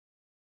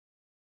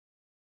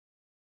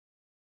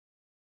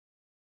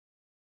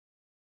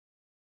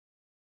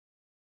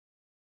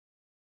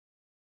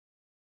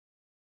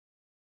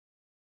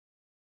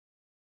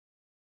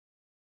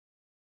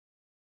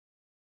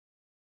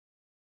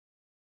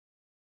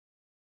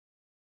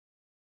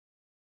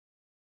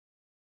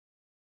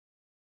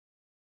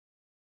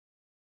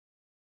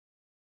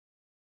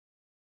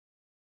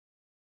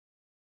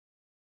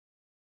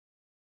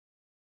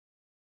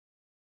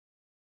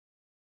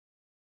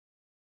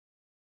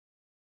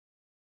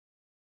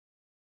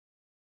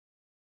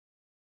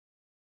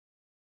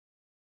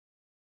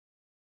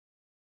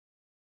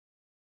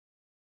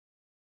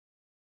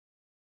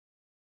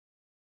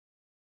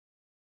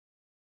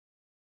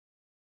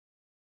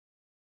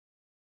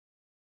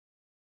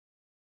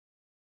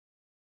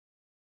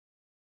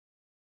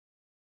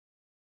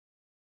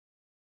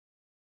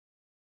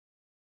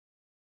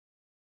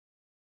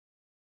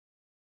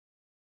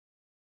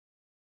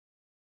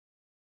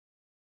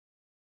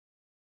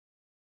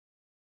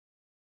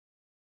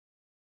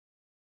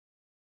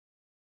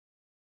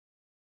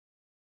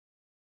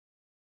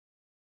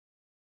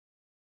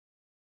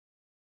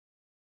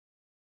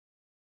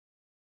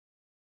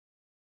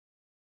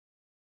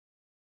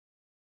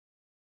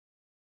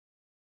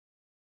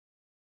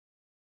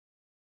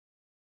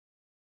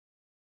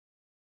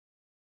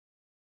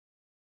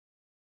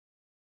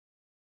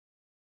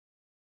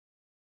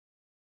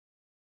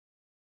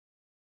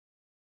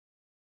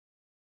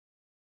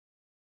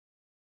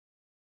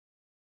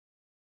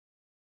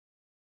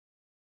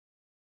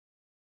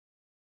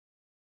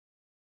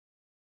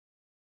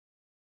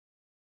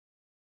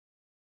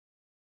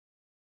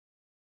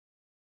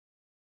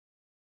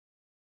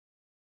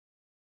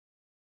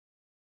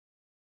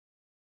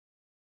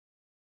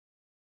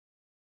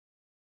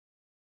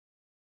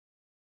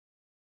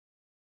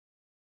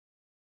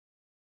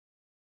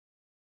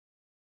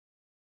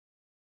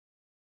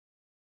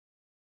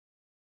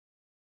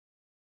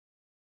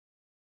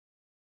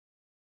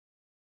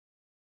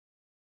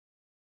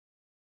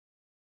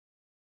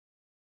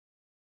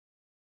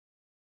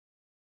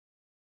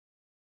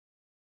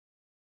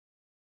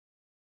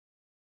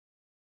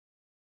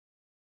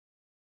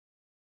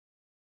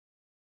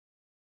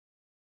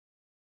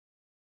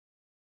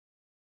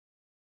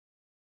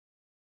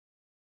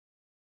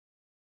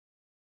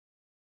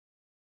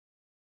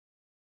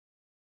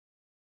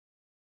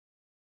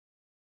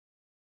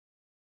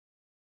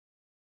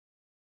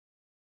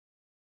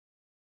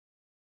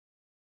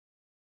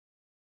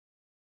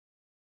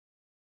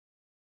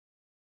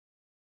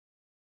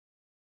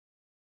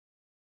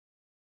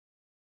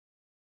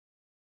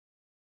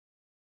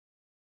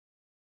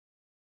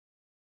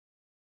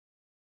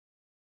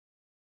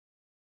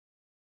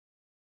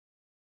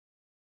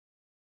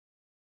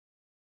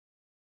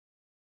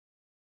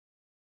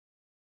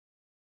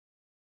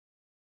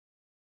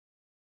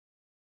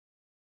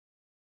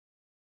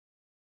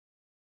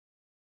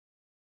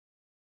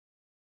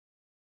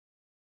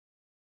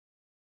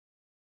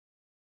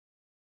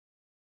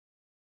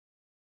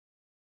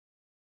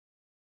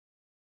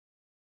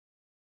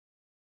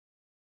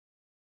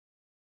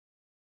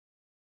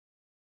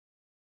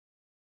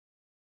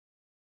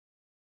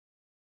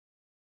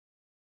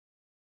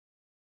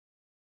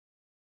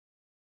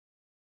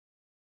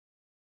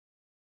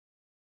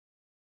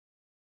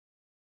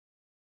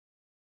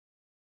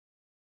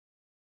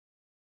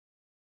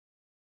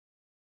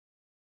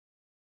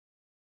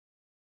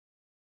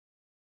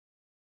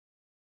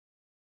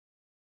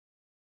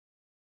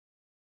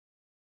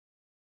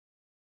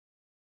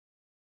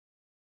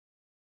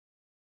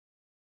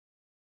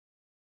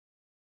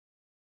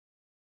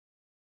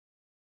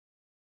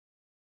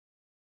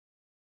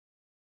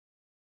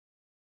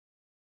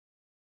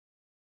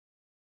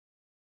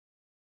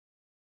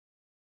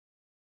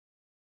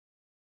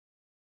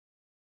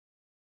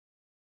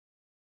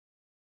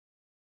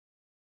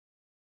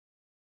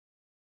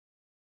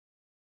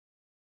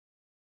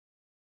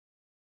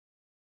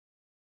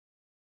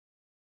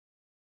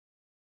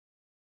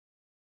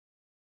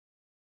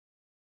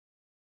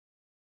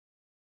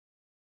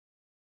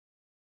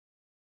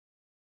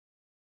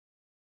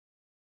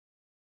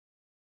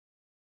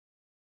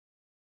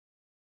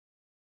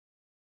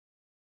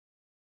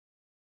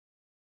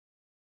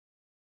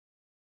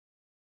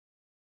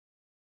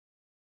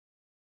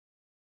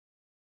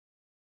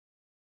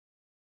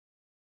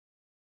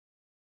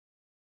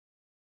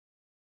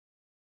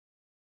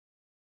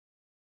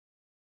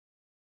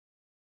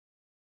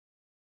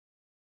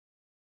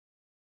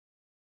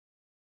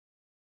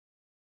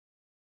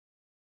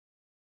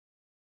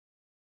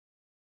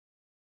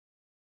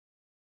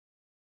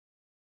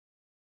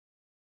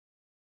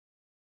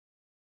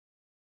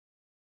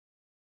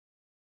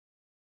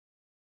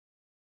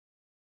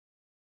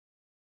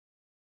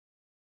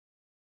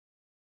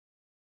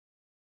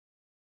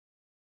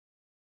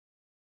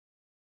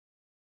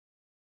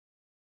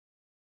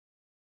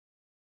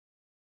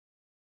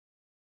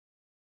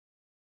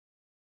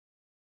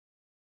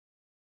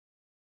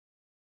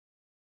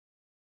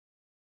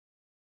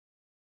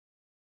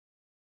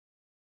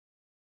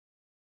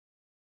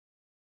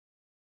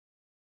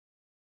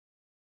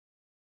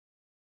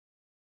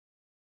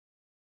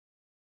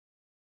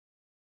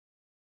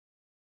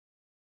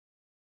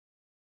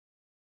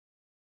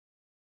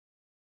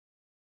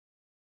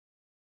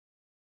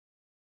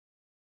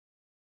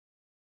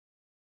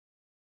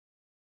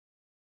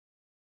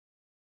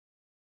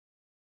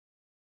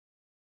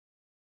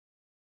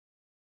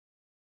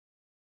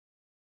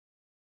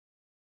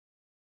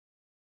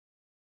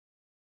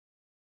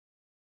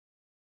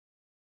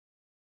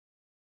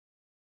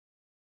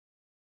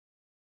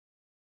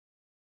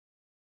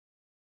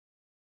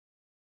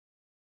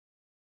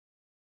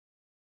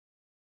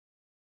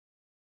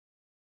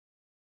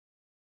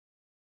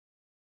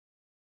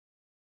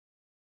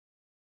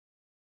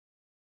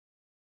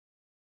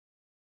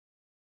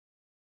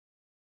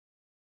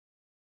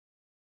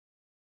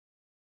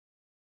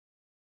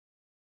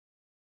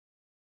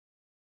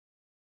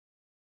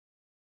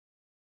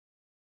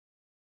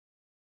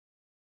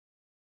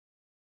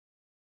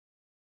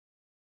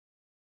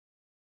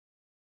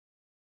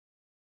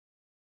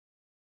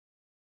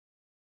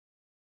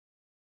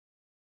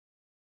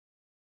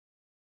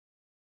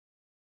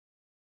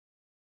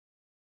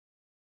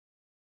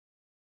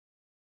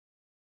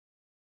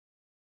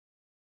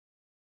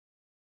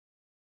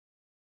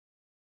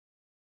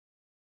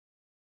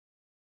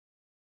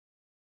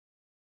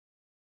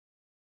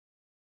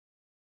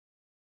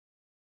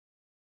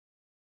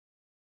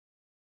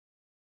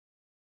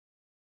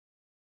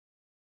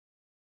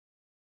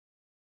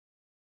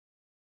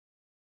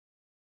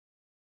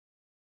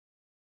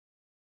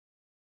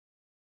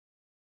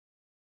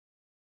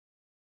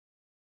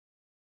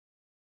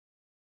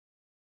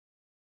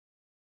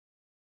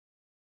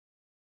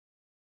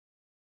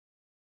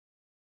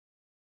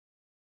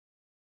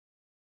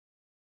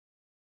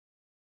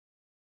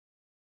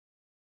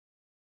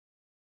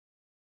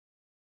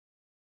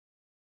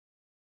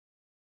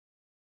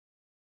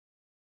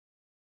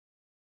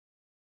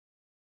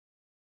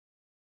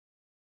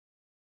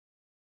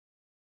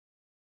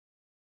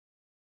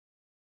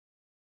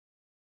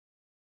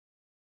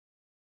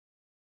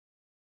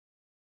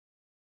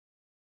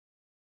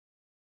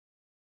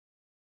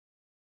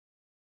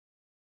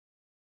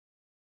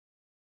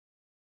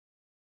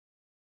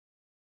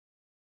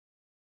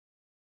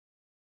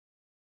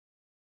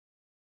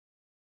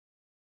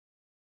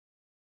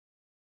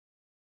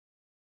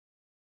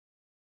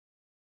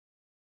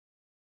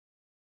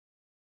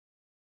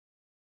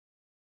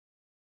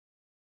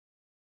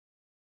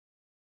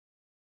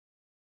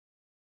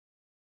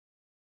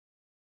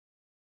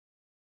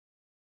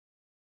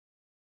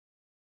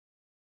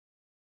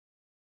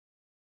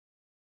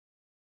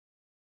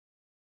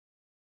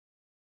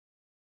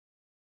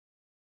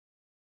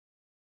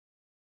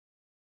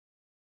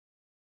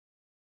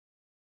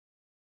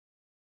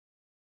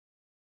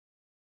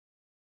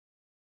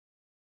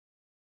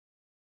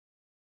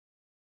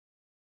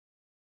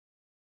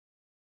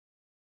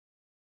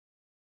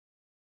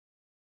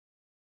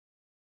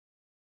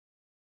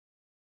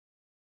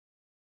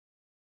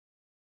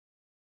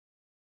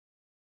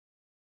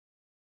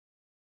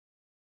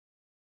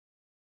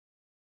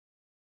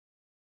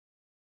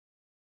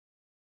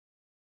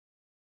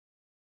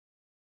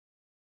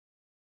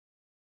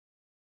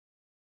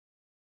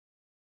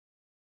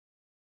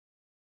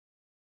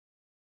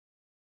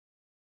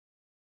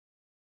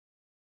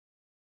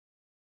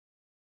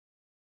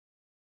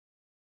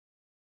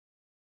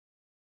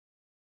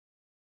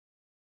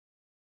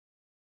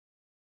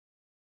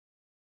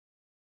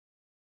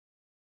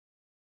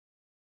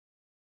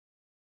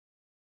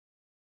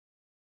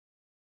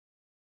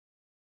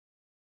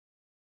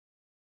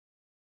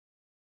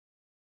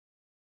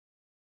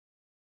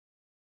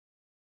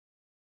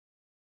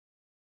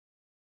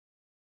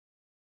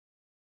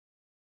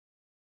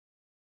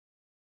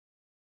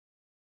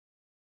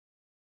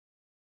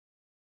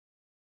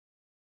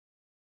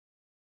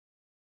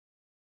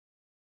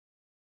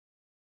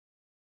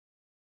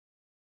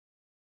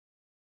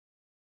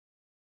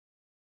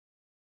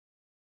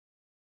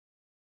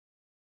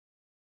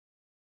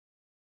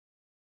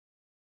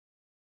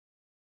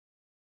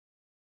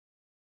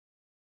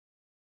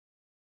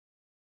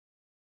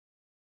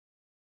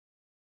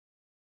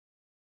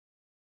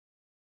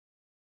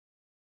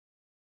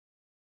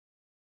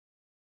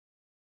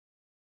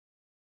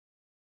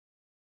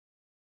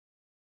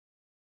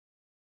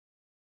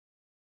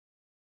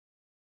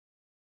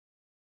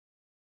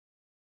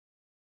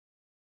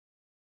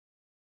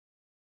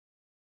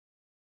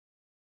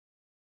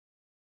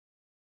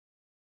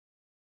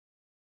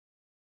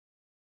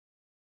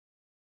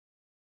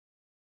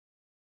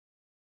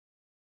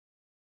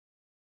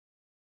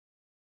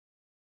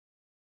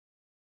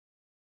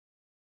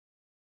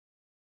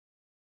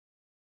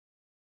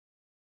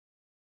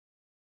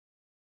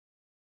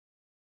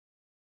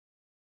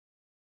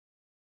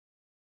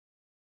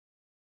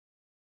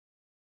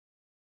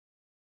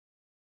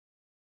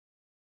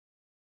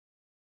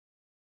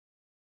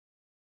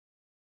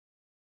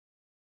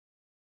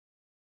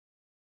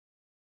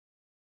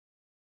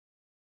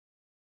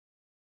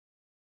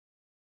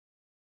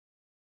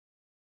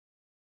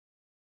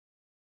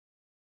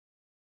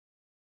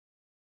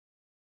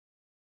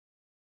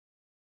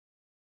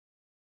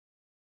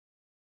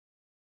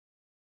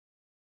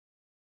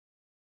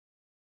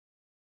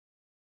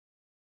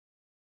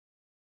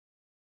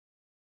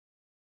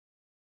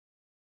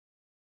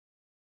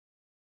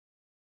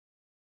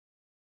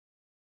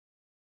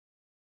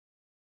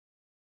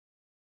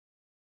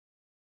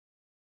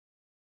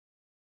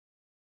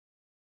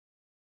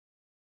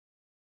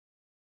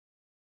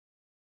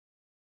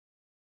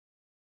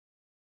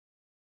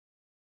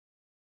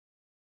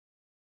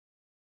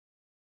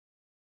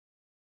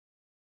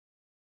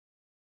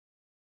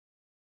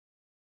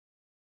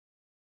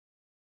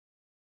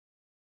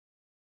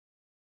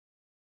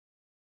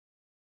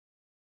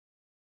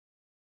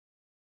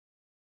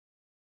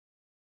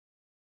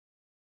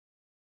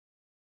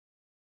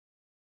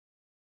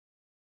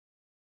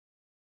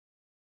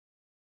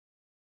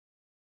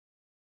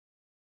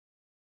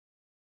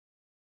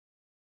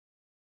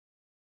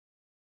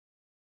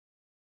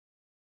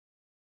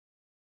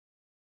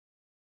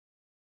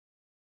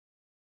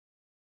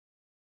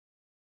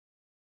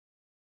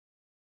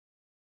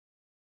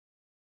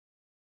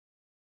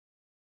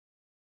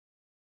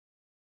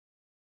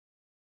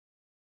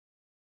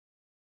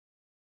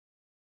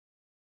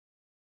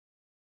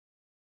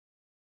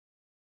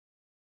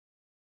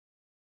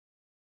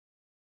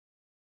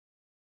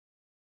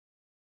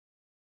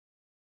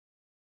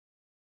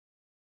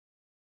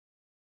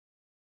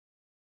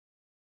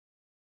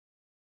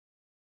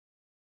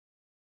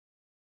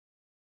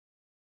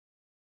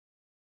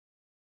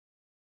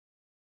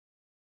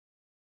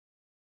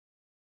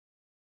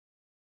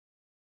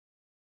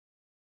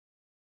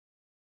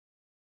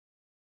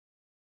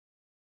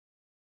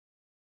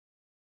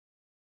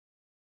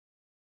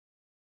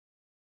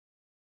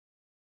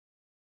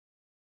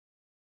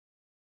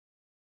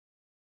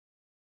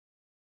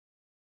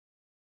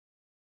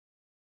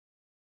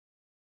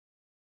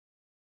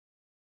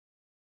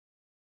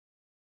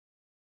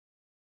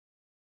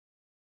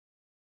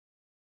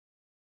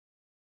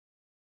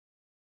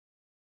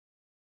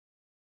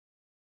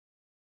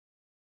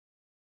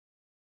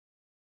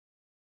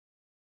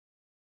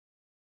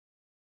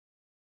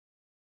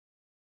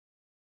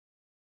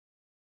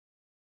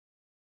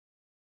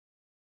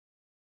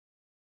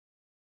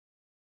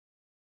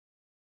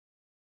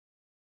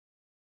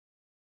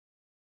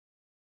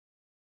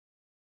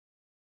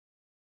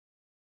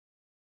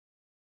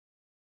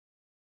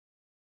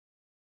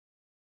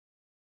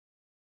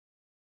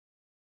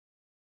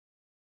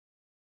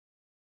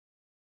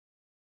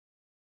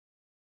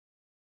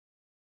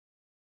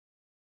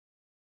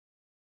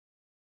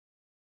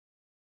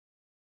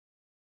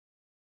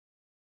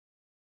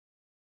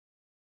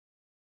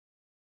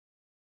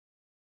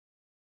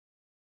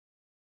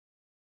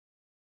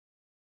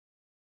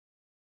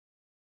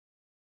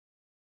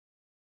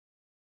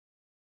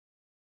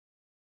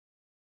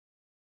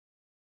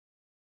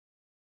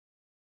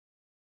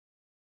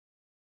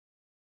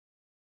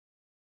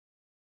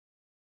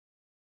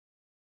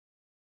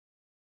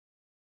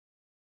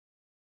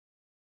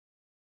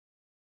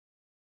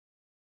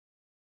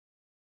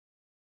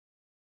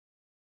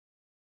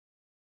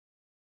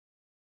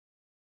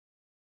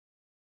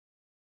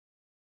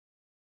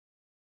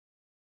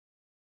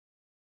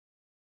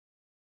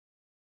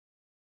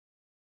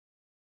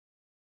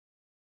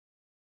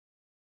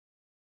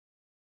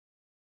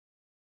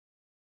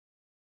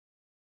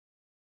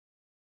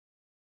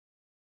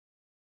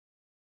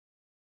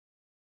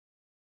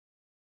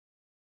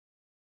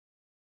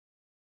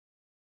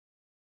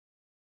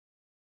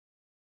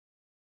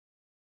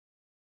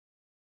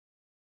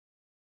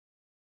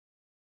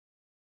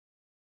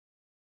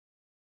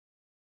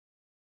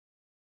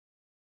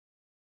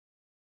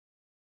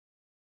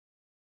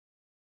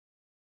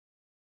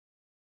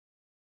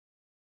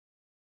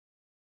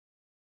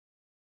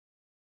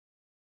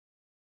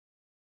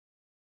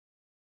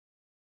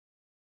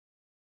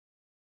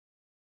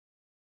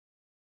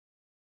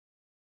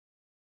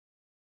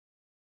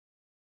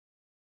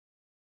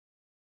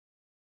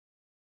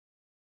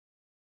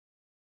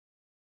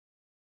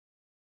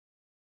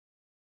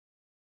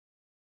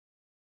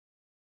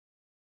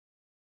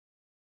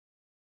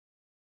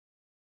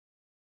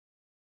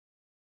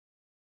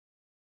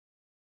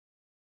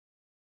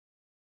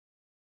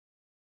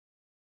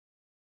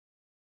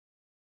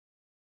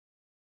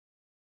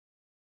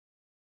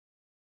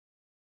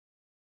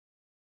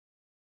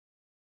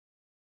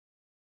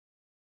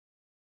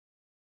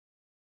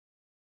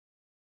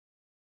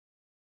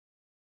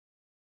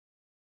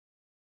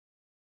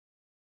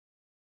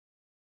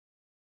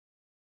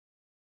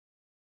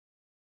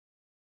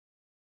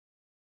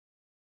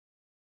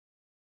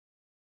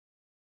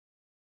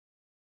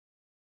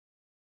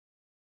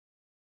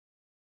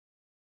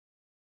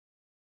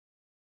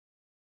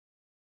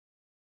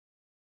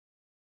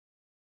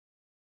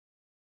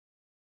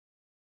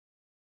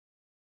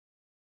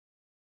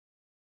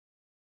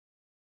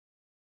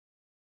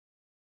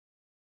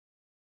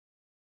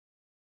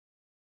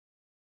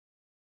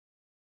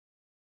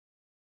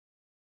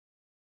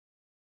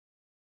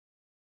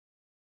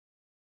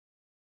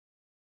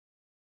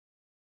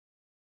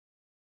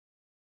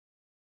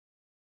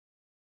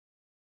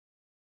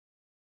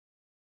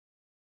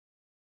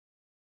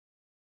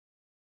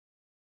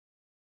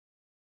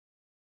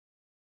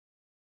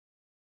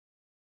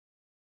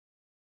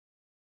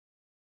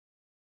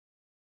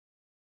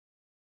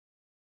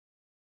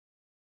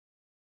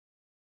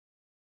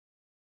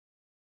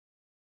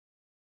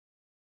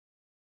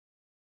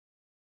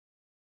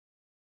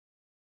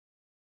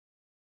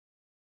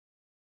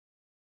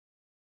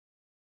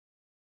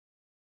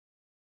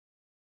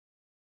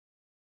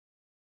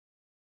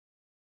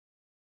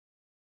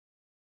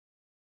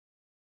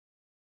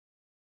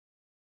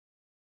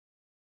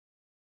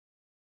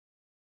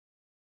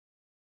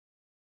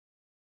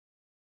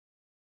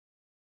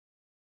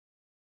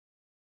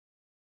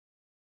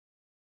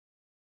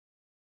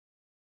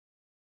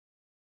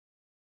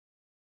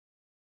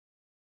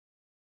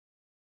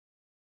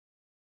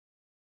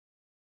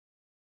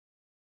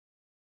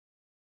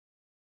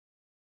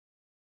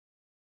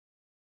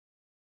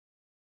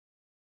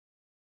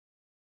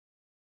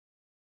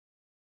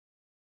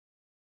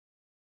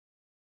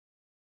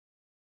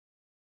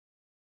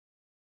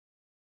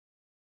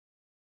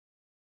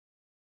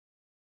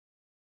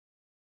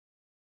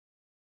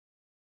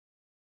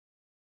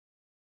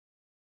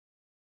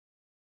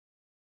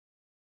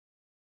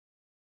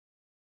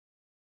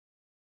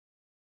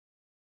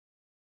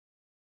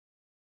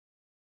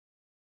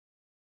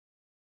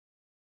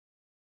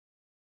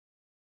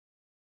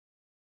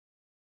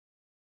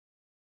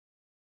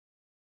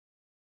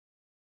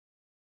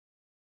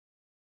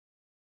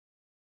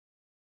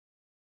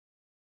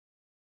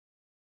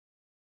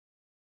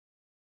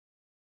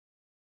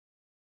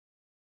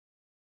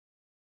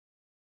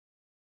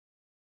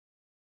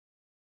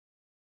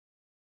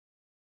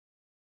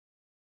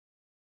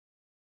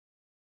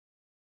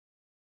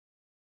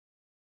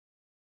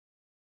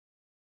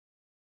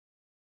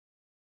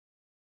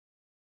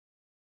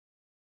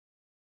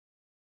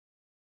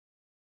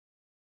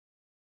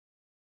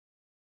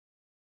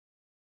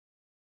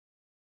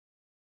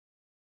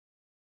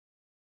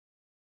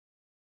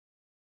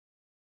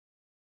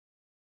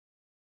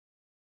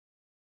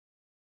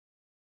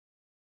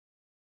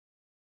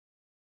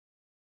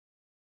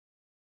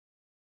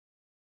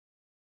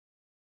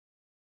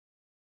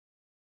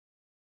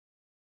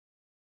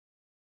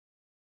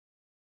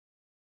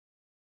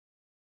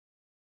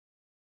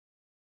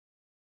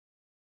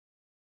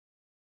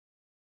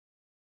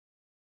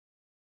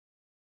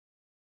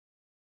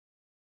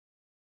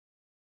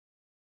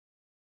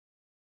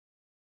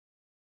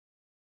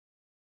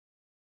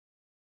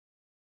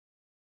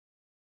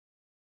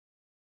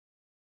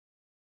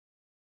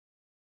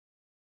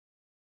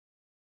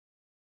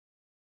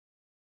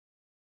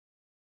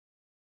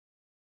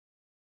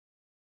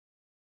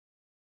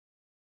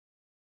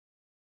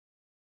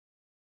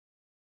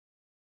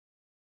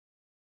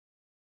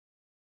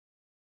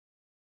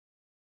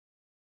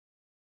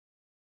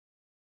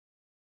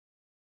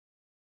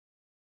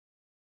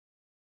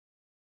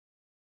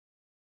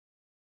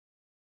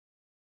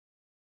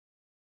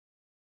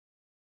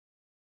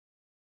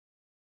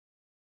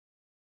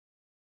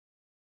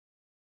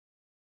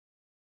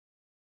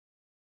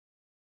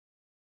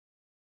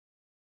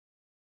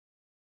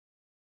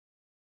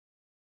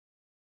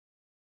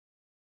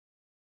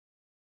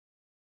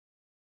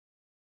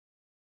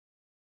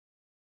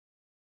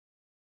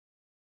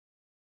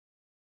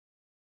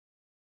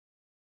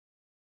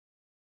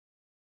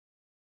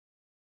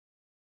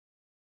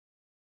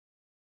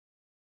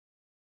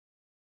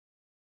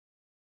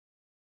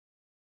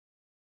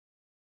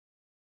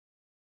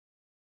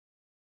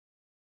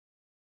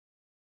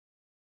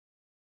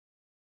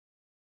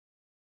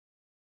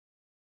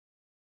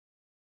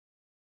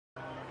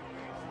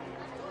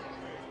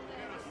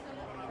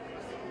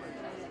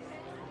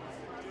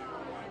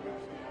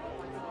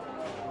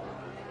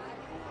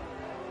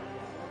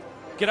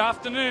Good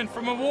afternoon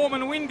from a warm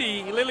and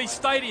windy Lily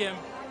Stadium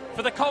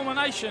for the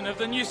culmination of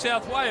the New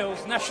South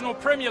Wales National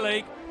Premier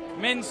League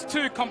Men's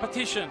 2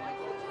 competition.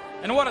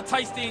 And what a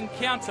tasty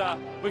encounter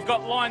we've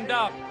got lined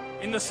up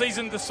in the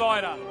season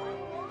decider.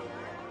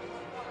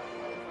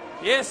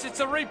 Yes,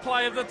 it's a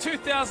replay of the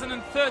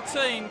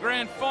 2013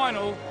 Grand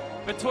Final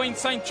between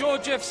St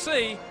George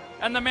FC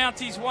and the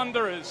Mounties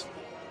Wanderers,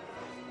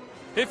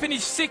 who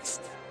finished 6th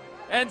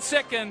and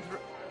 2nd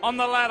on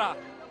the ladder.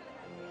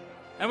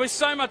 And with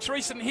so much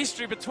recent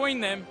history between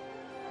them,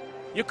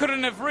 you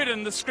couldn't have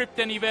written the script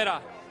any better.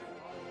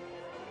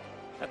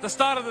 At the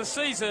start of the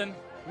season,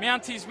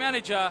 Mounties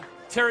manager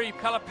Terry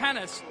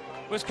Palapanis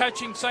was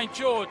coaching St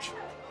George,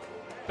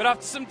 but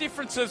after some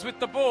differences with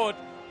the board,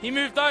 he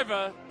moved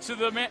over to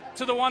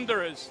the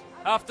Wanderers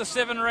after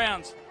 7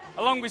 rounds,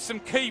 along with some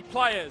key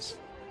players.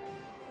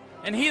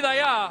 And here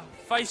they are,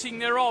 facing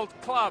their old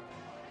club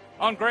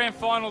on Grand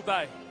Final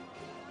day.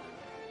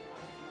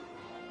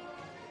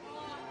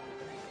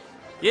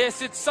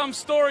 Yes, it's some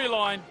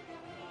storyline,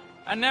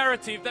 a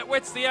narrative that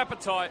whets the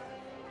appetite,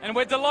 and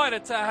we're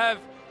delighted to have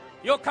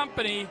your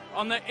company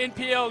on the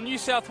NPL New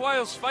South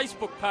Wales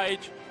Facebook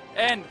page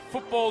and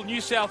Football New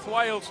South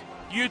Wales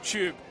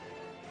YouTube.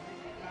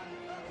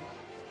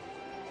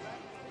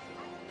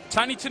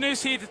 Tony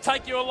Tanous here to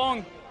take you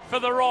along for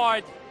the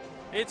ride.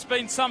 It's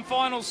been some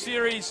final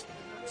series.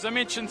 As I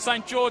mentioned,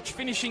 St George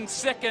finishing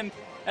 2nd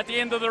at the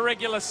end of the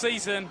regular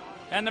season,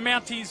 and the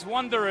Mounties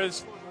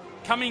Wanderers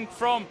coming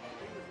from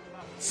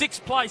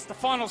 6th place, the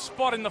final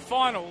spot in the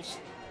finals,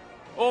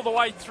 all the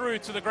way through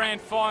to the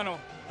Grand Final.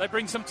 They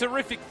bring some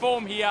terrific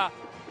form here.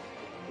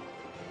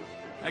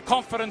 Their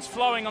confidence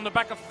flowing on the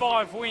back of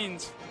 5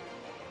 wins.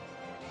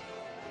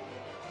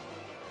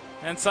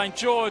 And St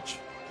George,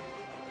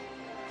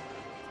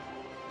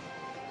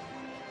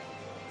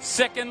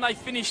 2nd they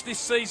finished this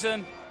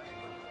season.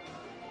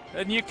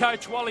 The new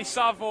coach, Wally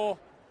Savor,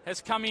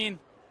 has come in.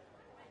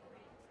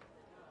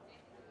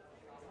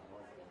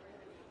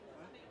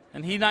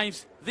 And he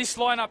names this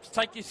lineup to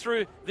take you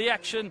through the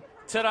action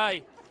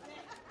today.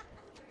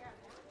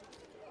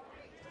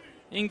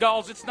 In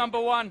goals, it's number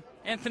 1,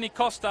 Anthony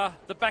Costa,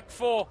 the back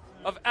 4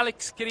 of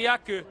Alex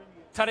Kiriakou,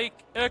 Tariq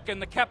Erkin,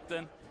 the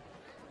captain,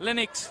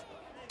 Lennox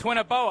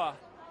Twenaboa,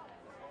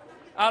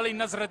 Ali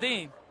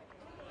Nazraddin.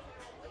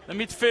 The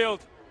midfield,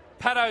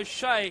 Pat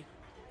O'Shea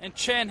and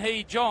Chan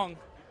Hee Jong.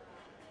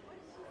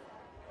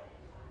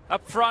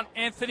 Up front,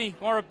 Anthony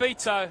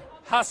Morabito,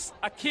 Hus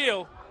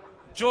Akil,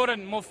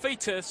 Jordan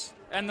Morphetus,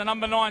 and the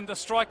number 9, the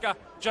striker,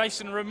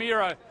 Jason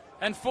Ramiro.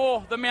 And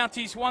for the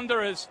Mounties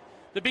Wanderers,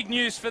 the big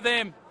news for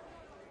them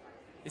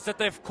is that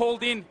they've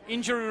called in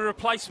injury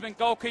replacement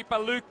goalkeeper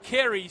Luke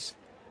Carey's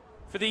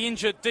for the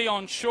injured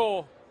Dion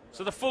Shaw.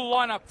 So the full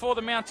lineup for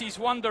the Mounties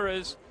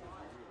Wanderers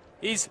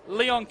is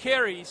Leon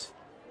Carey's,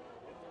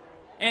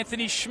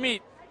 Anthony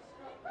Schmidt,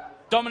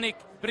 Dominic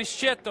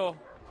Brischetto,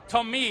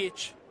 Tom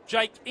Miich,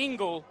 Jake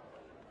Ingle,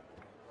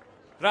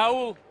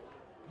 Raul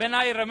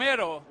Benay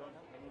Romero,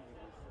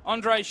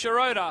 Andre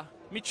Schroeder,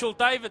 Mitchell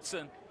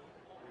Davidson,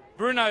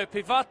 Bruno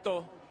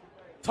Pivato,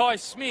 Ty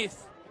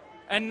Smith,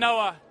 and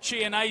Noah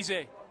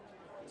Chianese.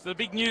 So the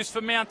big news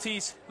for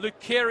Mounties, Luke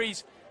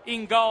Carey's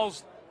in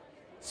goals.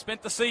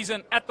 Spent the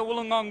season at the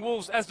Wollongong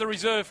Wolves as the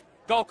reserve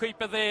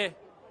goalkeeper there.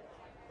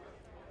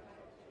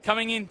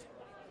 Coming in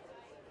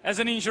as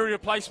an injury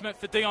replacement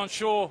for Dion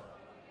Shaw,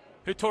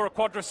 who tore a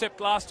quadricep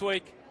last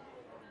week.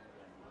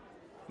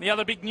 The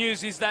other big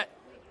news is that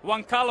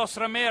Juan Carlos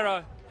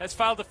Romero has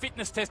failed a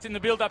fitness test in the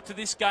build-up to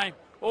this game,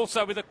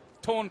 also with a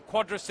torn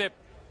quadricep.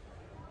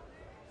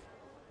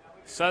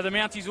 So the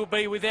Mounties will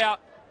be without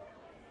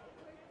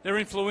their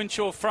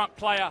influential front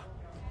player.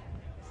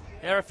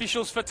 Our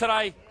officials for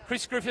today,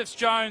 Chris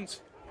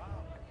Griffiths-Jones,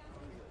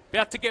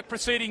 about to get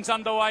proceedings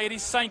underway. It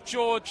is St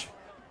George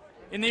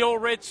in the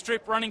all-red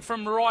strip, running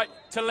from right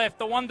to left.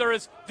 The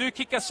Wanderers do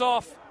kick us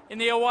off in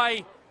the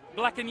away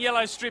black and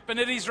yellow strip, and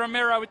it is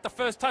Romero with the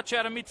first touch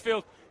out of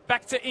midfield.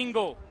 Back to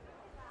Ingle.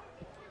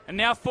 And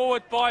now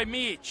forward by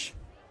Miich.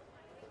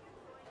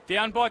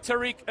 Down by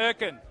Tariq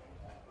Erkin.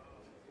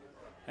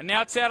 And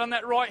now it's out on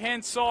that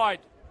right-hand side.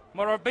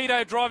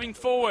 Morabito driving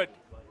forward.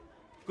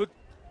 Good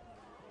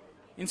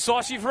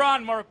incisive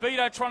run.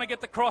 Morabito trying to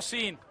get the cross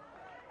in.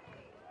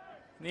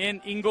 In the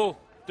end, Ingle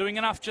doing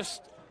enough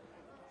just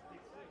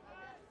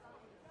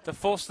to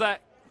force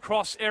that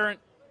cross errant.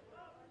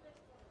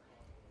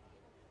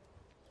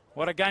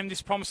 What a game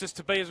this promises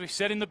to be, as we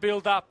said in the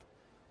build-up.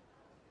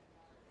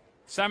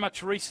 So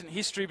much recent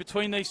history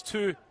between these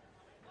two.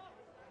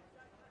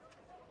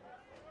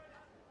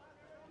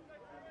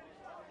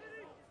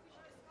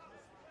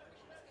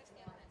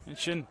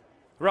 Mention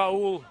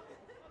Raul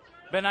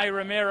Benay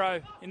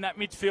Romero in that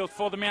midfield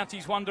for the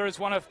Mounties Wanderers,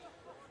 one of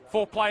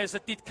 4 players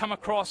that did come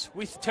across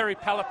with Terry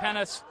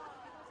Palapanis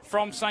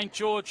from St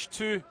George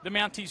to the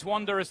Mounties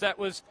Wanderers. That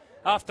was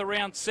after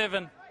round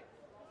 7.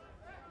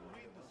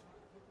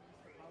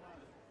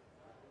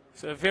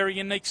 It's a very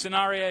unique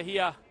scenario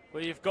here,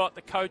 where you've got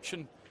the coach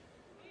and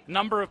a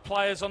number of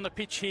players on the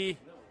pitch here,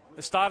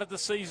 the start of the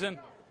season,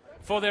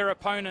 for their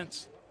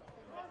opponents.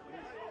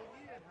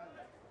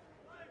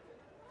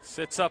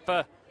 Sets up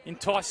a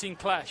enticing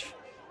clash.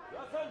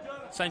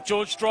 St.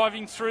 George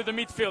driving through the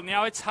midfield.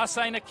 Now it's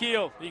Hussein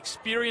Akil, the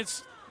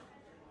experienced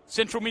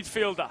central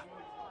midfielder.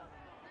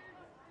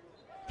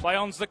 Play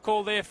on's the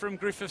call there from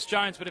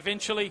Griffiths-Jones, but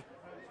eventually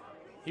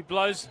he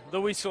blows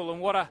the whistle,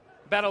 and what a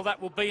battle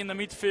that will be in the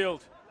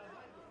midfield.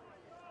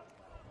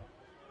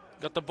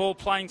 Got the ball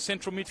playing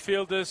central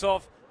midfielders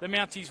of the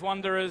Mounties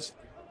Wanderers.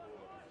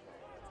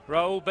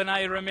 Raul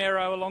Benet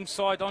Romero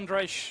alongside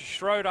Andre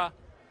Schroeder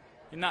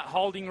in that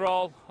holding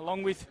role,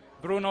 along with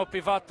Bruno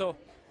Pivato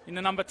in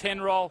the number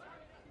 10 role.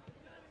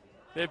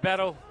 Their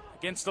battle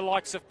against the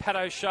likes of Pat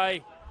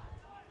O'Shea,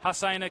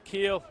 Hussein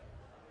Akil,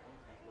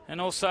 and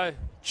also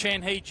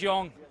Chen Hee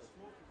Jeong.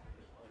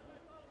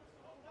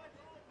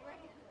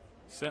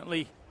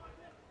 Certainly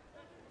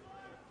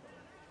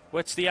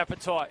whets the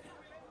appetite.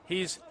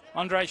 Here's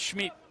Andre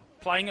Schmidt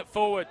playing it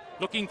forward,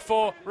 looking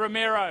for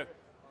Romero.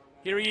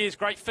 Here he is,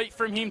 great feet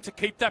from him to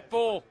keep that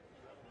ball.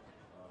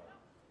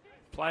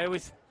 Player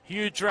with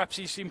huge raps,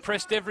 he's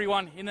impressed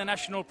everyone in the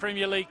National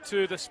Premier League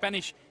too, the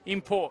Spanish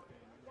import.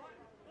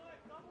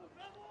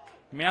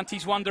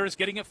 Mounties Wanderers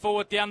getting it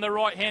forward down the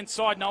right-hand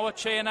side, Noah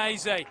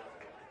Chianese.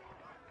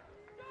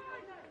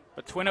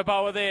 But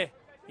Twinaboa there,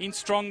 in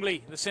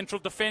strongly, the central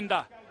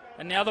defender.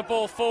 And now the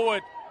ball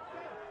forward,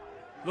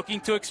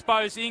 looking to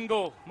expose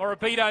Ingle.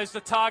 Morabito's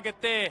the target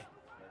there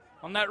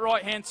on that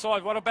right-hand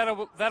side. What a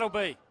battle that'll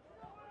be.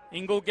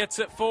 Ingle gets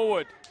it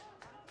forward.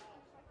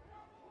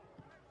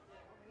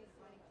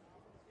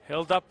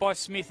 Held up by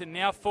Smith, and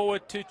now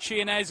forward to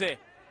Chianese.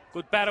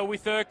 Good battle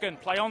with Erkin.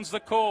 Play on's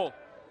the call.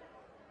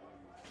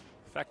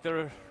 In fact,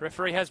 the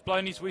referee has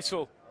blown his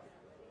whistle.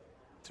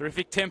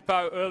 Terrific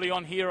tempo early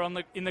on here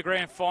in the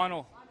grand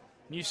final.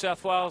 New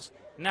South Wales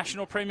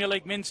National Premier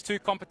League Men's 2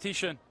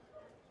 competition.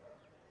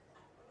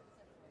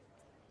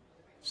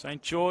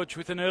 St. George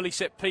with an early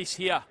set piece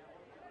here.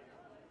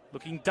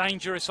 Looking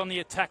dangerous on the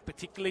attack,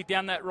 particularly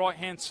down that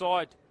right-hand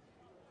side.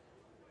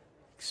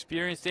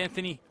 Experienced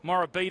Anthony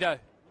Morabito.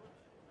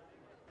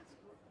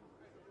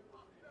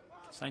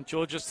 St.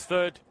 George's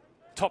 3rd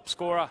top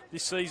scorer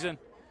this season.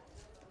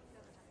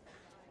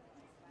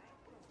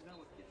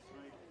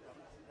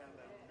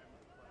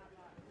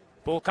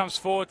 Ball comes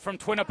forward from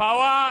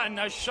Twinaboa, and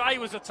O'Shea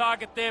was a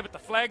target there, but the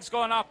flag's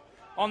gone up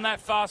on that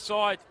far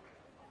side.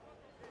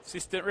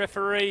 Assistant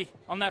referee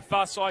on that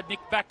far side, Nick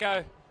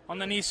Bacco. On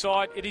the near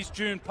side, it is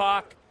June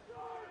Park.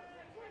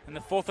 And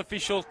the 4th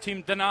official,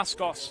 Tim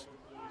Danaskos.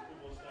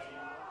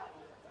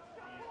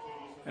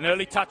 An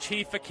early touch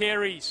here for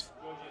Careys.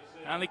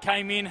 Only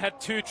came in, had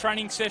 2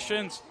 training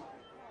sessions.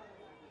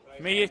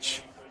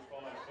 Mijic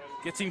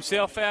gets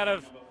himself out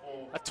of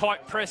a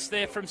tight press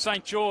there from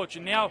St. George.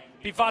 And now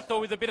Pivato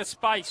with a bit of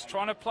space,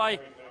 trying to play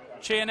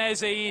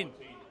Chianese in.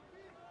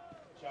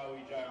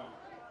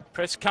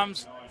 Press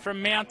comes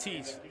from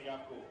Mounties,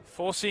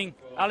 forcing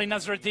Ali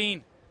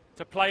Nasruddin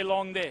to play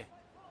long there.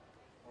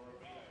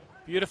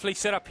 Beautifully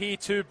set up here,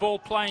 2 ball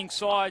playing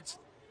sides.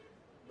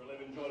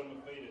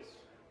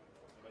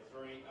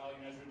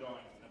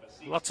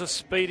 Lots of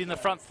speed in the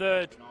front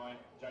third.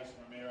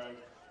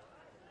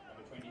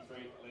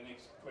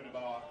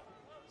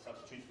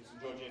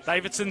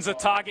 Davidson's a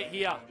target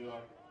here.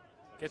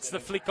 Gets the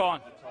flick on.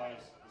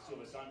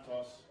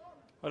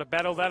 What a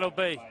battle that'll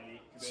be.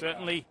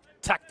 Certainly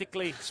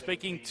tactically,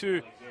 speaking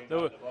to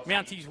the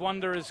Mounties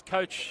Wanderers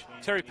coach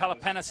Terry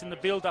Palapanis in the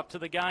build-up to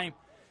the game,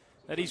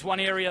 that is one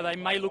area they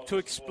may look to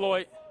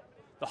exploit,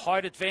 the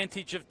height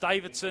advantage of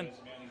Davidson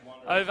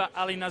over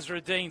Ali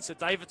Nasruddin. So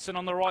Davidson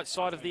on the right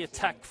side of the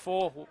attack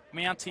for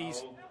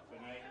Mounties,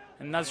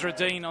 and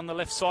Nasruddin on the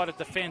left side of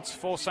defence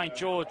for St.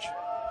 George.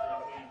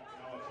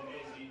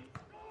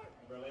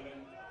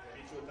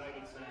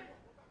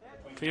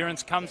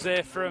 Clearance comes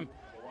there from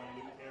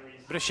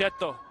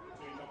Brechetto.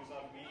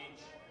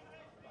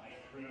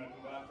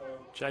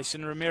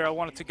 Jason Romero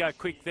wanted to go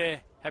quick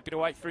there. Happy to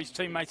wait for his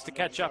teammates to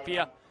catch up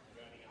here.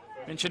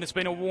 Mentioned it's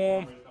been a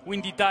warm,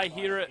 windy day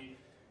here at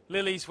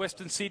Lilies,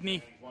 Western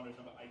Sydney.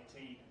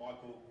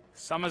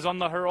 Summer's on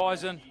the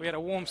horizon. We had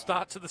a warm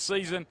start to the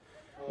season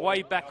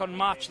way back on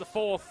March the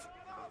 4th.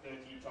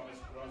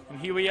 And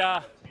here we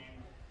are.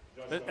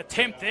 The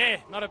attempt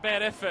there, not a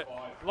bad effort.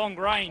 Long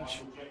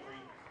range.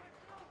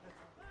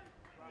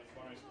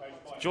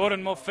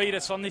 Jordan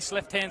Morphetus on this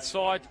left-hand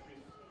side.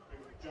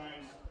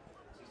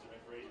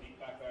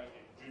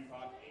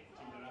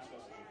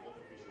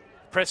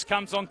 Press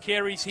comes on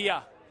Careys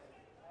here.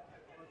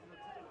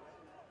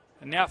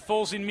 And now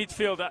falls in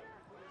midfielder.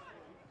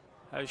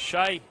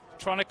 O'Shea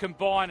trying to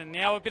combine, and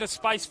now a bit of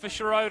space for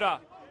Schroeder.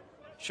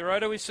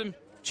 Schroeder with some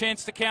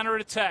chance to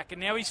counter-attack,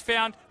 and now he's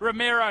found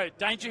Romero.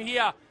 Danger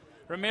here.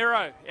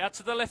 Romero out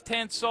to the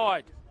left-hand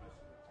side.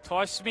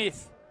 Ty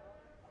Smith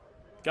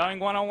going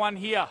one-on-one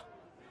here.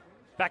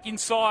 Back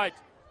inside.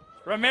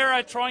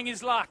 Romero trying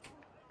his luck.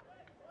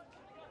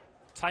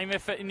 Tame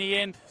effort in the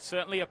end.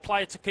 Certainly a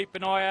player to keep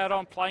an eye out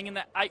on, playing in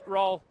that 8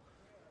 role.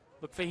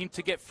 Look for him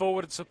to get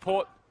forward and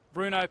support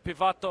Bruno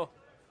Pivato.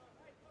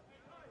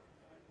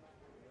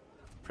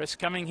 Press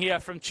coming here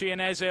from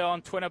Chianese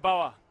on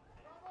Twinaboa.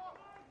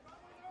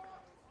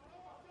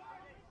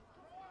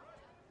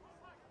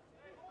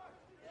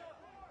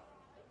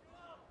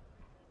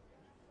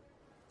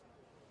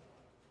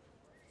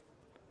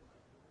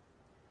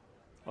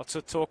 Lots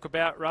of talk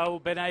about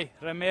Raul Bene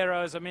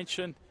Romero, as I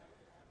mentioned.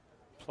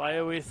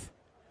 Player with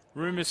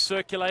rumours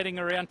circulating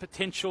around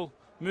potential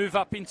move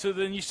up into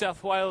the New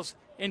South Wales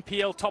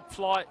NPL top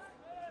flight.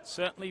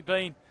 Certainly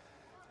been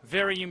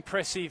very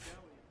impressive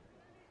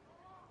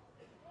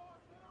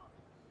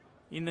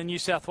in the New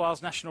South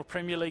Wales National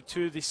Premier League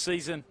 2 this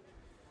season.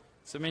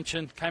 As I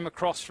mentioned, came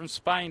across from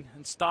Spain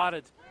and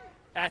started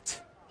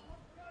at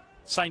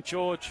St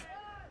George.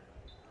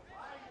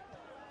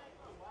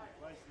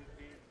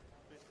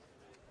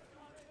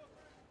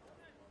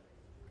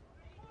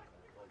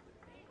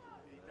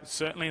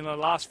 Certainly in the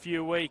last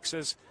few weeks,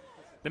 as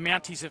the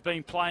Mounties have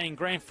been playing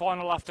grand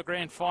final after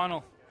grand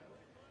final.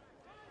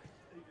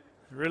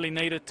 Really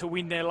needed to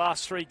win their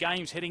last 3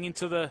 games heading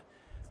into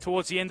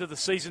towards the end of the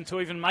season to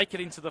even make it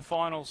into the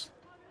finals.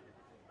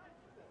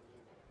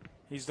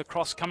 Here's the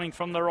cross coming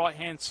from the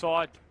right-hand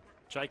side.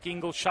 Jake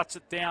Ingles shuts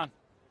it down.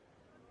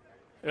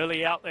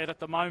 Early outlet at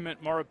the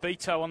moment.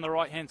 Morabito on the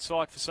right-hand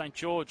side for St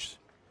George.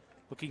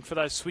 Looking for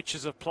those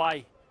switches of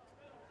play.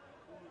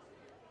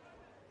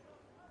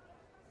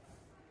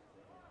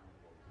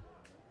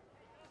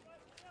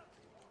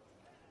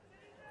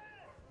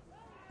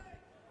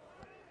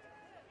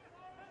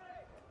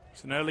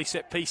 It's an early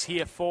set piece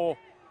here for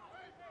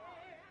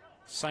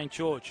St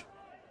George.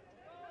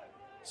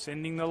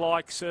 Sending the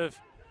likes of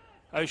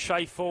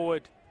O'Shea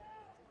forward.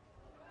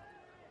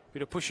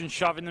 Bit of push and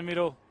shove in the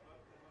middle.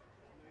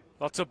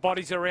 Lots of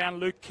bodies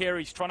around Luke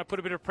Carey's trying to put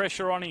a bit of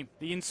pressure on him.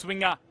 The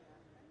in-swinger.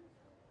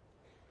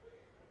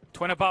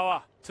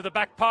 Twinaboa to the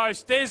back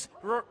post. There's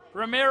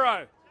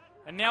Romero.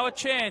 And now a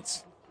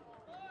chance.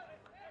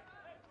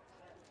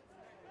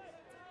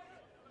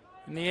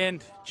 In the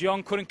end,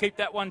 Geelong couldn't keep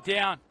that one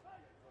down.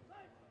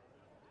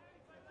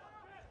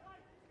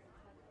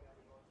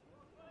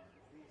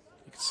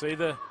 You can see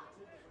the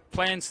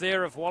plans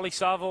there of Wally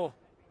Savo,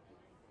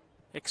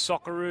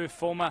 ex-Socceroo,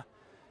 former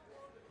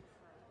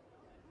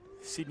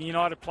Sydney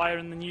United player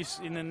in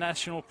the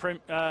National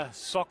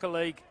Soccer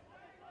League.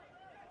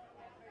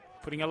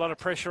 Putting a lot of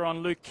pressure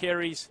on Luke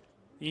Carey's.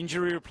 The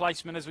injury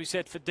replacement, as we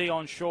said, for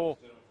Dion Shaw.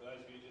 For those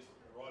of you just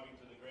arriving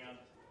to the ground,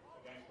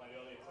 the game played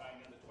earlier today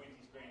in the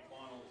 20s grand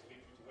finals,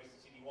 victory to Western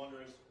Sydney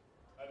Wanderers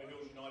over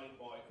Hills United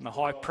by... And the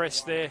high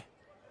press there,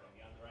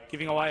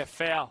 giving away a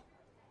foul.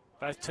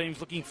 Both teams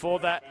looking for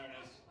that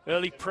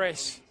early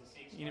press.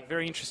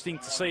 Very interesting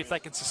to see if they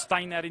can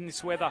sustain that in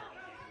this weather.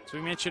 As we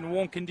mentioned,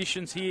 warm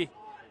conditions here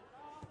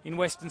in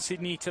Western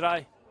Sydney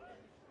today.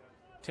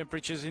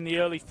 Temperatures in the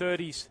early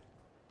 30s.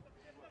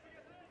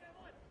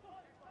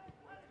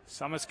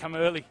 Summer's come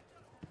early.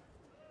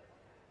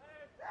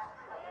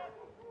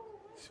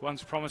 This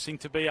one's promising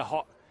to be a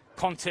hot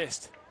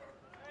contest.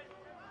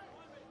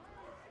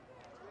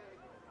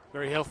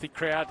 Very healthy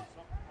crowd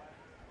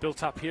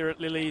built up here at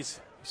Lilies.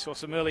 We saw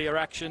some earlier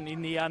action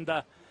in the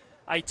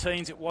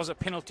under-18s. It was a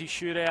penalty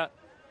shootout.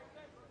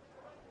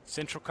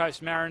 Central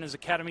Coast Mariners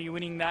Academy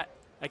winning that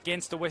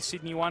against the West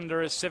Sydney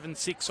Wanderers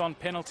 7-6 on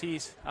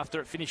penalties after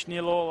it finished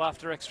 0-0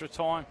 after extra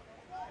time.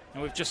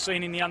 And we've just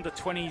seen in the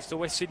under-20s the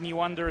West Sydney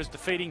Wanderers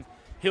defeating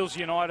Hills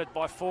United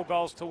by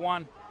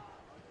 4-1.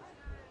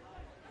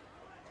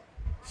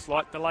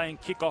 Slight delay in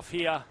kick-off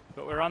here,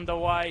 but we're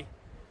underway.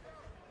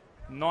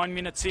 9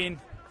 minutes in,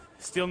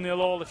 still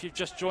 0-0 if you've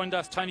just joined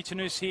us. Tony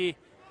Tanous here.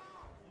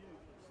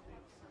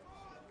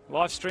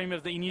 Live stream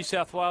of the New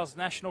South Wales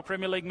National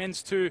Premier League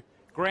Men's 2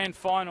 Grand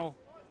Final.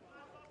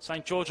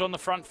 St George on the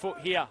front foot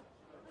here.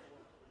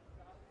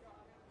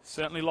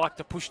 Certainly like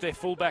to push their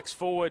fullbacks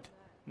forward.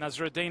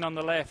 Nazruddin on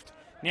the left.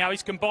 Now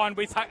he's combined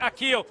with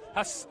Akil.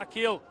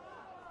 Akil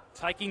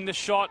taking the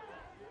shot.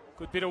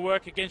 Good bit of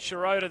work against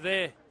Shirota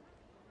there.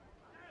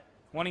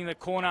 Wanting the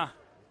corner.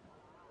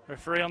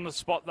 Referee on the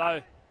spot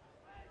though.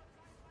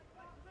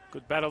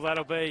 Good battle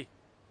that'll be.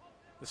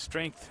 The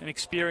strength and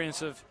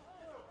experience of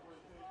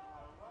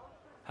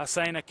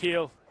Hussein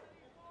Akil.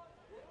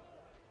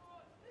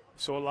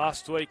 Saw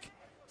last week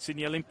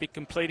Sydney Olympic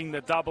completing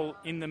the double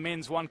in the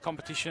men's 1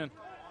 competition.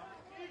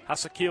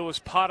 Akil was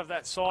part of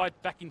that side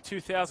back in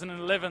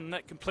 2011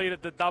 that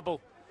completed the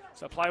double.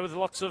 So player with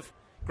lots of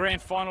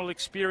grand final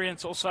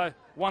experience. Also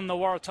won the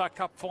Waratah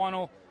Cup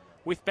final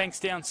with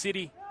Bankstown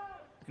City.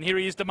 And here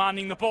he is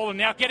demanding the ball and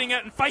now getting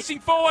it and facing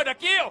forward.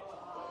 Akil!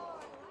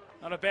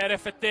 Not a bad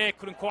effort there.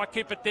 Couldn't quite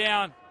keep it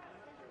down.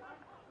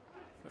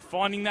 But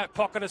finding that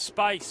pocket of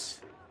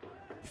space.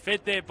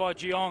 Fed there by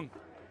Geelong.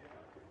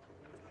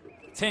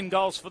 10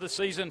 goals for the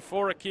season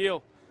for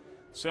Akil.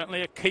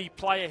 Certainly a key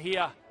player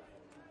here.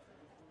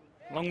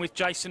 Along with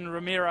Jason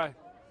Romero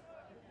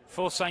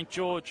for St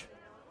George.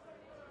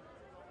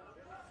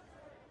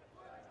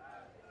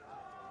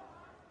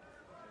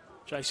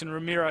 Jason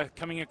Romero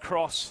coming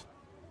across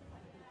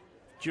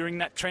during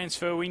that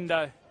transfer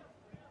window.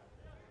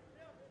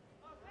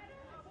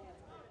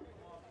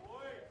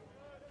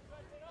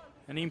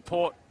 An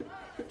import,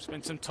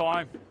 spent some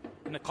time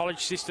in the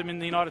college system in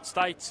the United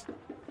States.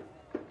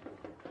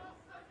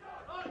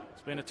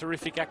 It's been a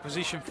terrific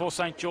acquisition for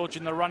St George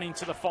in the run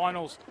into the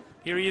finals.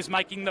 Here he is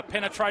making the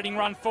penetrating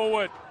run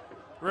forward.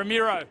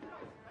 Ramiro.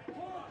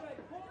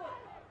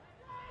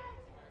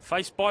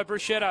 Faced by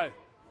Bruschetto.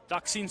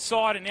 Ducks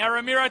inside, and now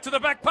Ramiro to the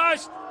back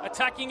post.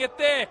 Attacking it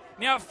there.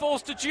 Now it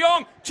falls to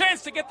Geong.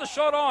 Chance to get the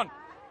shot on.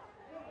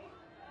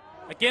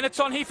 Again, it's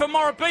on here for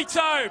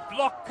Morabito.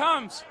 Block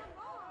comes.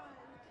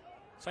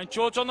 St.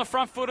 George on the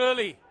front foot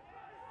early.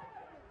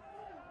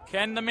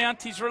 Can the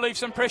Mounties relieve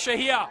some pressure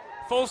here?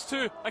 Falls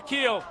to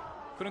Akil.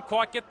 Couldn't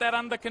quite get that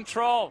under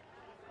control.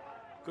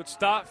 Good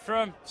start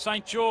from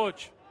St.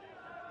 George.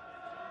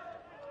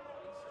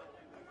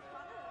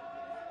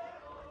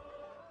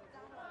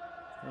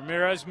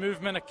 Ramiro's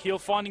movement, Akil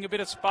finding a bit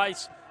of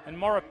space, and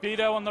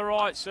Morabito on the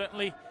right,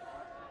 certainly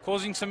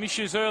causing some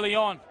issues early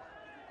on.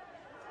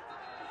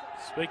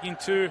 Speaking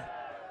to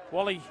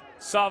Wally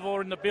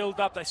Savor in the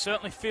build-up, they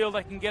certainly feel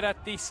they can get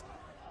at this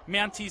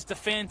Mounties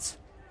defence.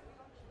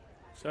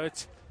 So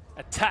it's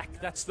attack,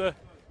 that's the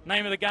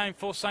name of the game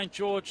for St.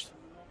 George.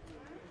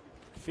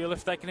 I feel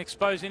if they can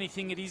expose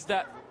anything, it is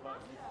that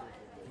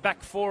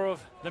back four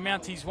of the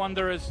Mounties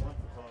Wanderers.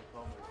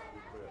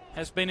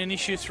 Has been an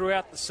issue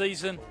throughout the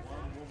season.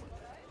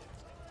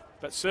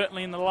 But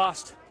certainly in the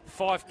last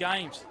 5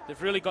 games,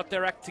 they've really got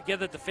their act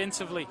together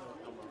defensively.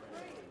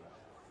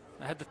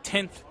 They had the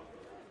 10th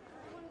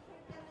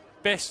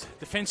best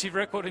defensive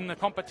record in the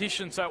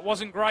competition, so it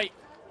wasn't great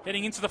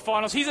heading into the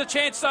finals. Here's a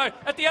chance, though,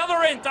 at the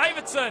other end.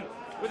 Davidson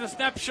with a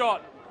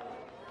snapshot.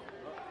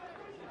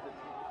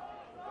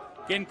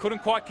 Again, couldn't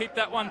quite keep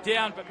that one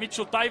down, but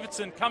Mitchell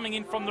Davidson coming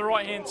in from the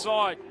right-hand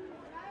side.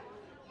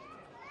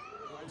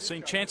 We've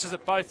seen chances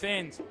at both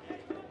ends.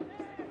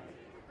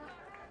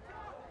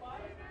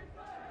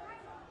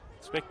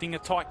 Expecting a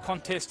tight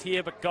contest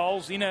here, but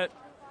goals in it.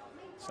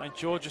 St.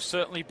 George has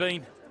certainly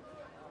been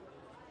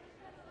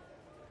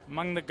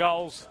among the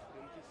goals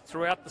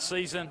throughout the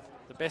season.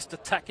 The best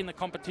attack in the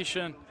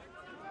competition.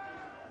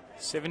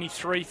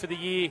 73 for the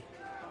year.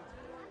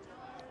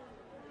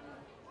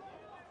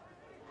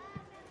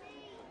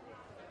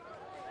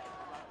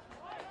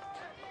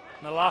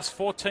 In the last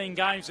 14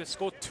 games, they've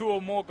scored 2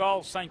 or more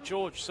goals, St.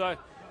 George. So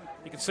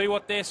you can see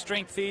what their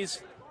strength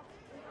is.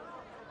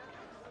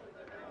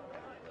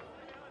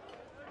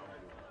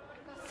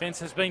 Defence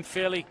has been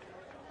fairly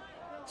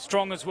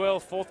strong as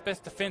well. 4th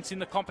best defence in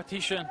the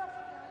competition.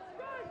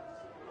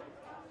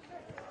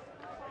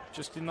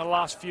 Just in the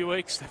last few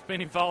weeks, they've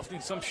been involved in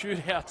some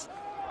shootouts.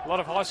 A lot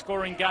of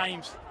high-scoring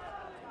games.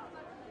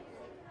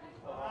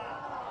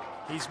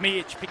 Here's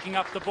Mijic picking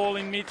up the ball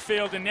in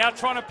midfield and now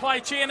trying to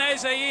play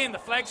Chianese in. The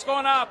flag's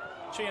gone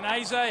up.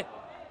 Chianese,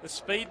 the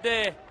speed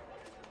there.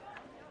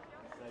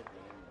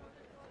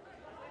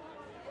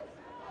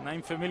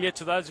 Name familiar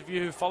to those of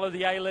you who follow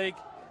the A-League.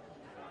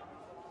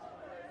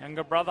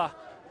 Younger brother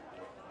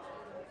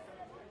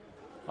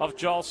of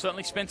Joel,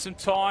 certainly spent some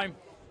time.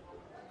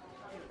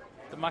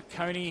 The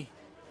Marconi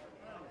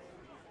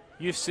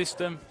youth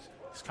system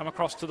has come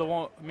across to the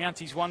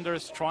Mounties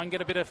Wanderers to try and get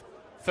a bit of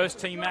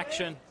first-team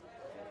action.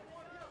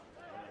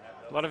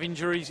 A lot of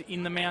injuries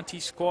in the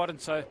Mounties squad, and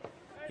so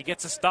he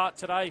gets a start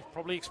today.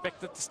 Probably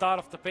expected to start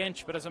off the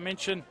bench, but as I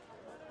mentioned,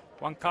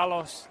 Juan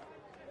Carlos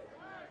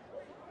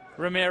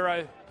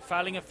Romero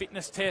failing a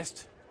fitness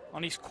test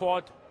on his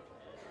quad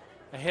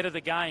ahead of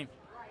the game.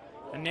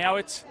 And now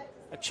it's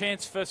a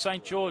chance for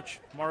St. George.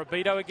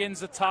 Morabito against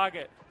the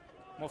target.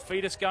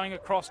 Morfitas going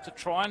across to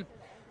try and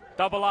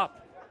double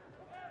up.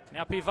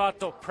 Now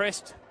Pivato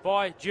pressed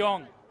by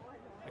Jiong.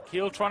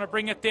 Akil trying to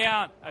bring it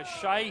down.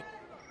 O'Shea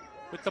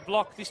with the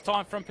block this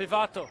time from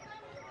Pivato.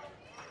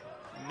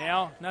 And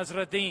now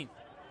Nazraddin.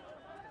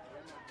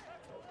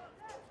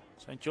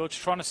 St. George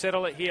trying to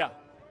settle it here.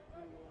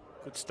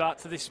 Good start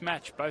to this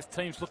match. Both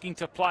teams looking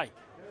to play.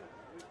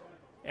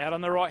 Out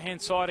on the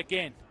right-hand side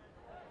again.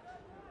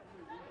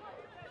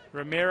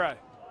 Romero.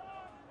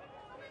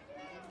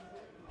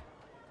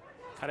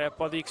 Cut out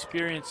by the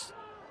experienced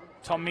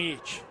Tom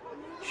Mijic.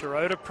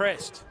 Shirota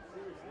pressed.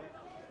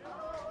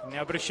 And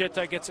now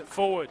Bruschetto gets it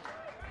forward.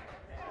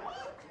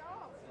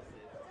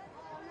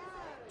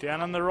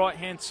 Down on the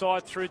right-hand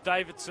side through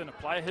Davidson, a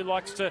player who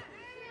likes to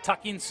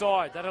tuck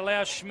inside. That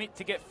allows Schmidt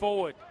to get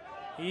forward.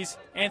 Here's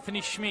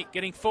Anthony Schmidt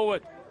getting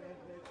forward.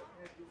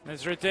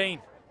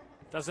 Nazruddin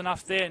does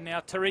enough there. Now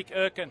Tariq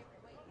Erkin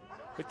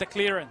with the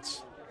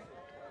clearance.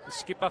 The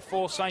skipper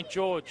for St.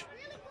 George.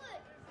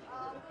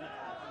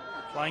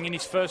 Playing in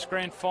his first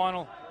grand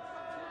final.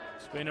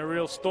 He's been a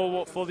real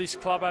stalwart for this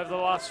club over the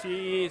last few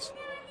years.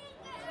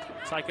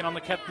 Taking on the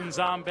captain's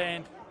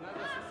armband.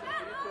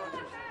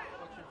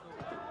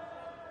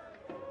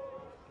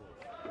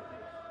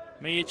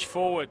 Mijic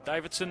forward.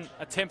 Davidson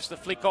attempts to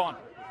flick on.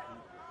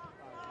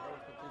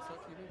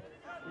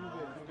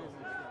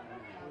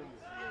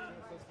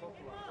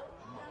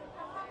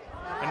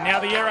 And now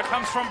the error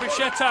comes from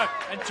Bruschetto,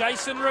 and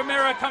Jason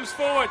Romero comes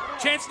forward.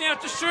 Chance now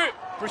to shoot.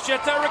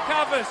 Bruschetto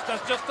recovers,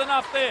 does just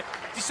enough there.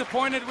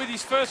 Disappointed with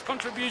his first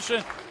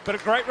contribution, but a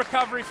great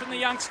recovery from the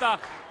youngster.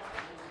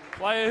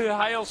 Player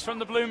who hails from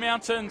the Blue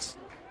Mountains.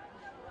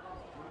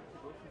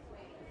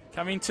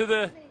 Coming to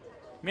the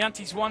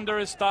Mounties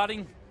Wanderers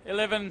starting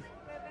 11 in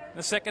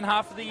the second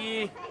half of the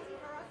year.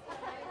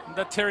 And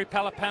that Terry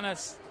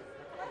Palapanis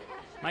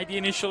made the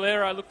initial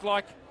error. Looked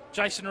like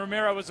Jason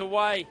Romero was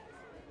away.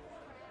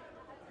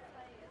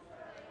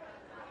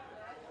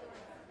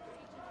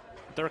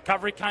 The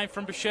recovery came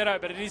from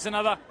Bichette, but it is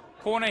another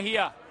corner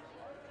here.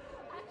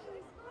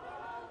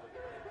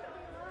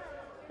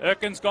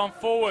 Erkin's gone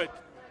forward.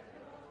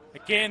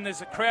 Again,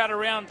 there's a crowd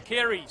around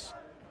Carey's.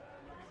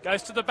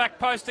 Goes to the back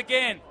post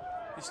again.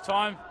 This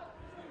time,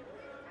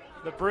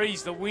 the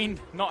breeze, the wind,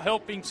 not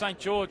helping St.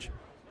 George.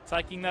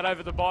 Taking that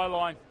over the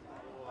byline.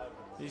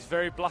 He's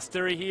very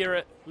blustery here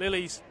at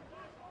Lilies.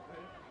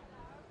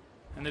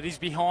 And it is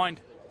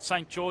behind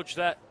St. George,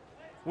 that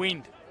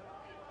wind.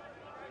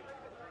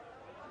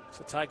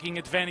 So taking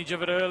advantage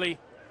of it early.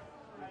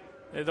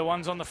 They're the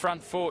ones on the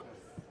front foot.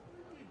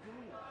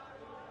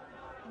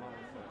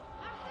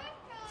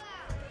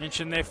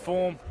 Mentioned their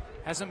form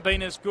hasn't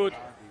been as good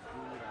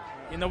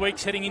in the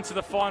weeks heading into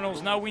the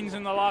finals. No wins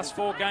in the last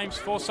 4 games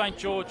for St.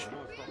 George.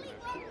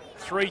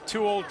 3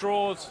 2-all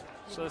draws.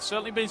 So they've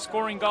certainly been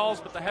scoring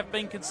goals, but they have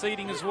been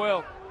conceding as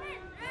well.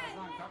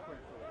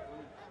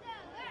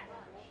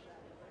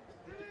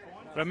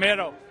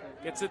 Romero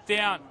gets it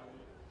down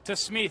to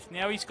Smith.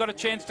 Now he's got a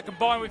chance to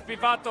combine with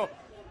Pivato.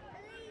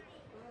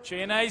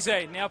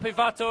 Chianese, now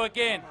Pivato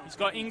again. He's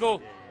got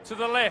Ingle to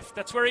the left.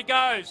 That's where he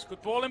goes.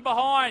 Good ball in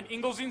behind.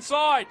 Ingle's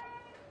inside.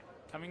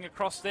 Coming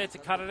across there to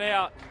cut it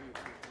out.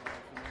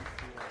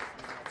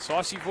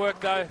 Decisive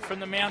work, though, from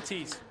the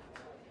Mounties.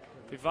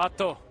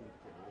 Pivato,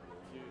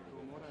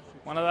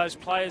 one of those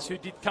players who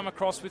did come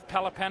across with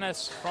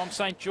Palapanis from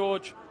St.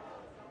 George,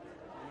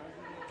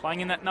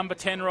 playing in that number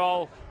 10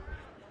 role.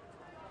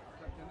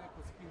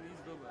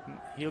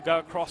 He'll go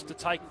across to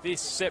take this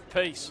set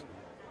piece.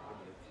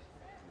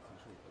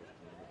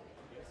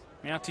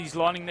 Mounties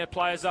lining their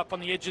players up on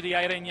the edge of the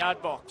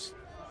 18-yard box.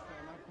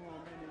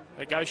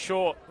 They go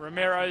short.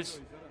 Romero's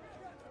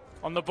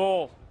on the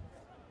ball.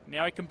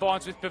 Now he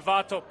combines with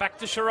Pivato. Back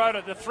to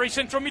Shirota. The 3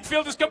 central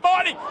midfielders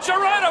combining.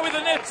 Shirota with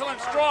an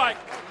excellent strike.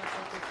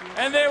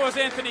 And there was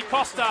Anthony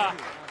Costa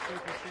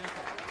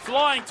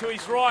flying to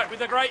his right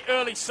with a great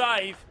early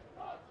save.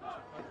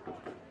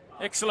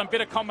 Excellent bit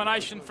of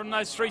combination from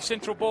those 3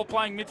 central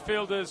ball-playing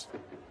midfielders.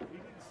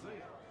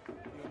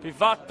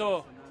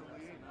 Pivato,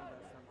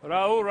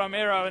 Raul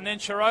Romero, and then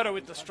Shirota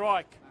with the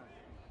strike.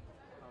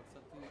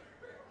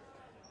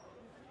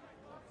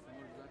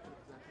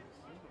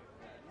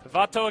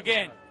 Pivato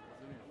again.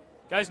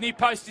 Goes near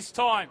post this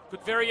time.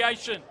 Good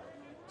variation.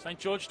 St.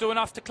 George do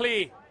enough to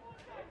clear.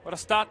 What a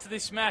start to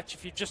this match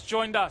if you've just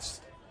joined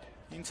us.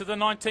 Into the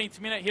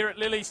 19th minute here at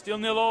Lily. Still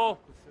 0-0.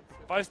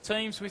 Both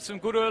teams with some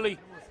good early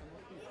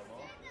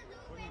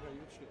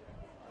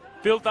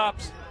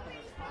build-ups.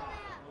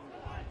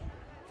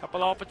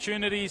 Couple of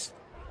opportunities.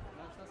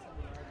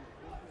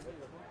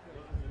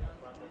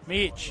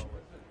 Mitch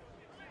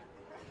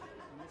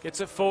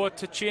gets it forward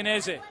to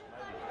Chianese.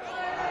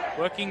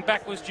 Working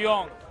back was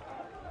Jiong.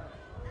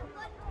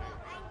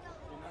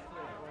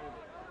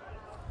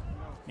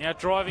 Now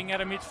driving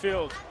out of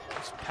midfield.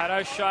 It's Pat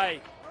O'Shea.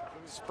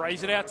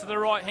 Sprays it out to the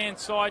right-hand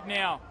side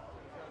now.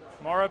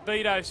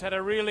 Morabito's had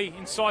a really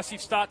incisive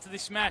start to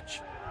this match.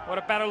 What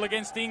a battle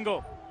against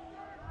Ingle.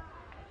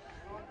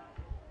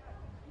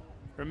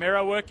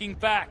 Romero working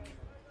back.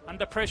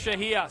 Under pressure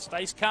here.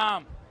 Stays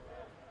calm.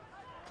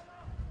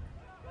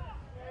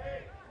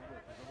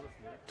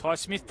 Ty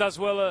Smith does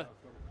well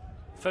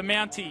for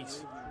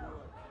Mounties.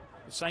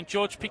 St.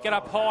 George pick it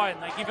up high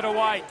and they give it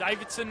away.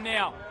 Davidson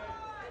now.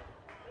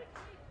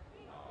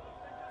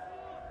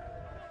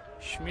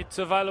 Schmidt's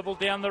available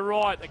down the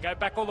right. They go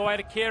back all the way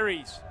to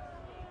Carey's.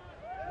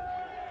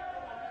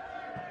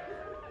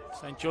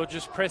 St.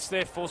 George's press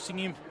there, forcing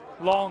him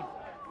long.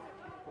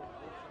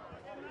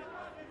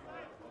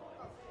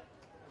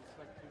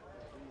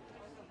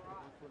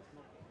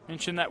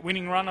 Mentioned that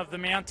winning run of the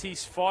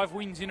Mounties, 5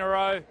 wins in a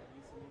row.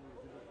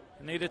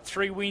 They needed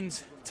 3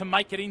 wins to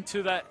make it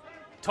into that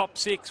top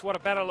 6. What a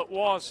battle it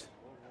was.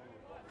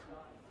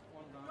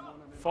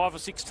 5 or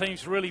 6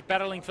 teams really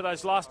battling for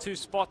those last 2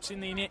 spots in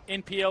the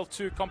NPL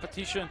 2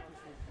 competition.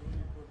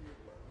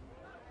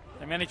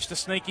 They managed to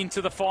sneak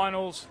into the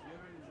finals.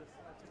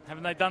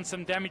 Haven't they done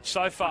some damage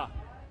so far?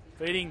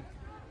 Beating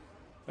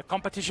the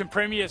competition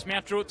premiers,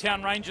 Mount Druitt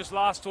Town Rangers,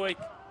 last week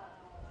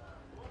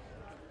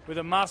with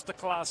a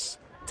masterclass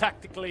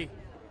tactically.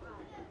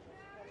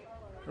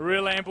 A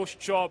real ambush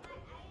job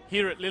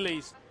here at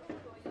Lilies.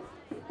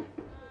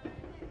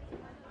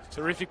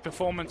 Terrific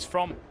performance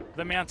from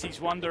the Mounties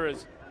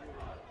Wanderers.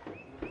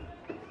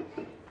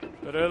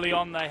 But early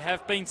on they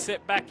have been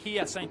set back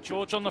here. St.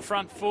 George on the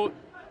front foot.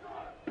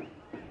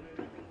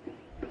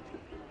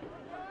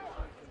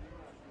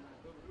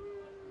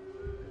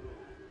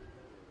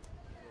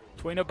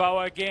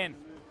 Twinaboa again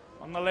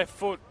on the left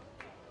foot.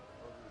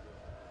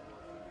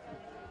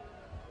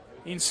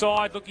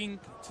 Inside, looking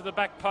to the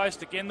back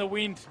post. Again, the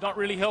wind not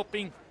really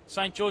helping.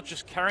 St. George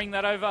just carrying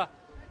that over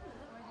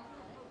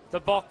the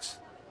box.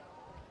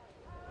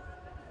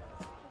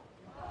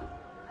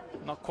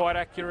 Not quite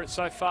accurate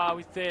so far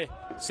with their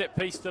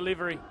set-piece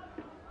delivery.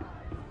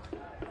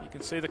 You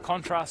can see the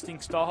contrasting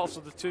styles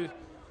of the 2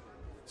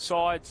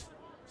 sides.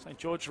 St.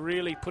 George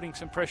really putting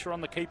some pressure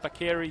on the keeper,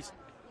 Careys.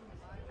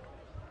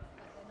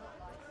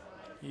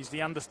 He's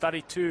the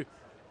understudy to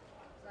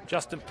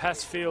Justin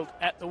Passfield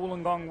at the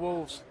Wollongong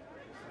Wolves.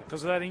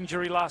 Because of that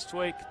injury last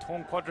week,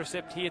 torn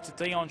quadricep here to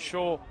Dion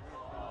Shaw.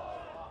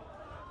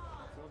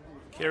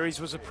 Careys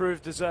was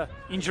approved as an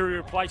injury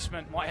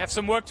replacement. Might have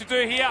some work to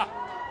do here.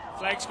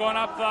 Flag's gone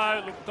up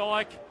though. Looked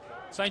like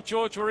St.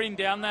 George were in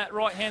down that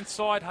right-hand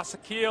side.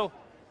 Hasakil.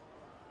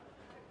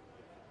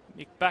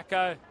 Nick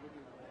Bacco.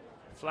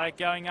 Flag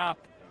going up.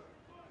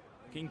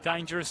 Looking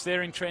dangerous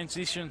there in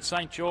transition,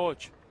 St.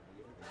 George.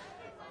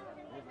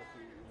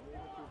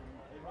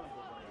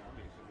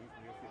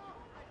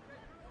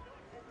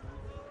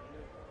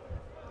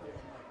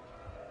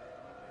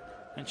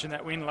 Mentioned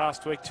that win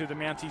last week to the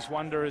Mounties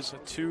Wanderers, a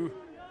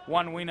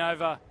 2-1 win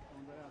over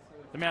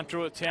the Mount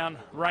Druitt Town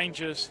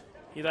Rangers.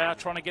 Here they are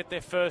trying to get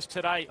their first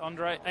today.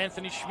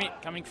 Anthony Schmidt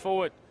coming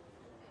forward.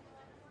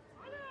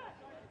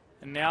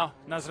 And now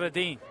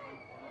Nasreddin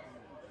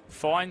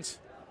finds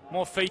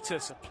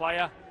Morphetus, a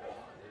player.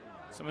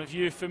 Some of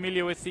you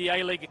familiar with the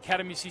A-League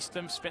Academy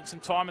system, spent some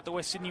time at the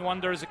West Sydney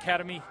Wanderers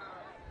Academy.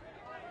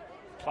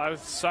 Player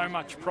with so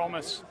much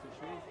promise.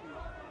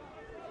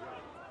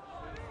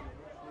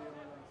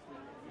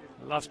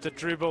 Loves to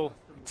dribble,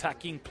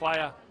 attacking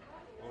player.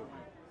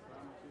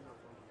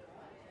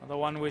 Another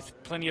one with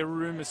plenty of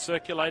rumours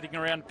circulating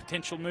around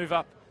potential move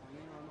up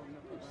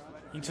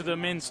into the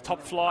men's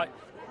top flight.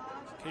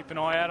 Keep an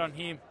eye out on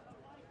him.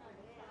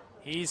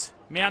 Here's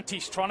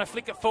Mounties trying to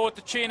flick it forward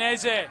to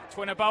Chianese.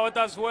 Twinaboa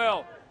does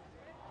well.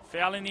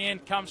 Foul in the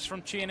end comes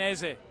from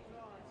Chianese.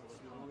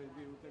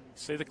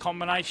 See the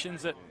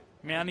combinations that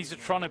Mounties are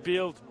trying to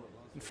build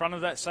in front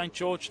of that St.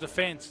 George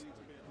defence.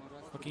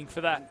 Looking for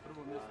that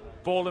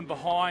ball in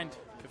behind.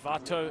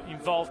 Pivato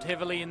involved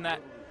heavily in that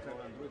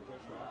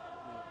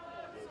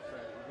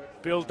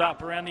build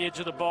up around the edge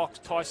of the box.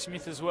 Ty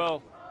Smith as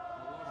well.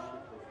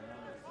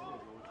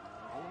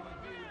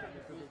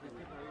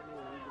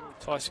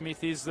 Ty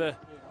Smith is the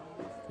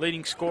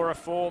leading scorer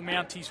for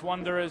Mounties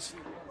Wanderers.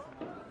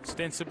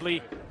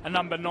 Ostensibly a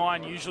number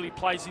 9, usually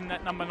plays in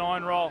that number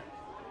 9 role.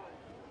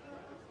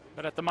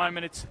 But at the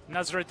moment it's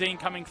Nasreddin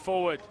coming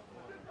forward.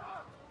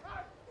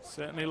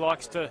 Certainly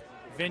likes to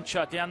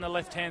venture down the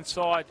left-hand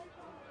side.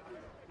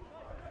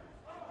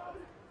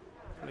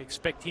 We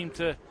expect him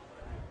to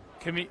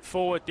commit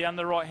forward down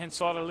the right-hand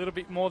side a little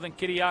bit more than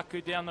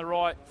Kiriaku down the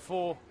right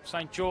for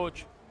St.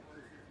 George.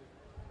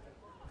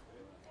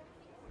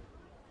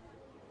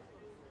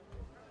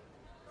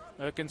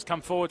 Erkin's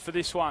come forward for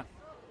this one.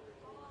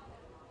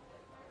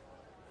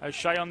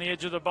 O'Shea on the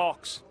edge of the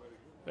box.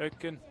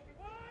 Erkin,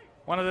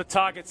 one of the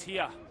targets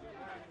here.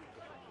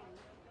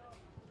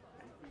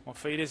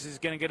 Morphetus is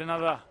going to get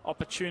another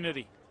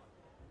opportunity.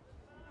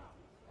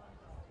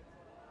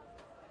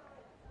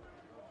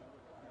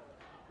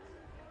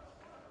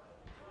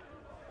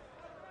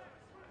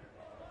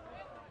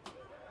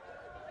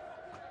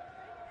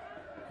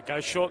 It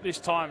goes short this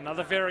time.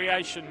 Another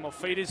variation.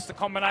 Morphetus the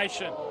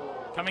combination.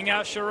 Coming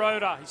out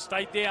Shiroda. He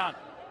stayed down.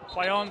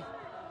 Play on.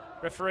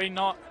 Referee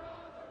not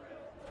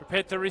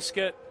prepared to risk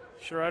it.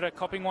 Shiroda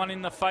copping one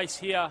in the face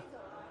here.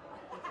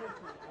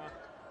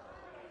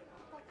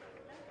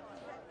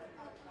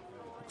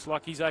 Looks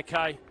like he's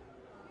okay.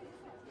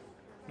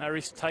 No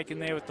risk taken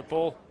there with the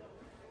ball.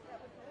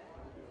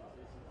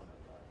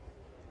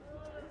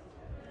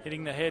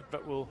 Hitting the head,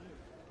 but will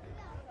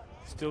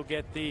still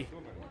get the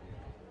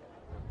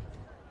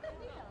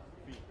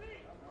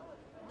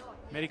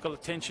medical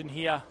attention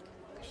here.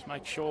 Just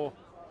make sure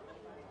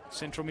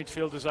central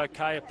midfield is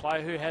okay. A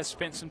player who has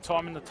spent some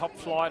time in the top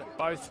flight at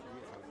both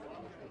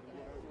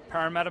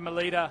Parramatta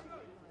Melita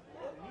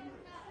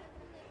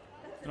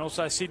and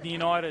also Sydney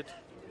United.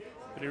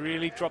 But he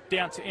really dropped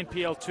down to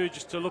NPL2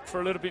 just to look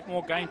for a little bit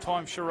more game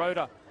time,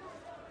 Shiroda.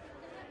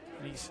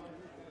 And he's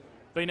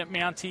been at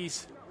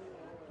Mounties,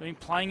 been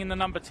playing in the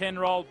number 10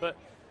 role, but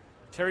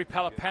Terry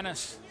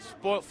Palapanis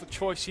spoilt for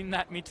choice in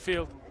that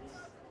midfield.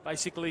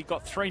 Basically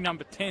got 3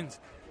 number 10s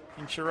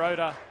in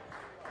Shiroda,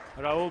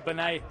 Raul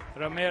Benet,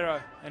 Romero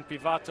and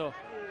Pivato.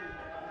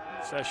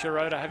 So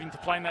Shiroda having to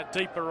play in that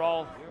deeper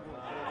role.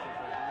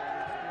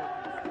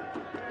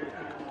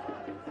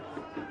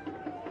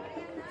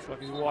 Looks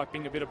like he's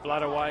wiping a bit of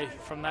blood away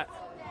from that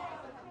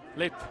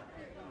lip.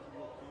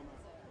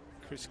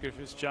 Chris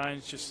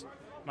Griffiths-Jones just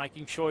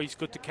making sure he's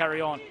good to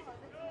carry on.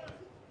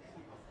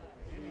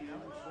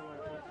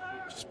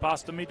 Just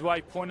past the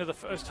midway point of the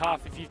first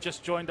half if you've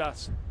just joined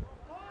us.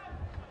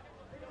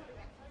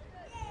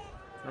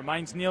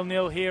 Remains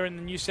 0-0 here in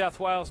the New South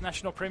Wales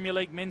National Premier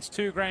League Men's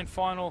 2 Grand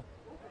Final.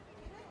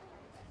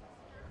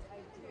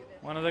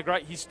 One of the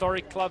great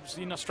historic clubs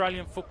in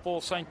Australian football,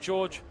 St.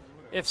 George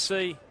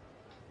FC,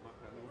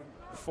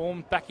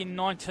 formed back in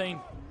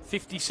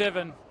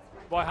 1957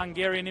 by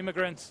Hungarian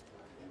immigrants.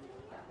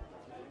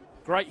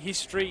 Great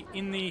history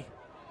in the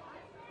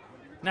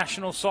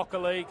National Soccer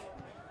League.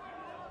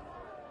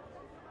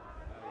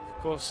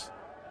 Of course,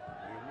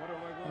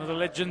 one of the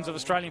legends of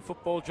Australian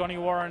football, Johnny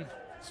Warren,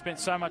 spent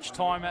so much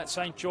time at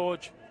St.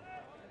 George.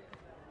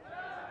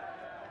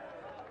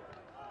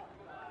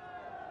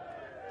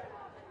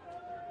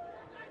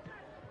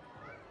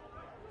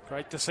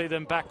 Great to see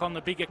them back on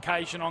the big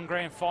occasion on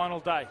grand final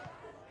day.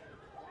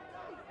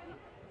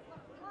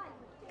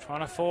 Trying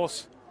to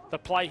force the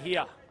play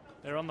here.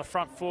 They're on the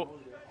front foot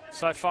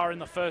so far in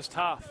the first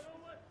half.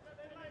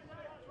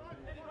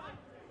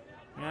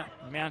 Yeah,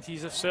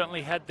 Mounties have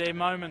certainly had their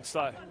moments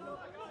though.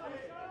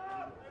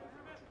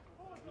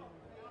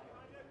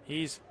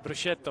 Here's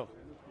Bruschetto.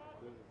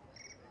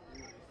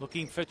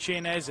 Looking for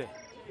Chianese.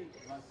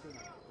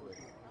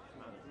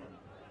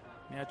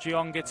 Now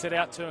Geelong gets it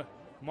out to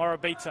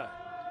Morabito.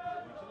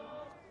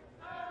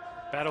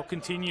 Battle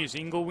continues.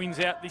 Ingle wins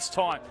out this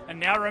time. And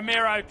now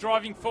Romero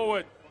driving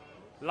forward.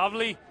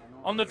 Lovely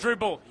on the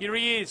dribble. Here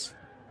he is.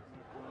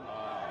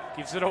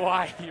 Gives it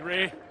away.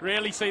 You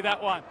rarely see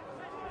that one.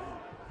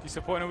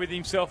 Disappointed with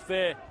himself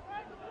there.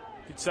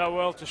 Did so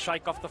well to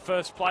shake off the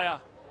first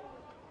player.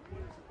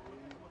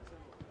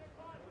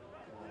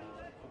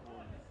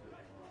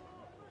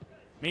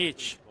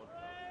 Mitch.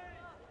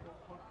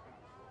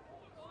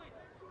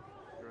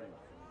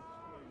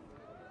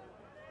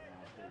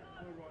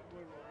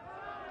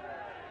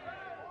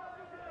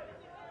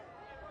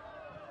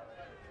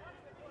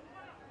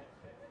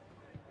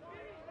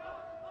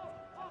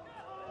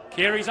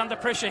 Carey's under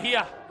pressure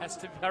here. Has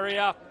to hurry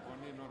up.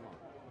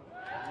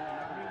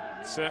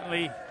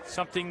 Certainly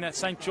something that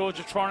St. George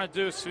are trying to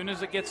do as soon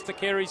as it gets to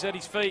Carey's at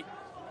his feet.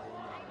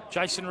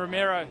 Jason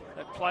Romero,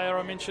 that player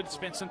I mentioned,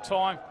 spent some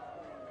time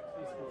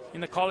in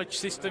the college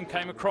system,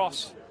 came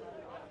across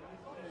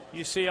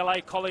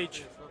UCLA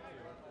College.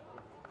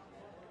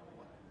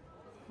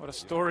 What a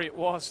story it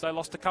was. They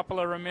lost a couple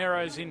of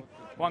Romeros in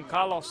Juan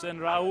Carlos and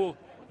Raul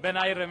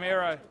Benay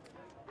Romero.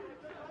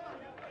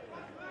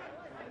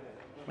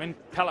 When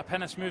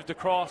Palapanis moved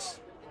across,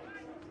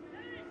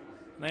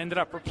 they ended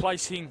up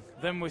replacing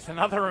them with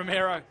another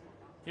Romero.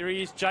 Here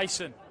he is,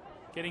 Jason,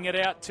 getting it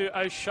out to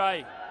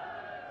O'Shea.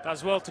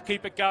 Does well to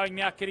keep it going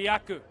now,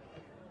 Kiriaku.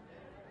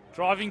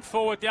 Driving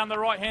forward down the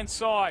right-hand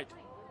side.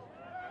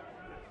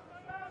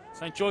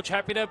 St. George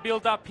happy to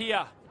build up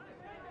here.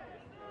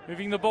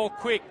 Moving the ball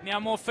quick. Now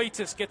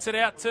Morphetus gets it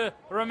out to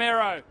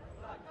Romero.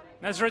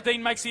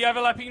 Nasruddin makes the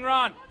overlapping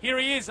run. Here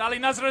he is, Ali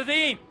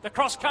Nasruddin. The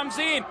cross comes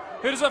in.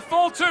 Who does it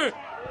fall to?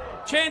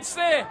 Chance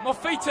there,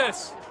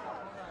 Morphetus.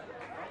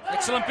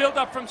 Excellent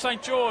build-up from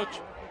St. George.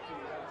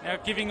 Now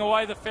giving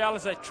away the foul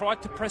as they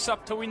tried to press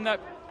up to win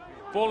that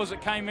ball as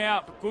it came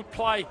out. But good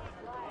play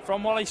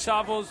from Wally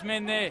Savo's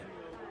men there.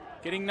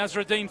 Getting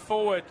Nasruddin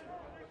forward.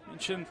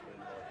 Mentioned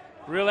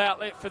real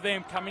outlet for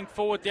them coming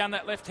forward down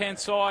that left-hand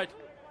side.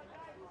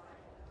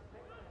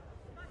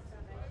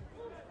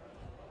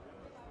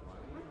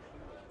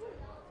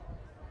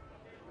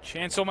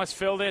 Chance almost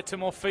fell there to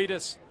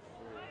Morphetus.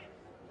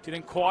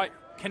 Didn't quite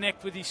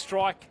connect with his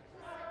strike.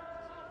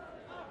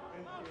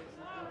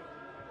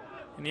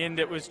 In the end,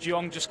 it was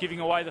Geelong just giving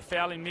away the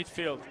foul in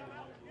midfield.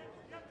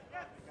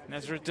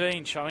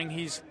 Nasruddin showing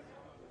his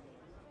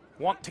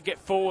want to get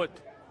forward.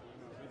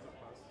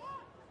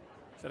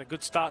 Is that a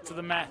good start to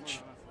the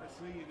match?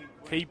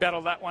 Key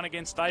battle that one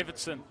against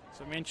Davidson.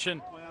 As I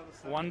mentioned,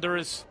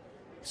 Wanderers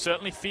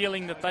certainly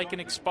feeling that they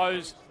can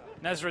expose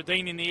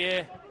Nasruddin in the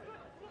air.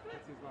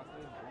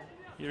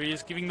 Here he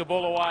is giving the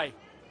ball away.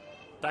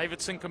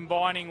 Davidson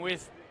combining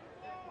with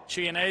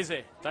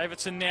Chianese.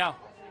 Davidson now,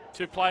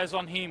 two players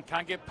on him.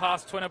 Can't get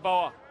past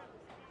Twinaboa.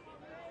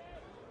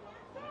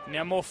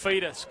 Now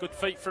Morphetus. Good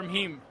feet from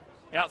him.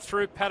 Out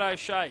through Pat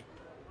O'Shea.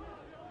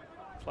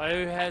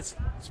 Player who has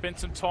spent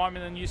some time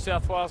in the New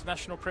South Wales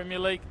National Premier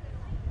League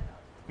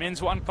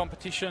Men's One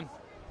competition.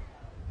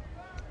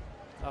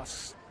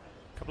 Last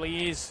couple of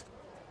years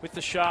with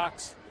the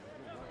Sharks.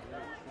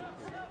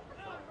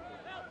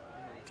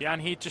 Down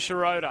here to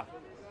Shiroda.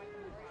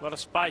 A lot of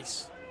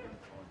space.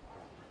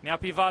 Now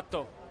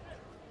Pivato.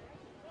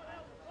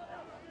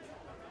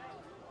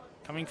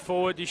 Coming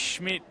forward is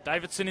Schmidt.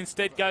 Davidson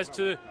instead goes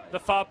to the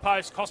far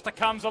post. Costa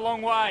comes a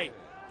long way.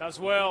 Does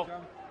well.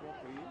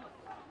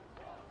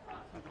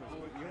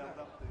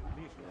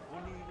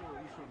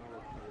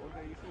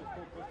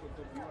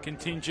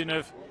 Contingent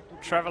of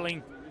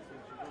travelling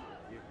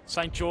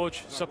St.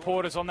 George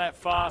supporters on that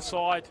far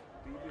side.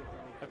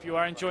 Hope you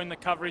are enjoying the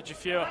coverage.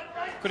 If you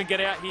couldn't get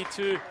out here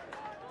to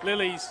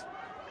Lilies.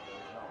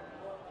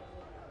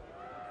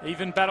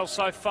 Even battle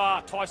so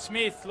far. Ty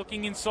Smith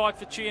looking inside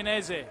for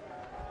Chianese.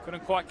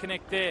 Couldn't quite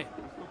connect there.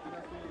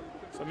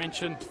 As I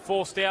mentioned,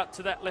 forced out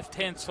to that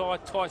left-hand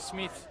side, Ty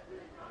Smith,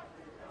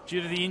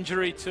 due to the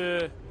injury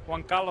to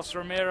Juan Carlos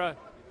Romero.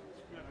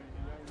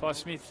 Ty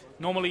Smith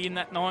normally in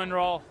that 9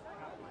 role,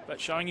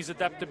 but showing his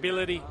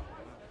adaptability.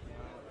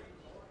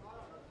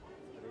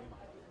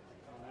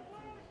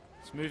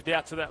 It's moved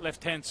out to that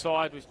left-hand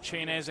side with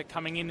Chianese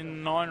coming in the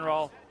 9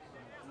 role.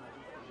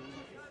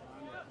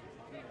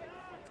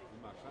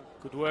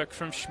 Good work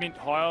from Schmidt,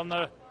 high on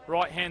the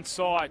right-hand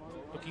side.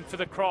 Looking for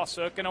the cross,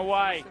 Erkin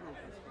away.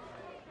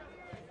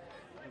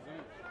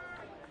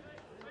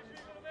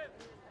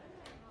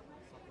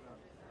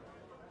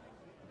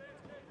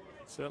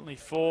 Certainly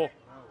for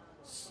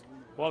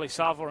Wally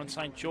Savo and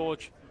St.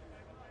 George.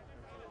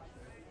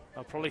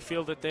 They'll probably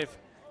feel that they've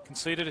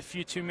conceded a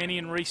few too many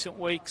in recent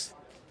weeks.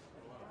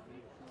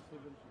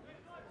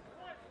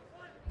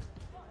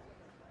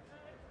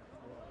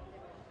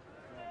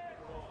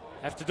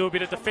 Have to do a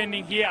bit of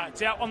defending here.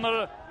 It's out on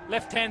the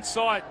left-hand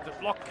side. The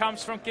block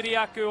comes from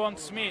Kiriakou on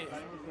Smith.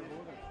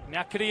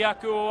 Now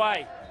Kiriakou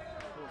away.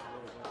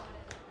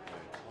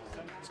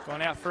 It's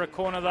gone out for a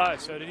corner though,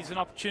 so it is an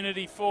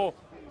opportunity for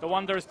the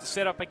Wanderers to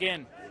set up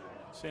again.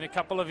 Seen a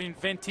couple of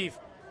inventive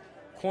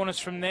corners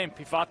from them.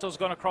 Pivato's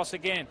gone across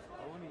again.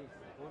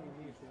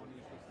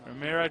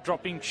 Romero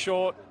dropping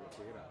short.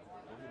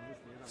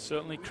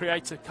 Certainly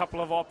creates a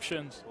couple of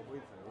options.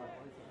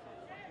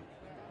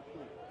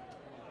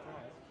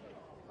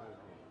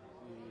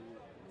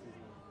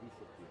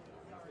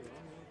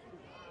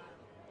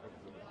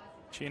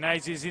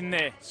 Chinese is in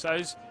there.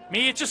 So's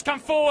Mijic just come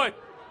forward.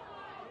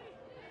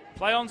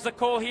 Play on's the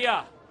call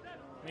here.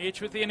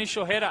 Mijic with the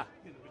initial header.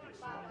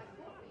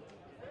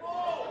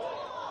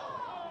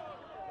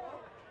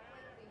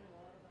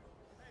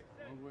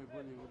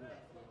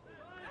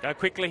 Go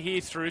quickly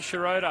here through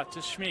Shirota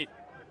to Schmidt.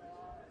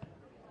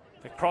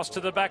 The cross to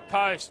the back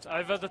post,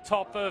 over the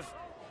top of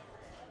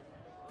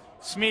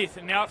Smith,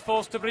 and now it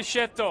falls to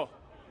Brichetto.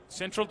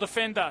 Central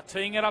defender,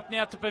 teeing it up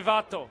now to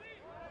Pivato.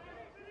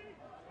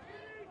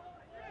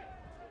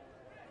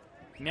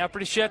 Now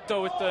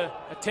Brichetto with the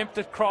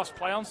attempted cross.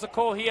 Play on's the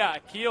call here.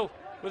 Akil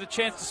with a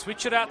chance to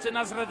switch it out to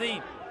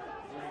Nasreddin.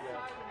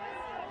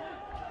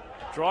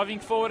 Driving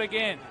forward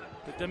again.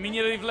 The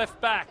diminutive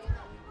left back.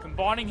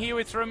 Combining here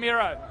with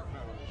Ramiro.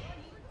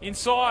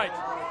 Inside.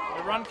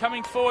 The run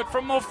coming forward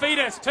from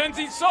Morfitas. Turns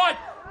inside.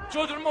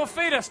 Jordan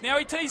Morfitas. Now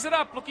he tees it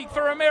up, looking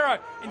for Romero.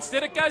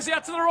 Instead it goes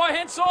out to the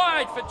right-hand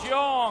side for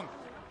Geelong.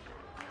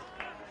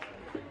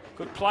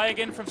 Good play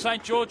again from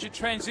St. George in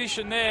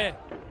transition there.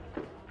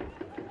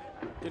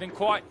 Didn't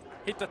quite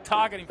hit the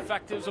target. In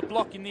fact, there was a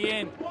block in the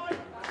end.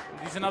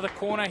 There's another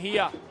corner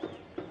here.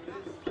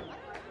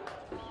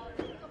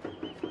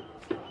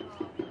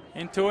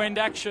 End-to-end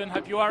action.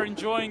 Hope you are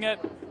enjoying it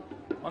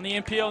on the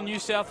NPL New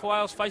South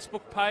Wales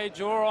Facebook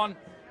page or on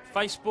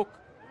Facebook.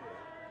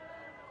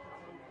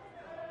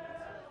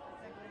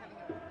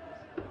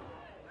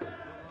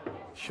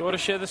 Sure to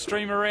share the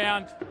stream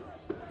around.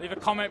 Leave a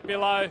comment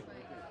below.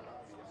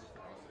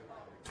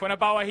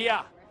 Twinaboa here.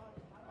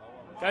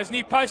 Goes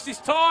near post this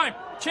time.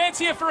 Chance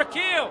here for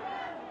Akil.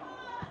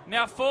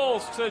 Now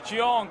falls to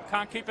Geelong.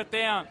 Can't keep it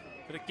down.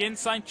 But again,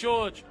 St.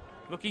 George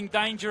looking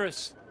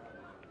dangerous.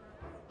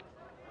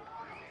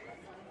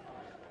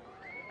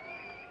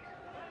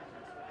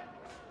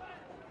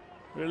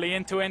 Really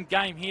end-to-end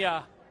game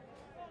here.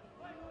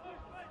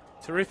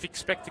 Terrific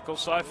spectacle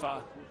so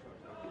far.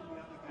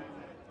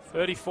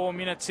 34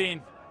 minutes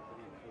in.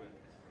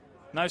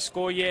 No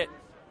score yet.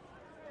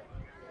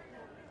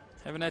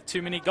 Haven't had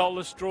too many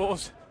goalless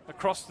draws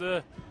across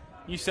the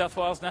New South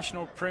Wales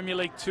National Premier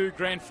League 2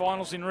 grand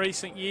finals in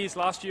recent years.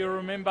 Last year,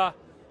 remember,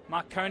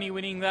 Marconi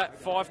winning that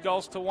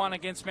 5-1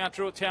 against Mount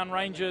Druitt Town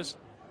Rangers.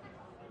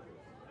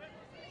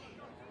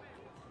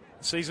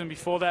 The season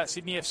before that,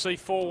 Sydney FC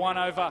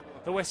 4-1 over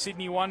the West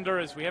Sydney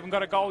Wanderers. We haven't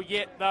got a goal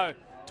yet, though.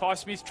 Ty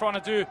Smith trying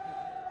to do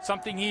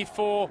something here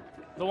for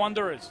the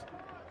Wanderers.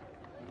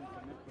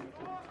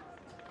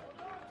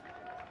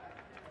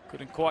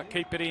 Couldn't quite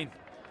keep it in.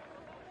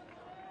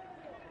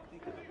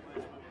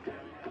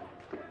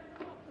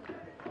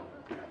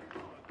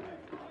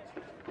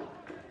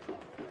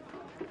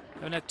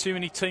 Haven't had too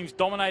many teams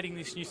dominating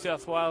this New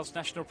South Wales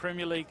National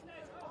Premier League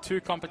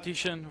 2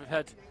 competition. We've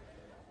had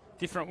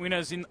different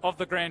winners of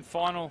the grand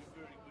final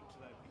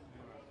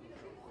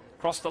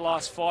across the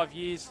last 5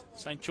 years.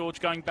 St. George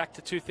going back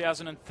to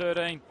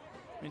 2013.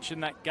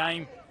 Mentioned that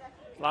game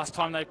last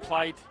time they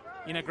played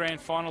in a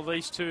grand final.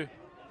 These two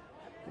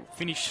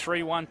finished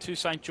 3-1 to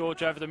St.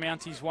 George over the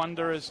Mounties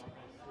Wanderers.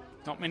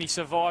 Not many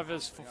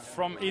survivors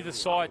from either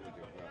side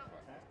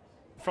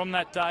from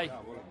that day.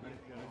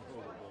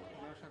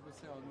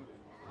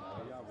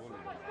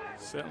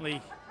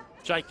 Certainly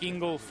Jake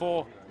Ingle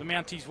for the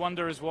Mounties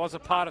Wanderers was a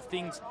part of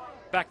things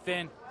back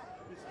then.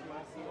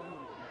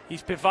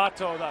 He's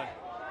Pivato though,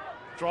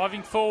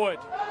 driving forward,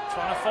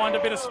 trying to find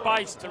a bit of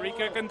space. Tariq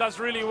Erkin does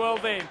really well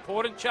there.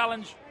 Important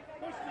challenge,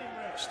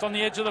 just on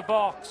the edge of the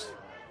box.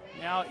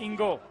 Now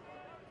Ingle,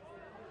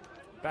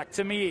 back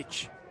to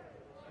Mijic.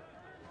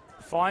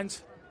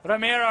 Finds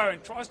Romero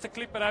and tries to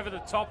clip it over the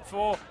top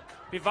for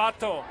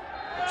Pivato.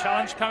 A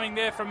challenge coming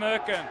there from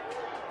Erkin.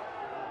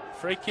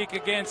 Free kick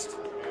against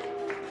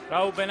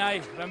Raul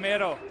Benet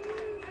Romero.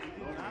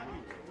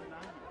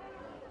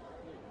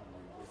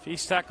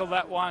 He's tackled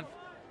that one.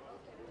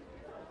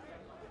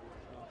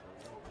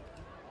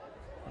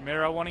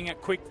 Romero wanting it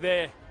quick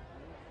there.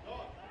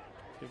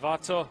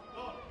 Pivato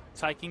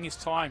taking his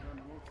time.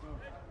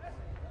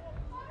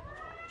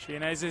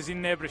 Chinese is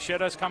in there.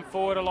 Brichetto's come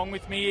forward along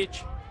with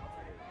Mijic.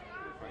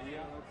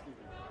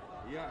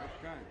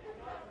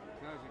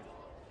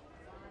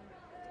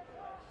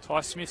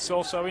 Ty Smith's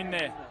also in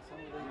there.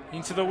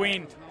 Into the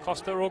wind.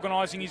 Costa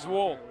organising his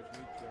wall.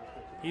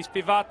 Here's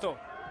Pivato.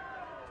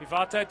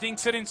 Pivato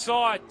dinks it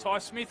inside. Ty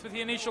Smith with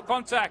the initial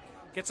contact.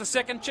 Gets a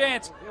second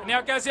chance. And now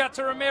it goes out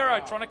to Romero,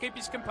 trying to keep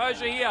his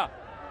composure here.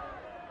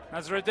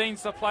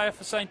 Nasreddin's the player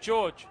for St.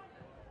 George.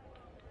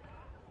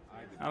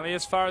 Only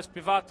as far as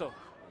Pivato.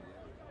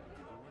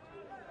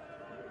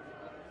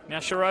 Now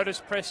Shiroda's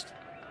pressed.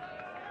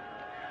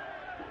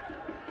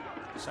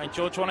 St.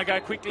 George want to go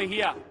quickly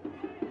here.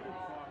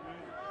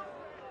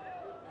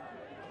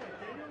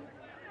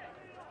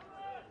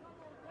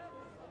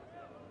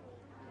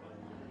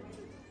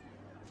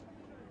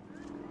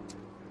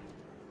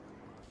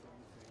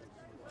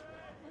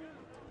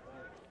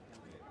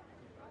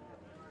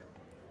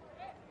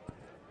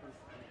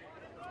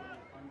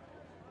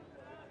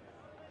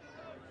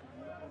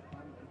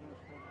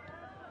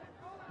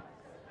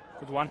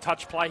 Good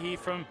one-touch play here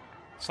from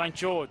St.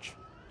 George.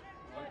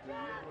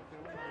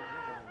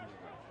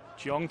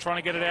 Jiong trying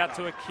to get it out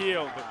to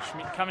Akil, but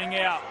Schmidt coming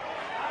out.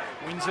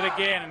 Wins it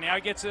again, and now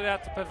he gets it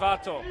out to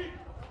Pivato.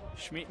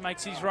 Schmidt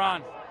makes his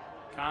run.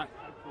 Can't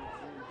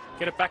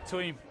get it back to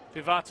him.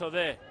 Pivato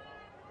there.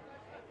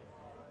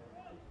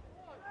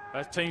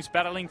 Both teams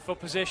battling for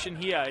possession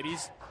here. It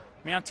is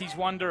Mounties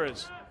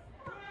Wanderers.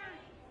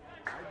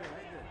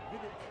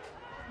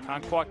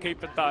 Can't quite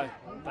keep it though.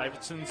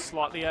 Davidson's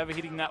slightly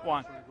overhitting that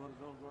one.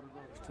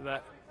 To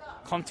that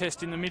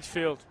contest in the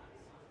midfield.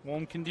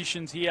 Warm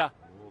conditions here.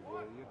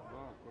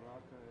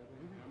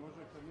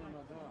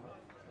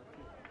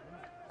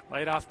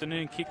 Late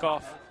afternoon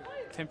kickoff.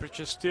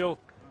 Temperature still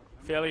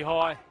fairly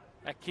high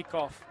at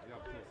kickoff.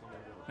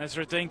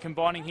 Nasruddin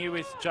combining here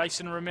with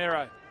Jason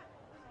Romero.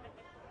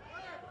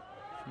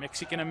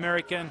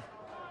 Mexican-American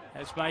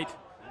has made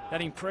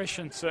that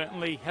impression,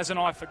 certainly has an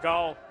eye for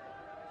goal.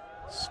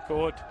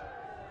 Scored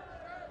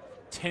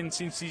 10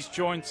 since he's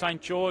joined St.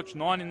 George,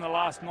 9 in the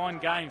last 9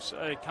 games.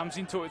 So comes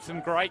into it with some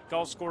great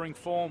goal-scoring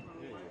form.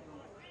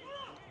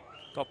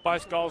 Got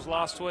both goals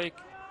last week.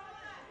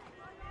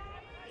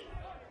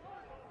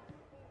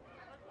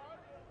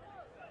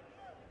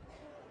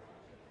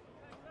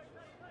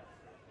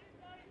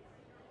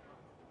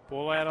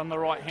 Ball out on the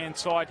right-hand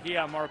side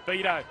here.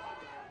 Morabito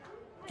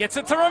gets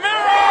it to Romero!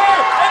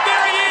 And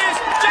there he is!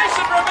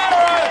 Jason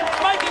Romero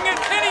making it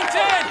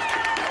 10-10.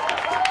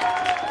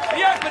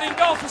 The opening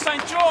goal for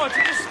St. George.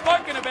 We've just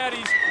spoken about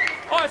his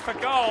eye for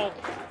goal.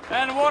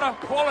 And what a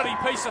quality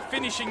piece of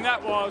finishing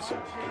that was.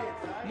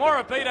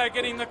 Morabito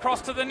getting the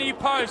cross to the near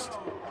post.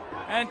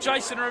 And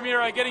Jason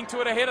Romero getting to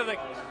it ahead of the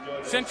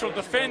central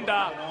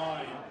defender.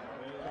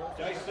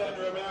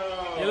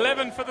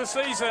 11 for the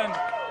season.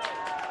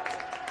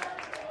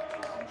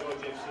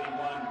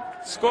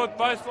 Scored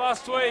both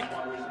last week.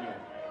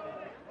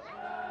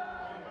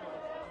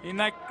 In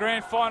that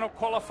grand final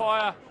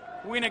qualifier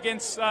win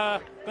against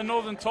the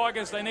Northern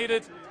Tigers. They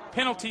needed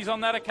penalties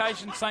on that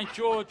occasion, St.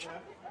 George.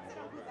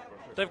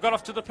 They've got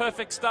off to the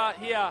perfect start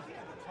here.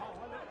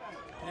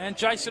 And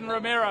Jason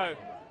Romero.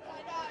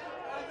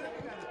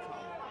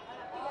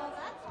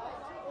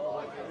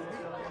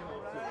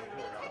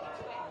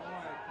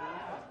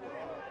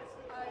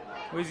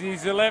 With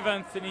his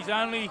 11th, and he's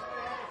only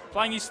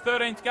playing his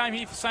 13th game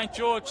here for St.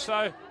 George,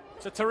 so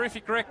it's a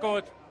terrific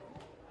record.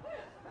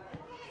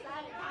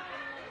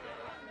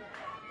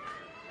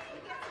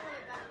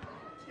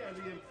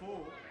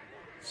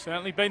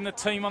 Certainly been the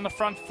team on the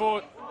front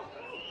foot.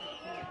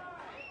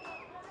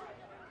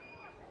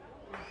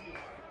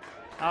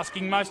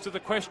 Asking most of the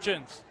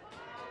questions.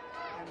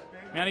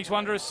 Mounties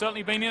Wanderers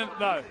certainly been in it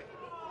though.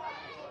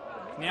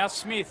 Now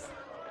Smith.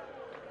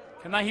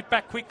 Can they hit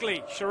back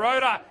quickly?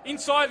 Shiroda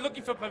inside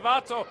looking for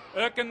Pivato.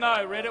 Erkin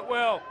though, read it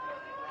well.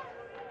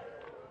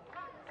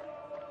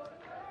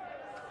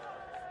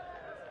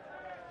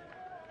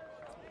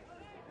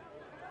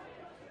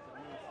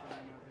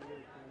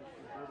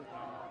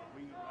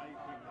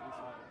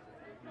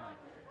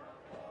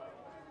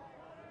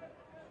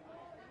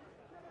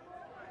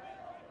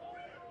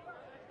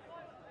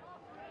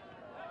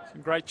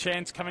 Some great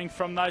chants coming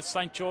from those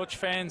St. George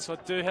fans. I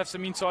do have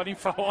some inside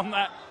info on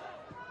that.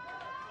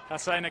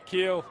 Hussein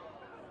Akil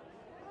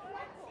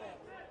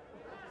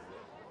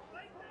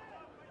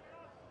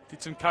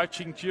did some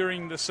coaching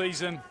during the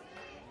season.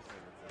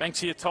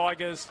 Banksia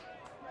Tigers.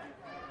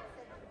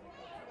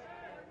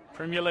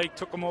 Premier League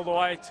took them all the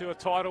way to a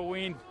title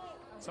win.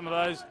 Some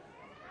of those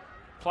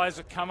players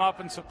have come up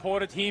and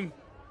supported him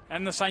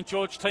and the St.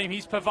 George team.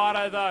 Here's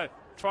Pivato though,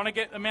 trying to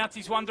get the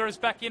Mounties Wanderers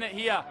back in it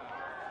here.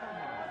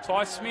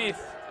 Ty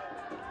Smith.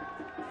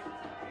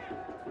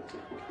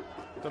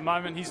 At the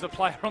moment, he's the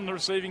player on the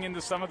receiving end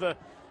of some of the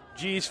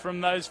jeers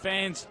from those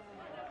fans.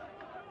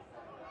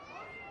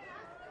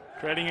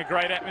 Creating a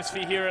great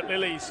atmosphere here at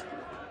Lilies.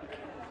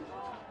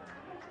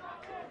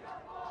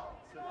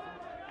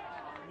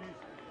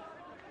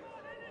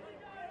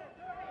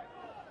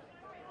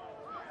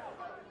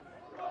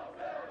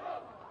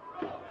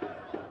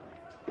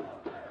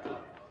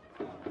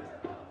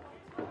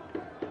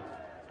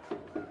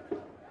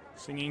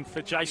 Singing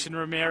for Jason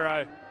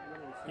Romero.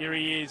 Here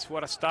he is.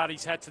 What a start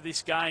he's had to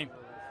this game.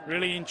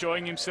 Really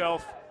enjoying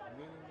himself.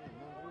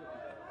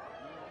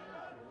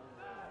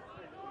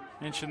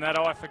 Mentioned that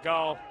eye for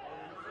goal.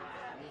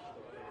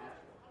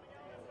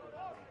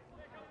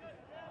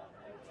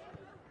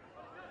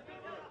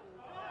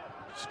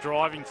 Just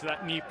driving to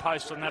that near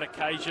post on that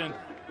occasion.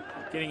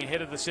 Getting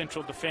ahead of the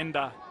central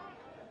defender.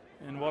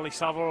 And Wally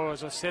Savile,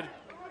 as I said,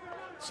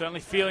 certainly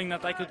feeling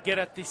that they could get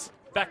at this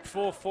back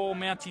four for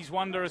Mounties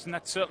Wanderers, and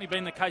that's certainly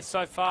been the case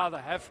so far.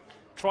 They have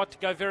tried to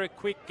go very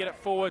quick, get it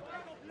forward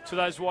to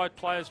those wide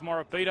players.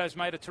 Morabito's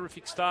made a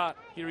terrific start.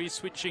 Here he is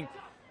switching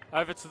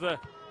over to the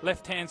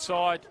left-hand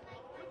side,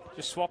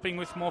 just swapping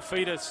with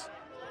Morphetus.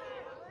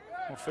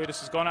 Morphetus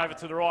has gone over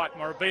to the right.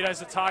 Morabito's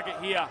the target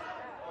here.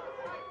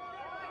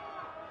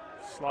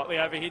 Slightly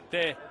overhit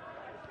there.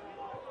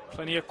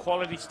 Plenty of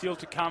quality still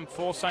to come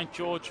for St.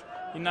 George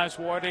in those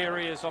wide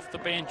areas off the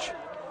bench.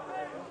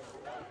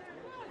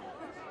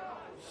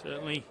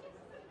 Certainly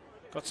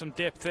got some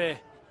depth there.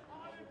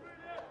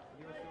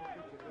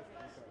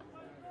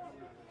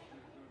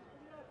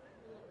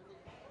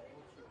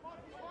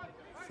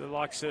 The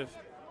likes of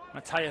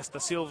Mateus da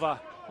Silva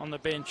on the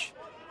bench,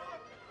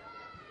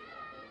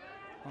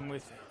 along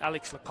with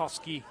Alex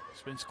Lakowski,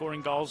 who's been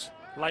scoring goals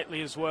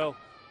lately as well.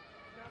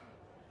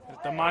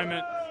 At the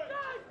moment,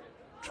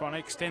 trying to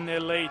extend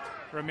their lead.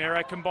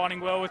 Romero combining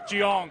well with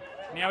Jiong.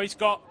 Now he's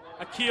got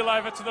Akil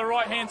over to the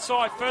right-hand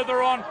side.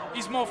 Further on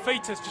is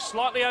Morphetus, just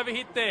slightly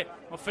overhit there.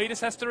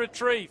 Morphetus has to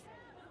retrieve.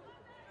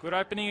 Good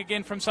opening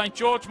again from St.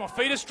 George.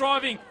 Morphetus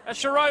driving. A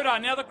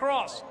Shirota, now the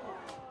cross.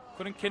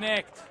 Couldn't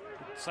connect.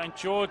 St.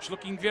 George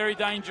looking very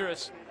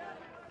dangerous.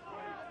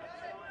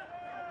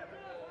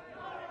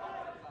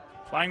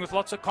 Playing with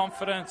lots of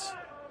confidence.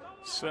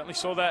 Certainly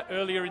saw that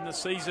earlier in the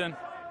season.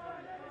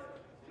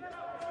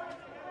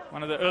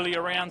 One of the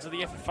earlier rounds of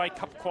the FFA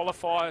Cup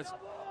qualifiers.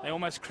 They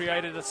almost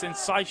created a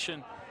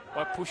sensation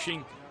by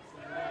pushing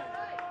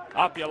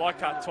Apia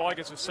Leichhardt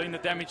Tigers. We've seen the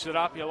damage that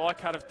Apia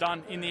Leichhardt have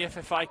done in the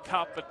FFA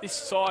Cup, but this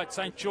side,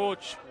 St.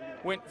 George,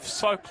 went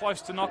so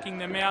close to knocking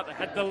them out. They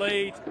had the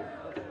lead.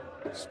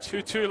 It's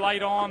 2-2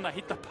 late on. They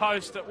hit the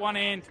post at one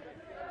end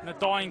in the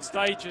dying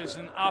stages,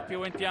 and Apia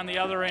went down the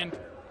other end.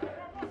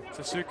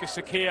 Tasuka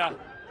Sakia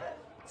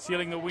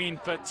sealing the win,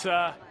 but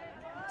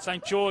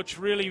St. George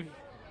really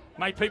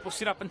made people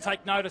sit up and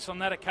take notice on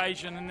that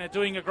occasion, and they're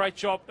doing a great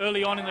job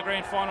early on in the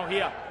grand final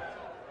here.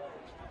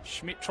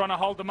 Schmidt trying to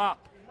hold them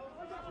up.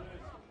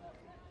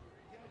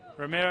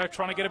 Romero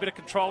trying to get a bit of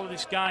control of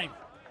this game.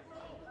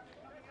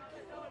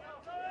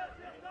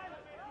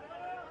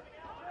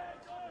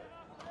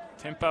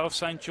 Tempo of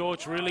St.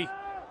 George really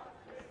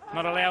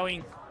not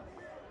allowing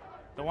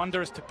the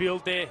Wanderers to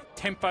build their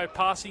tempo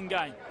passing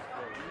game.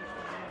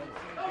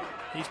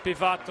 Here's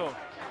Pivato.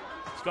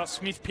 He's got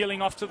Smith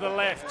peeling off to the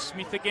left.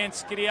 Smith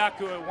against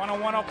Kiriakou. A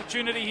one-on-one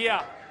opportunity here.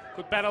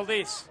 Could battle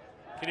this.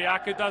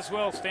 Kiriakou does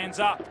well, stands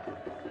up.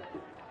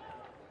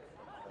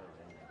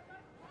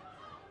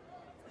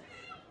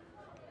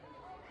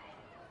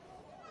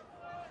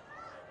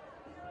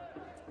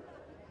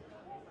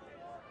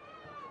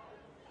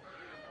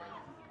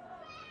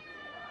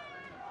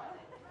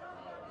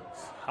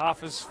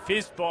 Half is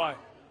fizzed by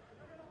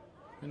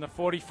in the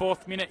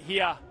 44th minute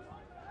here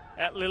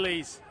at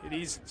Lilies. It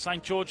is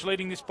St. George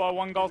leading this by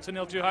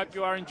 1-0. Do hope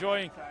you are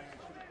enjoying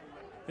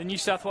the New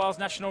South Wales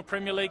National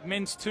Premier League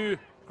Men's 2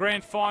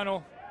 Grand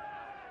Final.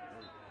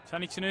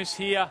 Tony Tanous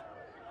here.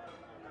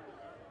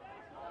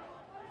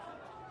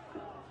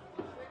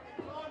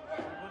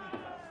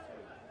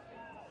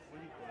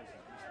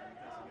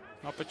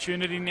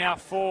 Opportunity now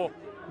for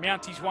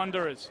Mounties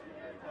Wanderers.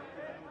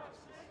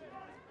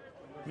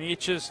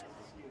 Miich's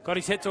got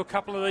his head to a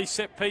couple of these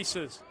set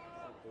pieces.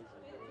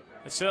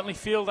 They certainly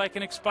feel they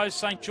can expose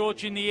St.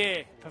 George in the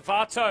air.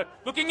 Pivato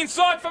looking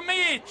inside for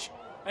Miich.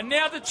 And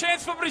now the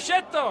chance for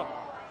Brichetto.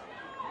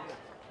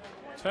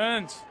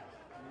 Turns.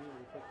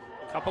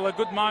 A couple of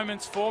good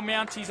moments for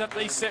Mounties at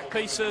these set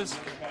pieces.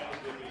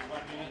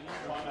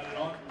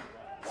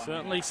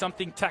 Certainly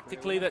something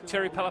tactically that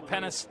Terry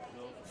Palapanis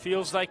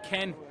feels they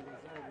can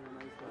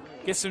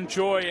get some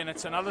joy, and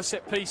it's another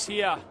set piece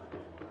here.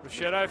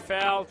 Brichetto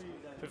fouled.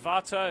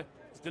 Pivato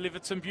has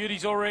delivered some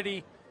beauties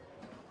already.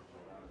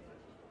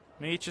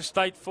 Miich has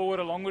stayed forward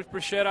along with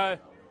Brichetto.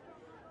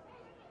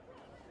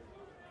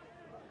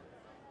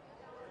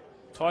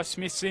 Ty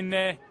Smith's in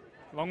there,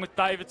 along with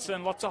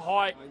Davidson. Lots of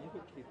height.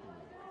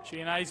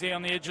 Gianese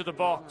on the edge of the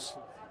box.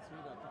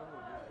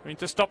 We're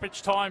into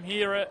stoppage time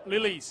here at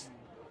Lilies.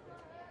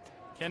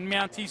 Can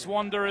Mounties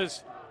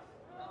Wanderers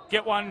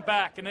get one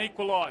back and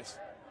equalise?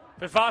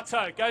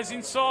 Pivato goes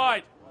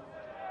inside.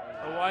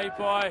 Away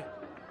by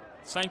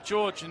St.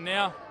 George, and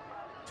now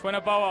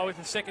Twenaboa with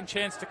a second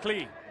chance to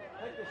clear.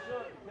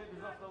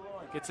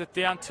 Gets it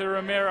down to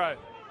Romero.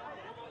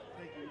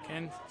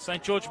 Can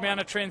St. George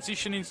mount a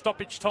transition in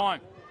stoppage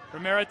time?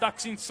 Romero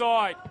ducks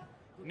inside.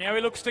 Now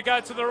he looks to go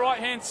to the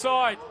right-hand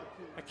side.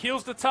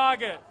 Akil's the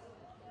target.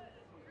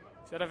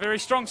 He's had a very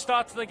strong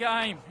start to the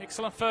game.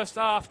 Excellent first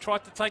half.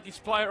 Tried to take his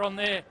player on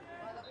there.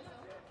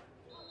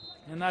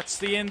 And that's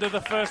the end of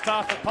the first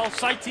half. A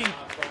pulsating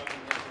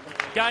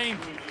game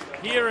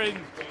here in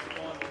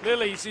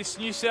Lilies, this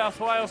New South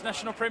Wales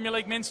National Premier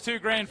League Men's 2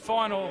 Grand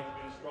Final.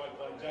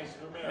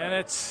 And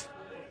it's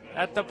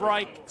at the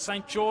break,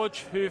 St. George,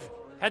 who've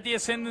had the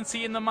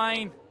ascendancy in the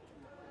main.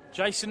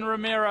 Jason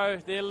Romero,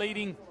 their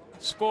leading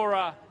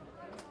scorer,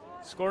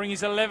 scoring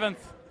his 11th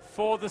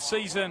for the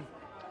season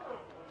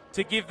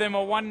to give them a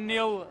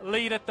 1-0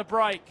 lead at the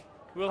break.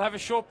 We'll have a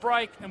short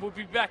break and we'll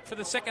be back for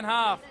the second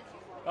half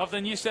of the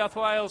New South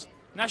Wales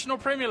National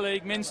Premier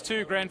League Men's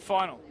 2 Grand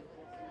Final.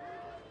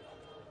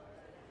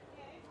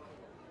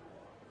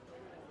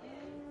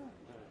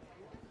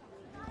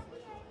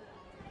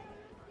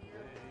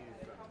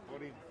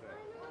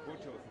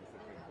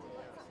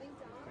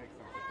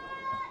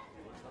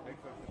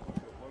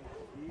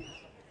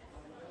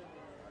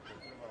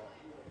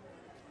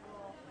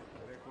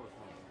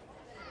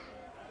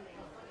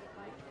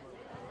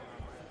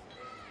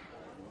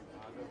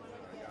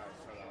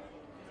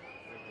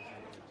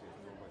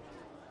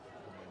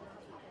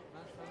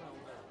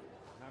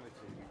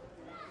 Navigating.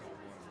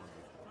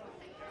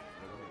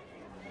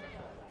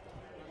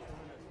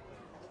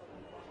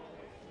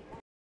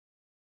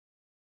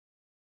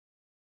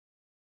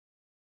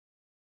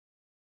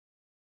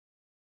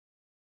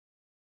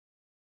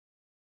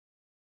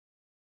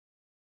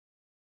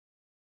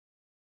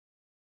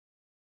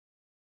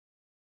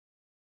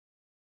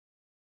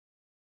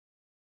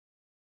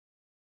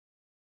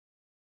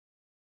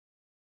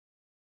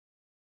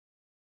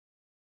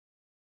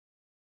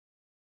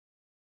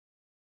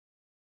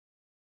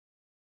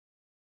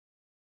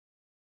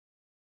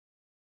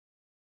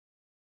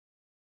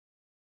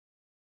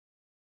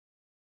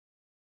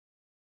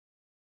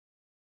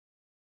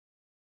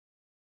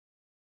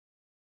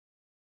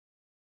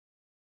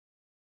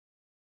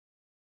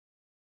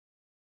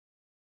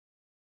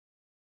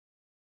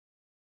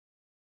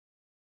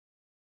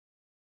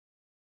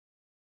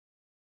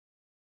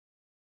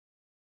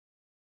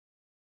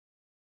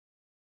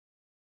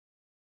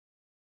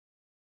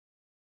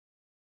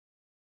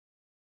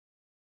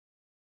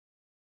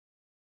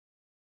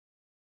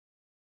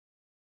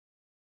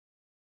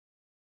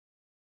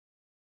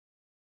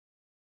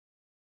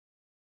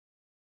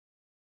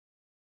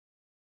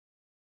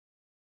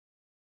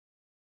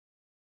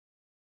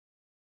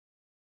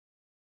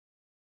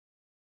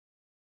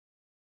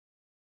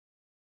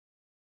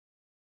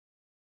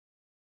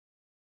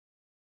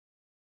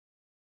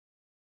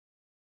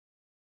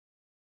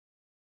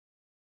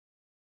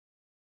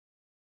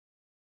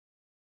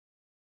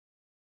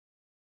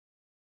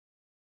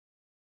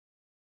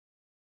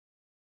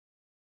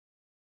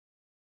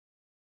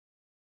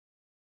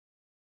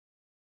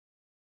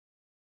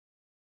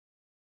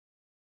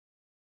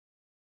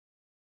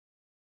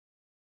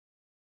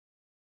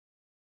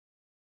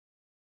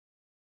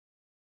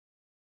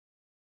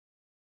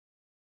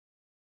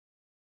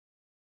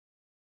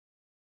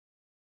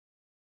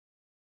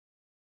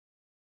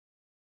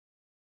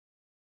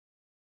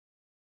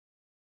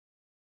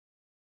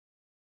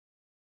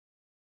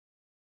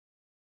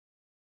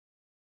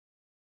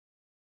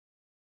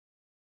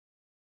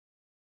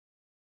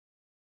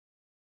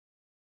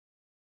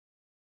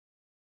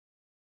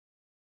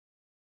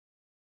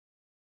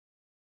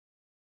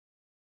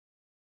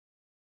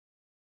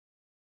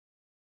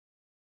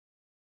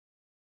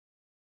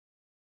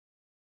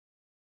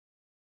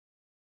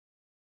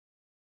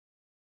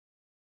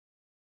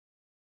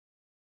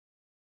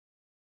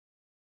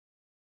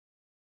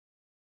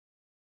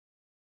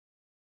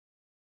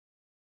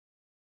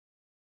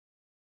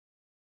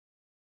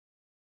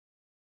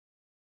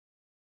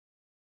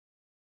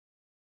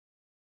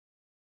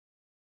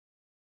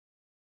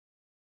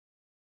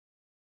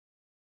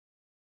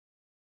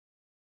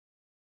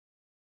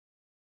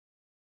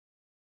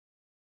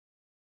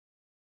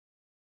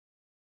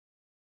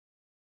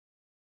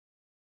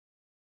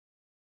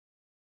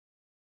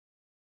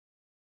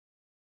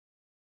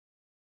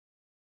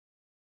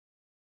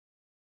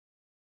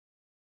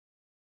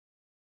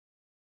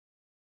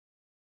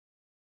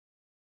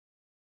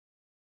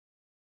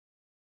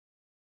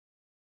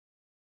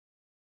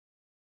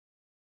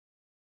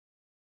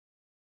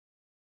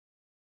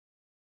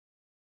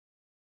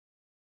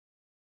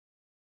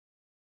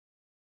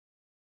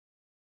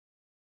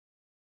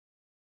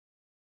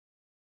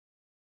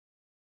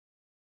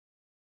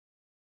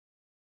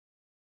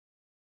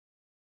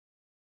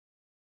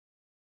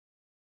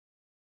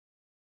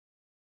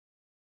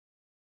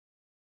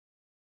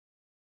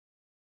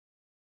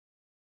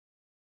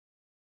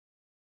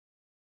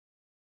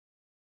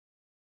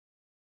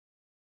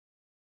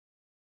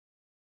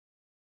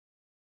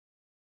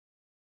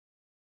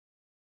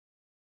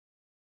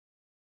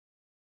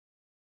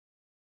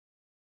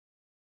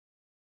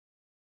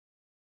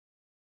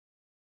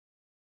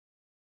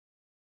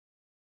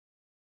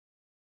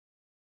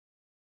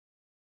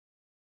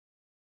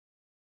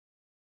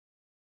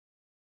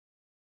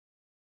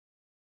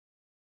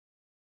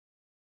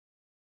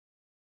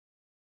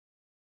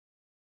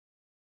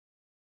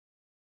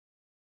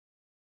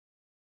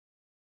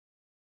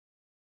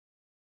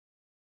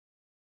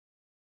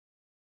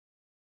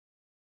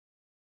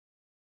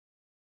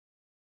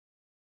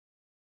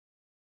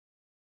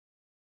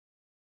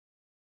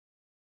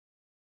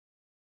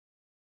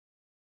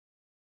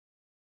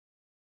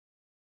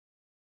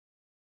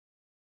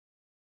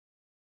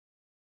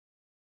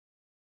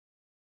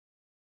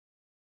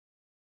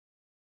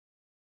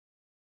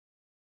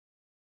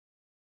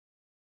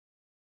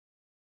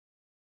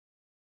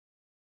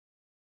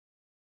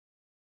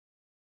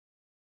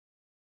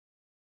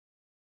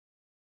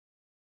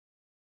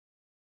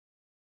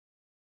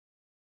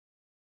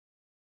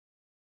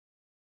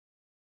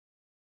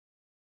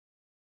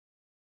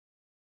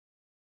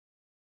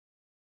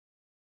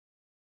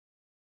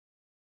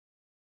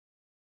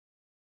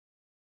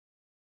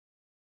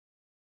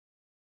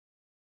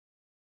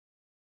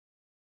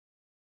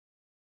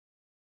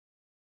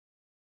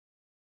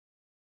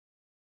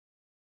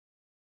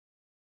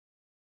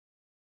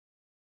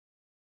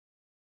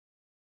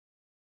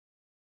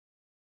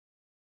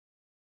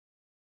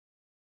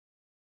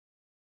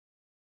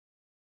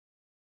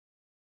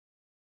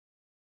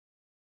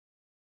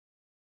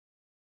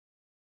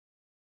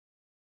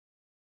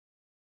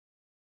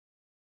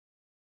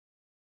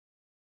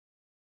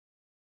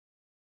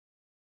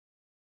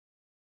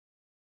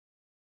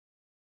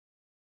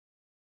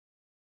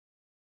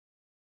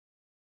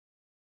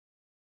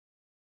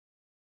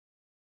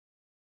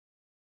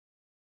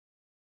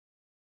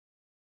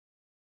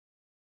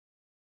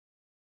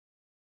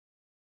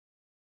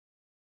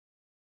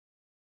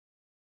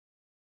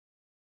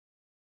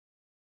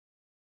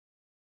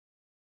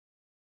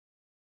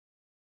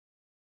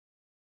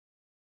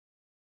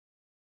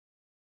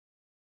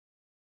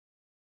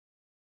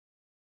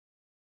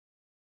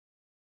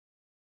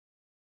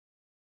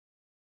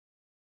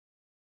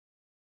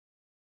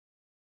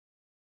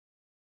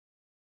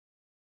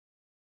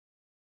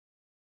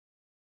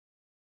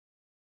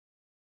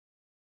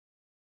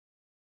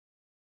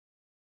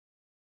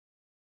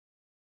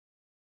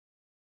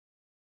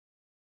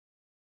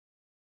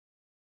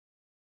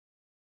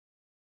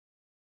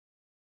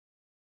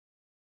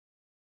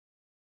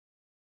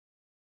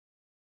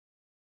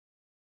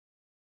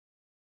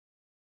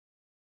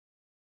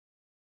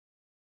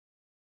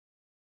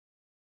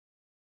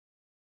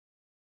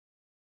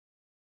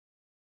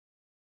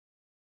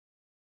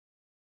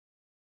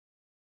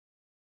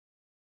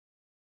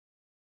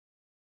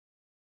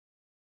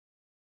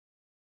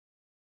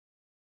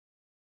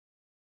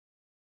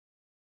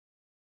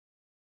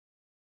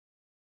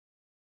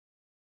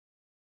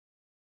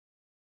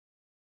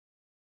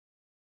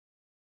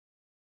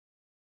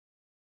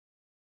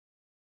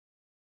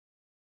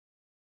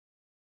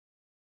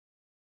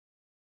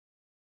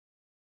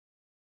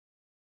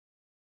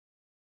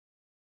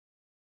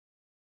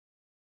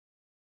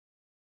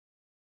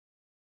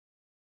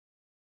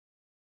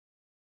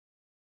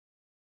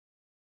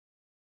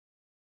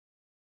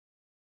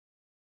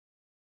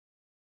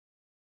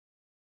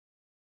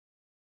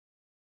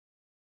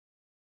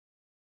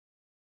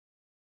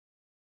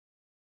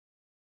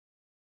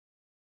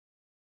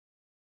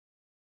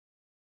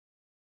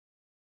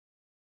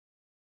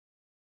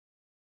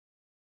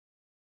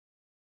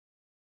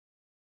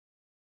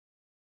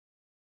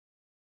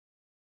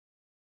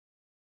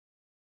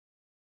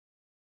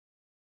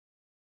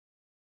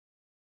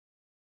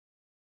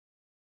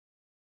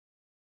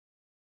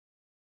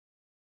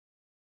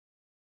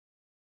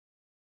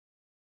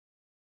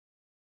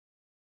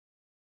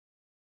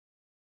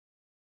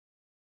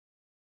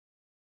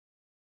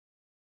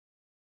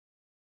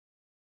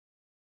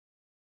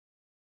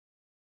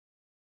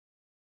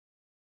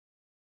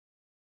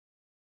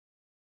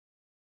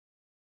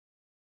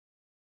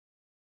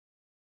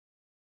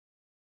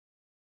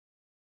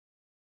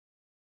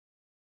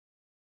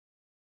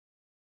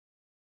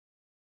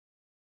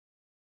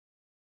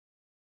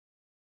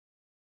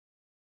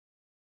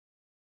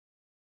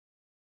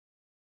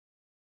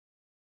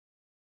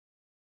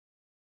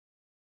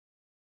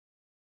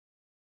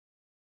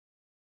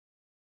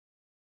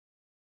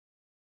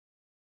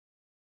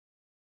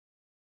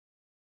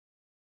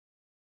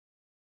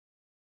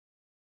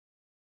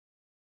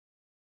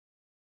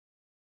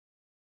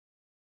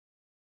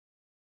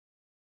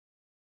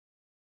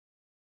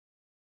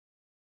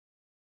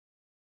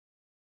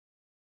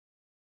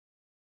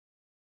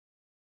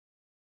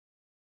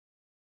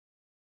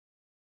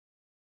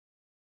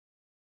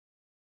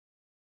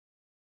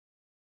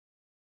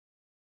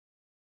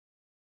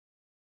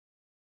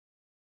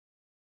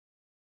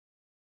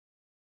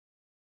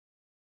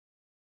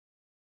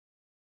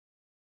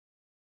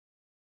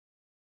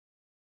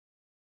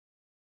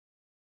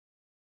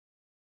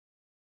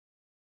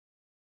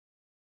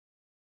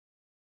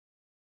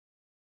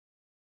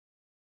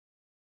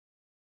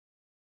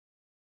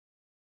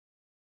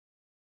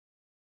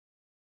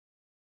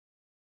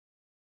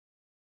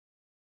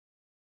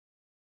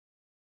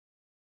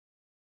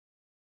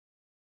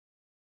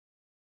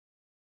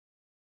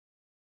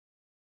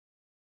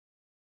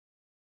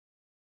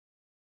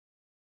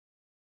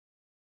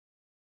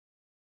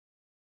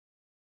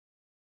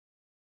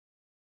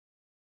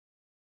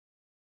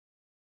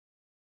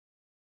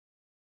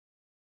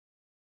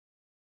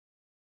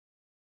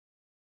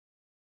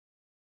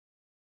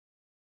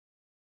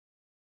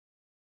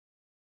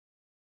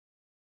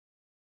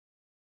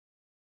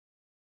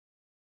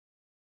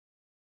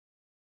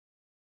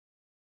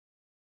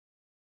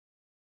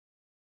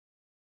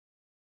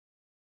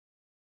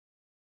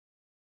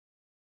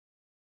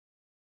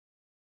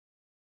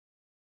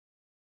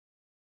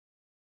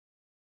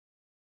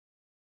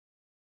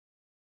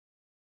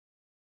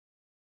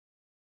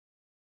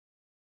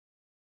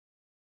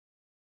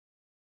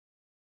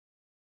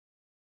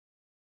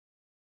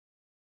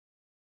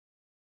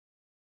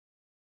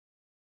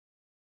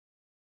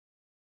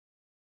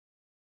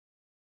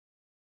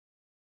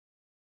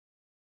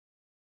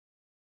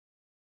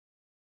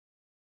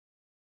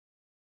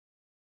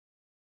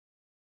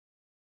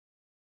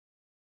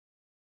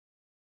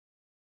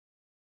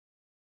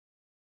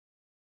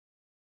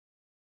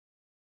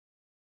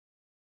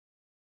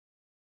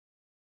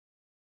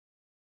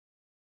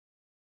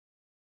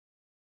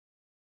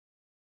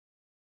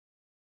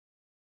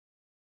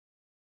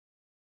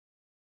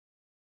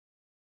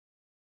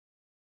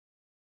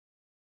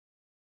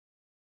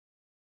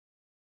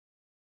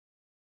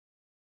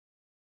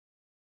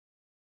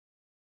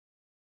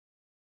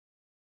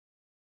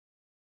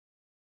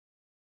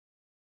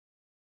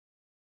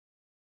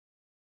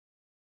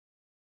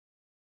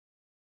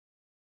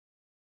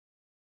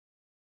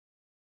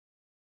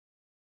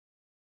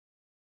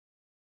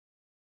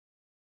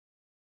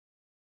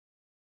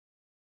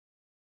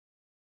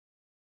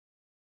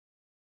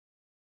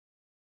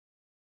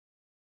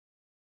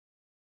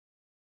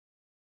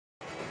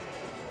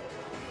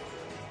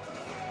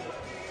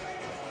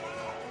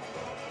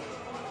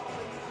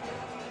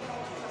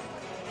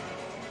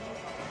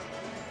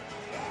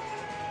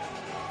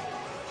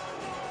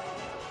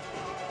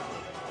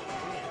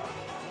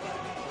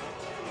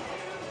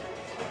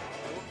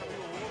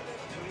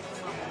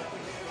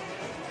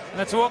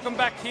 Let's welcome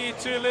back here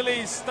to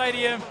Lillies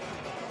Stadium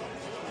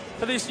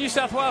for this New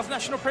South Wales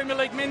National Premier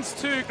League Men's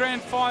 2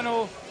 Grand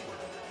Final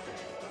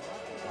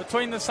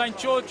between the St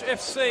George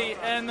FC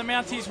and the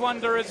Mounties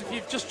Wanderers. If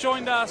you've just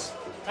joined us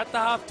at the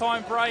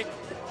halftime break,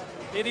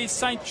 it is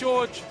St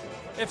George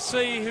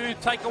FC who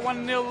take a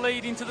 1-0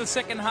 lead into the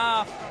second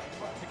half.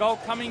 The goal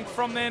coming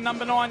from their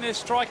number 9, their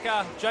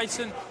striker,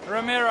 Jason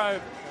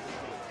Romero.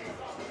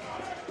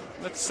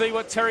 Let's see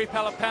what Terry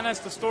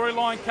Palapanis, the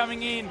storyline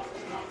coming in.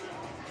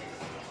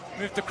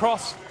 Moved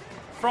across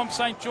from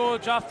St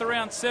George after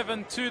round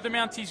 7 to the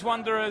Mounties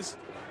Wanderers.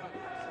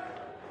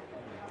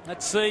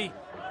 Let's see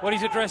what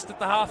he's addressed at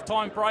the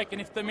halftime break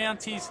and if the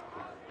Mounties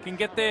can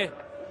get their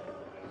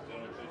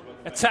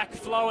attack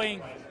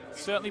flowing.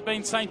 Certainly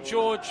been St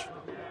George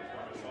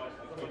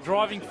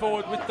driving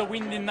forward with the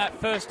wind in that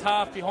first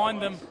half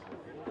behind them.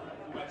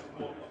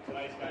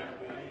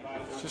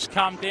 It's just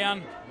calmed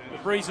down the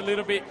breeze a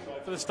little bit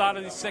for the start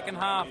of this second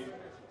half.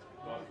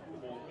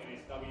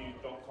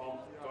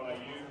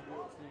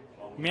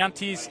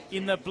 Mounties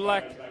in the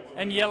black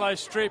and yellow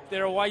strip,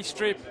 their away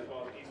strip.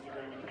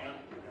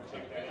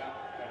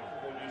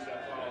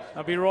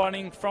 They'll be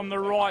riding from the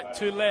right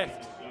to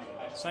left.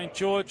 St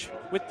George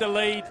with the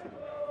lead.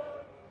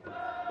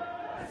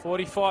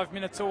 45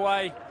 minutes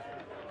away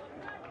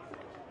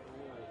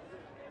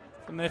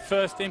from their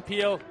first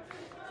NPL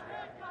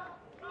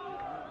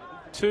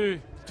 2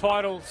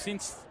 title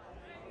since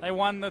they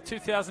won the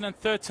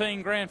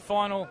 2013 Grand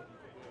Final.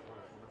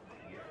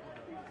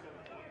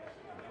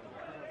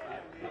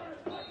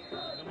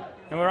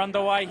 And we're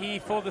underway here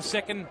for the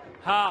second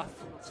half.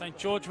 St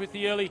George with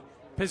the early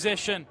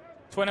possession.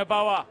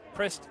 Twenaboa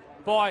pressed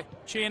by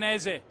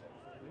Chianese.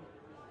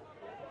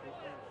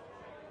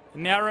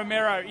 Now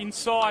Romero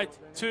inside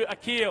to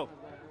Akil.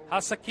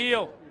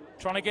 Hasakil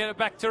trying to get it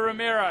back to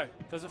Romero.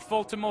 Does it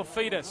fall to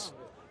Morfitas?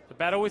 The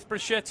battle with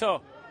Brachetto.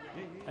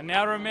 And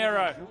now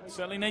Romero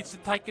certainly needs to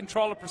take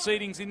control of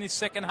proceedings in this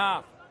second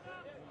half.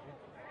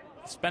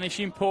 Spanish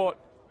import.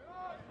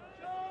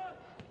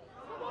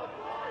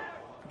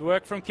 Good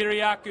work from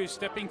Kiriakou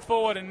stepping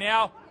forward, and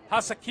now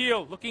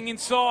Hasakil looking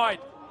inside.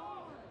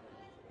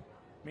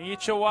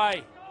 Miich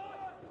away.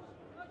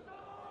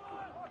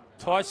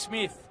 Ty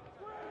Smith.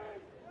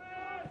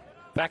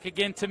 Back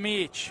again to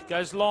Miich.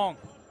 Goes long.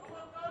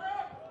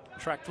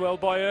 Tracked well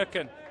by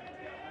Erkin.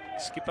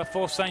 Skipper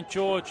for St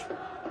George.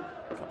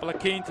 A couple of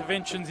key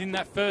interventions in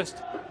that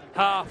first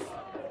half.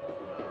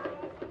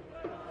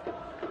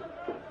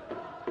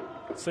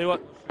 Let's see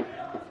what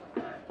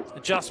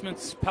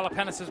adjustments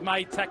Palapanis has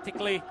made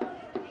tactically.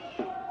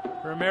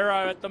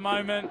 Romero at the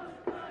moment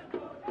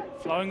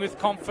flowing with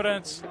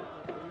confidence.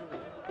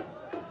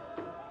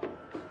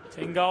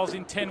 10 goals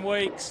in 10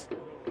 weeks.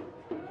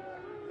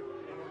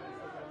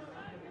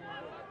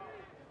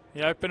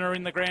 The opener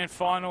in the grand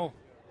final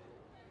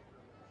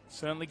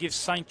certainly gives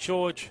St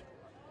George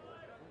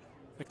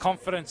the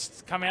confidence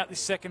to come out this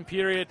second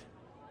period,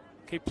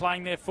 keep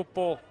playing their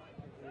football.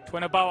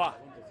 Twenaboa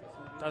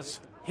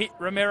does hit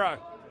Romero.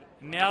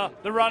 Now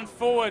the run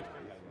forward.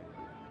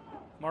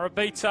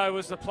 Morabito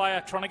was the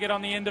player trying to get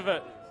on the end of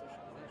it.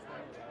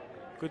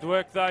 Good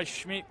work though,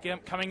 Schmidt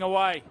coming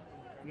away.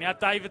 Now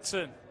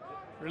Davidson.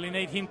 Really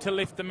need him to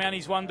lift the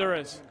Mounties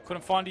Wanderers.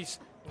 Couldn't find his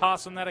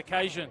pass on that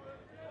occasion.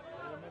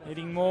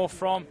 Needing more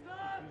from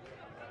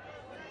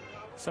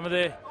some of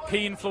their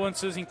key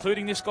influences,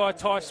 including this guy,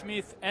 Ty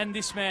Smith, and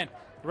this man,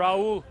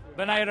 Raul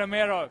Benet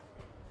Romero.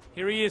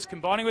 Here he is,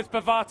 combining with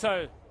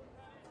Bavato.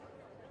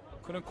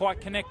 Couldn't quite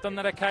connect on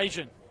that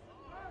occasion.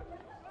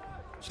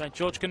 St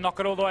George can knock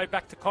it all the way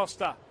back to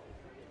Costa.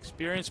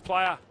 Experienced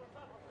player.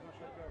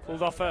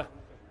 Pulled off a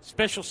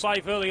special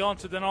save early on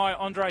to deny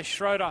Andre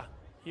Schroeder.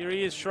 Here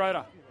he is,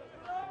 Schroeder.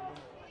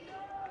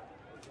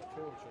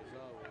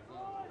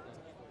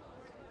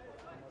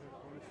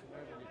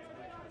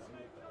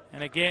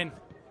 And again,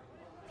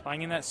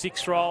 playing in that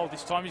 6th role.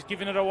 This time he's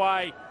giving it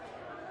away.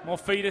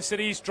 Morfitas it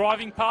is,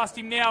 driving past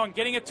him now and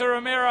getting it to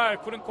Romero.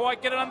 Couldn't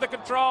quite get it under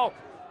control.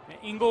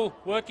 Ingle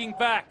working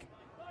back.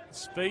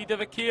 Speed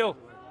of Akil.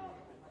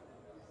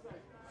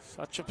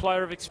 Such a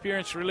player of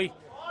experience, really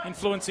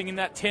influencing in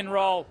that 10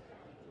 role.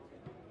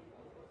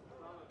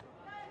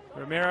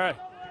 Romero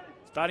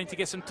starting to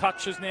get some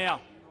touches now.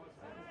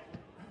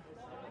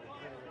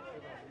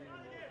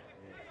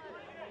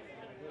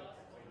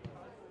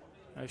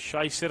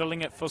 O'Shea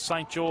settling it for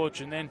St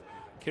George, and then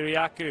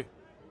Kiriakou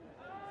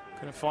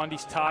couldn't find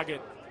his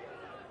target.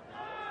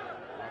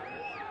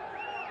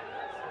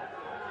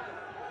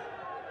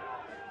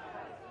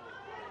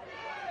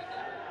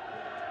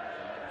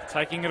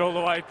 Taking it all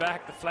the way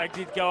back. The flag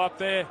did go up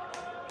there.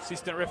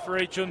 Assistant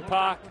referee Jun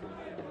Park.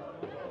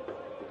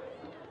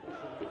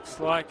 Looks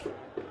like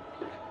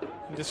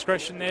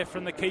indiscretion there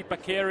from the keeper.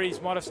 Carey's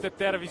might have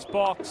stepped out of his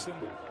box and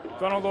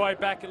gone all the way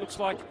back. It looks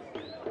like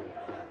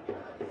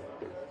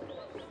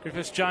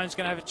Griffiths Jones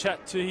going to have a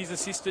chat to his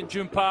assistant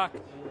Jun Park.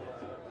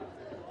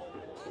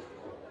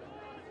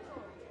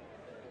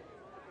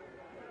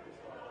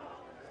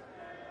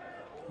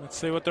 Let's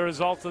see what the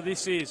result of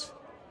this is.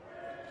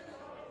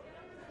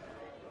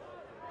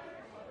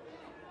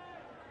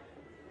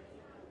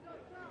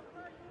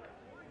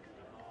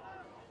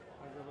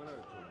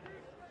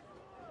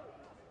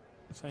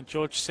 St.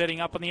 George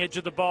setting up on the edge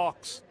of the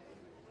box.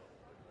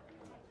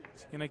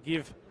 He's going to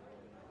give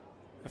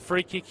a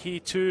free kick here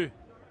to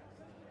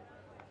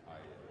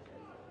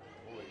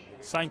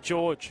St.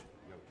 George.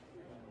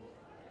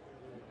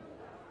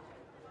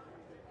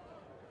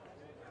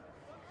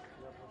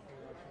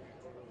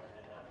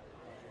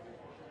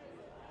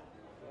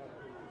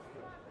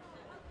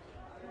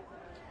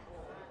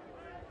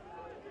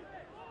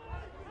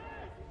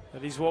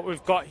 That is what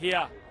we've got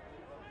here.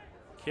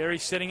 Carey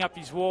setting up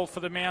his wall for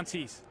the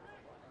Mounties.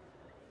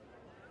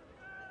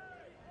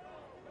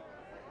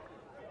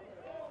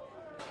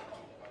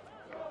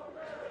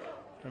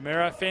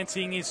 Romero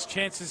fancying his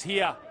chances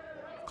here.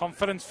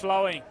 Confidence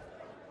flowing.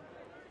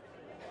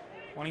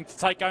 Wanting to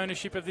take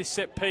ownership of this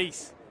set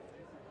piece.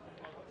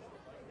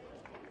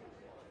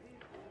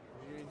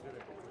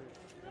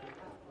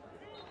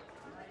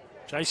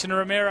 Jason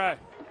Romero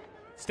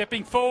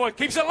stepping forward,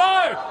 keeps it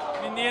low.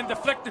 In the end,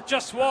 deflected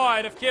just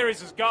wide of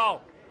Carey's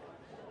goal.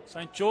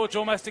 St. George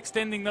almost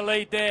extending the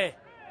lead there.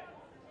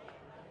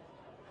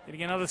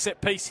 Getting another set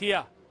piece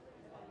here.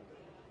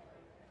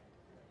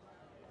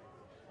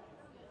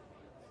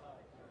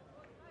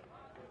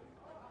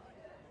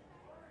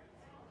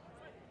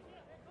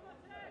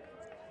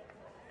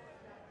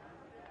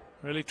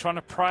 Really trying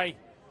to prey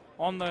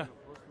on the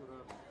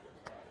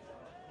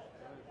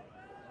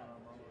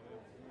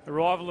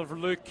arrival of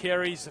Luke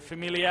Carey's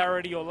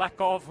familiarity or lack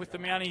of with the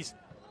Mounties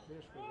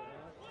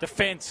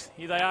defence.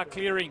 Here they are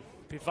clearing.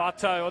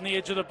 Pivato on the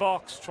edge of the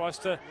box, tries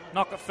to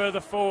knock it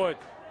further forward.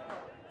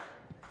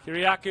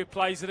 Kiriakou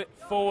plays it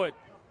forward.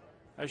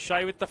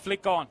 O'Shea with the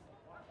flick on.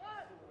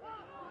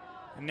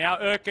 And now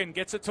Erkin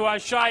gets it to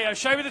O'Shea.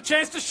 O'Shea with a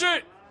chance to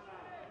shoot.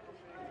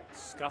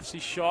 Scuffs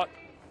his shot.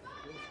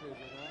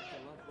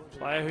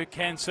 Player who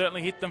can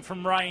certainly hit them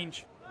from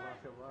range.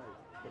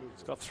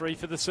 He's got 3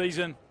 for the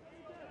season.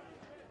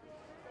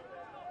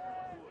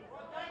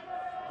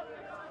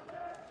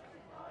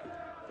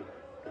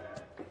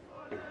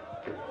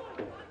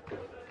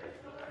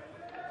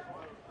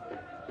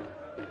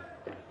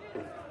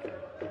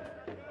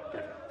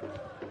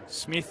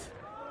 Smith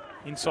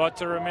inside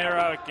to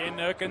Romero. Again,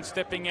 Erkin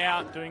stepping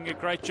out, doing a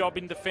great job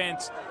in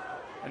defence.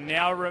 And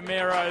now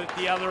Romero at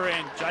the other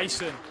end.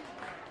 Jason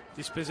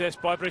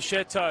dispossessed by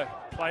Brechetto.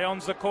 Play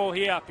on's the call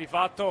here.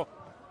 Pivato,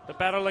 the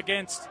battle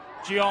against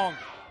Jiong.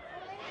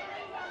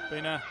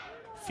 Been a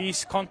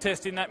fierce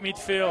contest in that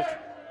midfield.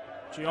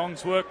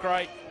 Jiong's work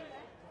rate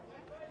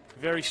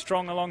very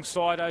strong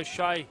alongside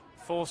O'Shea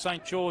for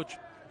St. George.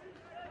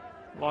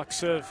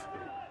 Likes of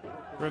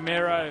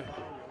Romero,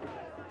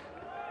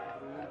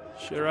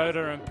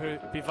 Schroeder and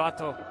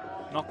Pivato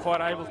not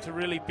quite able to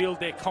really build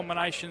their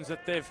combinations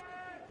that they've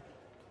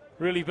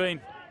really been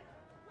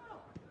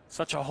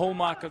such a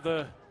hallmark of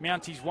the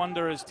Mounties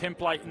Wanderers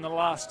template in the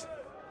last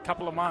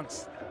couple of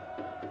months.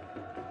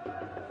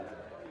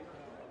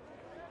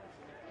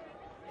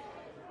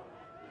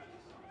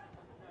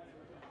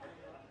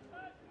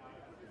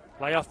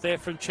 Lay off there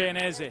from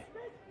Chianese.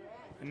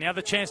 And now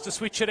the chance to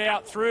switch it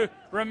out through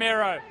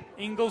Romero.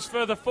 Ingles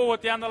further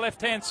forward down the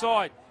left-hand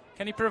side.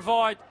 Can he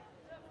provide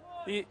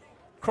the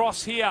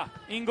cross here?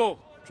 Ingle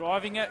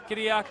driving at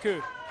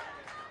Kiriakou.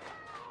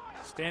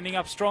 Standing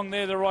up strong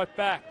there, the right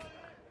back.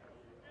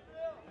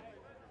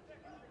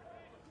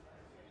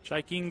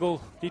 Jake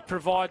Ingle did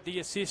provide the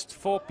assist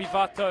for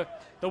Pivato,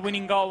 the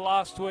winning goal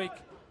last week.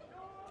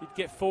 Did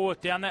get forward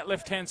down that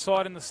left-hand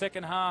side in the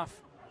second half.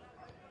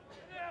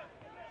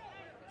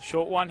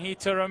 Short one here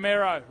to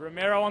Romero.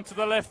 Romero onto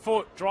the left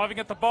foot, driving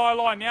at the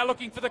byline, now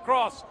looking for the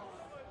cross.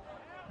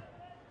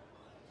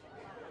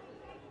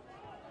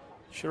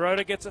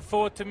 Schroeder gets it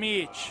forward to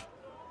Miich.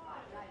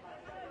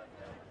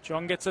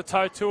 John gets a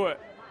toe to it.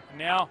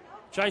 Now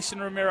Jason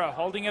Romero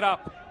holding it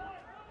up.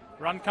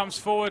 Run comes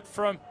forward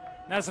from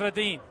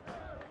Nasruddin.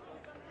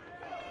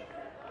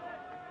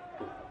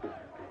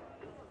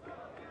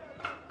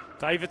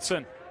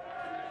 Davidson.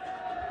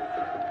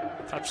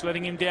 Touch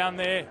letting him down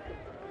there.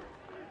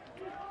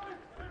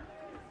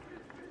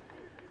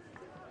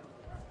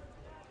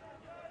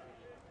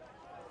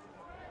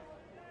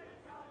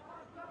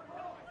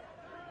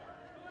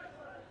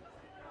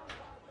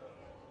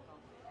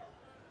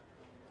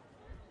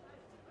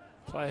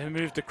 Player who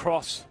moved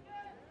across.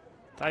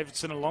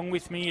 Davidson along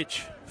with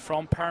Miich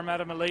from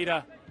Parramatta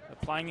Melita. They're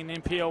playing in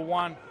NPL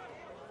 1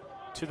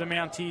 to the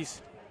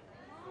Mounties.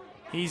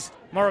 He's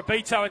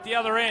Morabito at the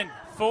other end.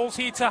 Falls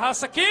here to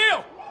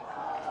Hasakil.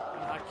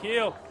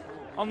 Hakil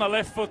on the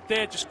left foot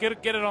there. Just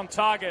get it on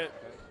target.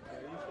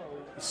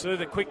 You see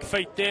the quick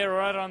feet there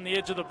right on the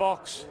edge of the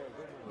box.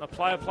 And the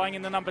player playing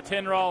in the number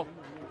 10 role.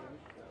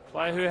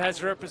 Player who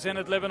has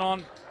represented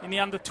Lebanon in the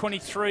under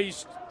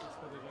 23s.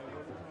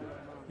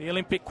 The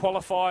Olympic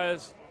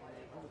qualifiers.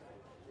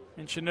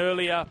 Mentioned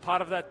earlier,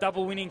 part of that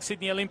double winning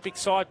Sydney Olympic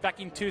side back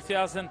in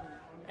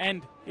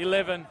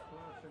 2011.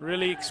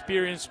 Really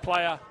experienced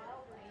player.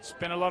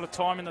 Spent a lot of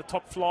time in the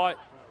top flight.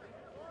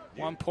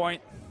 1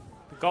 point,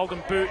 the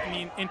Golden Boot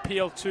in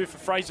NPL 2 for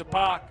Fraser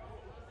Park.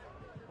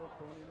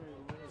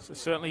 So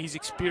certainly his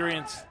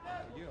experience.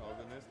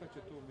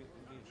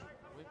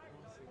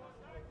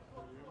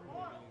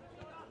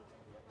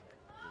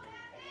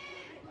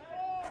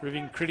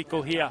 Proving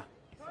critical here.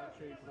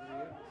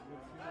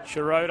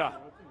 Shirota.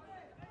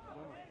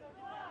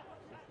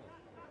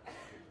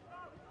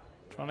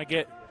 Trying to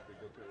get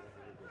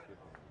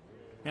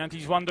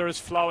Mounties Wanderers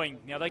flowing.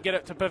 Now they get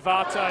it to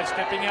Pivato,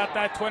 stepping out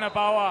that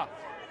Twinaboa.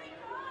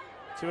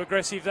 Too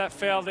aggressive, that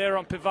foul there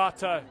on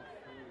Pivato.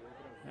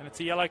 And it's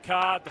a yellow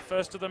card, the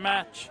first of the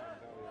match.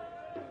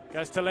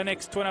 Goes to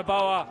Lennox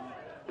Twinaboa.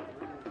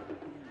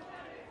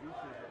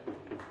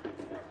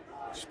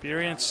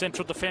 Experienced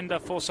central defender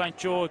for St.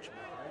 George.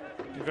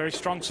 Been very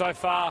strong so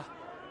far.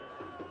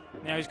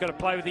 Now he's got to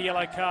play with the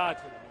yellow card.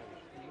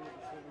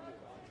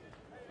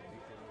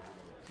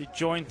 Did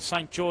join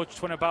St. George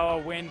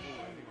Twinaboa when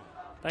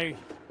they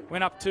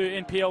went up to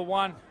NPL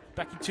 1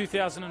 back in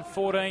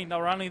 2014. They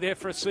were only there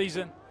for a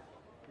season.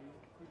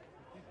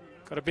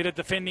 Got a bit of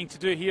defending to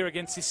do here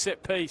against this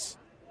set piece.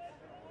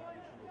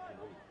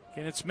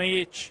 Again, it's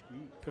Mijic.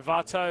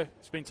 Pivato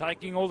has been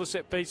taking all the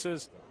set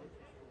pieces.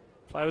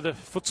 Play with a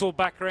futsal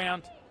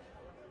background.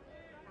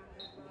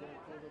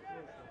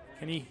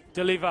 Can he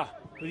deliver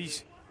with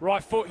his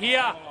right foot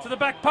here to the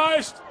back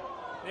post?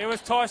 There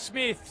was Ty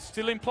Smith,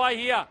 still in play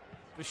here.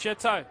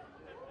 Vechetto.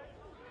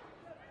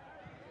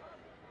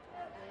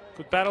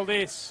 Good battle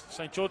this.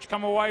 St. George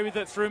come away with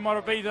it through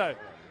Morabito.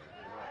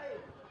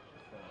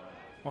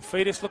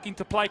 Morfitas looking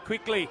to play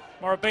quickly.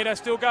 Morabito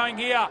still going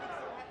here.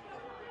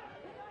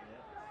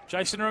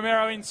 Jason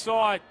Romero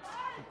inside.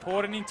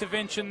 Important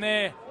intervention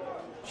there.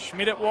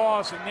 Schmidt it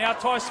was, and now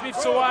Ty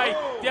Smith's away.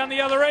 Down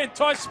the other end,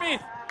 Ty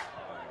Smith.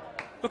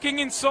 Looking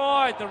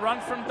inside, the run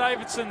from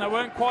Davidson. They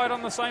weren't quite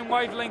on the same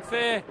wavelength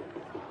there.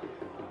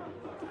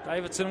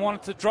 Davidson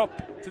wanted to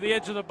drop to the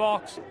edge of the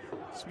box.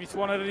 Smith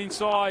wanted it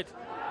inside.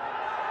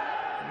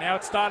 And now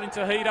it's starting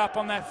to heat up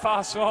on that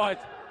far side.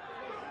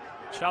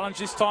 Challenge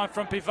this time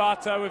from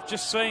Pivato. We've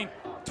just seen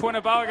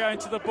Twinaboa go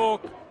into the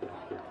book.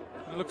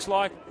 It looks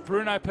like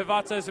Bruno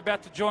Pivato is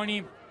about to join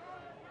him.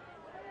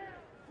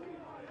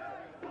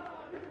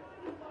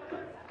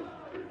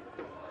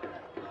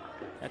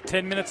 At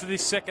 10 minutes of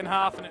this second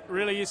half, and it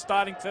really is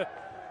starting to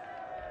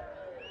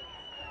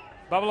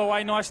bubble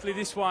away nicely,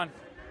 this one.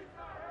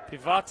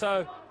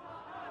 Pivato.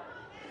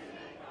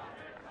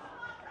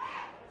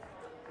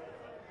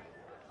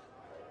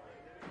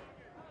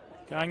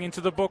 Going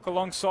into the book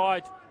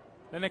alongside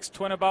the next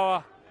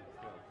Twinaboa.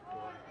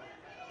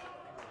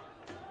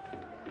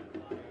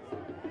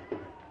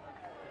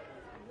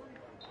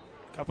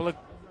 Couple of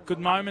good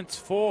moments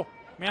for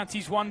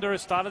Mounties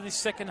Wanderers. Started this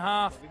second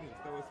half.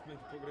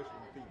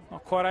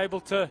 Not quite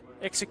able to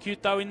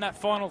execute though in that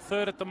final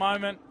third at the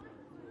moment.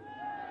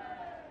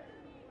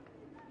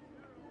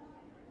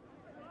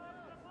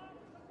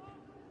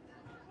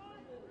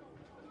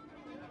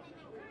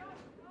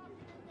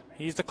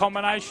 Here's the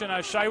combination,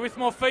 O'Shea with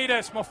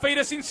Morfitas.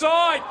 Morfitas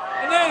inside,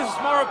 and there's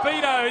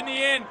Morabito in the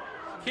end.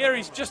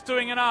 Carey's just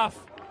doing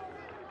enough.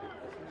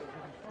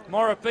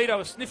 Morabito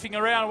was sniffing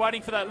around,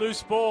 waiting for that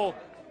loose ball.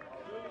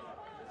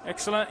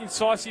 Excellent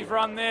incisive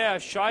run there.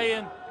 O'Shea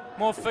and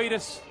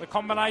Morfitas, the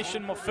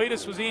combination.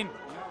 Morfitas was in.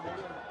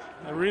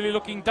 They're really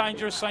looking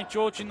dangerous, St.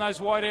 George, in those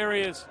wide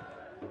areas.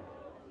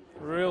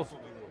 A real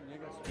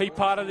key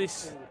part of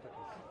this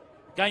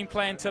game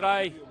plan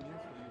today.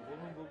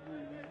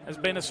 Has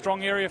been a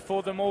strong area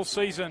for them all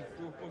season.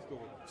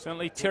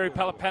 Certainly Terry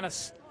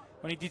Palapanis,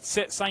 when he did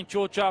set St.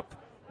 George up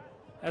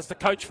as the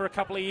coach for a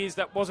couple of years,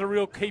 that was a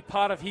real key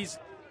part of his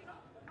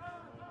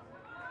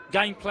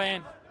game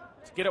plan,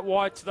 to get it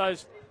wide to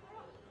those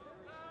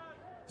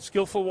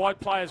skillful wide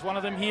players. One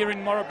of them here in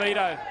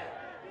Morabito.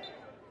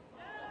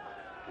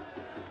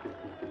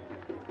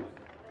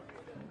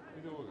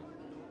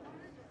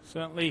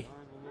 Certainly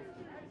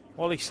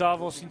Wally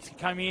Savos, since he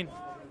came in,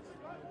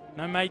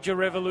 no major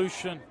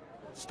revolution.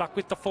 Stuck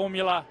with the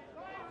formula,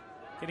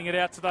 getting it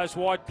out to those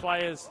wide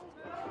players.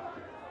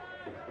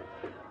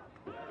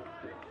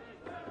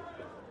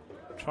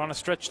 Trying to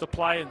stretch the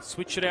play and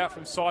switch it out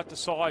from side to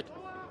side.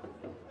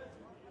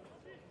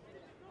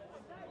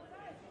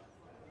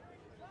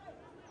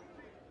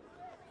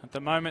 At the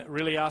moment,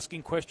 really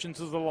asking questions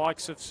of the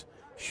likes of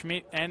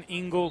Schmidt and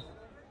Ingle.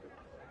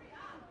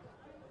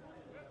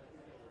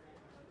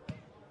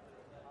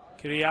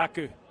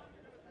 Kiriakou.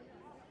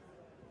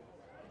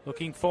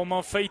 Looking for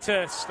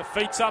Morfitas. The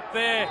feet's up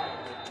there.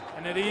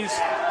 And it is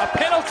a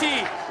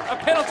penalty. A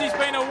penalty's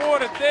been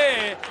awarded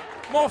there.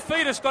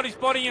 Morfitas got his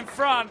body in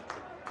front.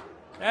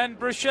 And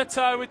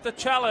Bruschetto with the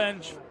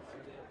challenge.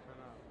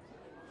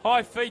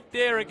 High feet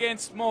there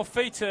against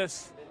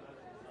Morfitas.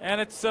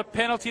 And it's a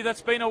penalty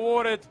that's been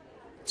awarded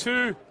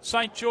to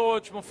St.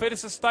 George.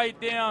 Morfitas has stayed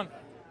down.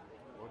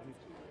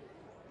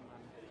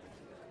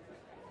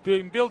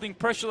 Been building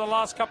pressure the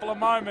last couple of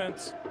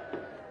moments.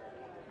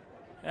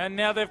 And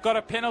now they've got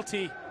a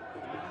penalty.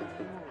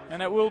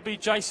 And it will be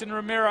Jason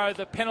Romero,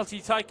 the penalty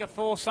taker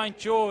for St.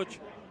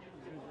 George.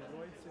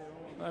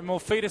 And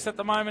Morfitas at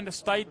the moment has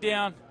stayed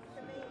down.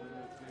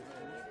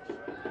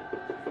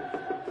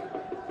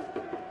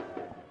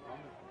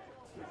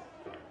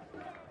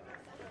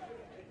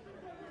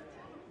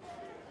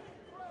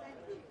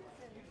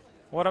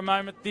 What a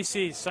moment this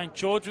is. St.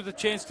 George with a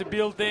chance to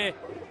build their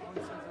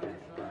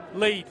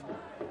lead.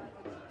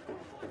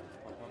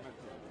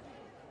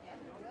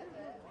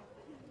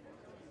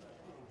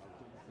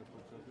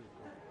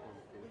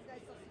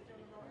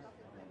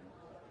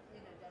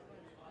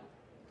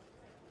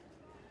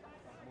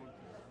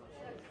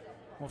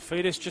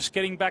 Morfitas just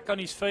getting back on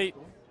his feet.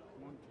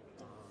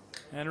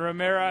 And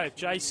Romero,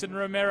 Jason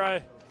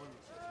Romero,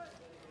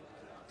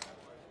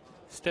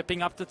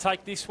 stepping up to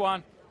take this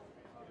one.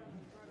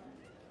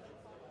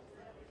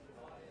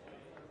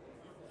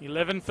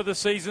 11 for the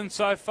season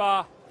so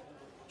far.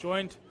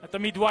 Joined at the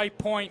midway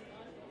point.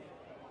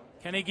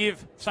 Can he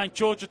give St.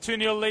 George a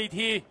 2-0 lead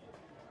here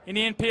in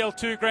the NPL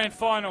 2 Grand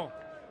Final?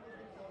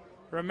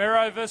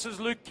 Romero versus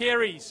Luke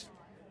Carey's.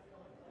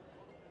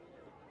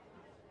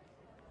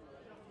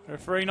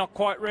 Referee not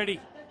quite ready.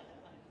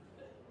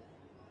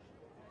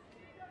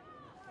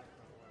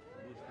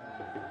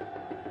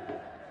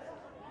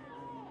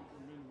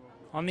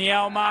 On the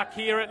hour mark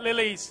here at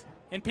Lily's.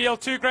 NPL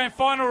 2 Grand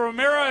Final,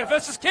 Romero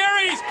versus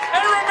Carey's.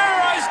 And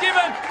Romero's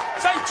given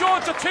St.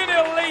 George a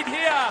 2-0 lead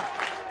here.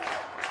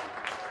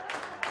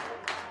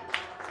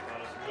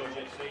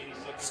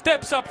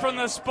 Steps up from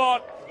the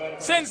spot.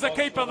 Sends the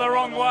keeper the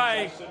wrong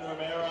way.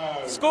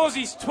 Scores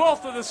his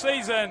 12th of the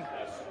season.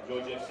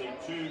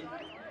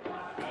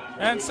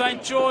 And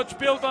St. George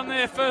built on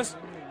their first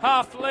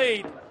half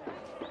lead.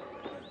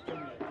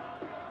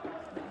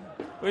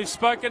 We've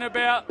spoken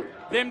about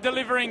them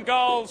delivering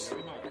goals,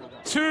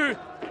 2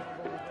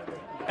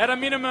 at a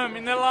minimum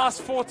in their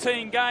last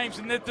 14 games,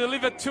 and they've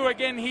delivered 2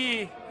 again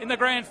here in the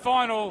grand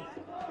final.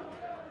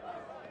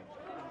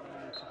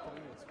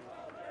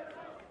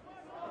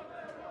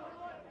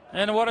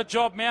 And what a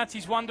job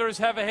Mounties Wanderers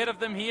have ahead of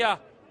them here.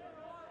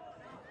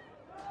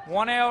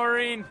 1 hour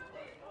in.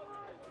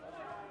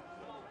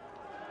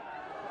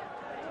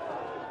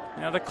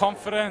 Now the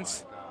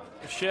confidence.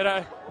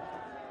 Shadow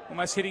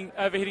almost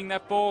overhitting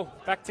that ball.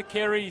 Back to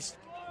Carey's.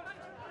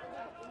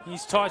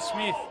 Here's Ty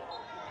Smith.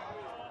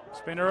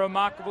 It's been a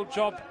remarkable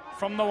job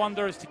from the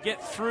Wanderers to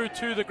get through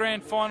to the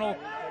grand final.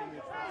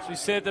 As we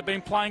said, they've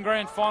been playing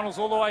grand finals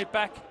all the way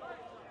back.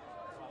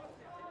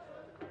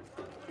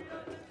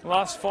 The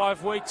last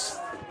 5 weeks,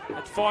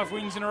 had 5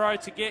 wins in a row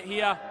to get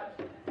here.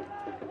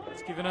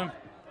 It's given them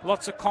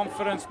lots of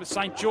confidence, but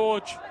St.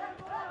 George,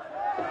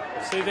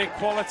 see their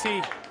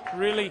quality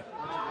really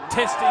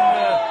testing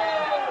the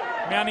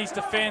Mounties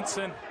defence,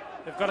 and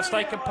they've got to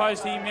stay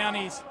composed here,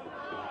 Mounties.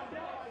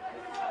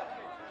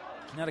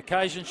 On that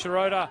occasion,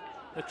 Shirota,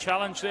 the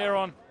challenge there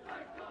on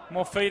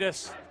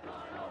Morfitas.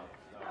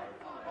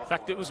 In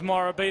fact, it was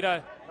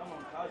Morabito.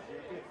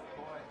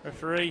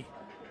 Referee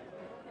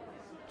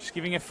just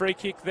giving a free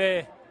kick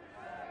there.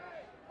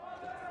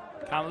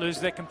 Can't lose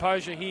their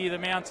composure here, the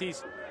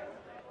Mounties.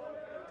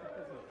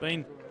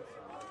 Been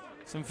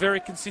some very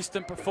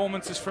consistent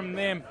performances from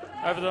them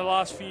over the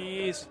last few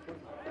years.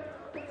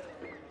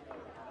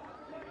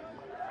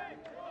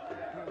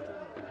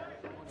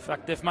 In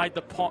fact, they've made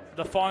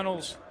the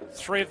finals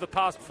 3 of the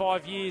past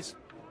 5 years.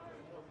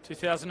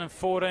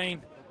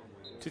 2014,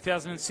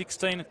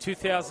 2016 and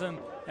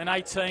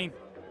 2018.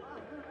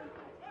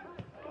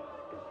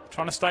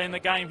 Trying to stay in the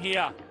game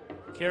here.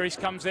 Carey's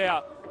comes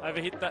out.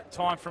 Overhit that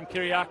time from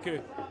Kiriaku.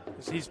 It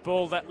was his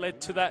ball that led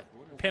to that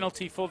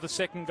penalty for the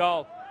second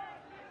goal.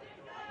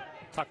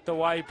 Tucked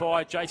away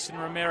by Jason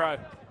Romero.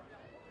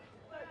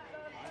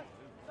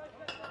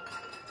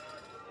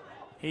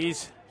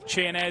 Here's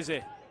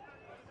Chianese.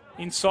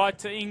 Inside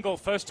to Ingle.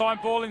 First time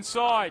ball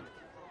inside.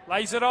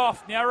 Lays it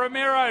off. Now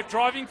Romero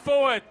driving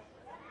forward.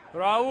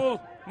 Raul.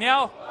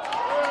 Now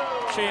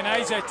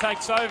Chianese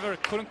takes over.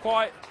 Couldn't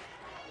quite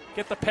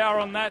get the power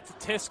on that to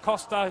test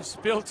Costa.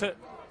 Built it.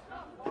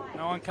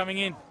 No one coming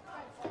in.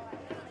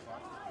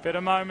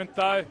 Better moment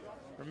though.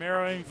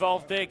 Romero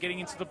involved there, getting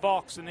into the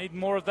box, and need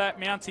more of that,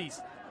 Mounties.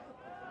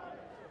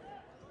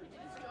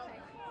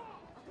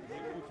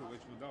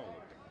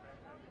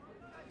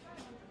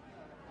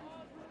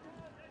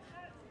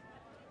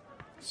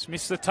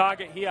 Smith's the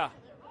target here.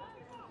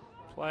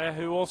 Player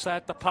who also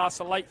had to pass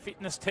a late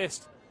fitness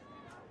test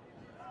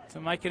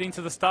to make it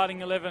into the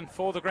starting 11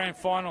 for the grand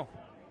final.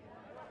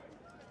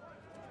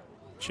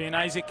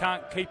 Chianese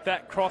can't keep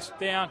that cross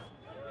down.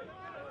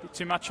 Bit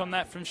too much on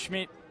that from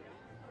Schmidt.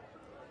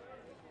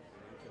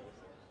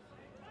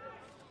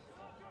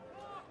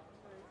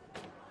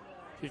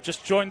 You've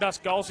just joined us.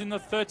 Goals in the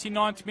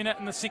 39th minute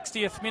and the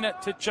 60th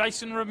minute to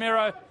Jason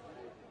Romero.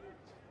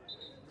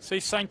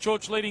 See St.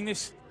 George leading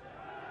this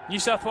New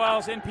South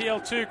Wales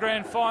NPL 2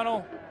 Grand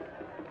Final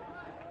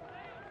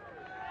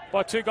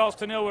by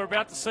 2-0. We're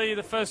about to see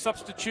the first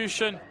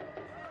substitution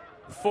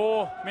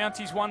for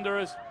Mounties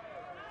Wanderers.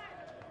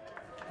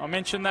 I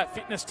mentioned that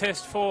fitness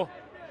test for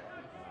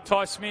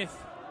Ty Smith.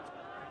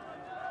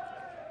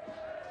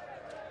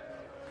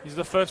 He's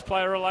the first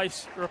player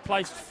replaced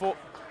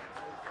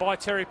by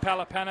Terry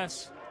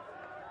Palapanis.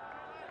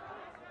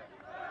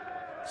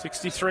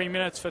 63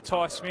 minutes for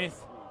Ty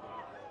Smith.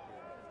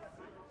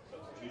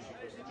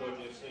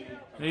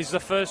 And he's the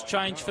first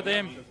change for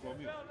them.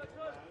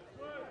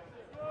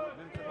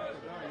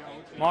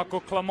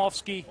 Michael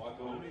Klamovsky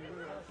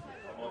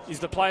is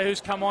the player who's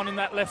come on in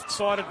that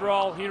left-sided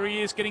role. Here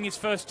he is getting his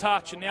first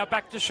touch, and now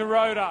back to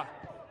Schroeder.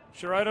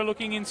 Schroeder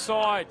looking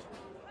inside.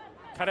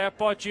 Cut out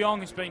by Jeong,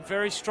 who's been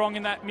very strong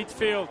in that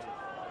midfield.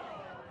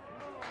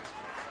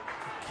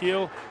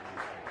 Kiel.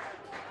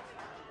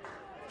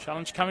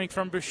 Challenge coming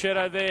from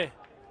Bruschetto there.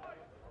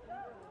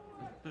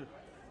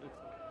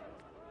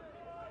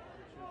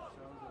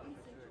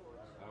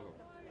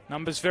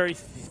 Numbers very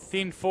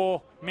thin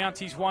for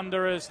Mounties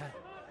Wanderers.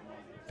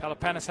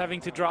 Palapanis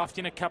having to draft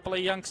in a couple of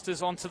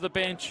youngsters onto the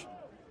bench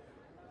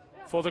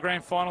for the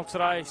grand final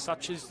today,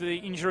 such as the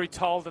injury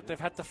toll that they've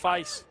had to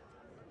face.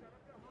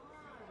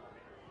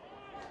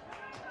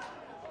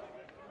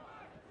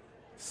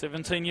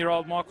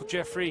 17-year-old Michael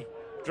Jeffrey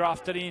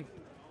drafted in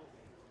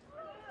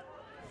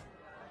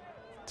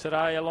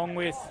today, along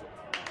with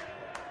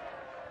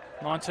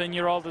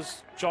 19-year-old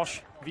as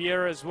Josh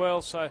Vieira as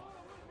well, so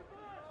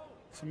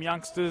some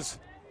youngsters.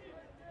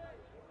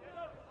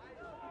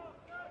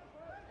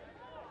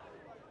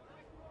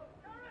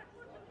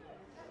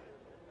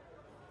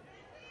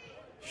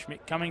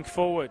 Schmidt coming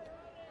forward.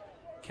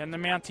 Can the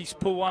Mounties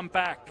pull one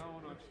back?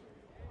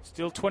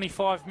 Still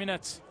 25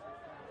 minutes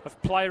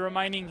of play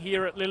remaining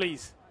here at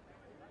Lilies.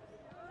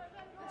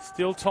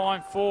 Still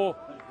time for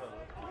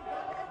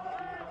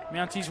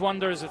Mounties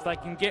Wanderers, if they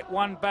can get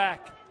one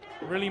back,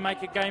 really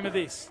make a game of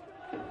this.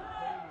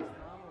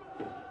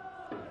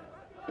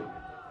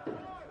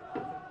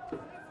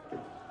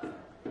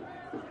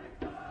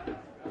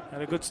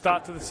 Had a good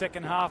start to the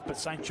second half, but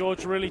St.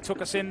 George really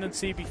took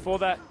ascendancy before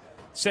that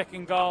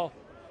second goal.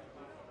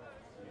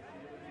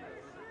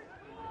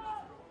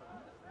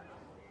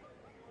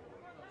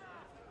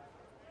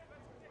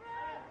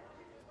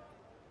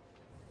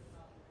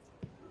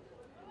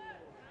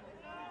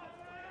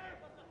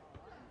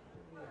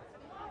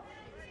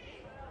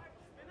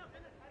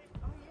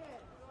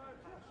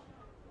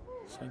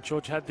 St.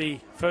 George had the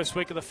first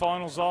week of the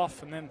finals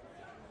off, and then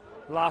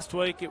last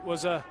week it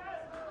was a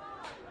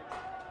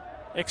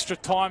extra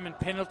time and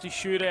penalty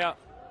shootout.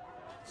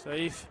 So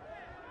if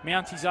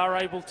Mounties are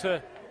able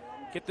to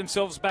get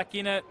themselves back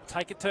in it,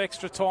 take it to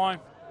extra time.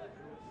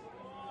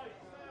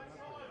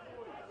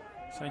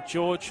 St.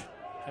 George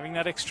having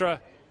that extra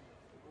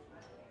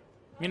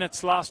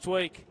minutes last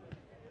week.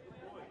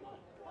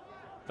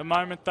 At the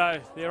moment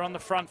though, they're on the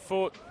front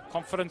foot,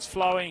 confidence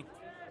flowing.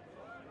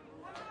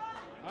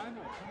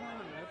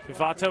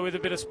 Pivato with a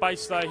bit of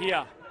space though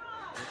here.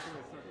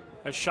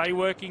 O'Shea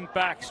working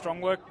back,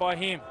 strong work by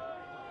him.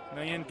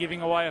 Millian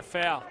giving away a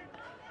foul.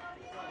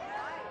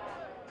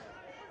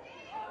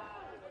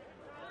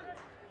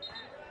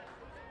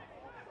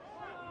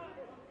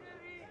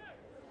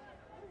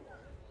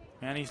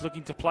 And he's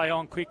looking to play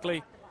on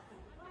quickly.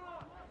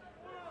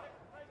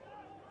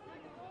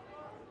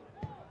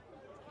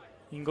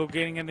 Ingle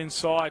getting it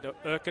inside,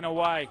 Erkin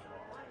away.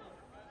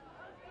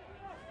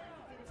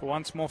 For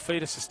once more,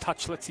 Fetus's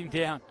touch lets him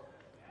down.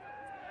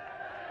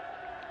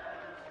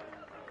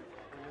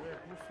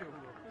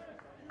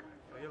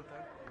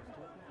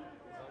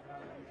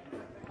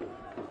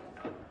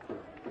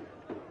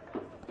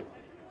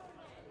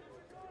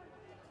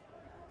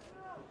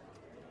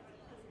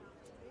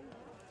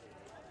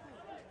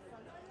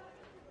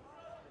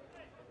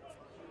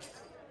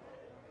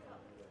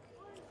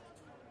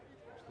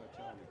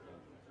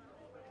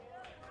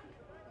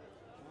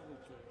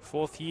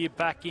 Fourth year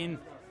back in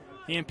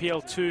the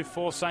NPL2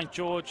 for St.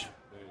 George.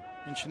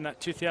 Mentioned that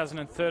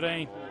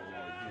 2013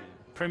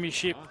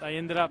 premiership. They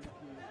ended up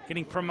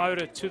getting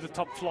promoted to the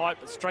top flight,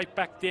 but straight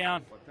back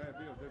down.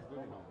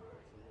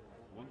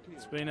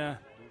 It's been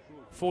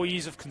 4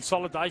 years of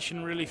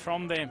consolidation really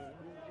from them.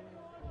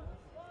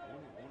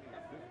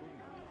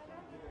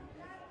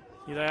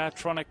 Here they are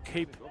trying to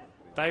keep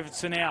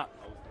Davidson out.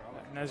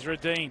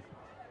 Nasruddin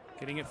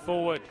getting it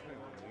forward.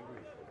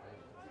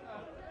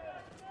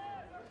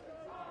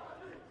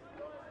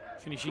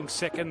 Finishing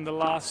second the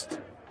last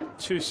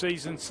 2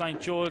 seasons, St.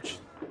 George.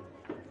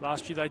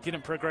 Last year they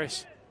didn't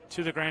progress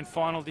to the grand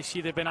final. This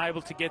year they've been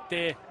able to get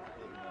there.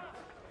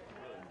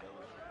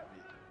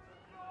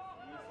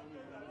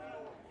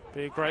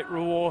 Be a great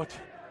reward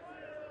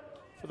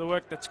for the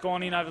work that's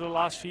gone in over the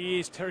last few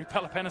years. Terry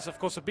Palapanis, of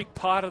course, a big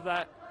part of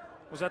that.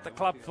 Was at the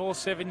club for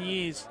 7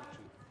 years.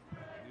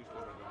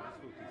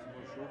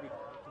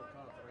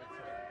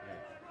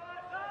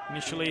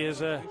 Initially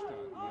as a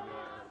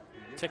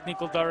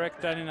technical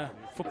director in a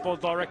football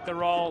director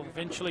role,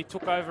 eventually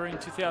took over in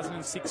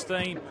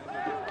 2016,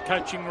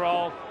 coaching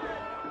role.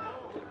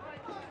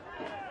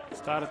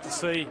 Started to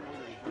see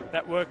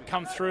that work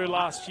come through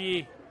last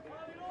year.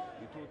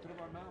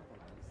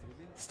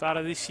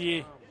 Started this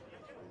year,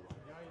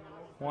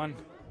 won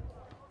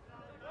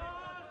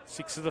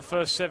 6 of the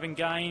first 7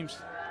 games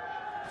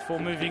before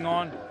moving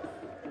on.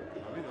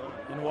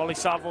 And Wally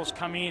Savor's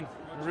come in,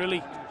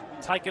 really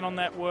taken on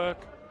that work.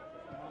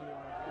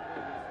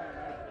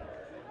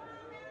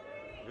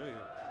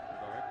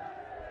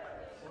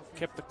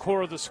 Kept the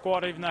core of the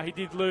squad, even though he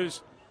did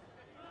lose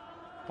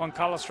Juan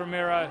Carlos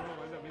Romero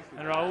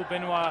and Raul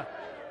Benoit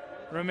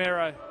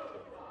Romero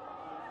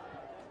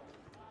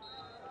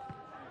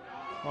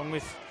along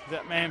with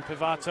that man,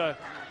 Pivato.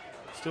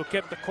 Still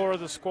kept the core of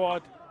the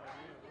squad.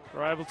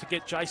 We're able to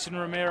get Jason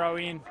Romero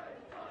in.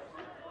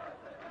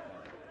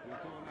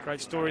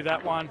 Great story,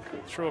 that one,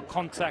 through a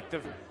contact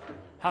of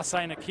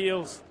Hussein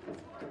Akil's.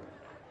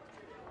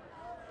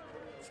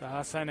 So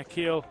Hussein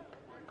Akil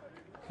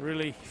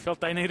really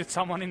felt they needed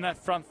someone in that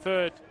front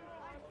third.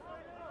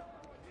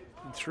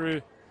 And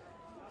through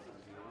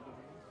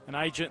an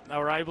agent, they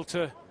were able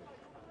to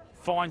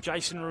find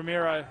Jason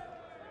Romero.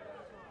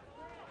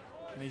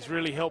 And he's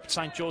really helped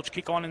St. George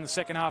kick on in the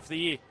second half of the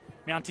year.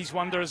 Mounties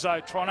Wanderers, though,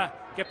 trying to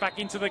get back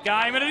into the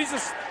game. And it is a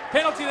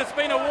penalty that's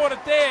been awarded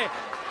there.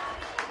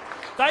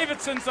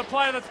 Davidson's the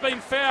player that's been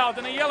fouled,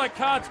 and a yellow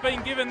card's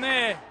been given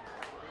there.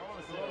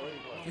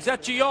 Is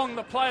that Geong,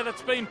 the player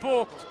that's been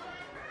booked?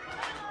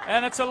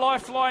 And it's a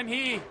lifeline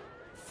here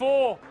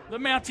for the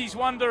Mounties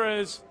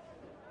Wanderers.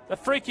 The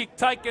free kick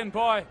taken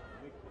by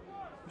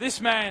this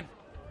man,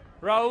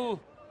 Raul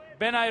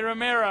Bene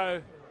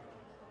Romero,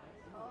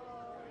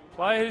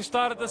 player who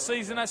started the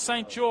season at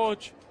St.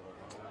 George.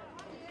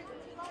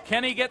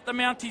 Can he get the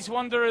Mounties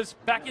Wanderers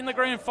back in the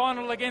grand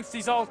final against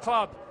his old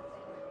club?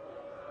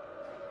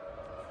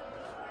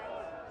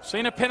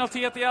 Seen a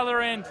penalty at the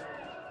other end.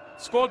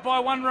 Scored by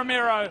one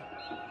Romero.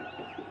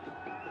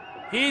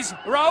 Here's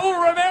Raul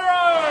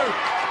Romero,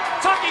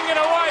 tucking it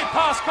away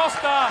past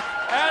Costa,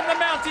 and the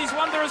Mounties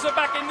Wanderers are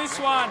back in this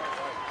one.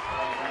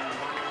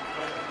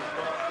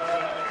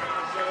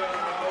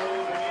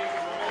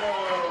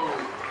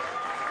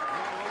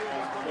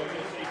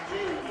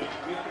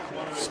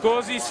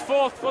 Scores his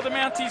fourth for the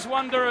Mounties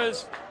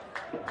Wanderers.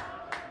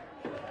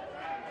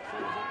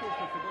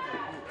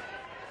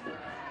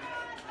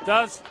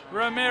 Does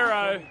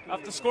Romero,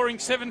 after scoring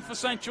 7 for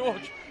St.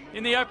 George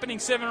in the opening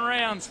 7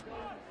 rounds.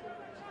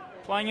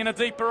 Playing in a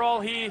deeper role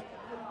here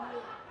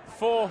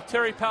for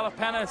Terry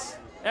Palapanis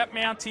at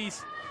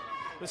Mounties.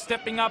 They're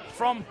stepping up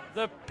from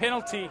the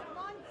penalty.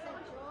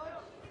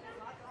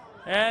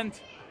 And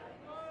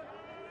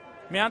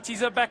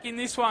Mounties are back in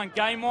this one.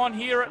 Game on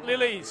here at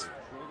Lilies.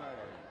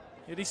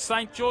 It is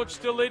St. George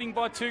still leading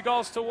by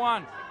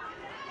 2-1.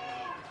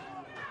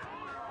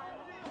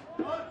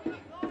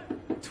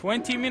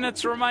 20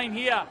 minutes remain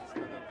here.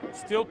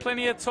 Still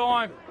plenty of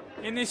time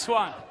in this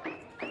one.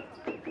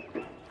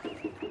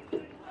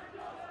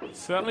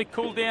 Certainly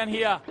cooled down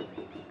here.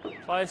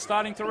 Players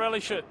starting to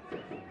relish it.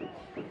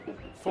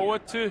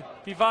 Forward to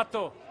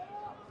Pivato.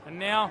 And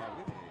now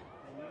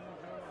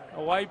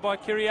away by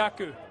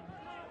Kiriakou.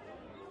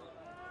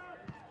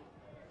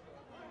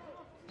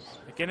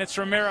 Again, it's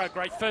Romero.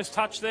 Great first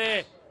touch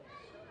there.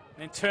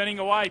 Then turning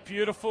away.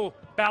 Beautiful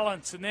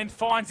balance. And then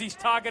finds his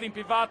target in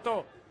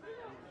Pivato.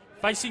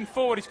 Facing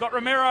forward, he's got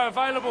Romero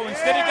available.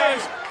 Instead he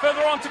goes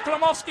further on to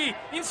Klomovsky.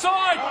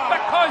 Inside,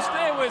 back post,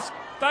 there was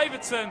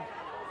Davidson.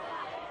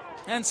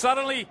 And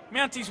suddenly,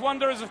 Mounties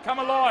Wanderers have come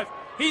alive.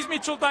 Here's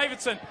Mitchell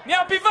Davidson.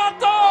 Now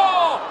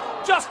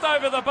Pivato! Just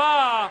over the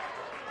bar.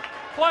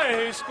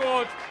 Player who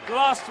scored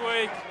last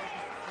week.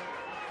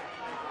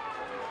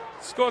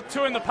 Scored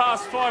 2 in the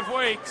past 5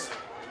 weeks.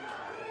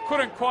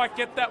 Couldn't quite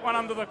get that one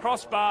under the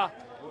crossbar.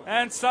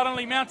 And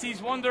suddenly,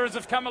 Mounties Wanderers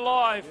have come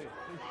alive.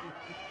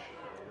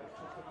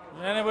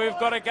 And we've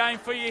got a game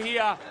for you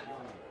here.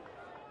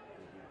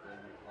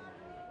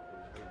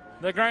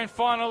 The grand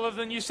final of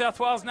the New South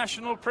Wales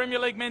National Premier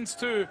League Men's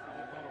 2.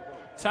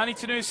 Tony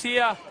Tanous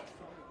here.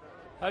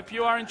 Hope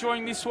you are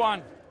enjoying this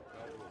one.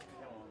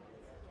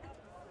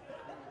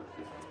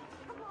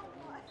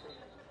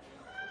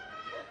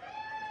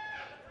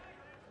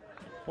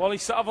 Wally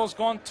Savo's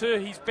gone to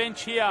his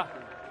bench here.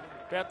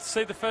 About to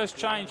see the first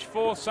change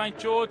for St.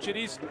 George. It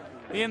is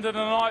the end of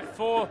the night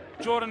for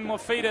Jordan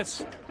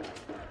Morfitas.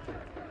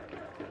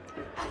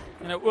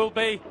 And it will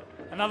be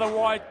another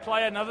wide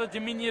player, another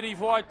diminutive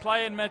wide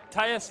player,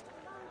 Mateus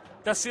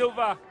da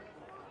Silva.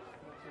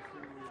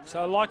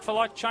 So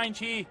like-for-like change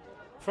here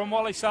from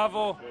Wally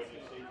Savo.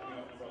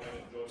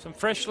 Some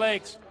fresh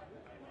legs.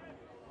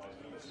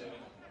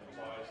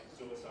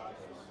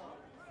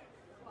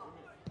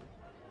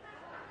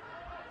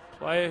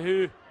 Player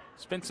who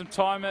spent some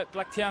time at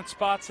Blacktown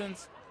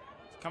Spartans,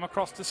 come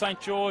across to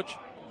St. George.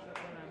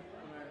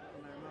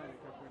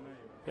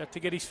 About to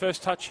get his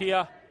first touch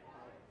here.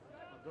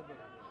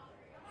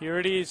 Here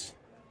it is.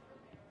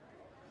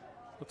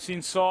 Looks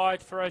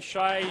inside for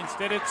O'Shea.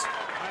 Instead it's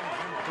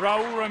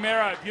Raul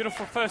Romero.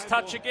 Beautiful first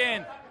touch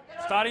again.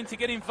 Starting to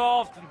get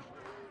involved and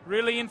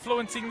really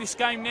influencing this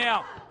game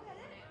now.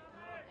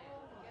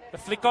 The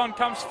flick on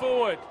comes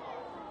forward.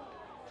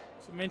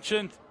 As I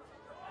mentioned,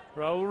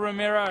 Raul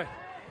Romero.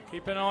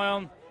 Keep an eye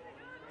on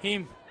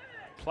him.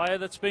 Player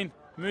that's been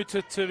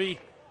mooted to be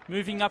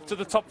moving up to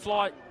the top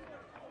flight.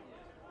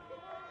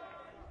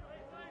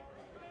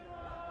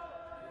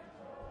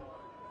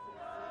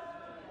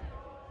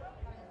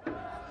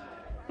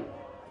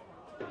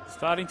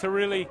 Starting to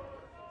really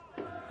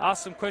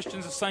ask some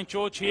questions of St.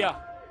 George here.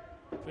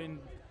 Been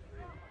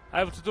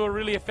able to do a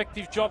really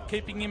effective job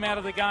keeping him out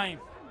of the game.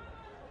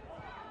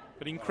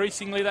 But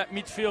increasingly that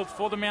midfield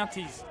for the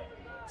Mounties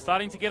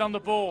starting to get on the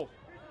ball.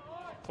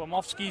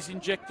 Klomovsky's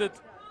injected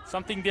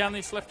something down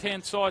this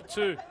left-hand side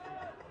too.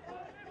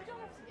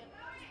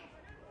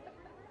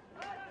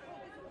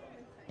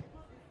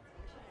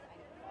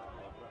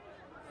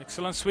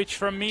 Excellent switch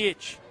from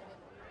Mijic.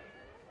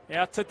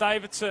 Out to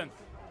Davidson.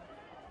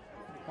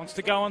 Wants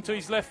to go onto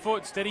his left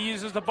foot. Instead he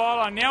uses the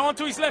byline. Now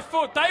onto his left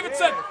foot.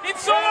 Davidson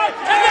inside.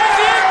 And there's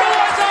the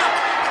equaliser.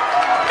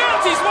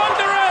 Mounties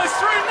Wanderers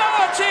through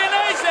Noah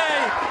Chianese.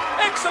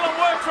 Excellent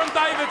work from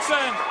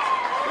Davidson.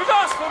 We've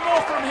asked for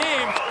more from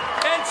him.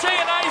 And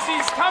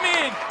Chianese's come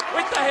in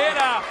with the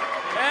header.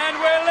 And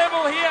we're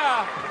level here.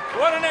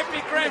 What an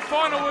epic grand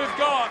final we've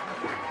got.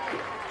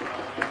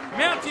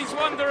 Mounties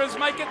Wanderers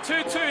make it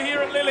 2-2 here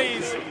at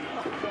Lilies.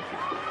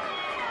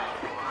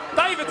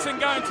 Davidson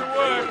going to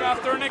work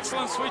after an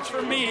excellent switch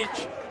from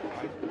Mijic.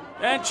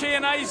 And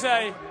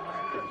Chianese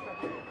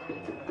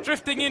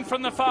drifting in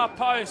from the far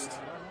post.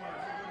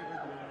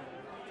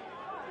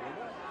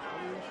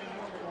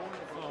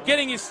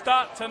 Getting his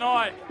start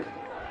tonight.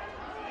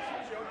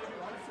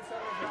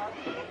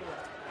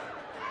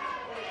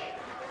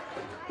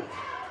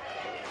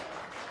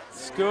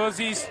 Scores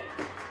his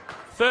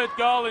third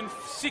goal in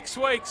 6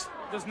 weeks.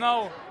 There's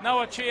Noah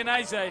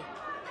Chianese.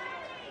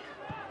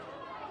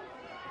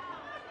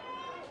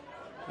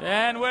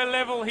 And we're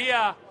level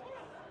here.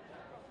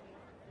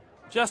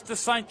 Just as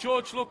St.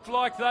 George looked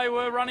like they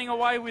were running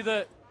away with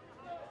it.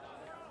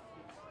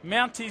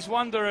 Mounties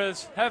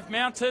Wanderers have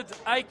mounted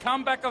a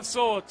comeback of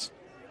sorts.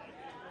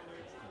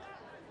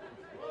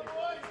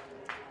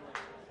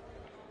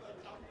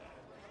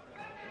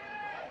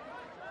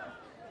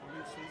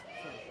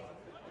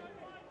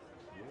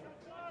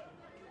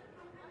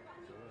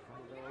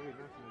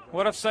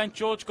 What have St.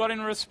 George got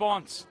in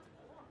response?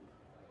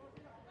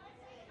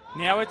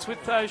 Now it's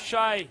with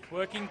O'Shea,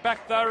 working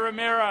back though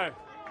Romero.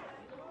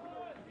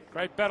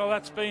 Great battle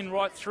that's been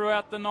right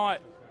throughout the night.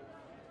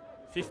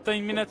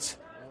 15 minutes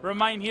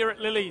remain here at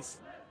Lilies.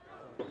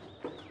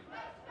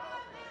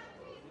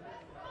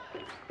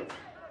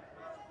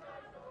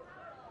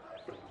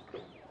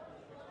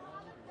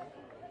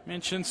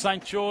 Mentioned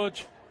St.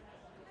 George.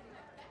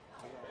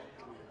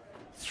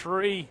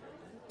 3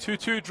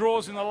 2-2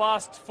 draws in the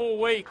last 4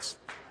 weeks.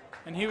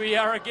 And here we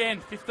are again,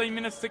 15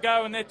 minutes to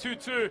go and they're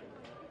 2-2.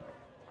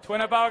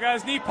 Twenaboa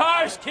goes near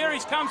post.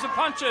 Keres comes and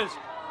punches.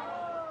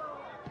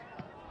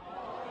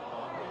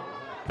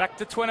 Back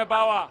to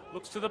Twenaboa.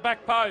 Looks to the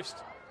back post.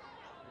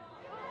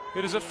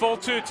 Who does it fall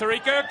to?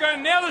 Tariq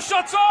Urko. Now the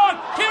shot's on.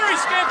 Keres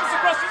scampers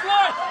across his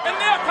line. And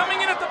now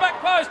coming in at the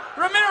back post.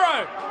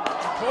 Romero.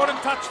 Important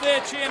touch there,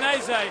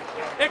 Chianese.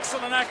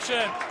 Excellent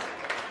action.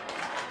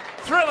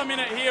 Thriller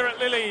minute here at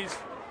Lilies.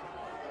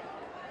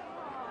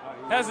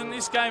 Hasn't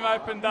this game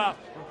opened up?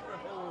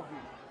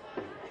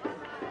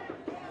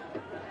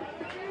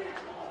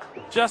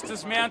 Just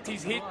as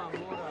Mounties hit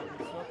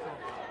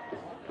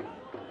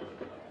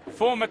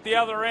form at the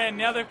other end.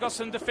 Now they've got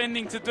some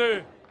defending to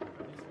do.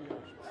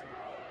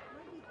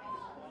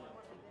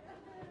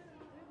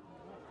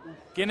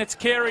 Again, it's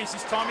Keres.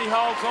 This time he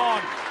holds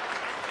on.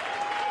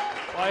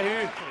 By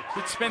who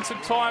did spend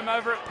some time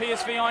over at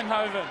PSV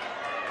Eindhoven.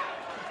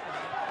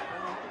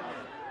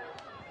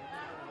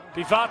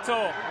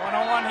 Pivato,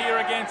 one-on-one here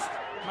against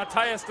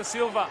Mateus da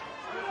Silva.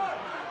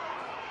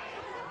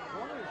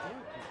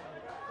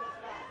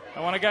 I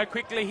want to go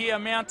quickly here,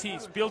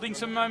 Mounties, building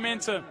some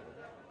momentum.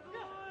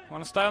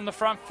 Want to stay on the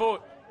front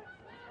foot.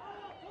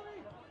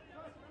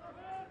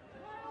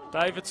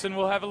 Davidson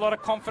will have a lot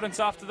of confidence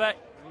after that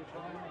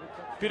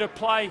bit of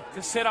play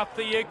to set up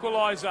the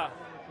equaliser.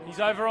 He's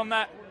over on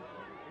that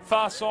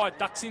far side,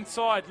 ducks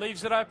inside,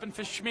 leaves it open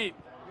for Schmidt.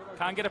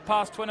 Can't get it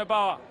past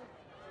Twenaboa.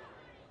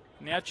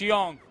 Now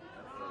Jiong.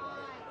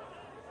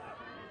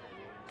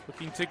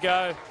 Looking to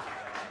go,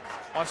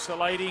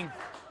 isolating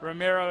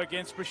Romero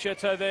against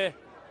Bruschetto there.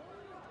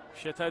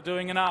 Bruschetto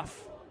doing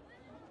enough.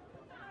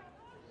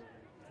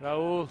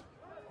 Raul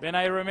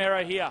Bene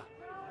Romero here,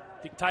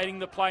 dictating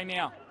the play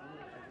now.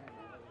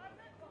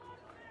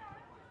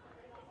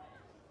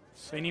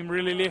 Seen him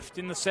really lift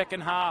in the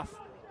second half.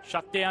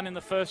 Shut down in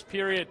the first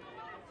period,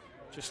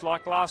 just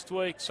like last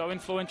week. So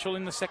influential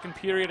in the second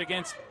period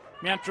against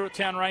Mount Druitt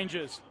Town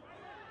Rangers.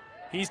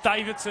 Here's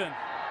Davidson,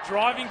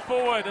 driving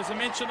forward. As I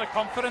mentioned, the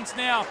confidence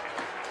now,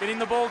 getting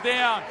the ball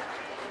down,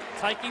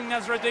 taking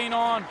Nasruddin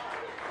on,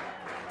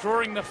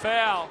 drawing the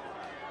foul.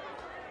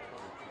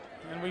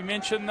 And we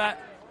mentioned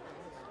that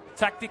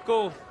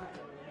tactical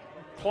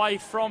play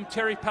from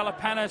Terry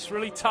Palapanis,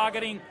 really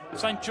targeting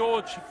St.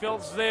 George. He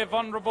feels they're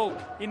vulnerable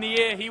in the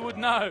air, he would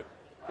know.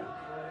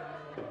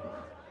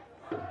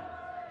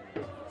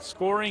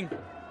 Scoring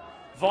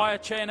via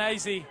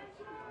Chianese,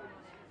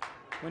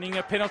 winning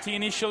a penalty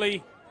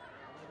initially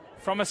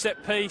from a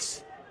set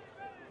piece,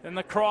 then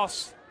the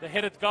cross, the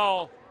headed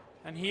goal,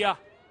 and here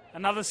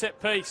another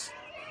set piece.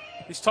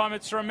 This time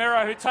it's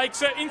Romero who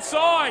takes it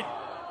inside.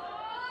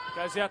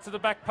 Goes out to the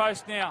back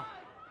post now.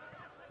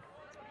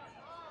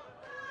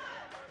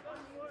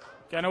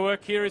 Going to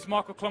work here is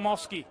Michael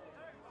Klimowski.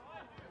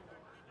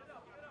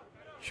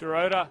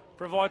 Schroeder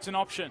provides an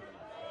option.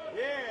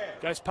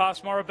 Goes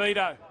past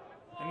Morabito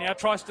and now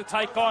tries to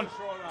take on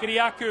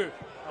Kiriakou.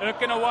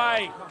 Erkin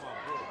away.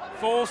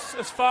 Falls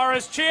as far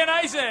as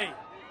Chianese.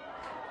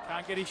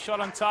 Can't get his shot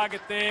on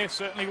target there.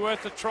 Certainly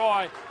worth a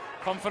try.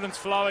 Confidence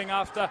flowing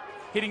after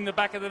hitting the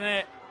back of the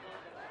net.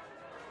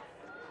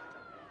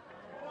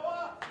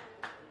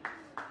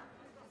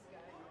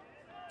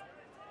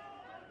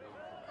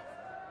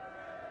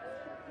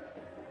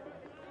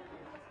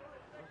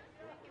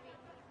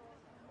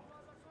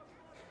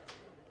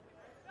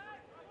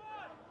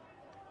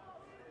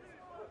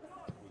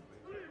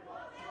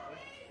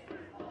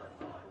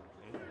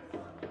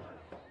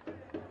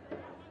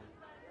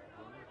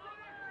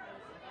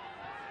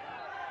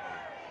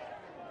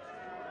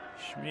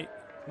 Schmidt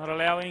not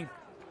allowing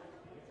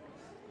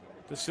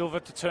De Silva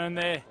to turn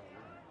there.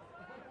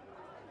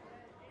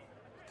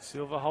 De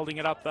Silva holding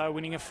it up though,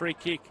 winning a free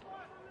kick.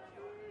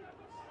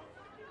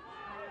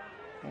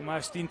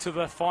 Almost into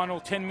the final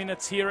 10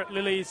 minutes here at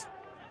Lilies.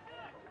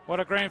 What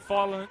a grand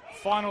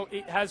final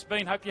it has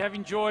been. Hope you have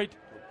enjoyed.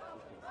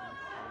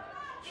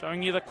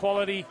 Showing you the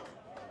quality.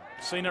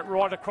 Seen it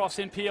right across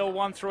NPL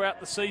 1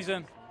 throughout the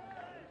season.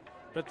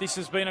 But this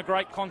has been a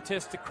great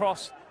contest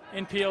across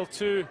NPL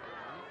 2.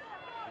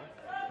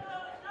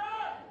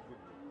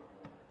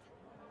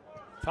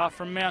 Apart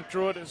from Mount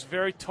Druitt, it was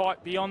very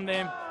tight beyond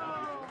them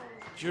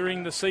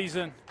during the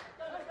season.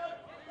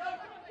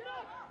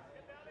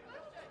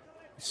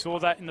 We saw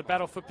that in the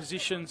battle for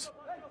positions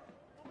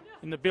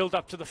in the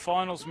build-up to the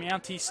finals.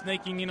 Mounties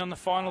sneaking in on the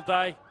final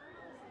day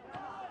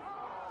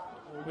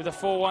with a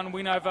 4-1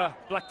 win over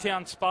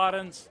Blacktown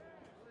Spartans.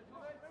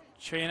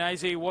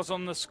 Chianese was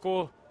on the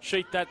score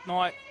sheet that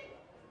night.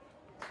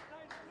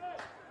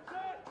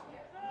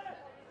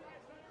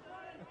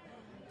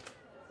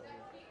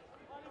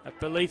 A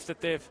belief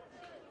that they've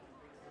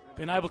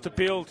been able to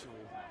build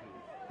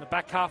in the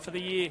back half of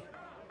the year.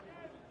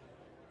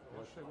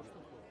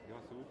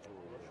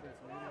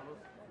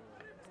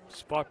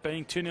 Despite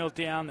being 2-0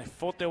 down, they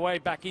fought their way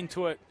back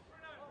into it.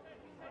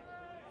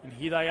 And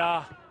here they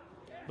are,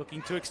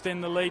 looking to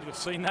extend the lead. We've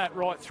seen that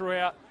right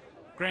throughout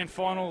grand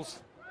finals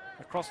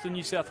across the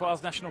New South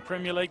Wales National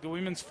Premier League. The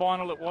women's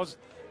final, it was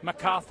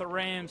MacArthur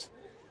Rams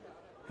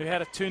who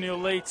had a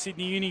 2-0 lead.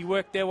 Sydney Uni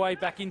worked their way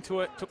back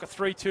into it, took a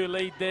 3-2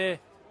 lead there.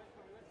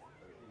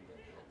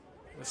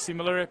 A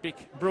similar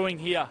epic brewing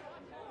here.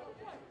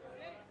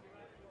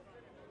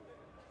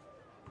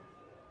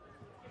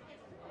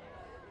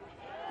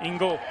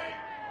 Ingle.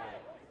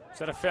 Is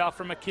that a foul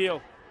from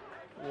Akil?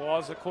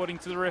 Was, according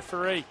to the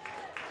referee.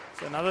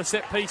 So another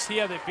set piece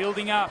here. They're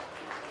building up.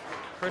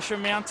 Pressure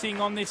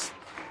mounting on this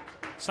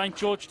St.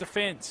 George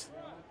defence.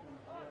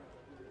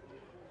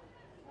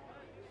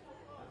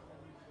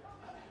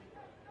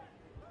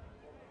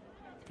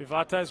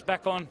 Pivato's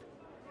back on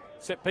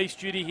set piece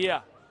duty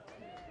here.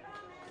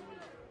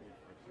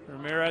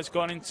 Romero's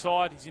gone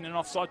inside. He's in an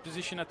offside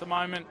position at the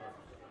moment.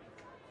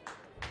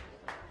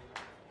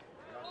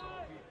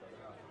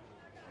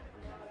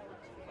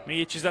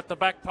 Mijic is at the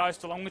back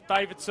post along with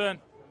Davidson.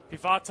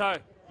 Pivato,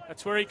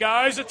 that's where he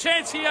goes. A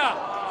chance here.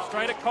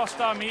 Straight at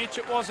Costa. Mijic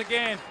it was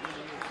again.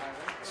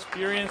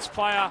 Experienced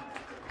player.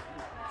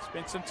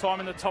 Spent some time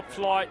in the top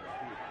flight.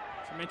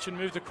 As I mentioned,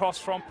 moved across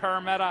from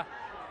Parramatta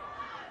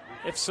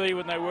FC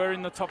when they were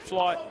in the top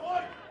flight.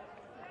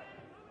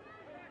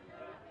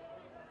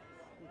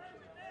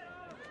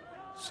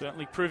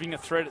 Certainly proving a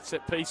threat at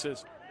set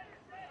pieces.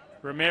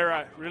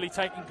 Romero really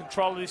taking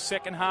control of this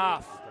second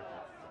half.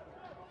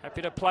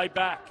 Happy to play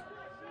back.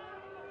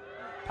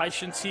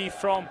 Patience here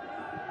from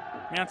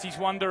Mounties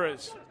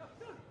Wanderers.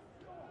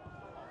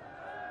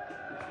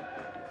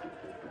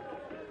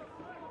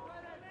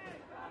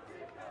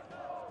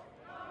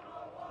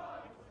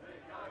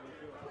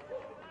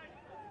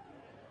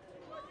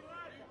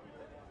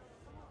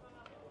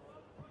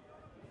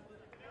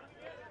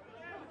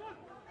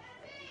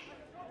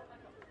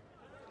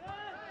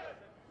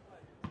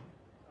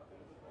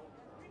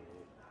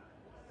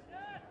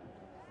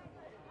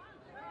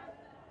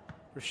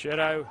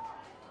 Richetto,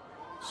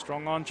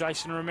 strong on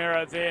Jason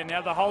Romero there.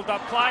 Now the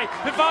hold-up play.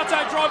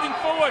 Pivato driving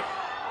forward.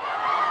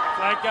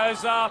 Flag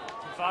goes up.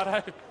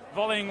 Pivato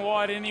volleying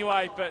wide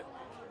anyway, but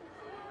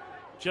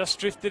just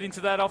drifted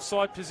into that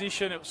offside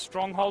position. It was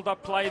strong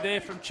hold-up play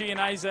there from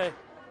Chianese.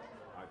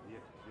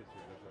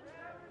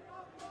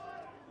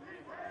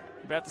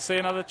 About to see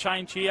another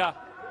change here.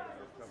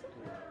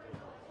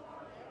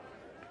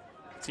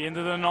 It's the end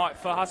of the night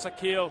for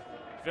Hasakil.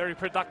 Very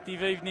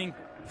productive evening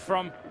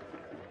from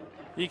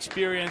the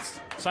experienced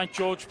St.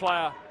 George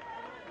player.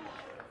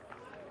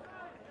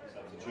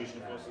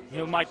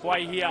 He'll make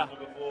way here.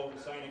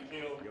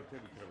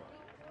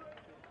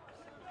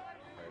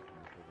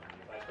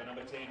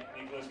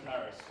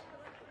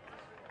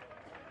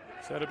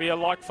 So it'll be a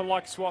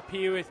like-for-like swap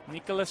here with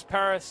Nicholas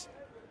Paris.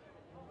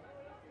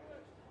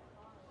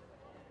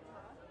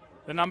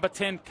 The number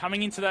 10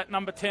 coming into that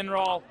number 10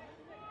 role.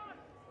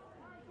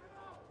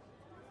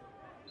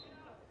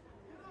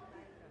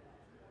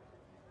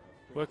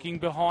 Working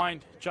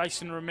behind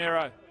Jason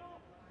Romero.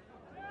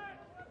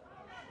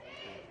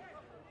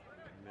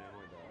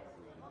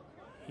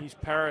 Here's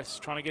Paris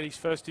trying to get his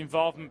first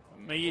involvement.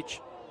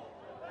 Mijic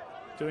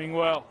doing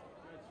well.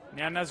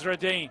 Now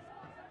Nasruddin.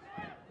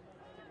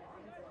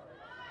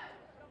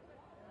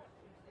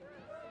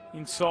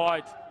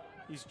 Inside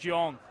is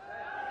Jiong.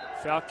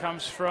 Foul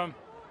comes from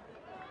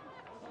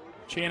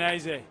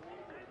Chianese.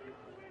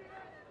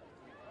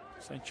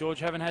 St. George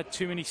haven't had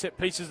too many set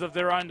pieces of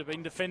their own. They've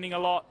been defending a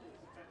lot.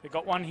 They've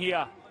got one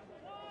here.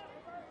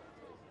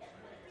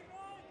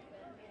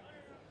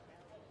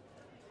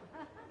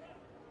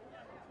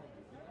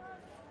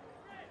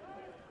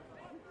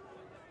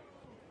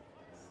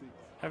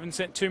 Haven't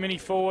sent too many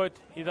forward.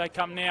 Here they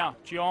come now.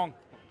 Jiong.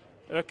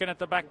 Erkin at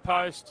the back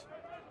post.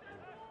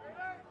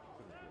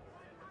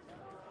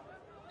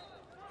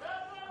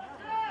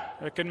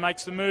 Erkin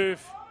makes the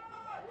move.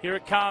 Here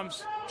it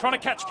comes. Trying to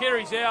catch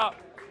Carey's out.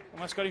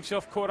 Almost got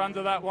himself caught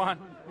under that one.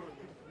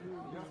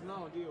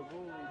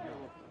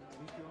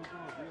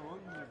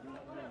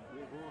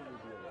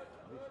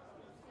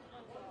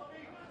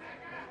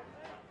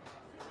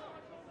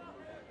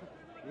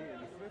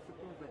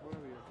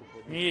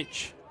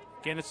 Mitch.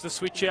 Again, it's the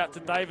switch out to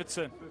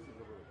Davidson.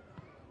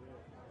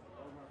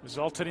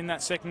 Resulted in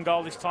that second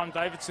goal this time.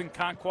 Davidson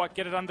can't quite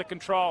get it under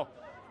control.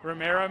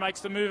 Romero makes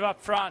the move up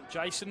front.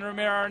 Jason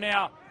Romero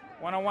now.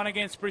 One-on-one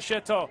against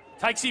Brichetto.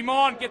 Takes him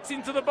on, gets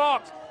into the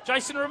box.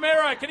 Jason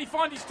Romero, can he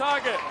find his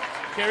target?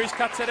 Carey's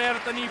cuts it out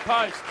at the near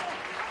post.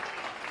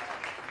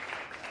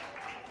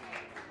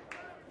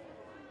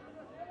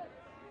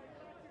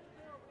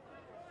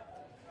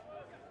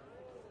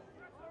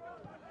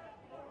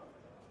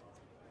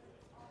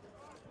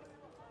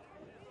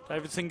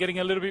 Davidson getting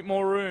a little bit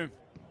more room.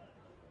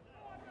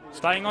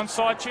 Staying on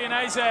side,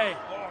 Chianese.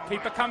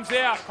 Keeper comes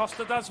out.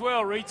 Costa does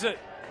well, reads it.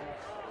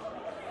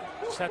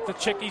 Just had to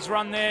check his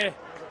run there.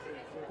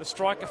 The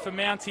striker for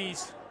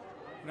Mounties.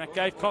 And that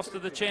gave Costa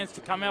the chance to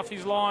come off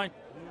his line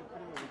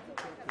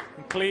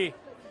and clear.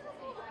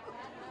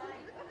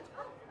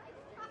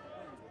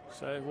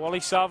 So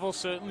Wally Saville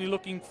certainly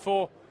looking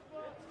for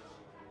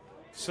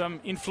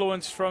some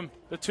influence from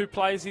the two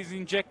players he's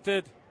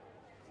injected.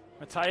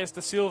 Mateus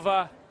da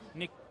Silva,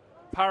 Nick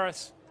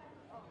Paris.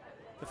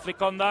 The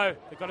flick on though.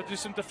 They've got to do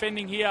some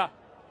defending here.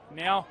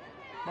 Now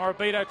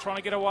Morabito trying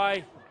to get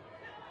away.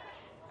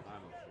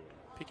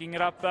 Picking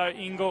it up though,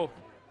 Ingle.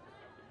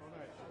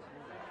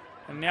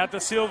 And now Da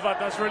Silva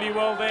does really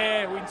well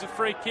there, wins a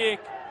free kick.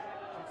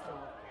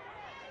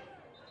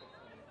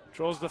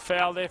 Draws the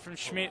foul there from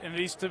Schmidt, and it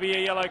is to be a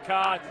yellow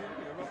card.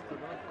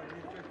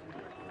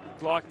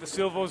 Like Da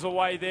Silva was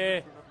away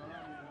there,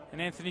 and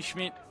Anthony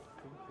Schmidt.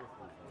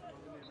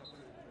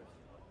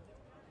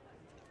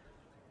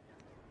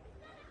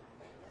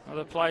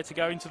 Another player to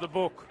go into the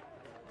book.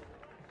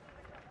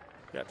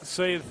 About to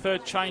see the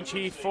third change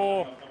here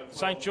for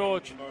St.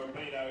 George.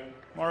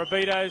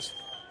 Morabito's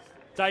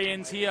day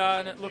ends here,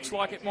 and it looks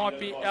like it might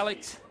be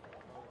Alex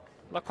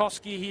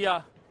Lakoski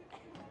here.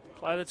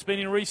 Player that's been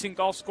in recent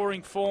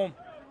goal-scoring form.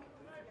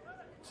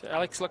 So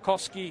Alex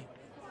Lakoski.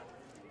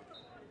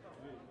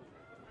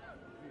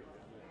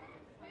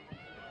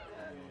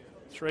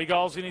 Three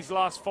goals in his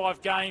last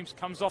 5 games.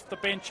 Comes off the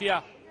bench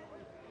here.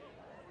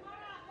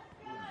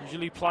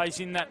 Usually plays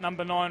in that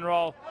number 9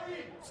 role.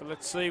 So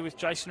let's see, with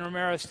Jason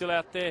Romero still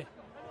out there,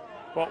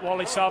 what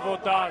Wally Saville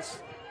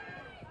does.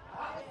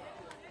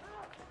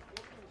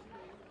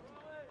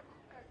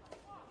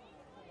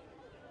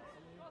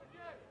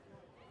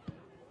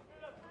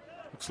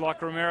 Looks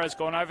like Romero's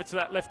gone over to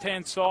that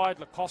left-hand side.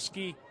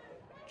 Lakoski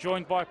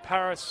joined by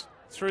Paris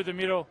through the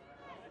middle.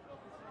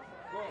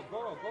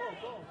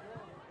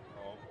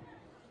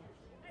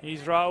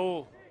 Here's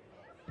Raul.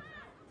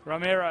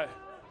 Romero.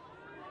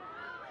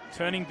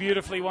 Turning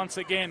beautifully once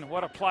again.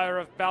 What a player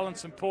of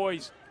balance and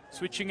poise.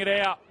 Switching it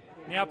out.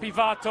 Now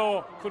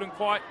Pivato couldn't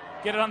quite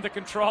get it under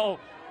control.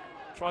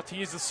 Tried to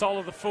use the sole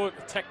of the foot.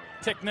 The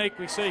technique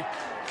we see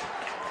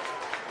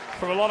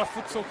from a lot of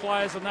futsal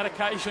players on that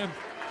occasion.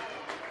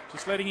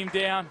 Just letting him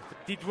down.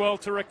 But did well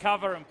to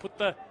recover and put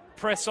the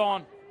press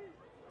on.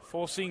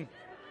 Forcing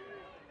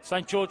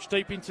St. George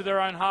deep into their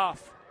own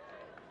half.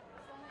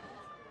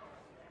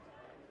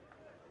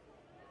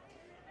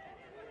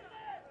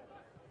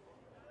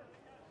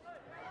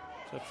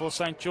 So for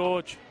St.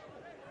 George,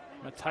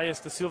 Mateus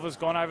da Silva's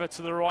gone over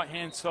to the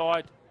right-hand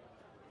side.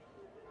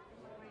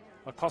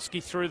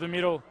 Lakoski through the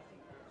middle.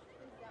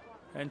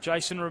 And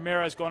Jason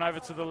Romero's gone over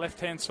to the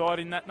left-hand side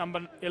in that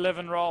number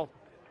 11 role.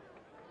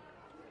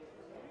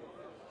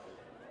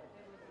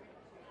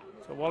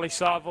 So Wally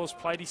Saville's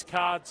played his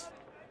cards.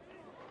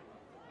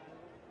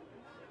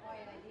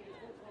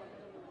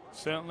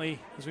 Certainly,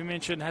 as we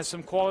mentioned, has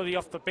some quality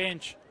off the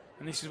bench.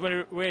 And this is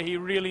where he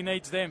really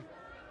needs them.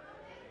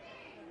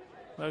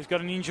 Well, he's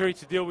got an injury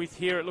to deal with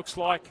here, it looks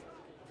like.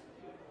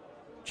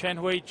 Chan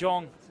Hui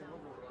Jong,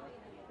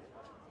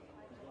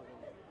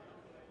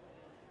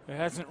 who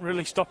hasn't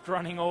really stopped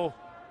running all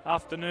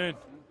afternoon.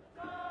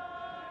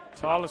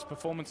 Tyler's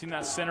performance in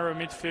that centre of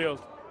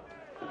midfield.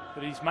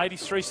 But he's made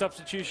his 3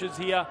 substitutions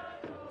here.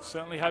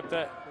 Certainly hope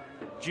that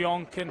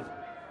Jiong can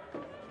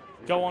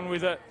go on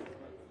with it.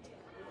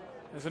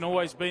 Hasn't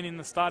always been in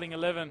the starting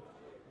 11.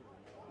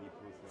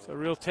 It's a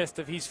real test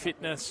of his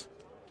fitness.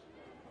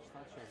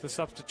 The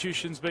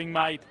substitutions being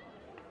made.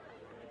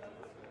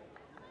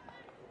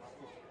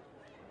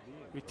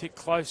 We tick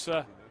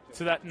closer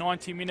to that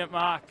 90-minute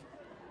mark.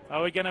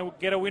 Are we going to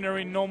get a winner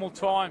in normal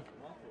time?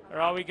 Or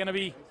are we going to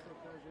be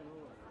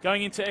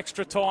going into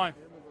extra time?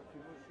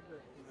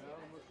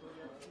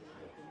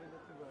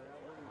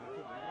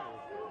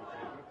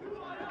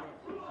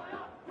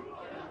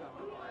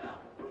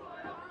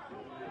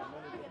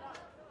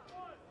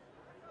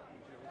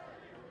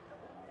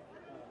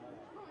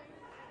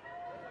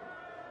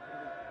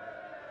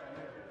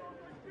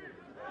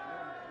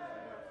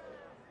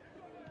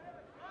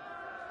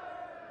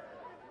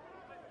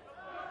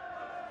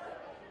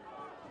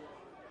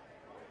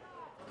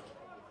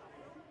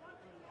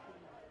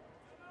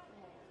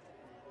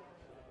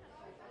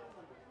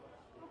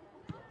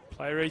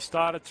 Play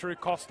restarted through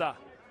Costa.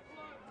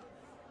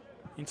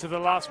 Into the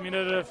last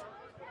minute of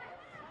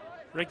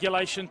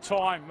regulation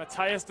time.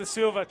 Mateus da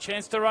Silva,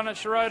 chance to run at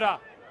Schroeder.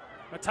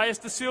 Mateus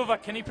da Silva,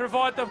 can he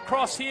provide the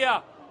cross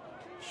here?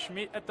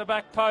 Schmidt at the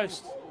back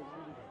post.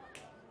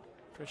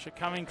 Pressure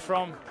coming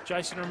from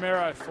Jason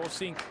Romero,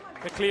 forcing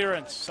the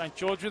clearance. St.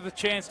 George with a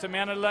chance to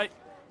mount a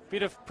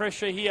bit of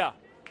pressure here.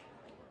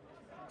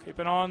 Keep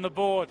an eye on the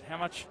board. How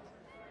much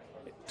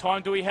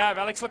time do we have?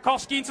 Alex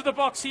Lukowski into the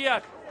box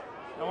here.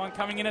 No one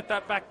coming in at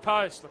that back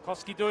post.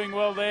 Lukowski doing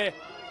well there.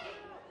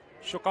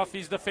 Shook off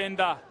his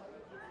defender.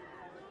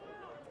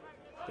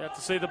 About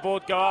to see the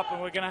board go up,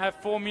 and we're going to have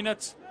 4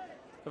 minutes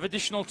of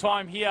additional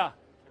time here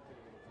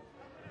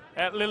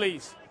at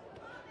Lilies.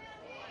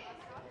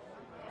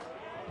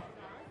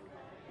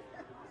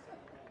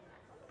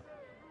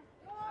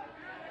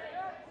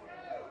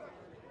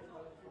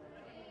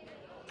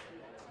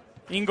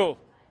 Ingle.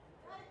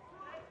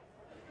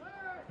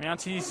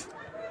 Mounties.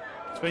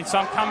 It's been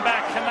some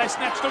comeback. Can they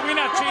snatch the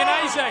winner?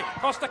 Chianese.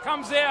 Costa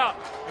comes out.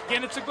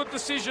 Again, it's a good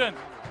decision.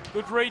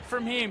 Good read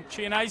from him.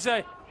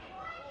 Chianese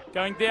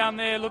going down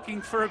there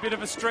looking for a bit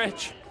of a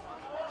stretch.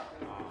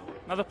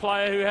 Another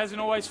player who hasn't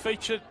always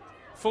featured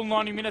full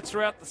 90 minutes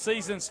throughout the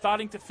season,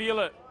 starting to feel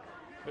it,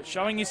 but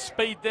showing his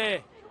speed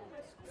there,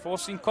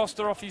 forcing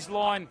Costa off his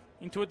line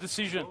into a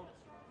decision.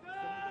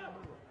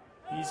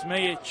 Here's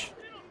Mijic.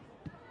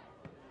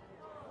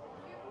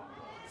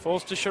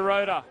 Falls to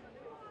Schroeder.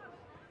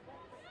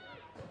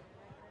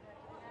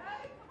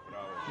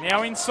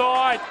 Now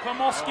inside,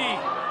 Klomoski.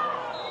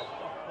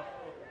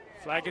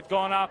 Flag had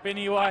gone up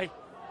anyway.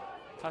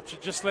 Touch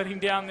had just let him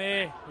down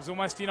there. Was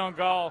almost in on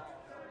goal.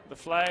 The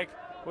flag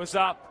was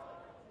up.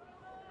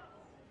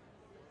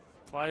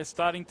 Players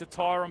starting to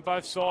tire on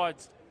both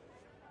sides.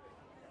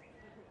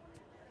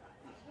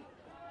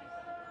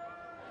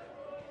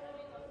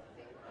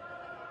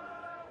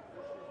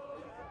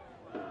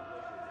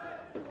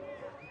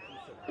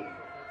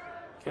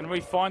 Can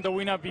we find a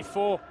winner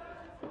before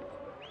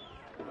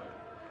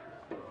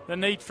the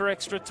need for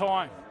extra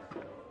time?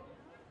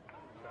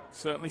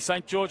 Certainly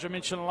St. George, I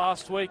mentioned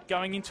last week,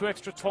 going into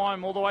extra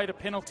time all the way to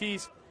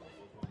penalties.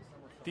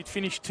 Did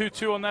finish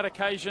 2-2 on that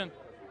occasion.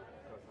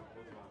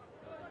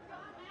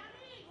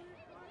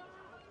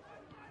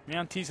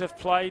 Mounties have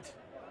played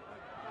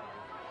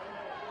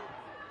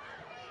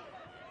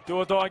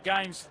do-or-die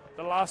games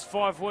the last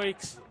 5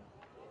 weeks.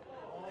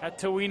 Had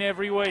to win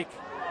every week.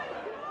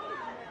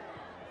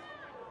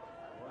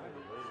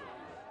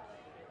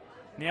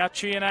 Now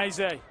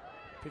Chianese.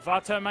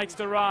 Pivato makes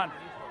the run.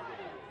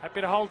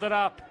 Happy to hold it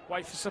up.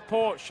 Wait for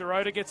support.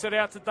 Schroeder gets it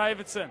out to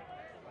Davidson.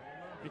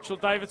 Mitchell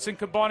Davidson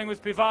combining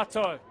with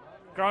Pivato.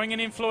 Growing an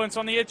influence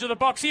on the edge of the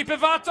box here.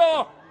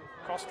 Pivato!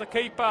 Across the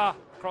keeper.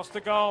 Across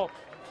the goal.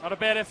 Not a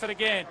bad effort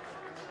again.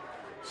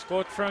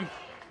 Scored from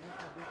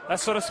that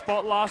sort of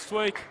spot last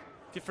week.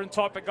 Different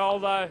type of goal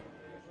though.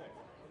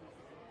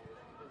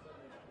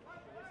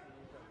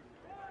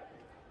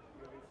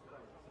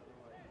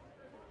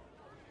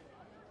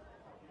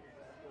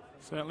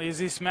 Certainly as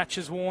this match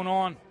has worn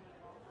on,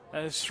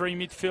 those 3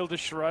 midfielders,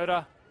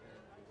 Schroeder,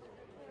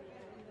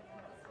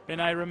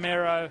 Bene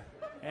Romero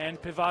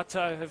and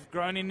Pivato, have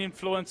grown in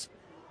influence.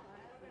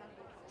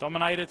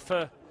 Dominated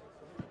for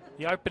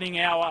the opening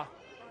hour,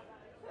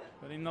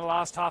 but in the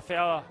last half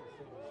hour,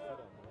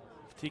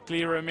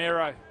 particularly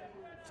Romero,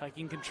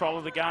 taking control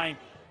of the game.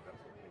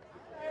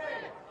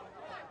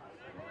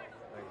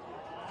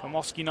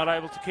 Tomoski not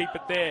able to keep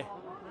it there.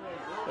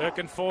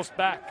 Erkin forced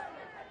back.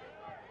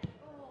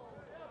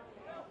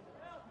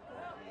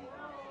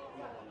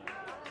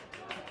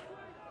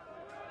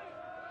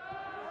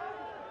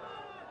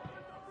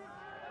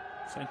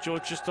 St.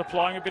 George just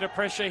applying a bit of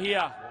pressure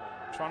here,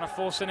 trying to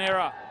force an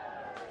error.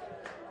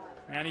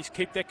 Mounties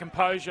keep their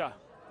composure.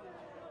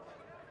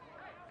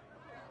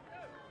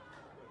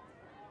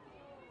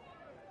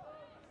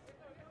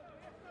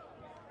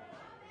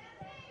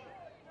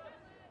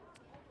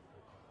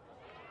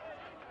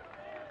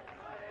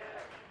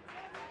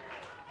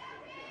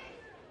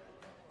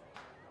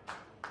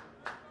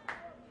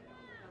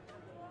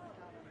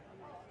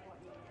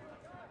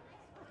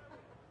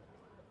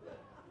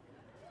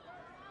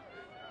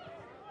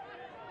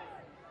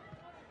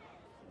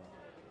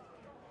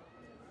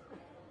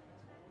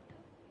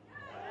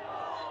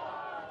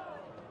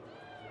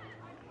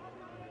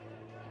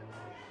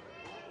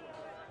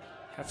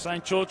 Have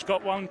St. George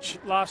got one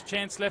last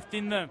chance left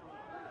in them?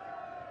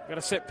 Got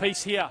a set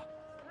piece here.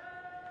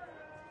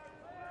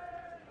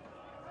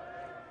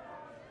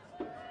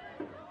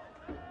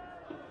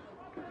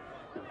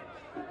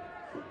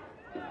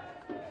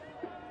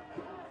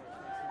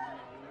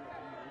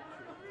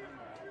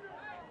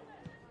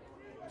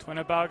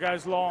 Twinabal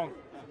goes long,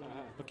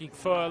 looking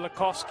for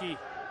Lukowski.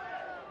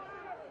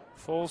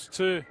 Falls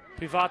to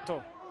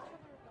Pivato.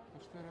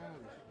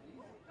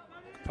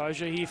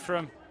 Composure here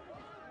from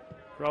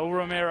Raul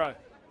Romero.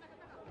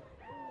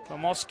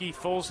 Klomoski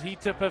falls here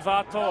to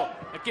Pivato.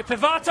 Again,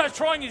 Pivato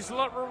trying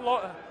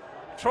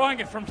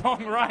it from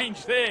long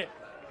range there.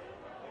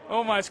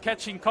 Almost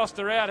catching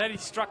Costa out. Had he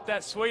struck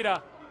that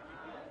sweeter.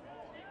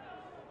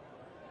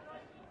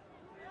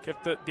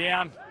 Kept it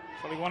down.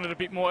 Probably wanted a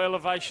bit more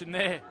elevation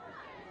there.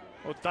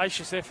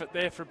 Audacious effort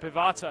there from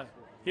Pivato.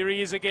 Here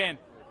he is again.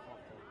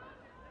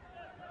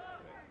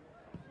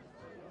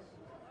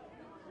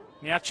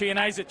 Now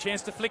Chianese, a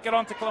chance to flick it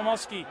on to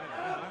Klomoski.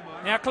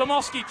 Now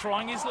Klomoski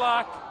trying his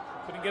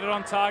luck. Couldn't get it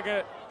on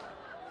target.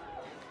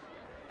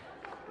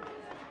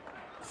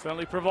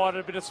 Certainly provided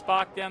a bit of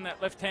spark down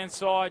that left-hand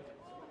side.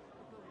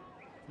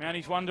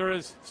 Mounties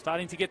Wanderers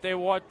starting to get their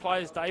wide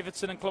players.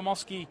 Davidson and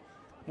Klomoski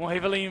more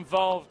heavily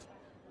involved.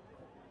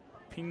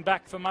 Pinned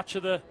back for much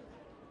of the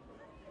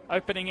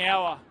opening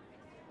hour.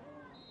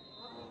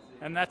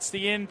 And that's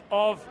the end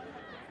of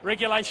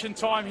regulation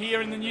time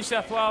here in the New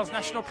South Wales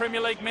National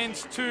Premier League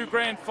Men's 2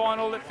 Grand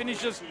Final. It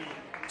finishes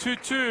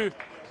 2-2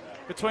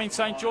 between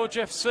St. George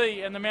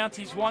FC and the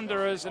Mounties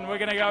Wanderers, and we're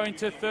going to go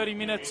into 30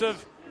 minutes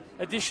of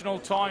additional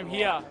time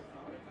here.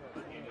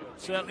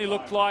 Certainly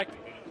looked like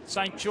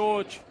St.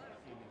 George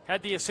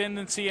had the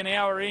ascendancy an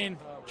hour in.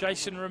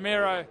 Jason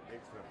Romero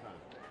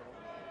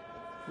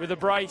with a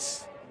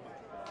brace,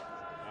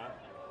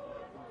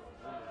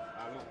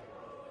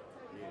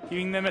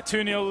 giving them a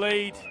 2-0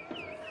 lead.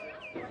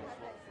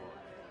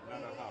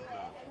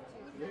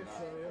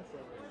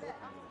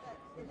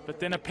 But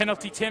then a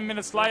penalty 10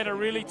 minutes later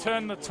really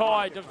turned the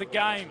tide of the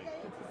game.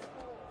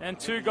 And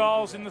 2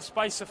 goals in the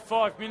space of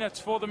 5 minutes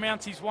for the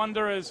Mounties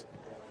Wanderers.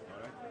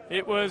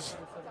 It was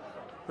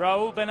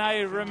Raul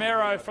Benet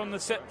Romero from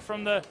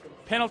the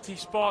penalty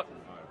spot,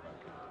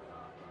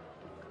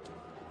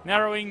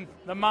 narrowing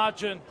the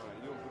margin.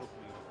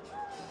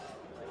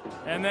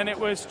 And then it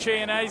was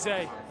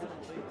Chianese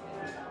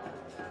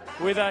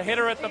with a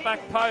header at the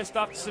back post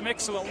after some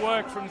excellent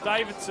work from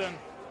Davidson.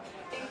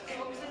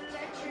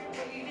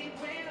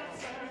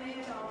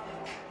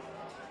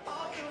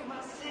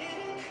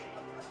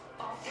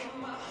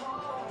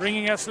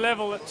 Bringing us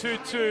level at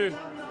 2-2.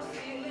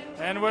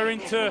 And we're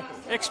into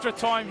extra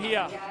time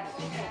here.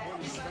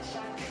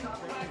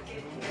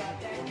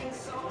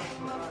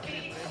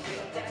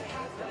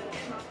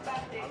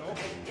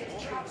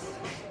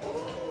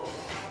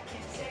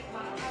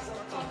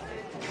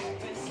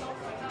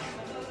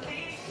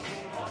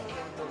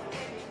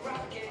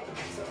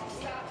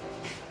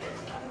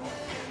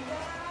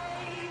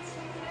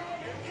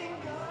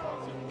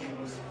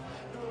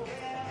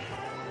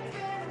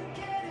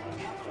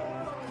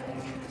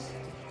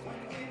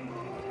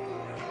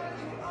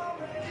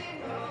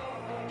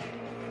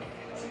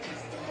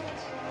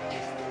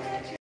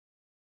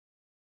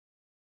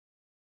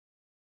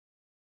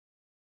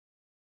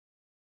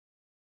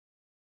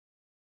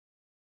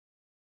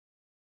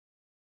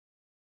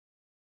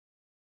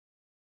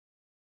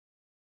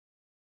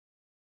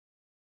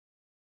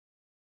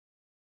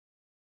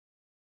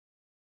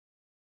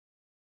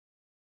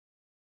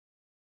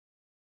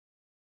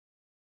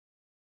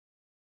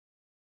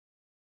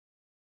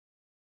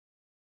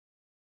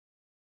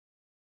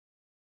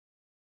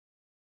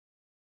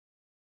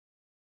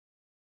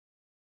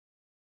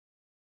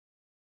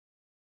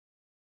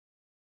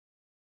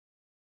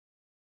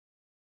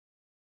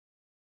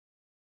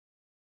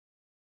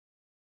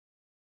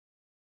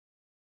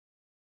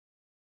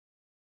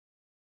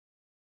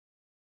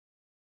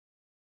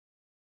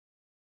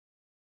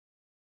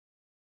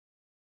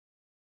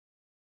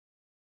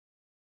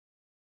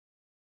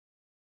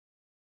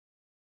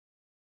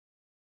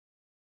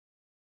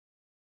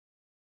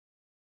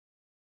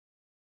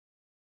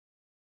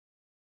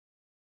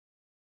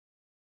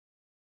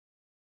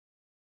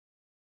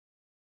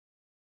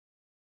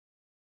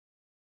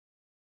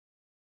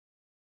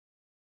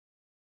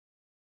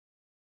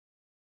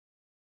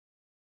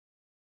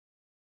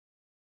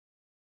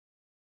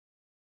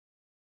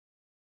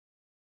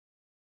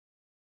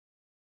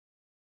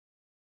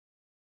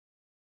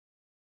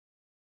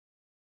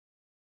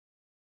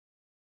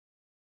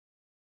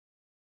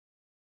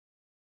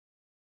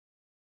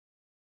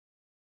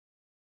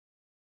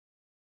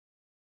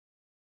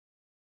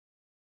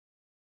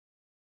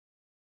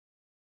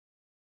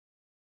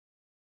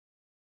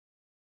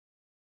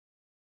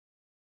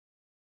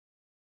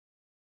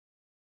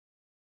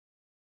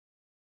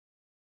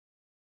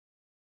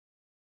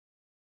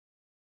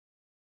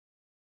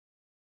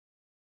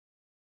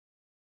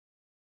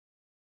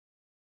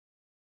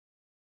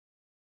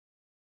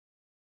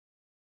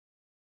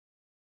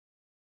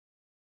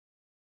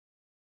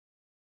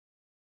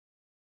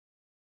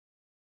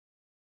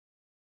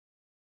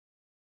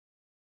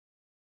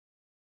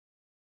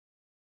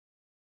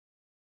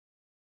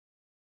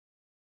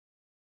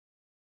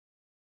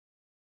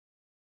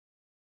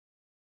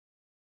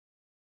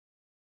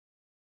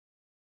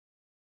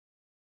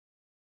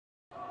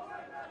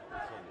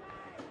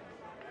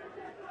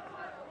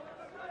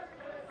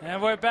 And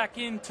we're back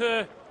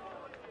into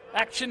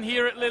action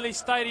here at Lily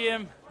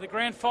Stadium, the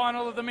grand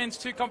final of the Men's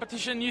 2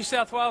 competition, New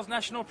South Wales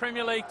National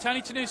Premier League.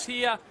 Tony Tanous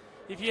here.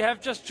 If you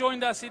have just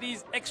joined us, it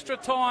is extra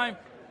time,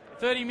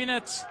 30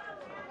 minutes.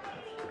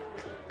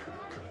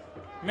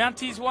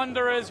 Mounties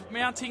Wanderers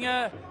mounting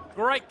a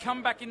great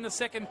comeback in the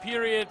second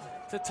period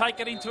to take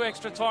it into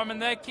extra time,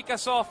 and they kick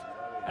us off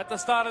at the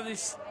start of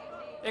this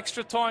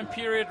extra time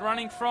period,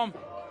 running from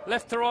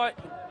left to right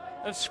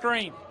of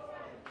screen,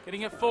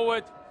 getting it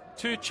forward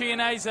to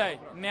Chianese.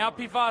 Now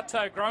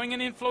Pivato growing an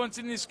influence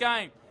in this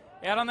game.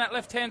 Out on that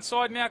left-hand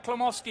side now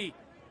Klomoski.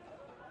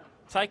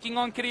 Taking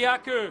on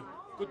Kiriakou.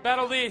 Good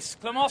battle this.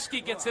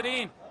 Klomoski gets it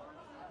in.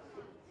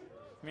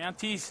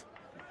 Mounties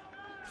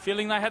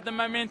feeling they had the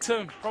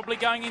momentum, probably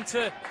going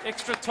into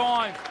extra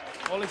time.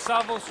 Ollie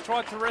Savos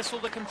tried to wrestle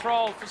the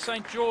control for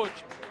St. George.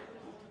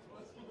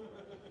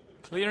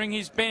 Clearing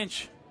his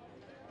bench.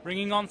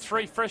 Bringing on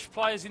 3 fresh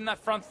players in that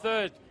front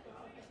third.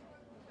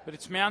 But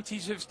it's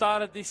Mounties who've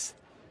started this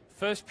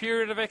first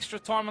period of extra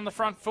time on the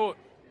front foot.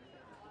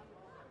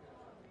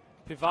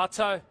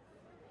 Pivato.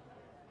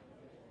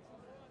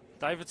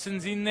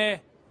 Davidson's in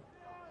there.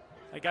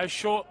 They go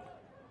short.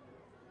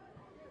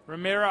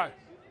 Romero.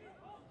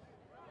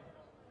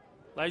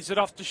 Lays it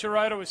off to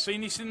Shirota. We've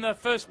seen this in the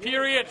first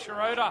period.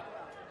 Shirota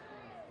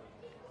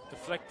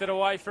deflected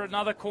away for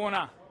another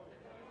corner.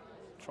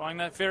 Trying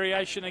that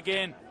variation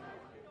again.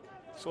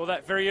 Saw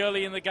that very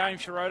early in the game.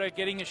 Shirota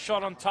getting a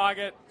shot on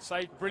target.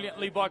 Saved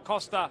brilliantly by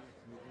Costa.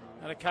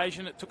 On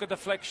occasion it took a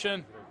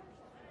deflection.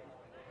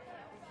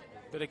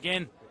 But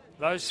again,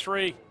 those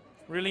 3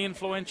 really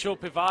influential.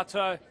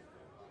 Pivato,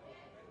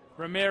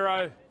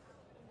 Romero,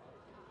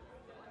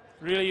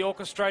 really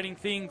orchestrating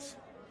things.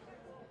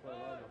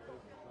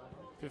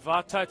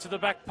 Pivato to the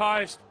back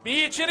post.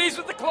 Mitch, it is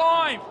with the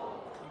climb.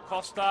 And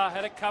Costa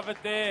had it covered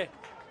there.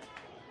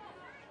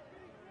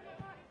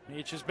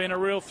 Mitch has been a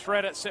real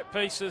threat at set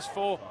pieces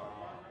for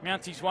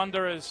Mounties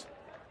Wanderers.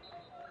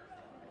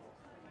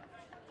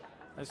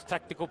 As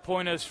tactical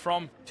pointers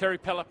from Terry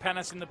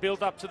Pelapanis in the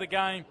build-up to the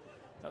game.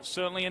 That's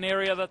certainly an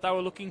area that they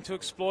were looking to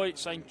exploit.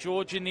 St.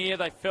 George in the air,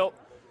 they felt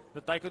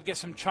that they could get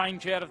some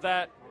change out of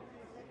that.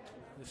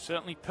 They've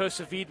certainly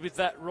persevered with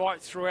that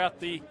right throughout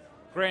the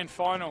grand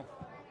final.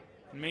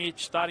 Mijic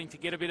starting to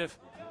get a bit of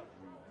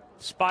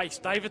space.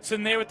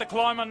 Davidson there with the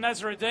climb on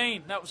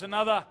Nasruddin. That was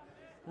another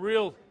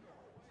real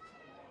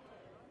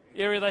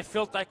area they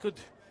felt they could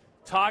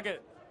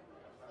target.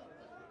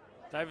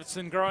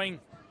 Davidson growing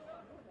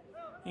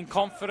in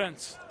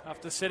confidence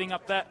after setting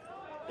up that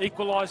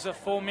equaliser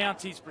for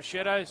Mounties.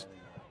 Brachetto's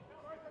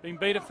been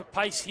beaten for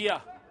pace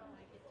here,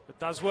 but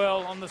does well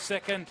on the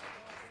second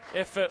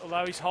effort,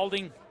 although he's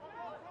holding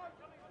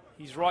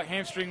his right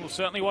hamstring. We'll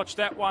certainly watch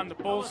that one. The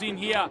ball's in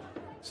here.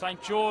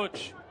 St.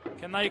 George,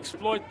 can they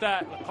exploit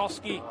that?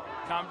 Lukowski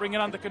can't bring it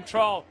under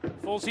control.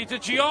 Falls here to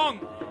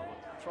Jiong.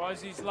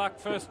 Tries his luck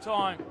first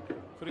time.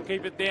 Couldn't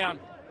keep it down.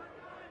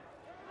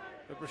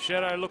 But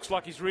Brachetto looks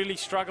like he's really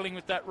struggling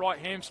with that right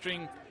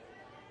hamstring.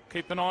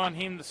 Keep an eye on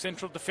him, the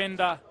central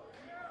defender.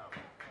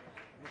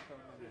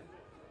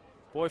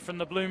 Boy from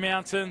the Blue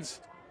Mountains.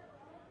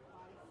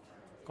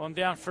 Gone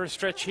down for a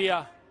stretch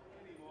here.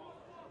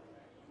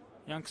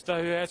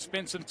 Youngster who has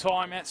spent some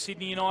time at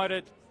Sydney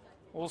United.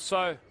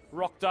 Also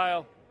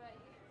Rockdale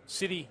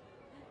City.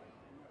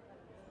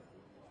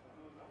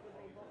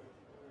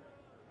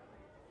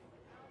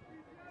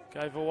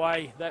 Gave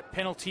away that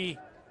penalty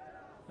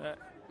that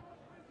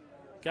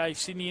gave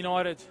Sydney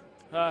United,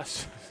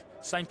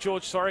 St.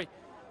 George, sorry,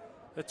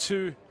 a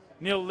 2-0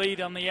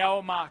 lead on the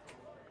hour mark.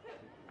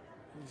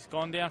 He's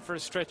gone down for a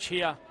stretch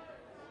here.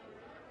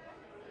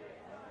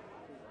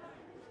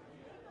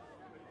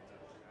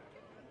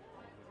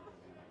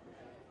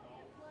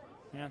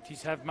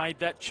 Mounties have made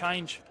that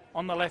change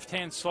on the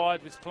left-hand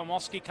side with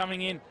Klomoski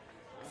coming in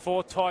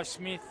for Ty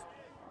Smith.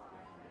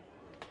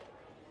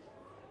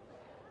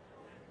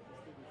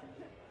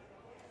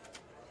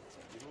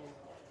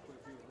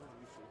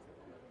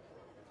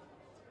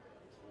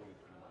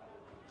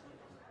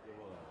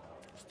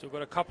 Still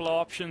got a couple of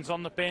options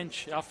on the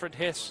bench. Alfred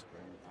Hess,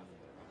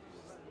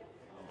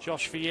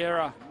 Josh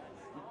Vieira,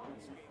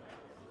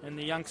 and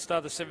the youngster,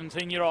 the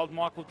 17-year-old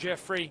Michael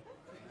Jeffrey.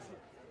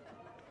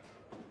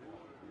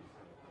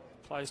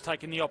 Players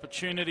taking the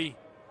opportunity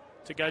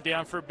to go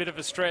down for a bit of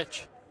a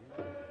stretch.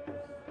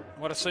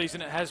 What a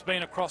season it has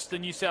been across the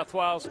New South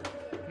Wales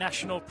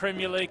National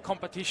Premier League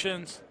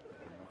competitions.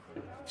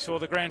 We saw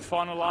the grand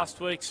final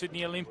last week,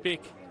 Sydney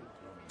Olympic.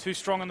 Too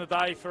strong on the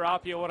day for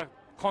Apia. What a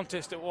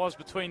contest it was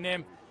between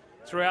them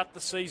throughout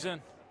the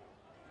season.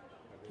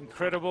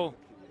 Incredible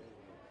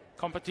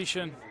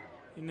competition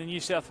in the New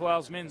South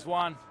Wales Men's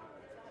 1.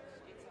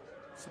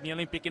 Sydney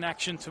Olympic in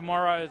action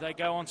tomorrow. They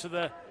go onto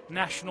the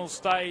national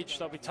stage.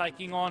 They'll be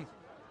taking on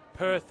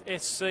Perth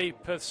SC,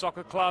 Perth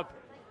Soccer Club.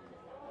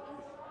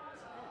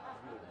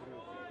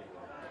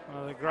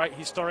 One of the great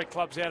historic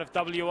clubs out of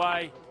WA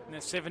in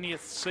their 70th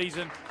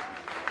season.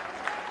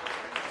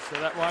 So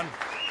that one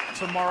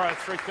tomorrow,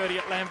 3:30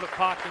 at Lambert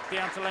Park. Get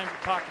down to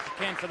Lambert Park if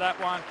you can for that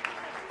one.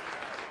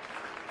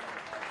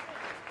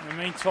 In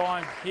the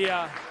meantime,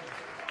 here,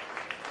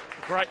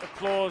 great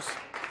applause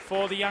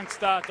for the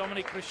youngster,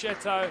 Dominic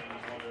Crescetto.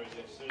 Wanderers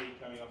FC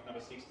coming off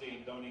number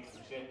 16, Dominic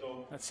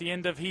Crescetto. That's the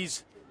end of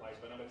his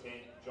Placed by number 10,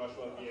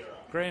 Joshua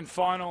Vieira. grand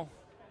final.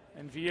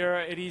 And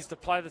Vieira, it is the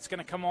play that's going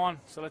to come on.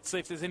 So let's see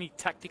if there's any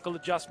tactical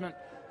adjustment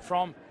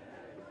from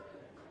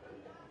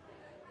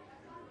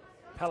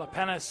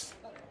Palapanis.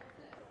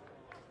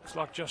 Looks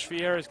like Josh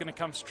Vieira is going to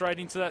come straight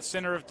into that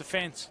centre of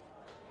defence.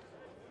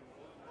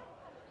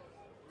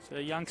 So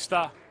a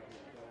youngster,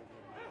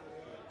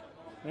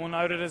 more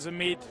noted as a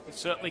mid, but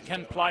certainly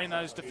can play in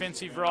those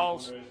defensive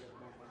roles.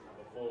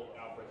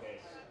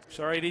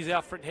 Sorry, it is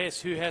Alfred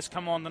Hess who has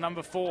come on, the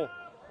number 4.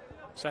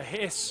 So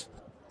Hess,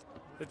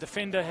 the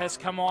defender, has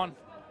come on.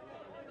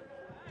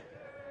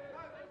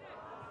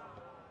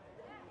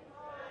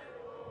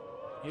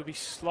 He'll be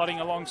slotting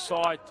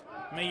alongside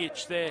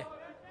Mijic there.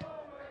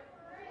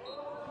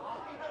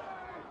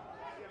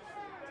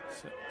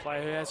 So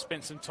player who has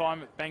spent some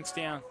time at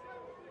Bankstown.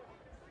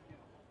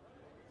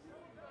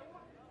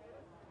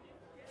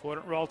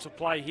 Important role to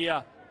play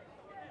here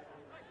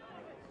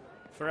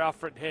for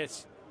Alfred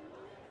Hess.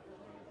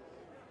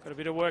 Got a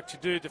bit of work to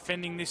do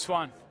defending this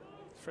one.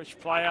 Fresh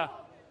player,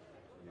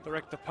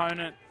 direct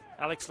opponent,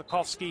 Alex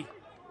Lukowski.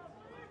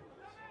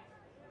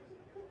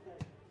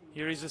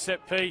 Here is a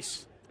set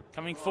piece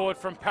coming forward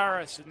from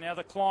Paris, and now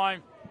the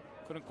climb.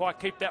 Couldn't quite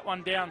keep that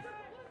one down,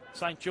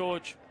 St.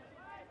 George.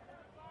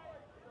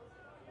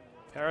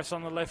 Paris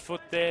on the left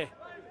foot there,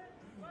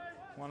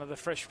 one of the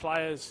fresh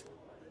players.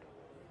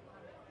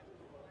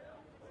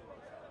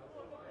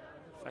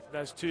 In fact,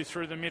 those two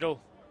through the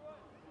middle.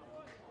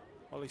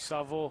 Ollie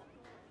Savo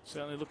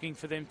certainly looking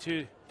for them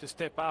to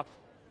step up,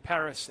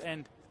 Paris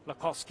and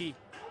Lukowski.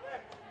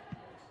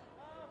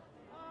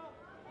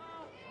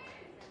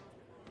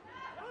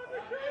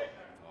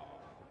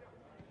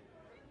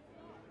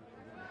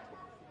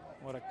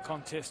 What a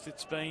contest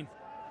it's been.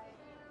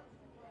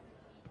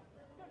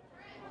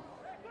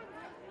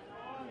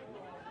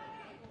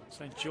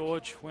 St.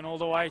 George went all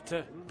the way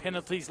to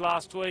penalties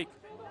last week,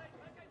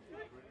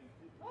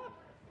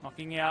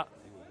 knocking out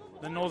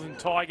the Northern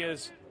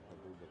Tigers.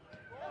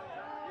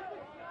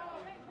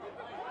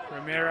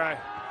 Romero,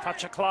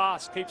 touch of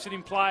class, keeps it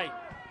in play.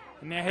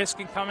 And now Hess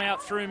can come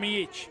out through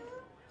Mijic.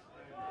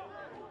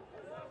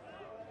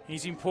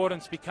 His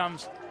importance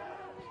becomes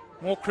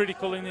more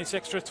critical in this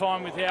extra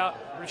time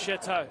without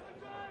Crescetto.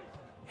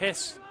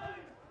 Hess.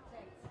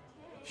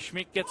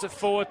 Schmidt gets it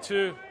forward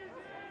to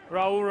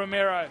Raul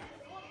Romero.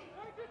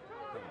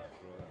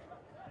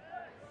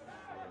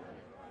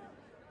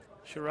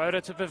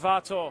 Shirota to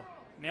Pivato.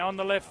 Now on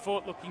the left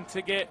foot, looking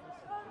to get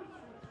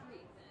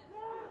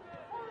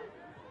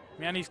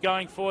Mounties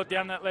going forward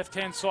down that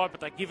left-hand side,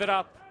 but they give it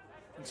up.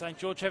 And St.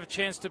 George have a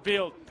chance to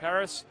build.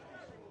 Paris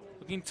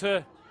looking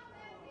to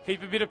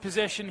keep a bit of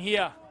possession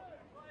here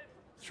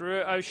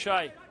through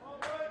O'Shea.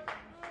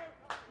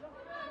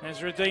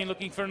 Nasruddin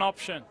looking for an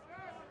option.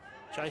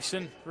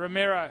 Jason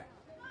Romero.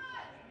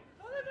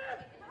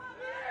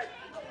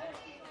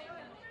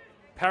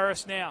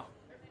 Paris now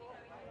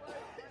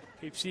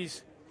keeps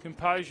his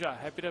composure.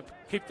 Happy to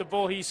keep the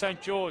ball here,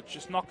 St. George.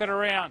 Just knock it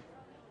around.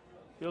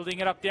 Building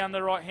it up down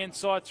the right-hand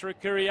side through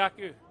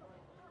Kyriakou.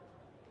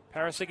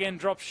 Paris again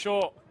drops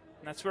short,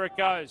 and that's where it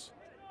goes.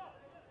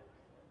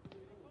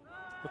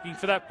 Looking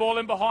for that ball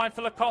in behind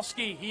for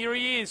Lukowski. Here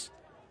he is.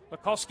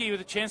 Lukowski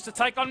with a chance to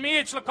take on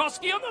Mijic.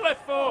 Lukowski on the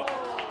left foot.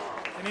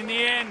 And in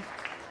the end,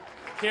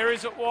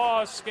 carries it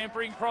was,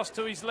 scampering across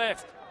to his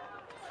left.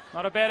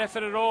 Not a bad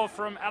effort at all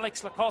from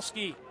Alex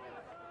Lukowski.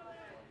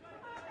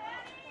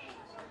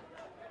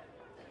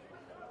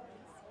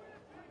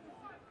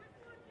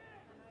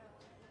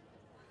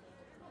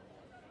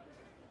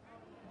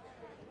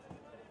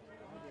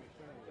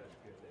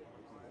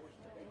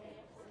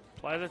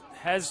 Player that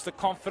has the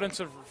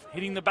confidence of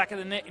hitting the back of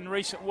the net in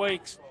recent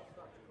weeks.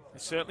 They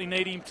certainly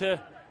need him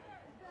to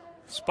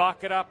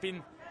spark it up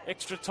in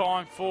extra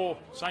time for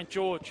St.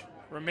 George.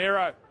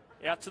 Romero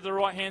out to the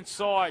right-hand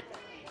side.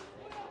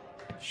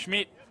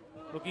 Schmidt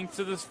looking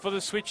for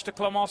the switch to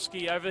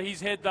Klamoski. Over his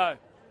head, though.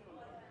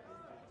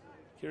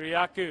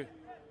 Kyriakou.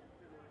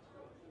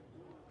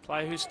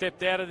 Player who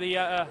stepped out of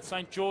the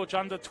St. George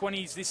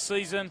under-20s this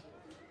season.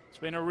 It's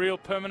been a real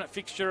permanent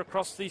fixture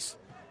across this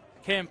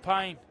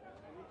campaign.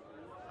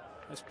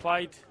 Has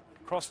played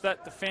across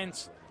that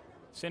defence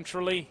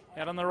centrally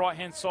out on the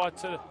right-hand side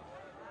to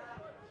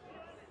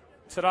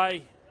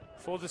today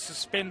for the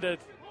suspended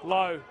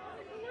Low.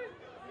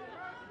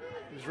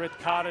 He was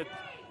red-carded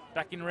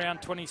back in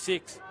round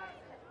 26.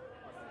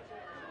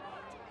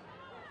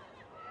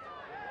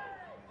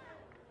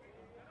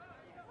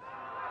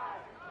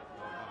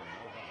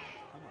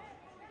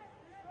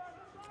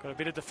 Got a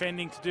bit of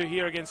defending to do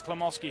here against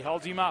Klamoski.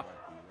 Holds him up.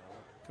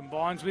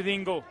 Combines with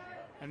Ingle.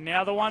 And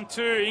now the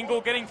 1-2. Ingle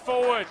getting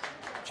forward.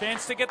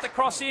 Chance to get the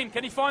cross in.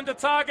 Can he find the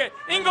target?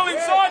 Ingle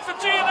inside for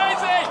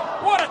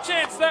Chianese. What a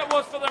chance that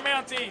was for the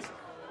Mounties.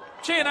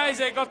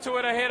 Chianese got to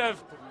it ahead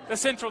of the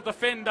central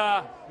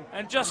defender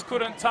and just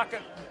couldn't tuck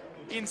it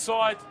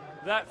inside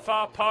that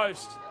far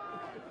post.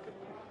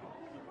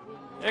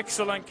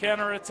 Excellent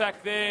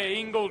counter-attack there.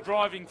 Ingle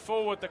driving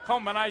forward. The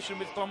combination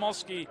with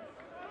Klomoski.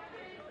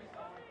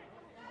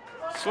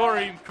 Saw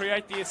him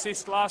create the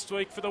assist last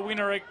week for the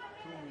winner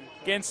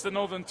against the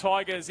Northern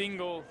Tigers,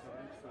 Ingle.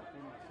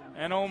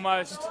 And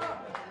almost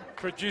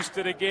produced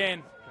it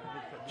again.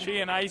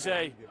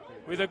 Chianese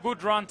with a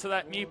good run to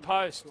that near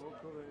post.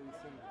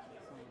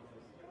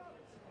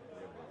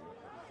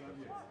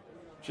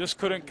 Just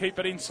couldn't keep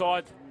it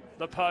inside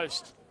the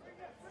post.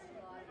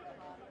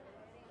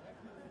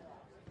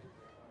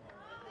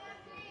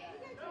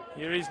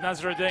 Here is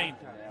Nasruddin.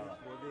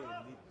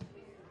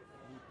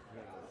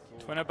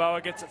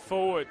 Twinaboa gets it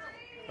forward.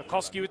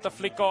 Kokoski with the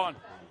flick on.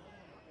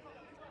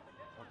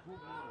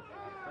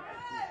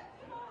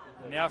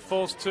 Now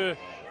falls to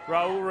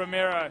Raul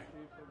Romero.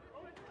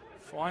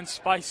 Finds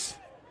space,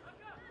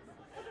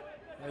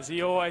 as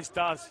he always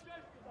does.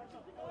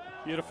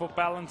 Beautiful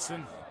balance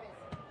and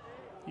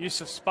use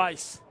of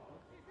space.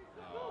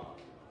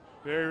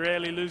 Very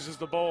rarely loses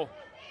the ball.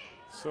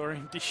 Saw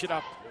him dish it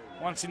up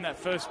once in that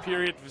first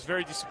period. Was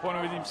very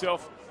disappointed with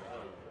himself.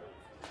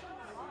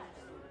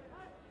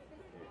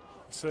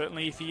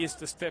 Certainly if he is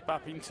to step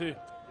up into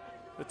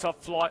the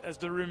top flight, as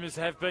the rumours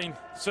have been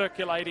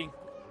circulating,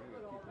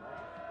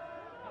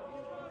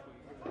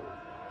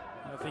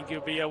 I think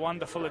he'll be a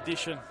wonderful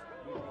addition.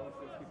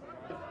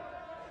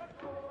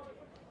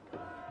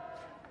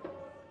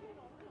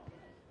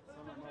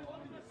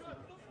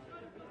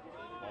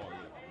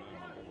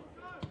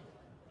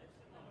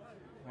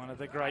 One of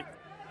the great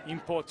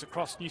imports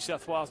across New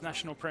South Wales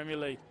National Premier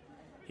League.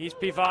 Here's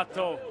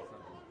Pivato.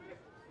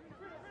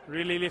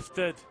 Really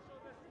lifted.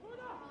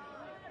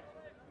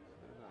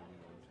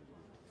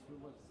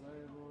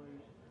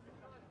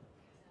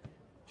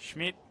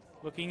 Schmidt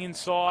looking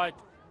inside.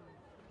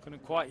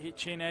 Couldn't quite hit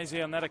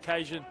Chianese on that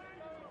occasion.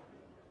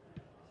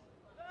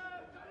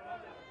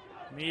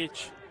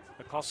 Mitch,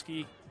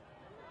 Kokoski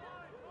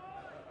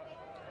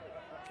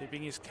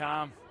keeping his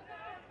calm.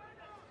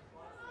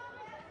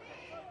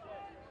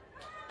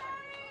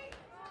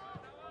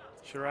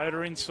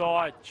 Schroeder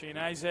inside.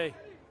 Chianese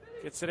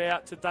gets it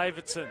out to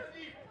Davidson.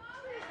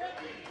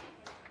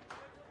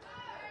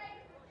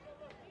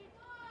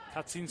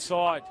 Cuts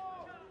inside.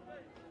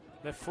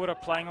 Left footer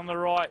playing on the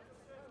right.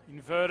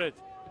 Inverted.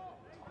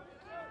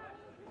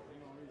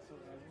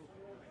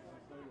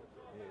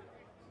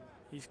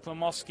 Here's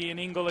Klomoski and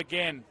Ingle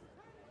again.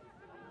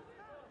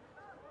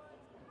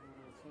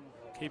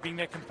 Keeping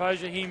their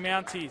composure here,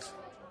 Mounties.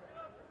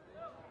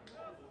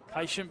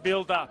 Patient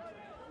build-up.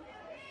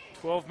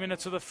 12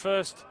 minutes of the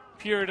first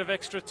period of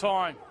extra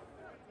time.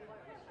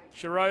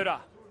 Schroeder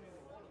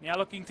now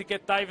looking to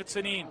get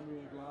Davidson in.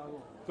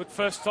 Good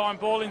first time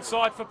ball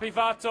inside for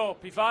Pivato.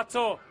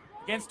 Pivato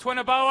against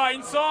Twinaboa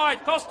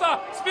inside. Costa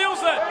spills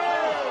it.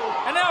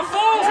 And now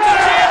falls to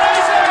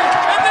Chianese.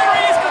 And there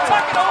he is to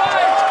tuck it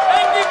away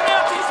and give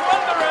Mounties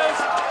Wanderers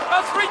a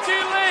 3-2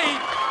 lead.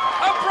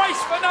 A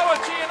brace for Noah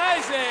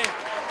Chianese.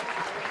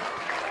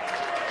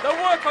 The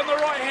work on the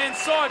right-hand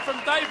side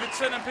from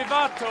Davidson and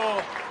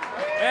Pivato.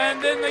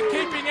 And then the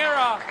keeping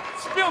error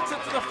spilt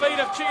it to the feet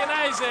of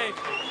Chianese.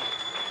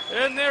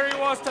 And there he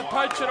was to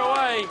poach it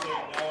away.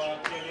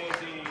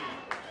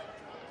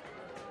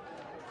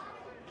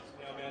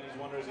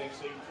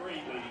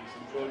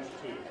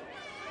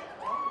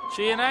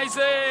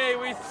 Chianese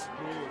with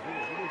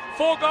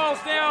 4 goals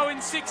now in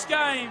 6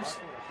 games.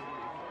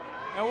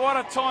 And what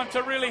a time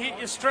to really hit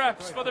your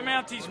straps for the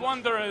Mounties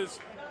Wanderers.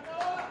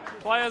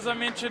 Players I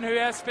mentioned who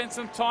has spent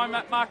some time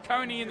at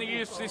Marconi in the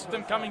youth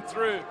system coming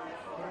through.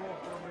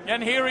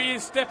 And here he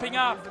is stepping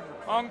up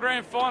on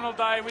grand final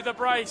day with a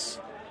brace.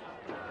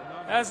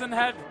 Hasn't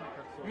had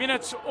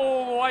minutes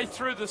all the way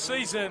through the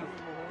season,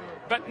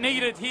 but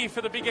needed here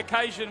for the big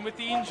occasion with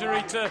the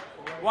injury to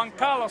Juan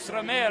Carlos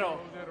Romero,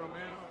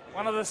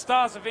 one of the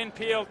stars of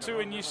NPL 2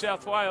 in New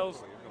South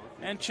Wales.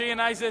 And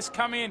Chianese has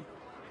come in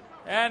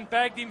and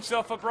bagged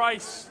himself a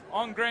brace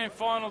on grand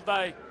final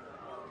day.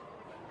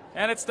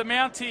 And it's the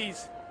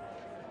Mounties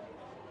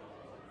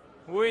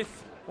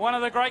with one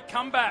of the great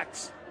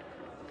comebacks.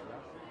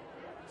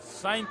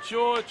 St.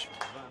 George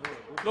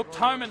looked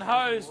home and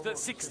hosed at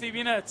 60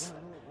 minutes,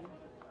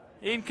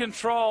 in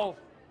control.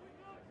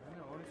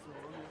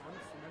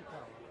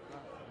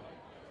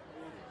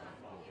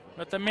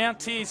 But the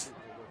Mounties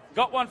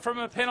got one from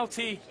a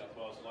penalty,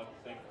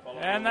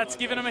 and that's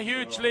given them a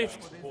huge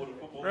lift.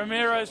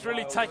 Romero's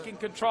really taken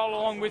control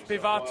along with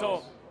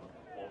Pivato.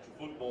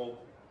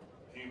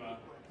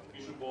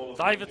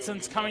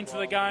 Davidson's coming to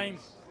the game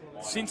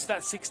since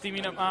that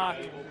 60-minute mark,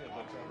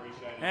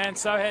 and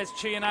so has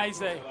Chianese.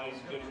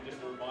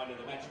 Just a reminder,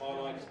 the match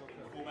highlights,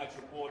 the full match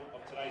report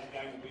of today's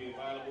game will be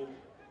available.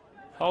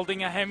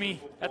 Holding a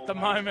hemi at the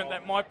moment,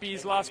 that might be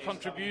his last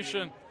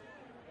contribution.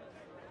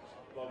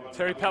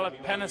 Terry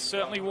Panis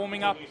certainly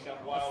warming up.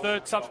 A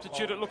third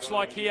substitute, it looks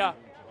like here.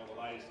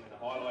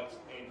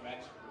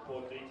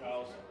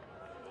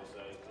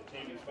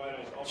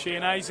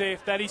 Chianese,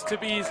 if that is to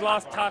be his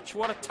last touch,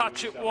 what a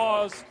touch it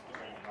was.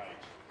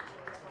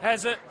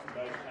 Has it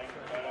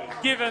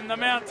given the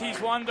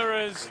Mounties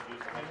Wanderers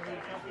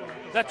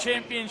that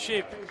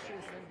championship.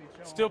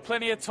 Still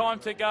plenty of time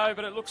to go,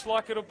 but it looks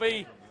like it'll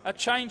be a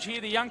change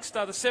here. The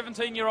youngster, the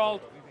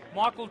 17-year-old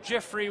Michael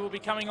Jeffrey, will be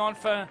coming on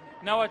for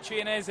Noah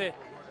Chianese.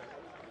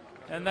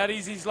 And that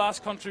is his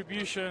last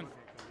contribution.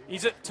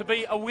 Is it to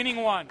be a winning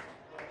one?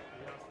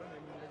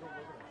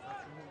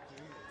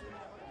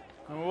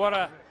 And what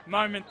a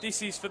moment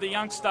this is for the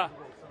youngster,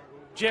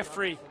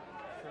 Jeffrey.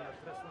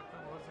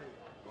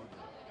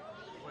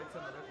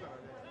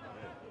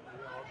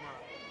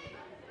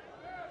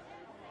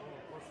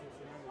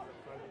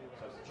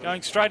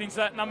 Going straight into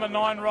that number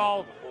 9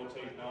 role.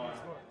 14, Noah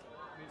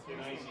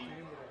Chianese,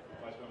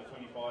 place number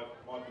 25,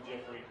 Michael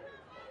Jeffrey.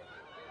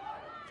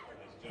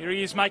 Here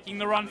he is making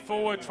the run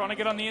forward, trying to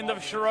get on the end of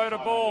a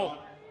Shirota ball.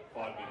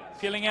 5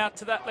 minutes. Peeling out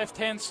to that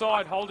left-hand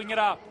side, holding it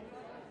up.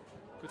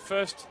 Good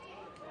first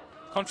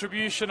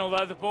contribution,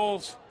 although the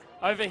ball's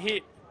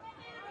overhit.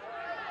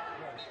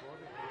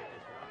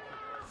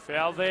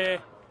 Foul there.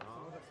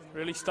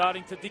 Really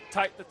starting to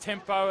dictate the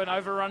tempo and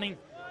overrunning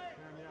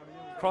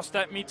across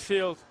that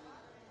midfield.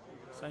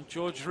 St.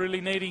 George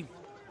really needing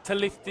to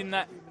lift in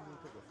that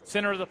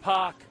centre of the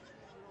park.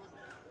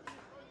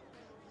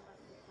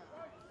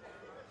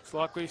 Looks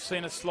like we've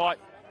seen a slight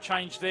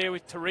change there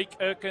with Tariq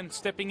Erkin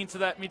stepping into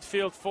that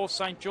midfield for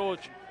St.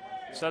 George.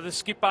 So the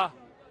skipper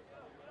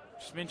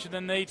just mentioned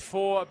the need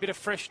for a bit of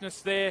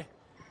freshness there.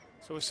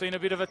 So we've seen a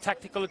bit of a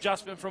tactical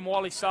adjustment from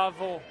Wally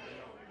Savor.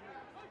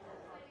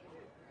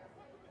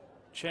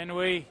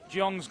 Chenui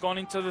Jiong's gone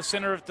into the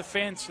centre of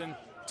defence and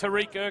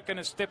Tariq Erkin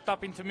has stepped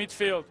up into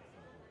midfield.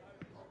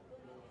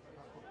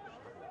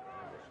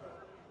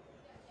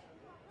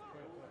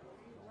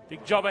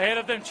 Big job ahead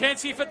of them.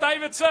 Chance here for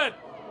Davidson.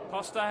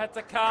 Costa had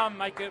to come,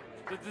 make it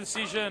the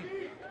decision.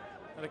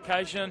 That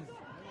occasion,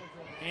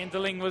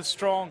 handling was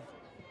strong.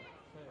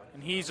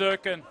 And here's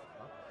Erkin,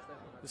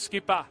 the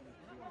skipper.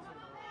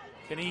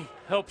 Can he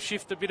help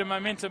shift a bit of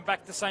momentum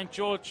back to St.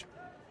 George?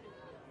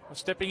 Or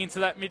stepping into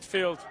that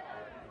midfield.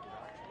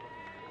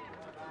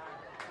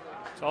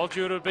 Told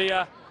you it would be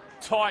a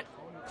tight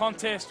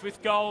contest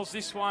with goals,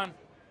 this one.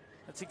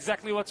 That's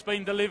exactly what's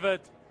been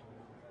delivered.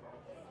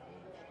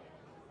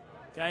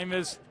 Game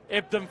has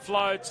ebbed and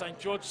flowed. St.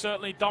 George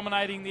certainly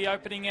dominating the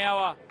opening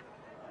hour.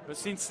 But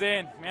since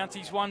then,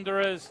 Mounties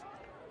Wanderers,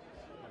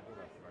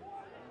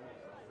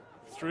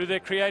 through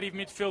their creative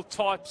midfield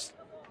types,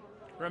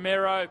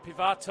 Romero,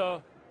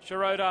 Pivato,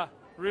 Shirota,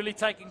 really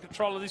taking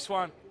control of this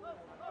one.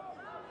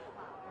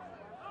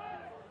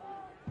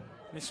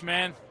 This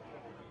man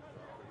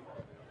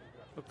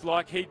looked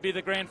like he'd be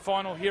the grand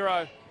final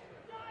hero.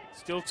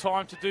 Still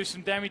time to do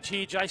some damage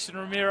here, Jason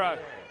Romero.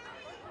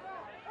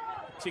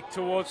 Tick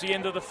towards the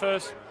end of the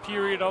first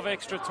period of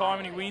extra time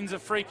and he wins a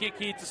free kick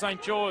here to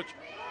St. George.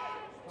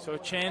 So a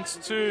chance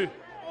to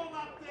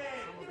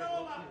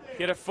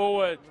get it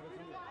forward.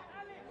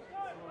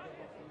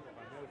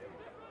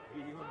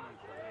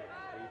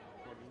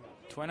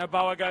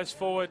 Tuenaboa goes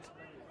forward.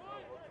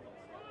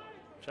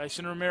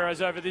 Jason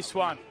Romero's over this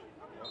one.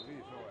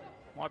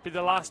 Might be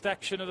the last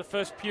action of the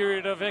first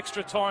period of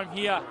extra time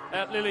here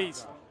at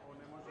Lilies.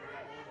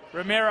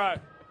 Romero.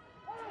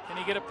 Can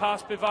he get it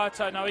past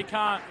Pivato? No, he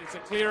can't. It's a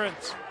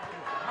clearance.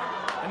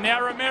 And now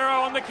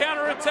Romero on the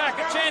counter-attack.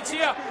 A chance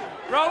here.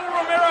 Raul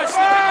Romero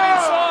slipping it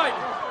inside.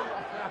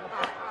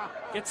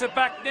 Gets it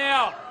back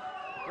now.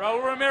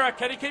 Raul Romero.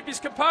 Can he keep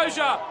his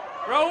composure?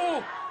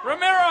 Raul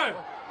Romero.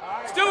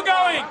 Still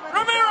going.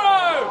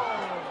 Romero!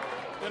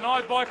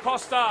 Denied by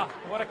Costa.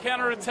 What a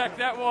counter-attack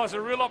that was.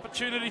 A real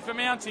opportunity for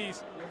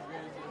Mounties.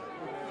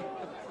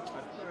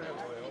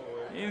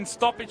 In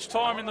stoppage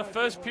time in the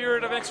first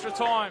period of extra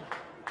time.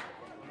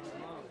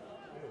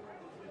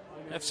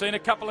 They've seen a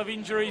couple of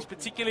injuries,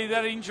 particularly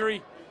that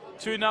injury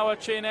to Noah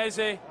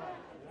Chianese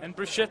and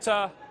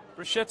Bruschetto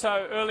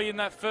early in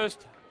that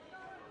first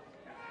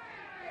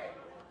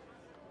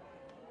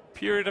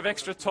period of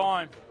extra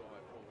time.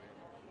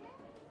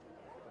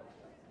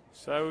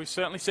 So we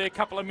certainly see a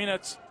couple of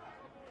minutes.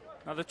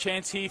 Another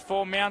chance here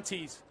for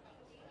Mounties.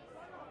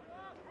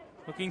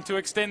 Looking to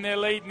extend their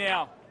lead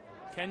now.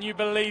 Can you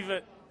believe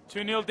it?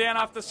 2-0 down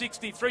after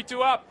 60,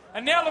 3-2 up,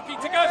 and now looking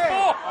to go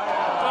for.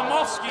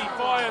 Klamovsky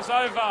fires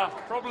over,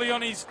 probably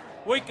on his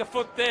weaker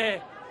foot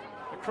there.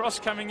 The cross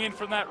coming in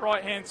from that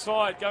right-hand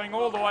side, going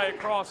all the way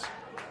across.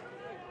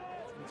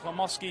 And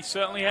Klamovsky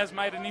certainly has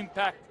made an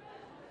impact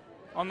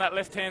on that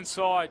left-hand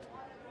side.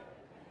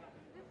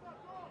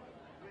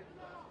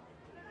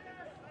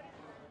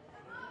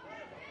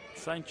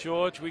 St.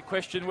 George, we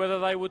questioned whether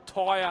they would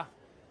tire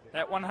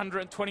that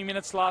 120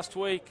 minutes last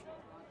week.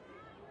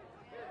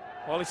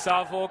 Wally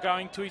Savor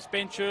going to his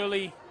bench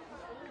early.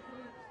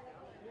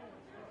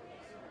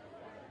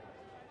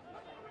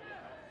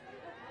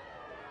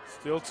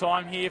 Still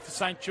time here for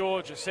St.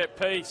 George, a set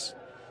piece.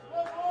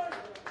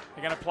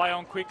 They're going to play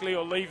on quickly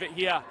or leave it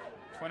here.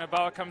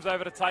 Tuenaboa comes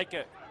over to take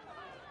it.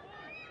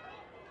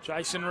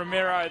 Jason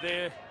Romero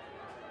there.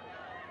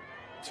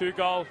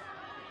 2-goal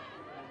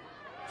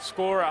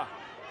scorer.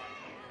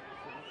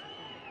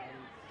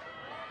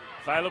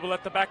 Available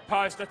at the back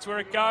post, that's where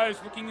it goes.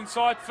 Looking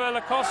inside for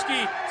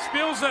Lukowski,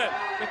 spills it.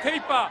 The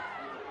keeper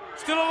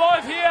Still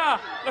alive here.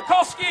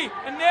 Lukowski.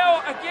 And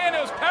now again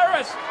it was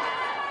Paris.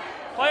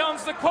 Play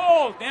on's the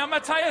call. Now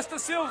Mateus da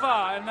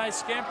Silva. And they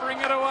scampering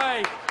it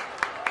away.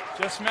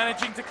 Just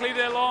managing to clear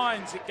their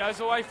lines. It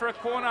goes away for a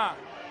corner.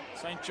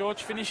 St.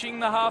 George finishing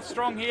the half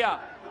strong here.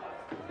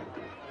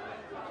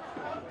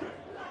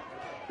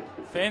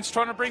 Fans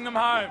trying to bring them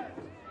home.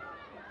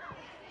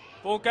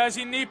 Ball goes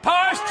in near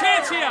post.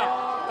 Chance here.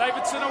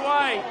 Davidson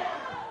away.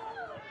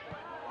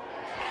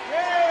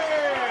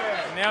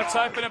 And now it's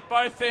open at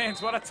both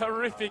ends. What a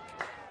terrific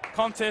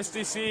contest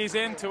this is.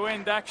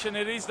 End-to-end action.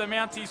 It is the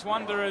Mounties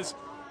Wanderers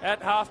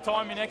at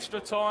half-time in extra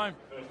time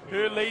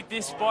who lead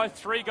this by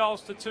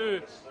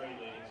 3-2.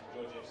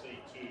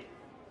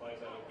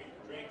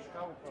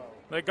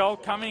 The goal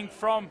coming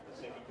from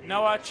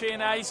Noah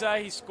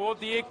Chianese. He scored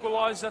the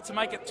equaliser to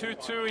make it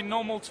 2-2 in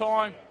normal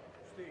time.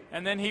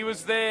 And then he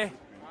was there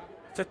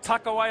to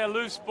tuck away a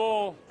loose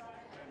ball.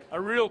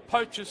 A real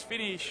poacher's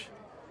finish.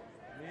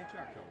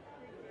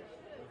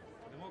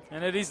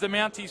 And it is the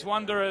Mounties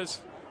Wanderers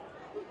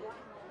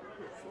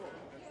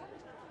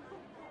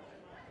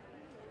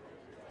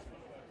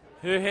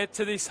who head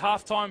to this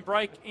halftime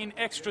break in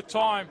extra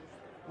time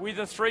with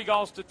a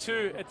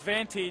 3-2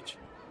 advantage.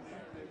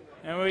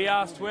 And we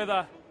asked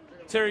whether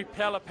Terry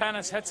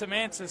Palapanis had some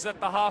answers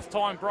at the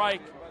halftime break.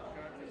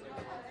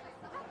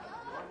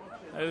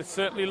 It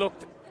certainly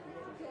looked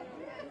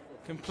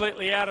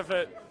completely out of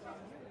it.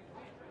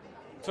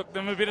 Took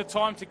them a bit of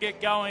time to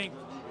get going.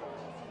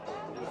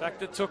 In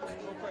fact, it took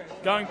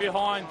going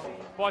behind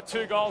by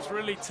 2 goals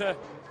really to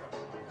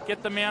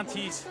get the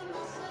Mounties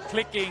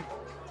clicking.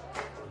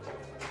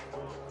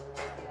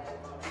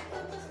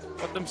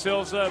 Got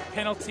themselves a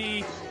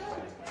penalty,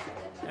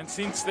 and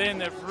since then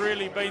they've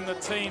really been the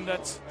team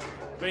that's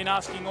been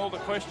asking all the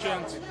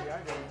questions.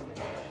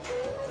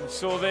 You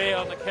saw there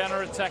on the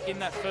counter-attack in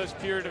that first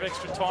period of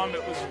extra time,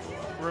 it was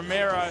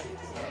Romero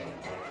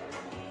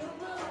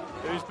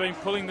who's been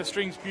pulling the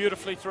strings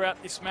beautifully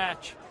throughout this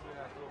match.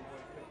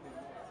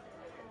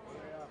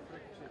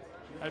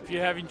 Hope you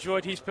have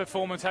enjoyed his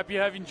performance. Hope you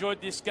have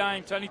enjoyed this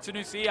game. Tony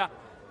Tunusia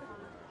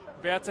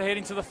about to head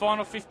into the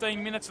final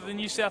 15 minutes of the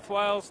New South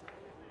Wales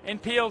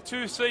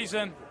NPL2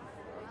 season.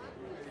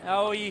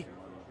 Are we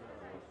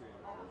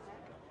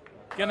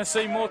going to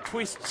see more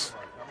twists?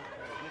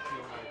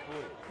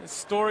 The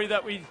story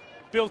that we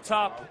built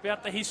up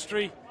about the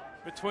history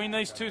between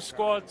these two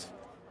squads.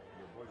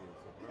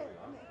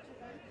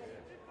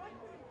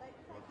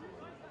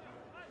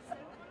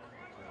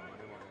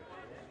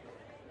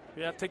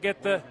 About to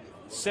get the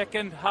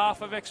second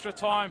half of extra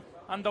time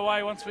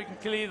underway once we can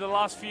clear the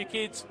last few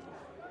kids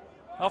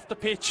off the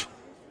pitch.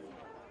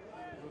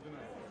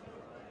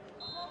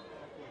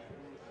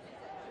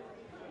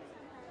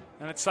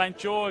 And it's St.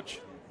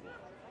 George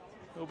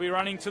who'll be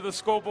running to the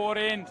scoreboard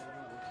end.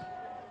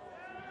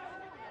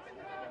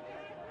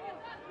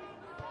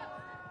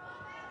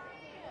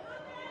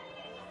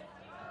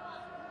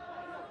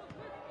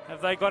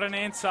 Have they got an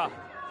answer?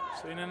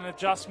 Seen an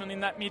adjustment in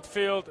that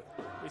midfield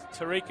with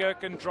Tariq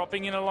Erkin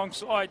dropping in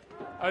alongside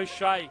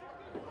O'Shea.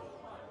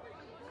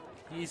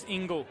 Here's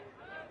Ingle.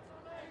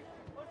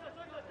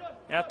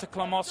 Out to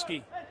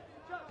Klomoski.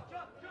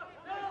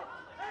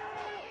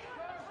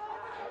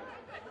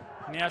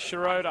 Now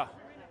Schroeder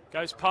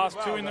goes past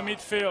 2 in the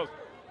midfield.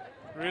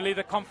 Really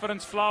the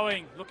confidence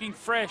flowing, looking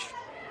fresh.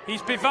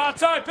 He's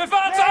Pivato.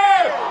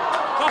 Pivato!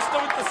 Costa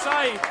with the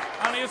save,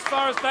 only as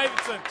far as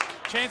Davidson.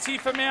 Chance here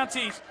for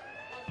Mounties.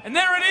 And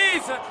there it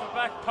is at the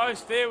back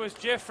post. There was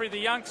Jeffrey, the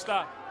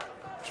youngster,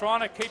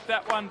 trying to keep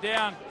that one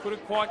down.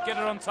 Couldn't quite get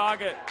it on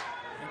target.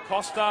 And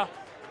Costa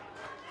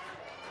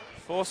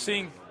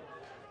forcing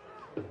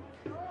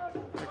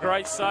a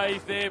great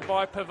save there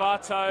by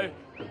Pivato.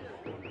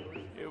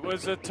 It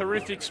was a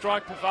terrific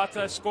strike.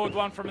 Pivato scored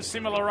one from a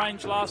similar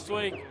range last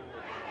week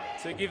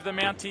to give the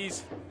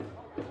Mounties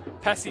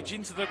passage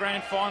into the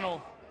grand final.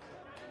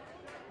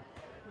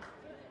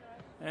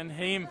 And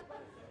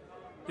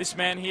this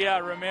man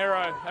here,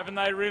 Romero, haven't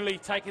they really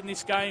taken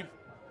this game?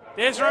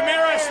 There's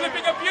Romero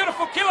slipping a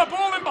beautiful killer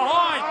ball in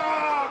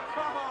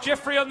behind.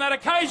 Jeffrey on that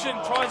occasion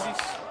tries his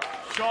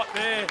shot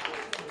there.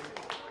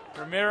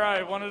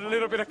 Romero wanted a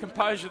little bit of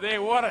composure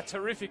there. What a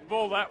terrific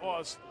ball that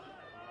was.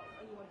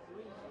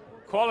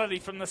 Quality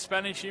from the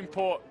Spanish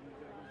import.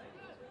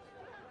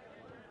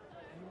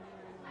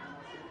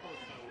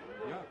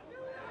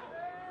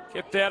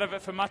 Kept out of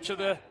it for much of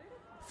the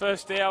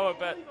first hour,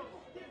 but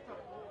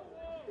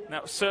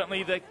that was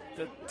certainly the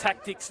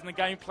tactics and the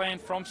game plan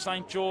from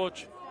St.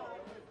 George.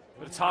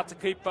 But it's hard to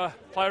keep a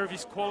player of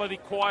his quality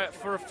quiet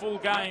for a full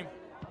game.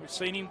 We've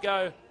seen him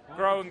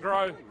grow and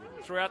grow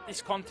throughout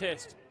this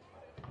contest.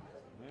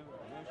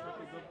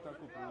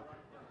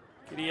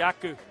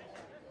 Kiriakou.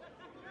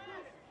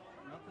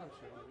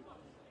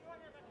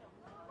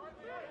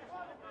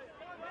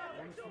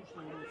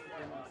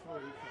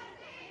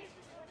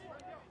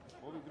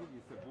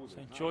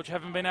 St. George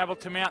haven't been able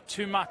to mount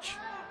too much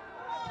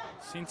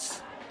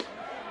since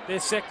their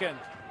second.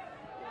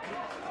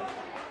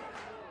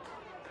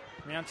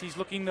 Mounties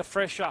looking the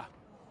fresher.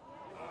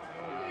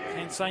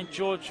 Can St.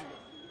 George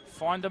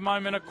find a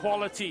moment of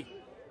quality.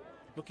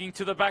 Looking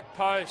to the back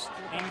post.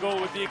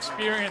 Ingle with the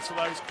experience,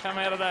 although he's come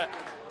out of that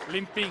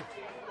limping.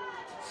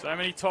 So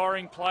many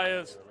tiring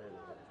players.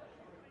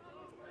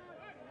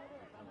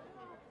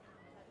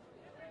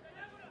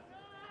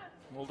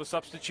 All the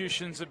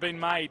substitutions have been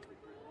made.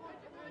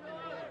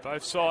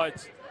 Both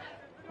sides.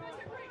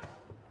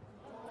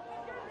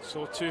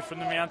 Saw two from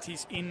the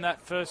Mounties in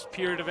that first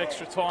period of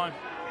extra time.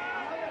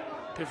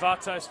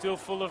 Pivato still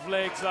full of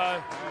legs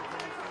though.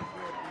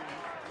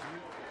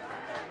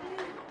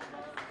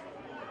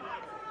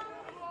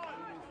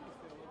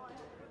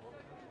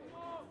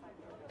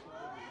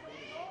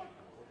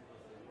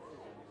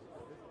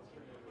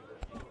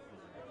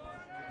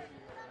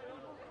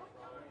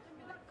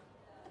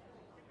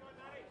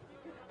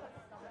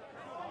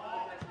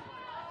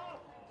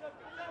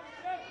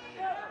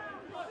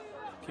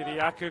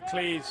 Kiriakou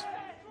clears.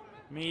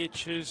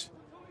 Mijic has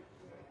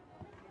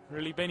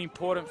really been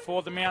important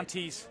for the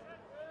Mounties.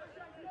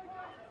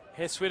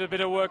 Hess with a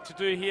bit of work to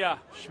do here.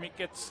 Schmidt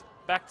gets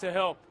back to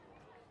help.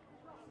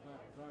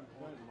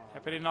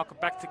 Happy to knock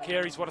it back to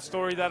Carey's. What a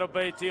story that'll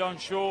be. Dion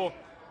Shaw,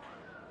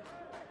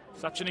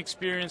 such an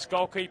experienced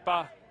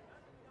goalkeeper.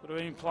 Would have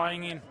been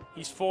playing in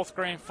his 4th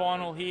grand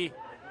final here.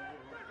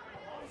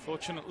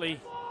 Fortunately,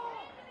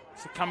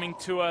 succumbing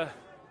to a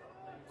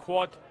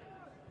quad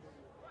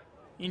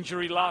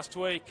injury last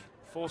week.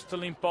 Forced to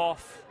limp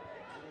off.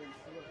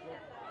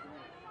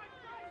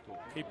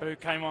 Keeper who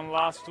came on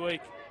last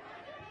week,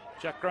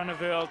 Jack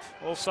Grunewald,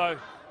 also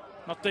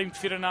not deemed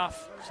fit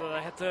enough, so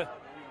they had to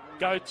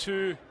go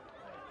to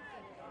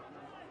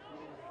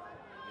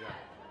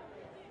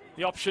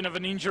the option of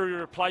an injury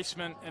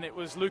replacement, and it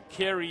was Luke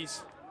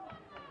Carey's,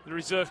 the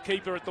reserve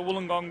keeper at the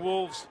Wollongong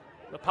Wolves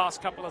the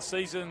past couple of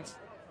seasons.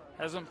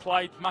 Hasn't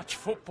played much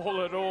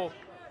football at all.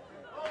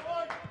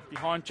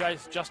 Behind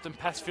Justin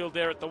Passfield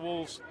there at the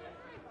Wolves.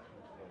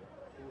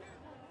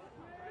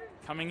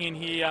 Coming in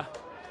here,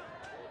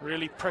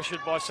 really pressured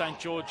by St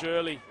George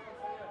early.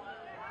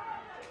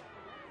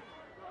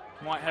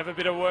 Might have a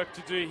bit of work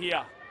to do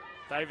here.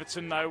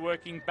 Davidson, though,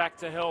 working back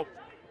to help.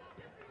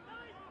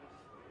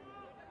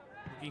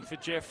 Looking for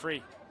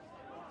Jeffrey.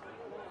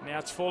 Now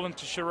it's fallen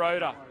to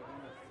Shiroda.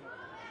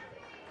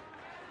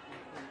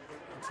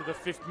 Into the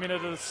 5th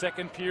minute of the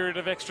 2nd period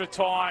of extra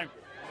time.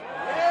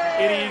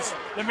 It is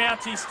the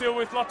Mounties still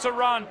with lots of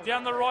run.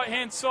 Down the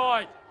right-hand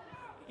side.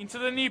 Into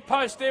the near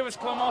post. There was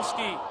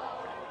Klomowski.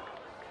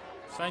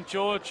 St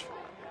George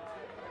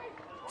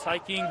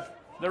taking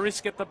the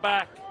risk at the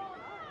back.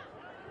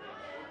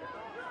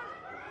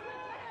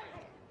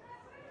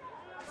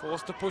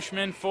 Forced to push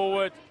men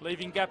forward,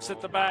 leaving gaps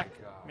at the back.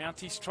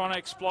 Mounties trying to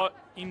exploit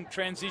in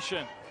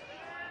transition.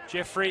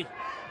 Jeffrey,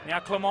 now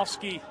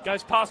Klomowski,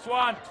 goes past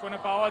one.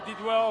 Twinaboa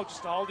did well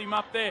just to hold him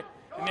up there.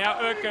 And now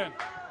Erkin.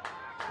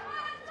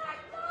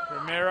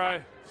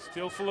 Romero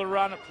still full of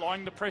run,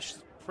 applying the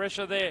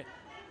pressure there.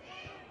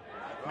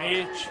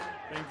 Mijic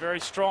being very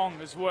strong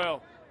as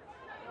well.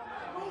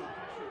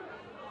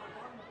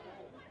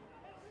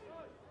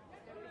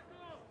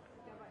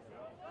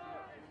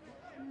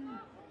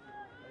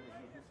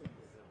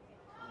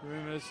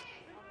 Rumours,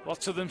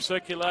 lots of them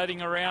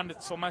circulating around.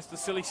 It's almost a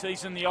silly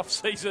season, the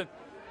off-season.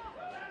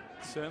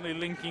 Certainly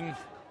linking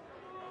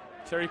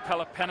Terry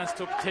Palapanis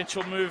to a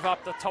potential move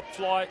up the top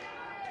flight.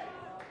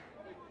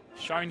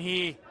 Shown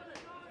here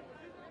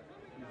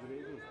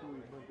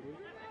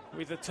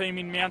with the team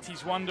in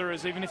Mounties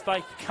Wanderers, even if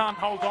they can't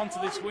hold on to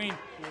this win.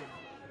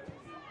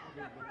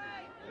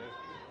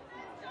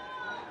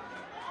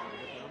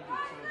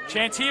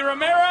 Chance here,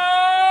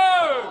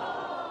 Romero!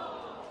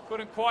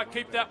 Couldn't quite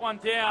keep that one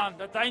down.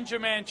 The danger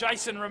man,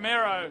 Jason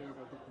Romero.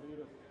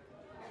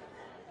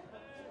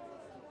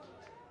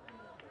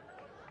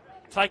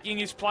 Taking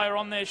his player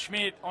on there,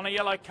 Schmidt, on a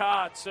yellow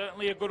card.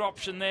 Certainly a good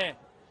option there.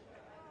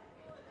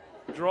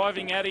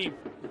 Driving at him.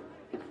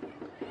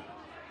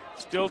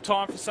 Still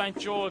time for St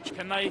George.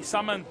 Can they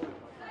summon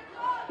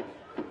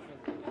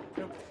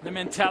the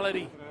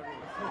mentality?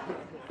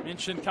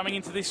 Mentioned coming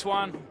into this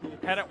one.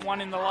 Had it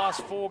won in the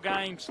last 4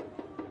 games.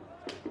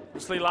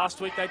 Obviously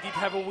last week they did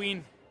have a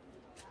win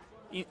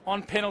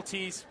on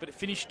penalties, but it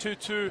finished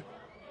 2-2.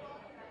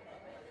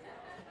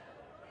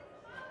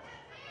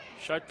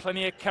 Showed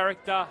plenty of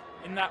character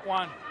in that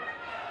one.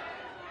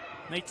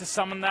 Need to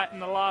summon that in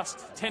the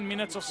last 10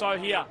 minutes or so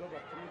here.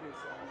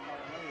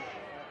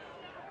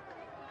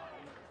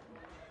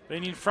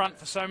 Been in front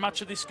for so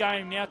much of this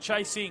game, now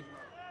chasing.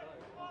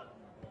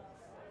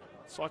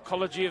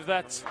 Psychology of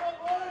that.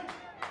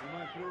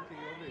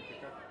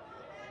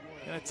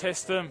 Going to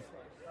test them.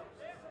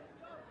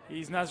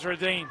 Here's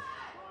Nasruddin.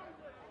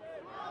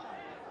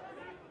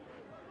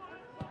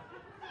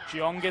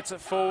 Giong gets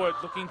it forward,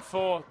 looking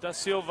for Da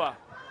Silva.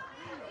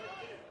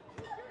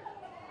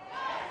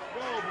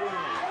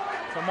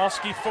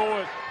 Tomoski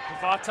forward.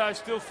 Pivato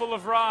still full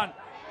of run.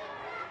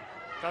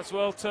 Does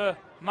well to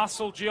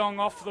muscle Giong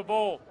off the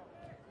ball.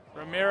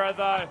 Romero,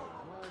 though,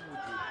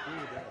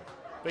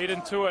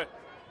 beaten to it.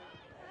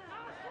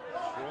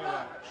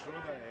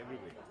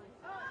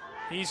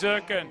 Here's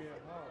Erkin.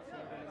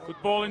 Good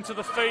ball into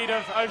the feet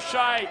of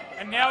O'Shea,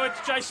 and now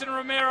it's Jason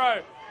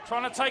Romero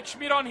trying to take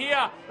Schmidt on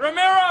here.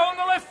 Romero on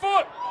the left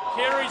foot.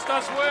 Carey's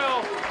does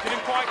well.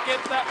 Didn't quite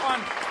get that one,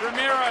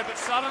 Romero, but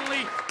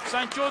suddenly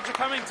St. George are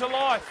coming to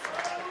life.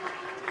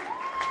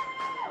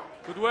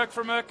 Good work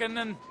from Erkin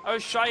and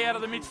O'Shea out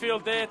of the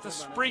midfield there to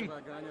spring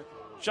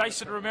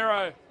Jason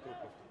Romero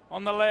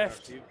on the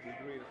left.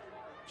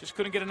 Just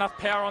couldn't get enough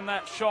power on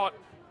that shot,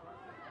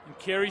 and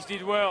Carey's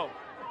did well.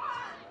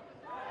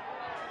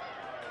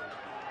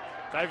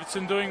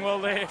 Davidson doing well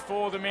there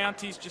for the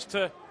Mounties just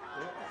to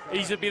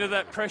ease a bit of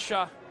that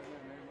pressure.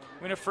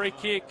 Win a free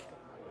kick.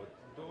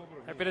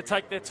 Happy to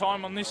take their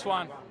time on this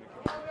one.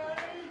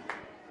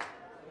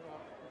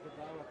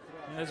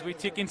 And as we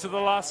tick into the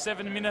last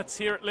 7 minutes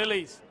here at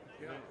Lilies,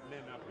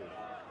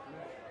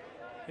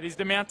 it is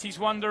the Mounties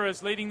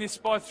Wanderers leading this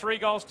by 3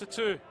 goals to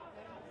 2.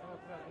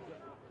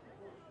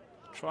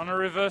 Trying to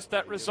reverse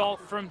that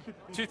result from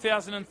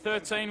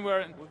 2013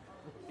 where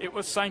it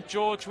was St.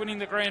 George winning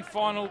the grand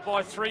final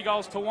by 3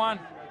 goals to 1.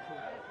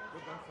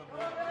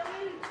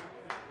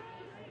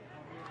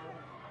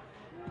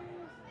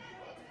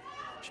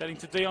 Chatting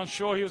to Dion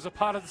Shaw, he was a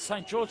part of the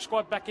St. George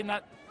squad back in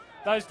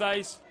those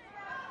days.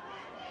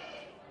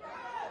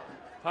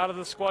 Part of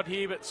the squad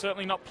here, but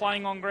certainly not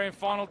playing on grand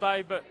final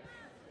day. But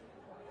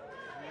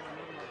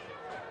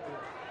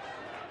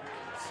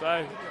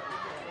so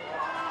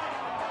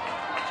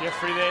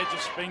Jeffrey there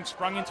just being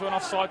sprung into an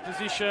offside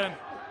position.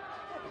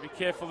 Be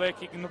careful there,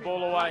 kicking the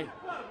ball away.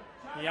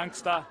 The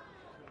youngster.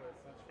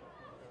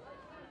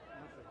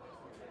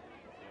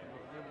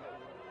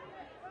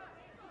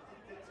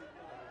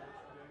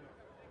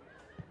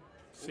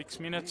 Six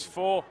minutes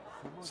for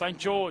St.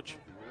 George.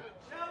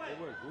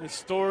 This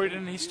storied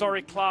and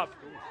historic club.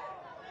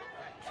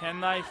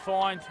 Can they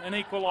find an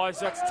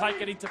equaliser to take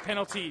it into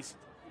penalties?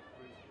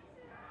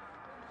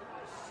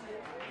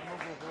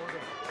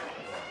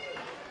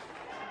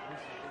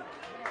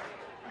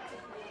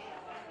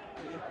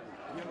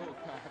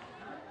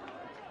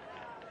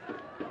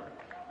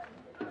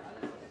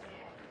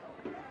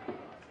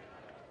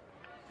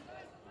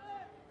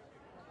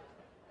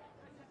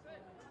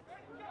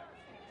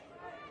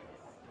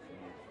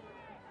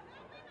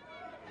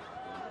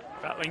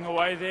 Battling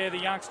away there, the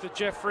youngster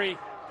Jeffrey.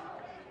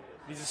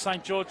 It is a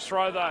St. George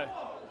throw though.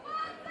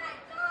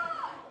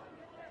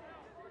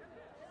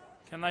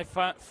 Can they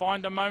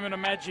find a moment of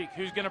magic?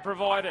 Who's going to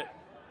provide it?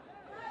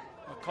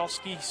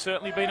 Makoski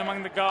certainly been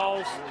among the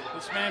goals.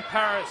 This man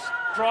Paris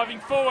driving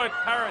forward.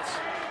 Paris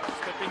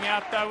stepping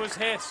out though was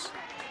Hess.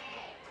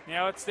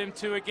 Now it's them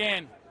two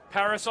again.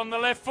 Paris on the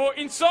left foot,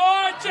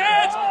 inside,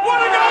 chance!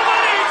 What a goal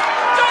that is!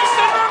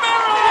 Jason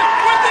Romero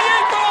with the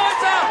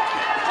equaliser!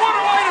 What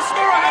a way to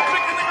score a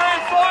hat-trick in the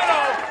grand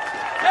final!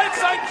 And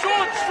St.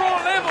 George draw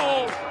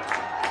level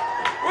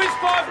with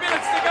 5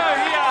 minutes to go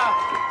here.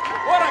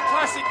 What a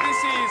classic this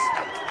is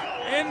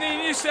in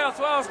the New South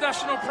Wales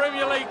National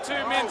Premier League 2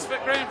 men's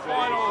grand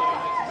final.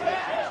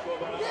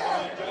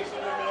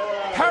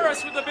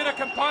 Paris with a bit of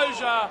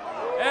composure,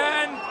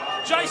 and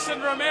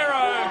Jason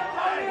Romero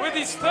with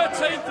his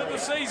 13th of the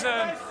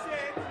season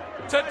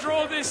to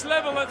draw this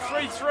level at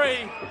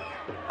 3-3.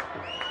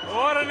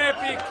 What an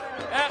epic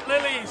at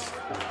Lilies.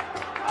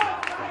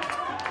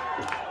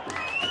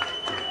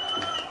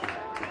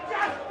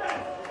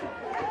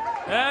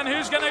 And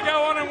who's going to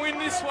go on and win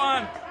this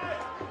one?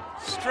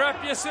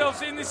 Strap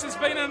yourselves in. This has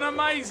been an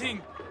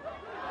amazing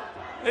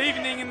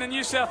evening in the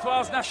New South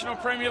Wales National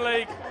Premier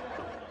League.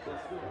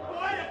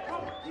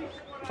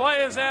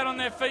 Players out on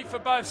their feet for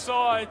both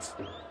sides.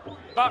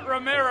 But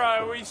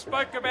Romero, we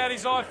spoke about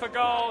his eye for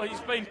goal. He's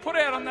been put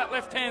out on that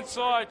left-hand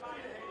side.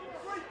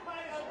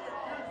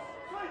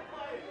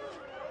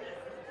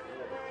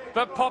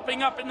 But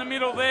popping up in the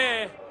middle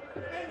there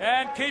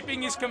and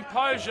keeping his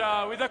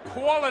composure with a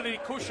quality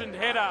cushioned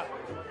header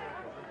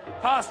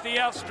past the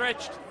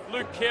outstretched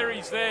Luke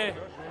Carey's there.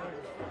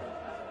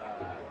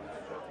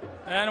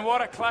 And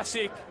what a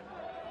classic.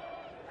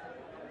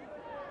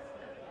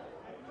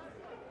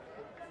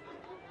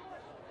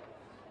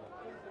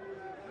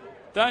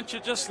 Don't you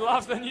just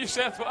love the New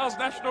South Wales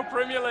National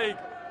Premier League?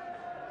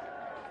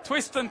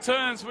 Twists and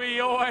turns, we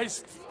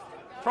always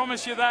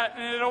promise you that,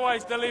 and it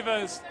always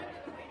delivers.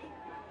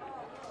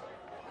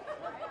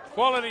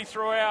 Quality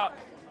throughout.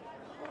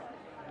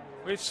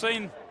 We've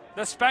seen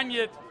the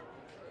Spaniard,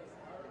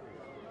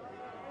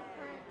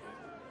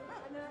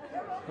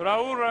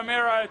 Raul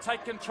Romero,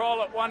 take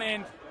control at one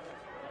end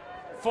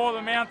for the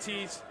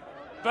Mounties,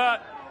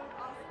 but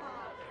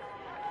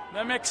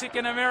the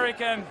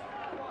Mexican-American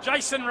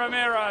Jason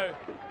Romero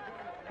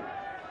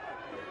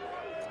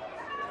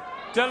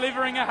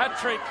delivering a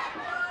hat-trick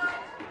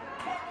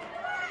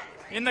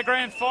in the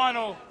grand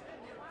final.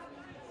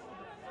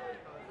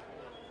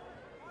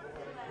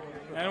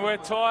 And we're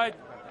tied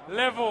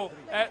level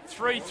at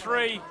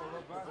 3-3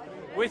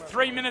 with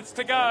 3 minutes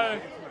to go.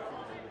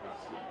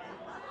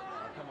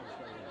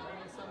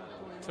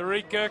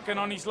 Tariq Gerken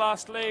on his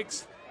last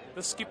legs,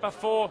 the skipper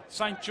for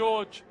St.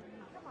 George.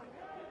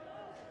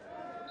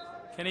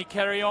 Can he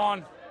carry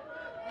on?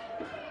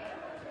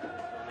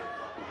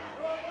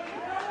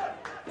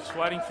 Just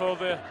waiting for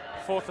the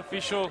fourth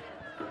official,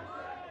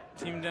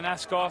 Tim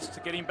Danaskos, to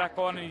get him back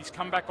on, and he's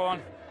come back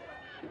on.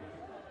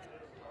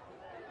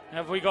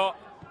 Have we got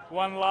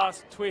one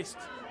last twist?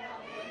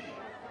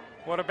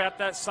 What about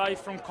that save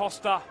from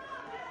Costa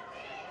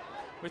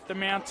with the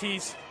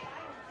Mounties?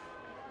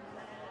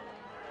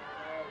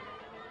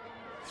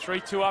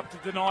 3-2 up to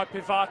deny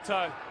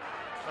Pivato.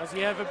 Does he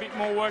have a bit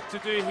more work to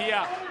do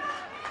here?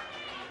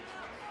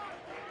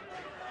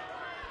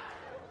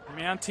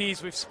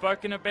 Mounties, we've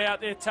spoken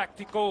about their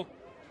tactical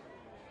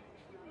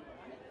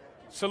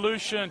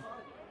solution.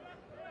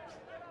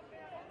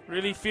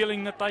 Really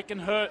feeling that they can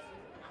hurt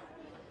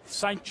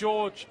St.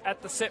 George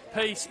at the set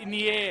piece in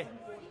the air.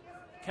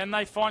 Can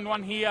they find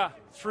one here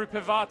through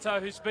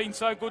Pivato, who's been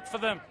so good for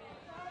them?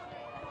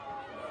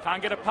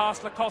 Can't get it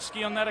past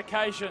Lukowski on that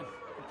occasion.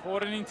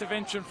 Important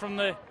intervention from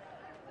the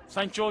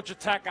St. George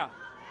attacker.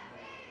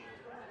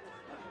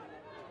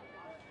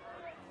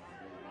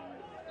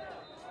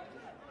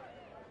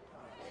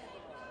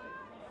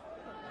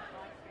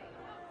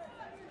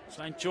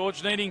 St.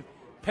 George needing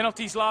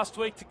penalties last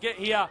week to get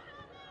here.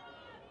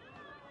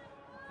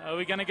 Are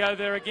we going to go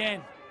there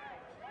again?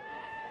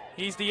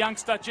 Here's the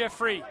youngster,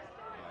 Jeffrey.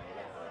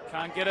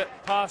 Can't get it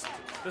past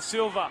the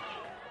Silva.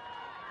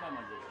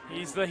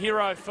 He's the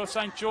hero for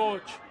St.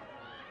 George.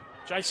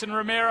 Jason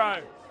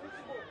Romero.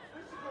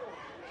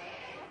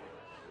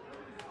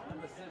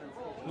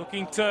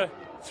 Looking to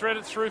thread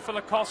it through for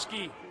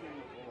Lukowski.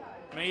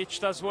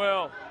 Mijic does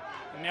well.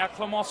 And now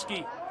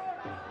Klomoski.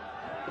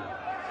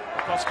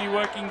 Lukowski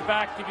working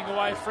back, giving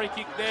away a free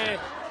kick there.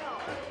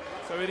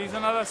 So it is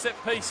another set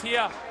piece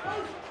here.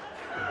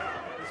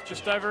 There's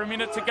just over a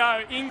minute to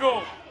go.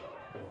 Ingle.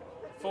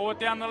 Forward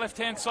down the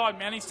left-hand side.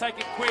 Mounties take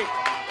it quick.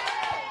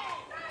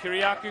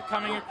 Kiriakou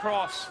coming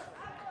across.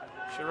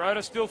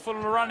 Shirota still full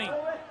of running.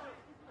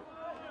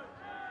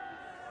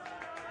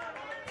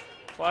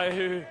 Player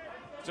who,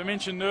 as I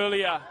mentioned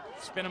earlier,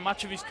 spent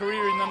much of his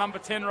career in the number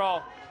 10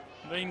 role.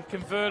 Being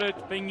converted,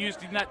 being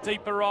used in that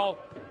deeper role.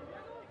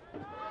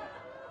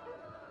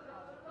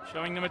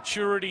 Showing the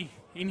maturity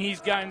in his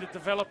game, the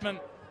development.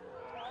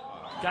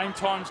 Game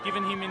times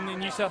given him in the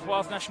New South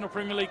Wales National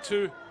Premier League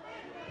 2.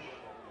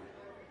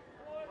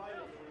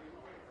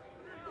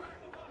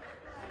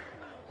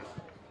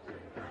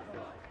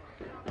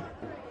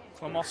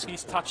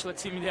 Klomoski's touch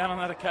lets him down on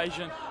that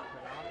occasion.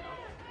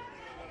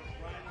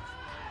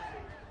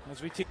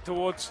 As we tick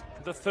towards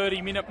the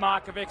 30-minute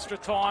mark of extra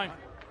time.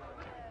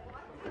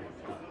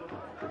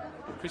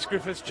 Chris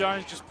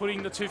Griffiths-Jones just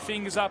putting the two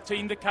fingers up to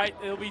indicate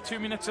there'll be 2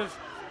 minutes of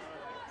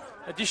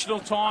additional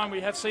time.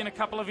 We have seen a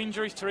couple of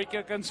injuries. Tariq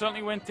Erkin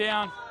certainly went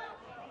down,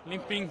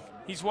 limping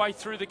his way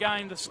through the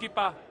game. The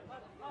skipper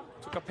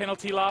took a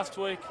penalty last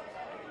week.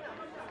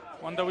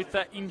 Wonder with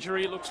that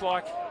injury, it looks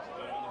like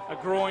a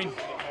groin.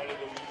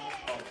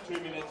 2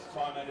 minutes,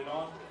 time added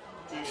on.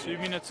 2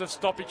 minutes of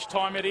stoppage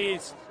time it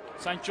is.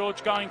 St.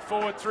 George going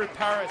forward through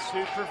Paris,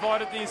 who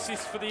provided the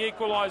assist for the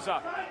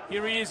equaliser.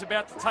 Here he is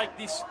about to take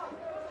this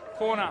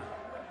corner.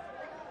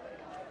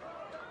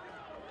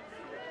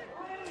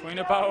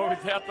 Tweenaboa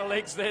without the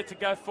legs there to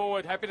go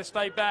forward. Happy to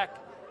stay back.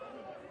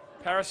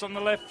 Paris on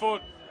the left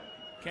foot.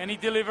 Can he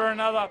deliver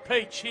another?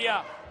 Peach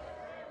here.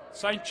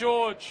 St.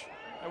 George.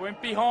 They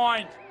went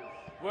behind.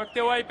 Worked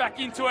their way back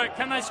into it.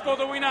 Can they score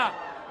the winner?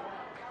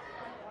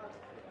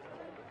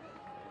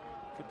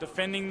 Good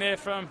defending there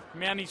from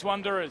Mounties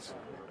Wanderers.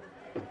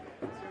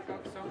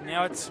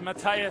 Now it's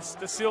Mateus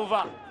da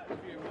Silva.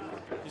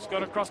 He's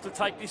got across to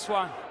take this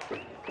one.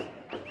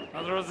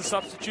 Another of the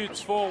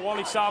substitutes for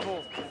Wally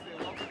Sabo.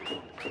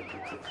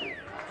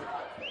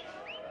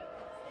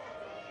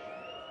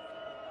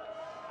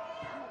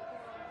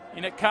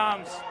 In it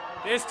comes.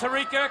 There's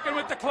Tariq Erkin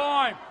with the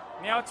climb.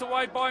 Now it's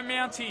away by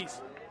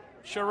Mounties.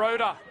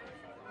 Shirota.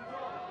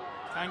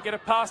 Can't get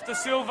it past Da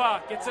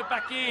Silva. Gets it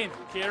back in.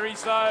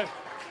 Carries though.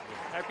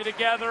 Happy to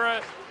gather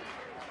it.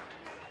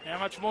 How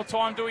much more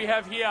time do we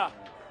have here?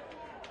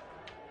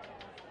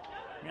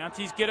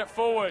 Mounties get it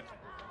forward.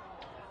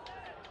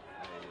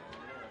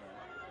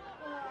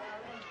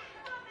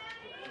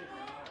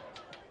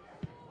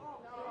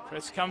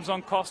 Press comes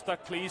on Costa,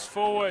 clears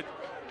forward.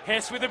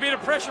 Hess with a bit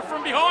of pressure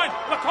from behind.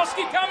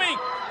 Lukowski coming.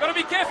 Got to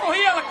be careful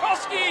here.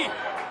 Lukowski.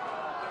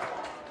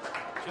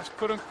 Just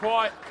couldn't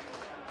quite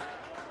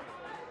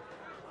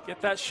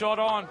get that shot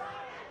on.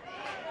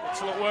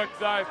 Excellent work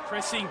though,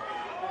 pressing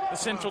the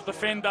central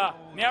defender.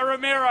 Now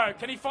Romero.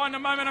 Can he find a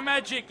moment of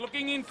magic?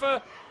 Looking in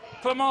for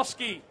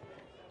Klomoski.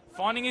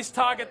 Finding his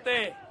target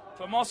there.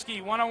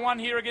 Klomoski one-on-one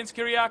here against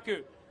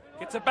Kiriakou.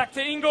 Gets it back to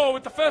Ingle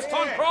with the first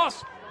time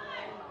cross.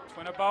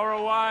 Tweenaboa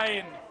away,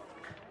 and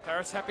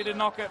Paris happy to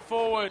knock it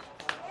forward.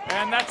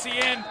 And that's the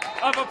end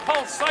of a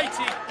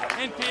pulsating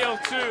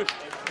NPL2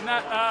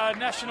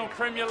 National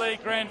Premier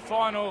League Grand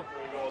Final.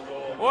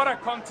 What a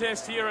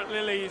contest here at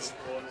Lilies.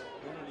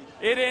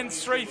 It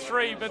ends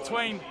 3-3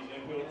 between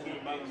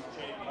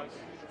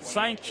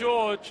St.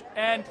 George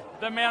and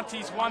the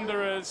Mounties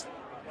Wanderers.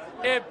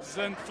 Ebbs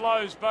and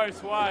flows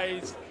both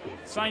ways.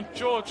 St.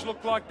 George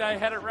looked like they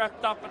had it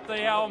wrapped up at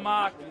the hour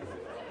mark.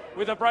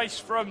 with a brace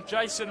from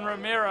Jason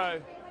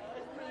Romero.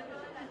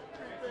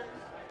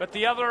 But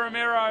the other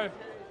Romero,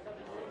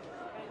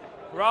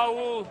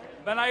 Raul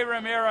Benet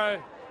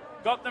Romero,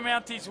 got the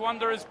Mounties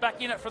Wanderers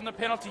back in it from the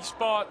penalty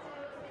spot.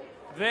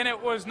 Then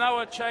it was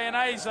Noah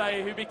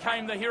Chianese who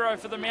became the hero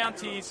for the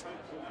Mounties,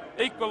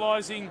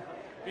 equalising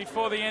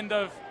before the end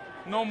of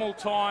normal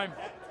time.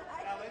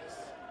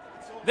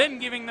 Then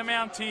giving the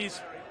Mounties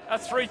a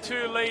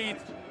 3-2 lead,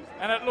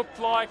 and it looked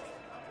like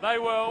they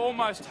were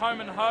almost home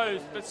and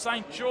hosed, but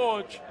St.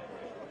 George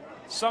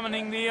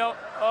summoning the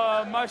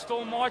most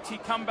almighty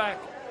comeback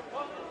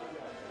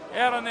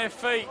out on their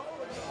feet.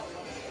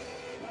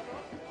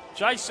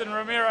 Jason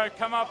Romero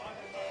come up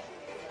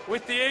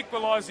with the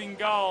equalising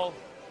goal.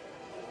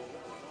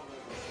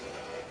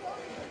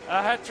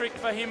 A hat-trick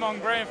for him on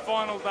grand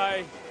final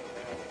day.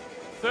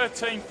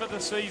 13 for the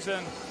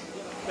season.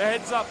 The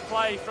heads-up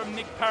play from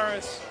Nick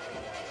Paris.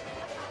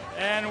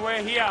 And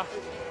we're here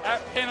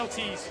at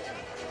penalties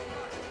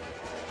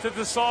to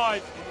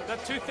decide the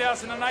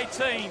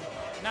 2018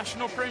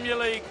 National Premier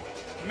League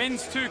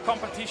Men's 2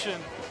 competition.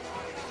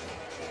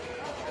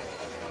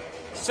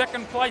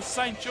 Second place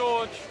St.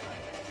 George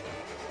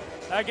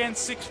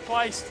against sixth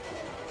placed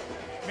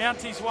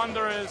Mounties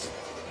Wanderers.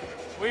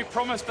 We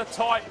promised a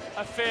tight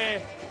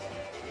affair,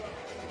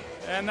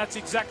 and that's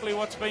exactly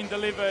what's been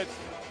delivered.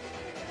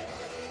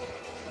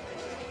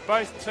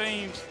 Both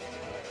teams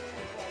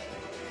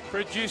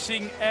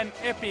producing an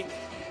epic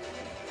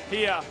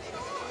here.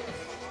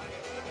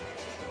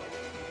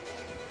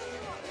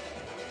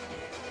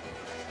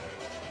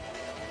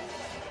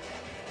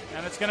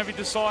 And it's going to be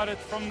decided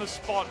from the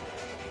spot.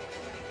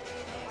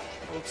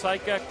 We'll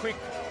take a quick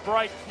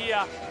break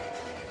here.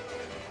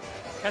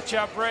 Catch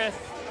our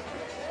breath.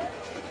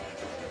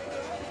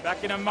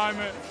 Back in a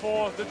moment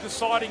for the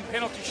deciding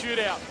penalty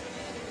shootout.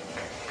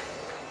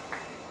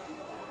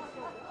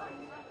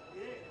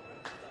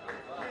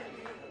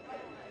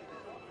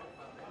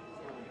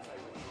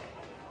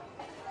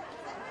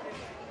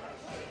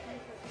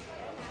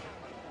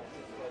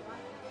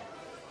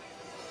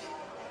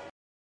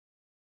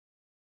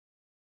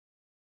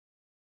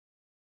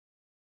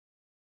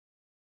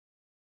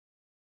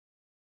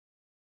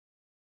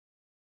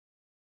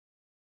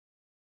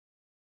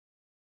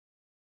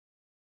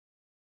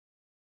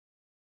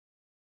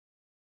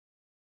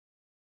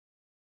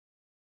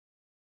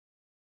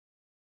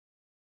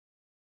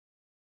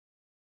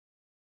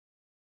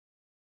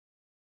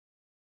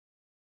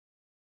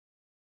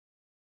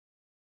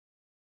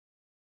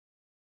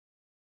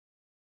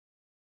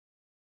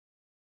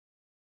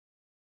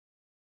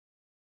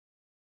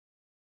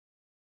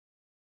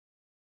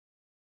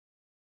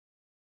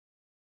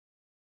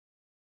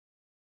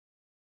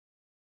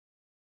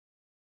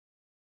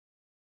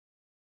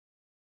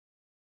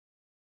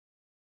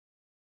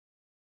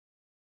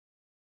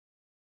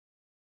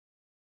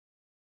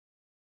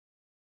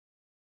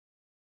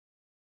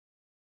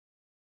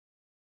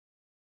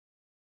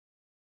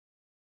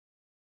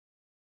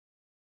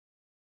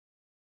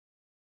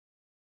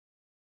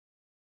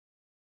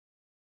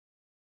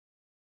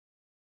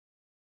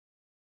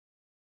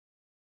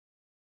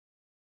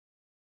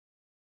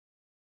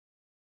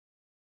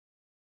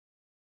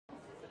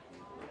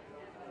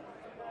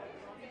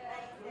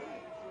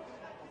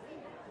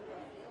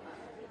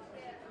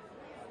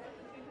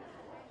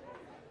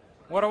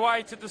 What a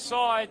way to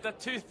decide the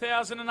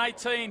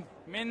 2018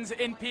 Men's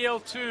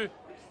NPL 2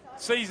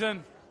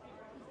 season.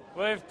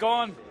 We've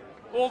gone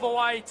all the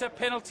way to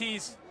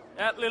penalties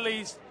at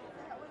Lilies.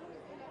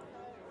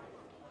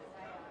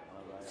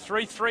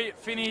 3-3 it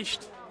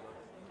finished.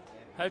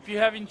 Hope you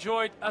have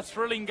enjoyed a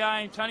thrilling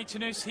game. Tony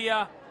Tanous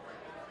here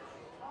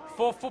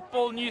for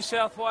Football New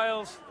South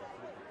Wales.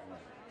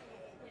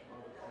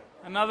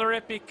 Another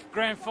epic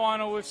grand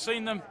final. We've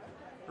seen them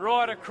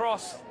right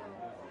across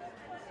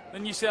the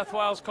New South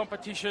Wales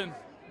competition.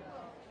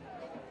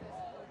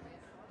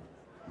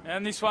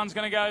 And this one's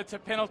going to go to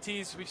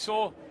penalties. We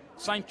saw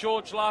St.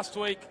 George last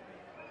week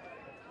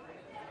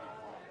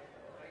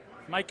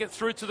make it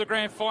through to the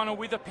grand final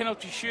with a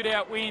penalty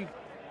shootout win.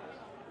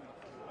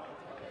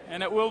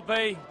 And it will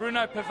be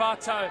Bruno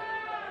Pivato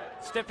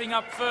stepping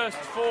up first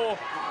for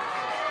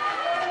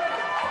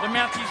the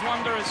Mounties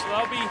Wanderers.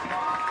 They'll be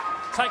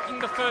taking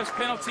the first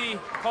penalty.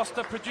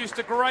 Costa produced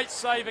a great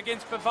save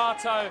against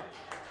Pivato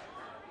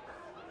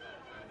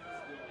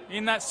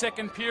in that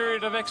second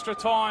period of extra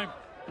time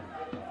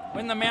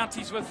when the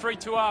Mounties were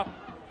 3-2 up.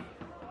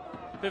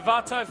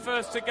 Pivato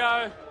first to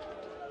go.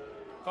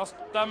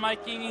 Costa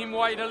making him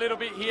wait a little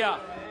bit here.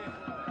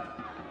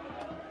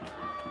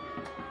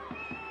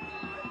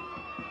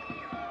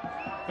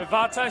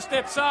 Pivato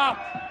steps up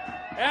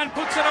and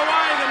puts it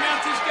away. The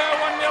Mounties go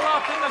 1-0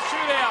 up in the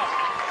shootout.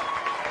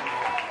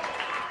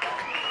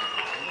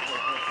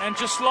 And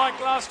just like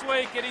last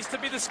week, it is to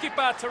be the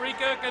skipper, Tariq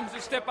Erkin,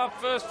 to step up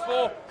first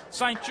for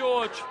St.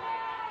 George.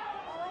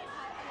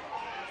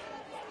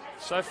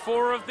 So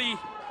 4 of the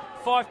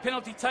 5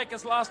 penalty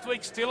takers last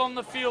week still on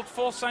the field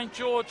for St.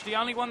 George. The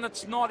only one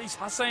that's not is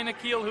Hussein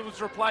Akil, who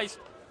was replaced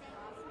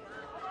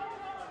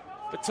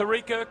But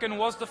Tariq Erkin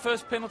was the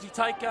first penalty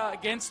taker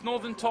against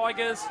Northern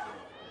Tigers.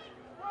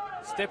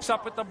 Steps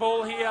up with the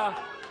ball here.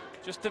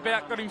 Just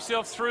about got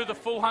himself through the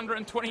full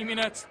 120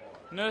 minutes,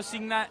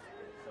 nursing that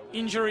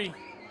injury.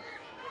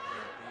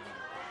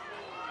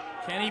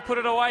 Can he put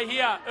it away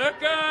here?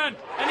 Erkin!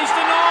 And he's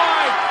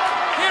denied!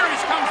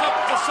 Keary's comes up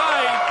with the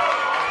save.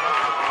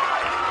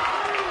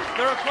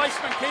 The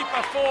replacement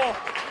keeper for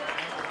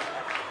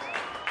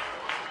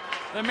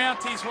the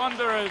Mounties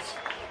Wanderers.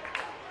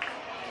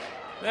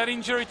 That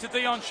injury to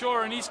Dion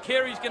Shaw, and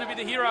Keary's going to be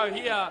the hero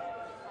here.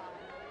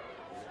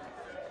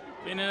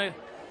 Been an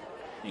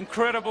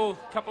incredible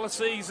couple of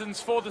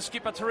seasons for the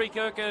skipper, Tariq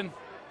Erkin.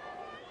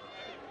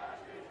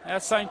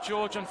 At St.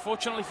 George,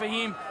 unfortunately for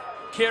him,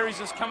 Carey's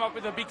has come up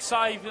with a big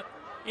save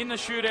in the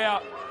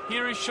shootout.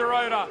 Here is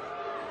Schroeder.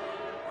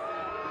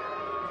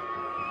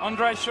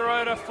 Andre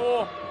Schroeder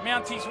for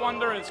Mounties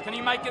Wanderers. Can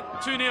he make it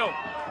 2-0?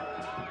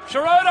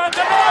 Schroeder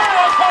denied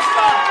by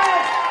Costa.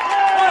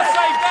 What a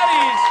save that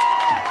is.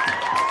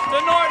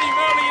 Denied him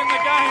early in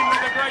the game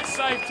with a great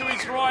save to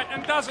his right,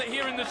 and does it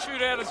here in the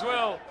shootout as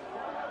well.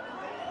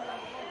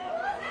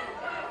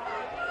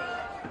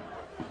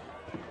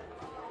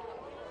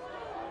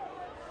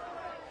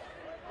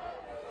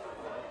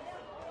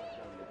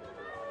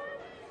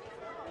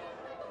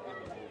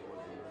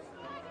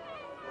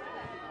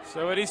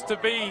 So it is to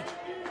be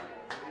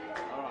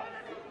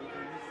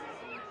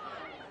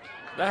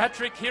the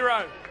hat-trick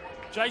hero,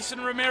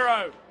 Jason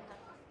Romero.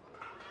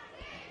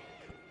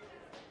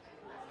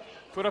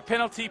 Put a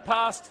penalty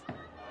past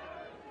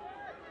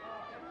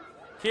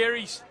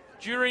Carey's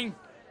during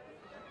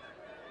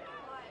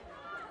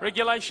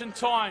regulation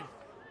time.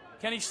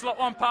 Can he slot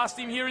one past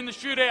him here in the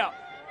shootout?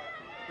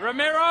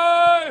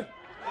 Romero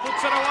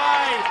puts it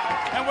away,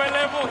 and we're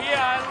level here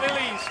at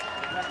Lilies.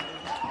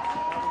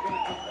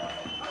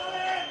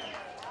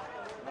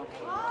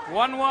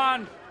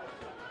 1-1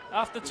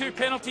 after 2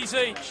 penalties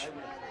each.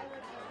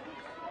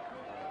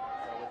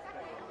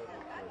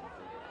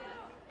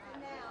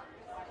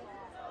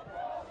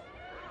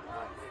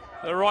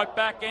 The right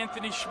back,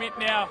 Anthony Schmidt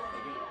now.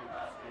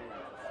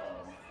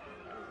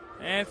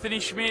 Anthony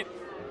Schmidt.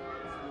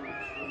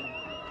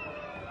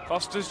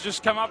 Costa's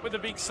just come up with a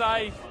big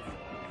save.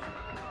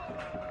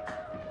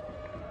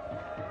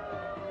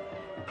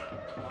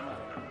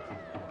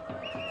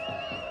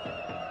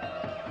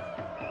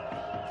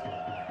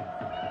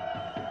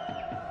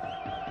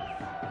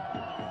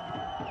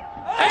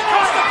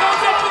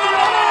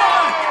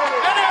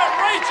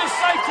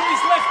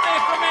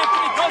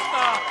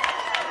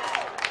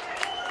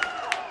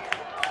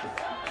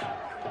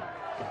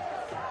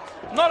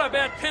 Not a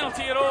bad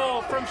penalty at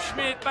all from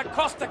Schmidt, but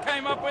Costa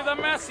came up with a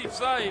massive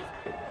save.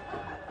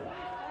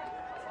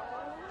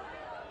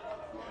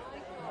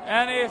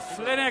 And if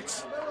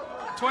Lennox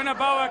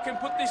Twinaboa can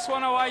put this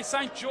one away,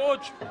 St.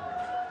 George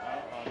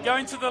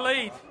going to the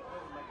lead.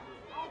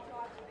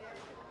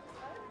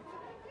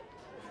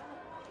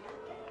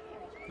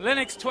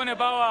 Lennox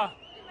Twinaboa,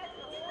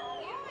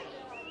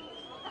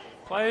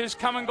 player who's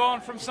come and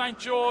gone from St.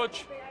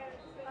 George,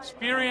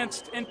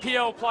 experienced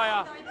NPL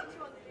player.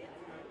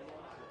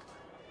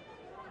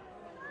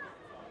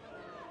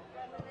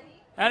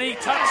 And he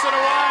tucks it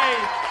away,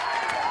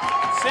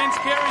 sends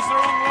Carey's the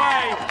wrong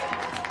way.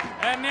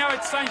 And now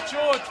it's St.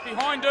 George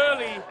behind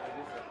early.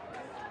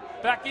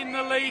 Back in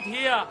the lead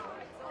here.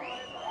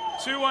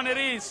 2-1 it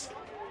is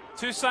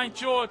to St.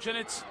 George, and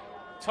it's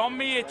Tom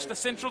Miech, the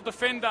central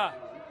defender.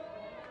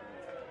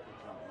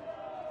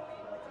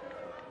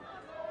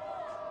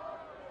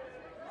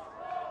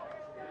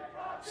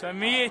 So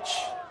Miech,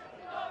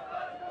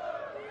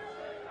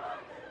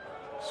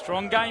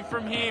 strong game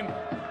from him.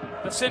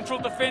 The central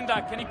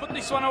defender, can he put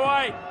this one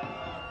away?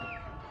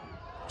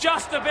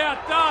 Just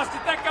about does.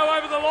 Did that go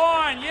over the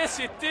line? Yes,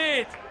 it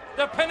did.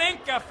 The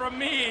Panenka from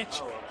Miech.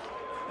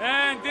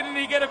 And didn't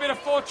he get a bit of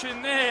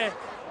fortune there?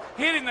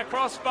 Hitting the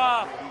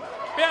crossbar,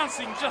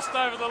 bouncing just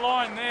over the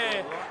line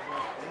there.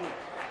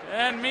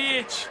 And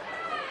Miech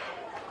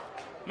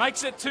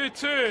makes it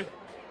 2-2.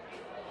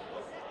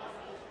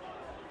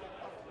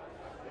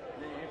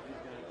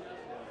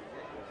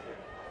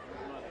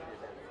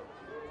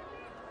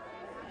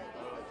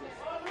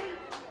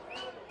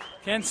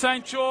 Can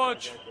St.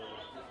 George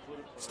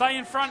stay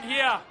in front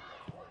here?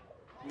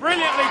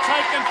 Brilliantly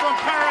taken from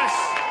Paris.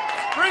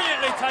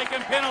 Brilliantly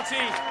taken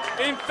penalty.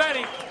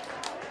 Emphatic.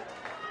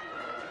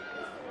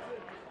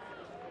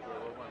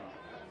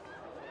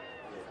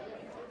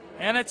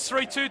 And it's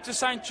 3-2 to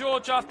St.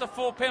 George after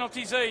 4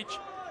 penalties each.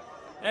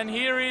 And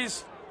here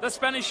is the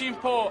Spanish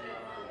import.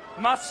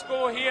 Must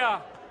score here.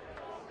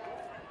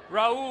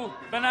 Raul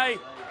Benet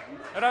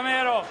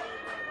Romero.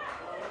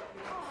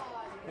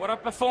 What a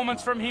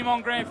performance from him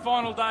on grand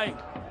final day.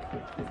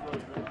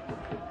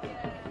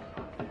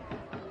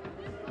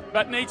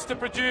 But needs to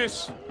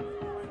produce.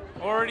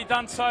 Already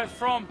done so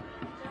from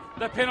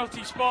the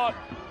penalty spot.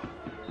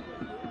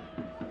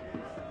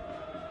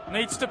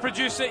 Needs to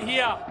produce it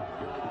here.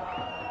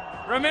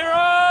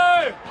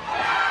 Romero!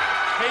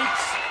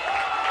 Keeps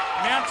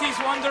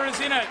Mounties Wanderers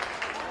in it.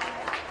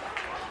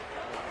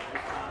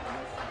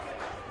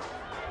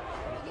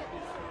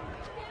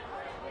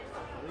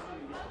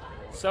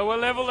 So we're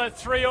level at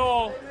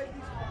 3-3,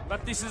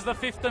 but this is the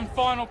fifth and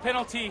final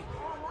penalty.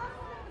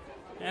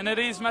 And it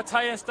is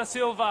Mounties da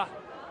Silva,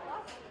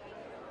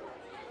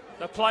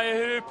 the player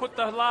who put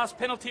the last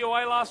penalty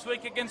away last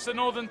week against the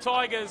Northern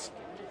Tigers.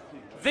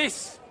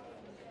 This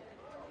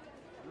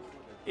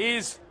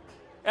is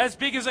as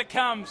big as it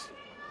comes.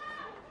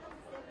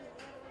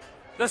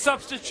 The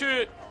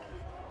substitute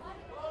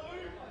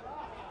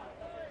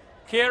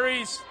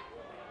Carey's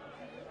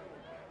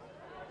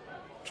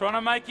trying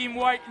to make him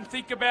wait and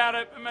think about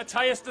it.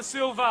 Mounties da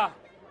Silva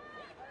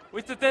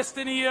with the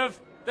destiny of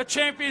the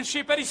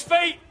championship at his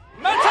feet.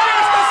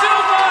 Mounties da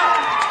Silva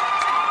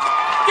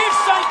gives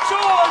St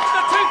George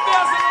the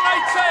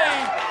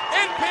 2018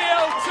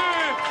 NPL 2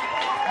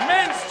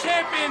 Men's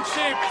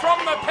Championship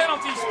from the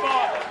penalty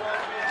spot.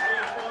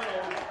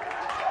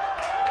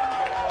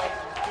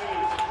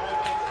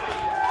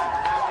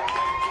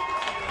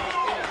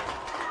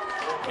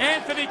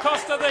 Anthony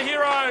Costa, the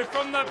hero,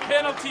 from the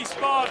penalty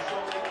spot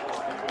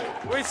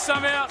with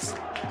some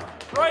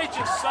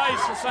outrageous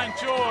saves for St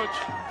George.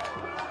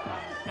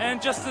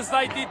 And just as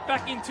they did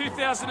back in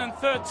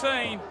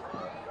 2013,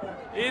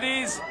 it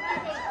is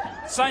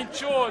St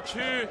George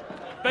who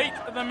beat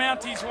the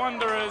Mounties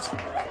Wanderers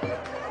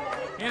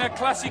in a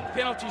classic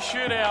penalty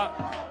shootout.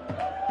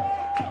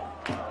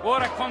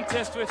 What a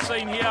contest we've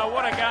seen here,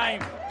 what a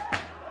game.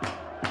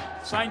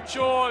 St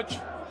George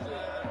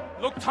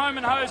looked home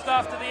and hosed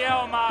after the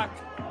hour mark.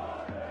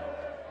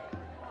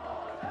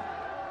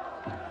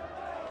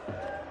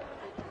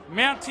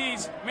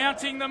 Mounties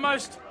mounting the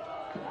most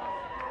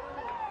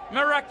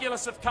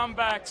miraculous of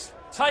comebacks,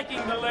 taking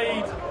the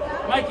lead,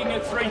 making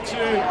it 3-2.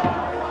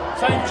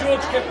 St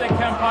George kept their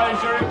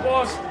composure. It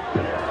was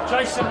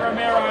Jason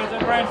Romero, the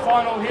grand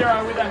final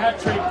hero, with a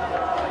hat-trick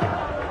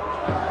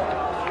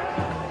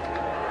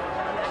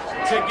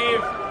to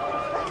give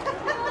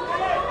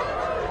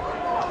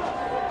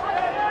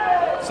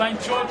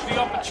St George the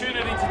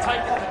opportunity to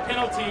take it to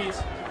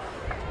penalties.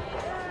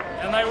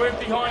 And they went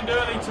behind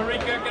early.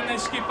 Tariq Erkin, their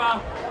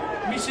skipper,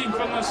 missing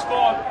from the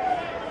spot.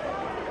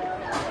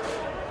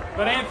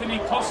 But Anthony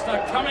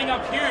Costa coming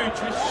up huge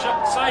with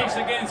saves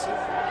against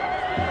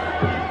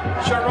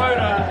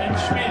Sharota and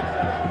Schmidt.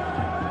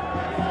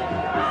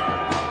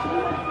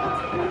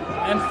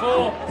 And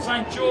for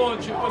St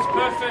George, it was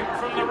perfect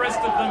from the rest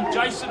of them.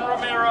 Jason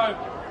Romero,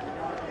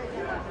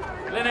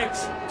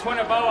 Lennox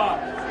Twinaboa,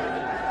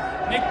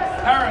 Nick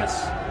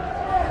Harris,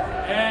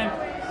 and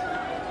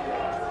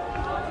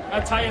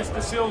Mounties da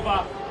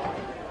Silva.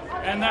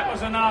 And that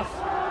was enough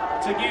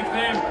to give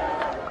them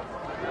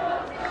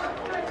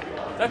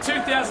the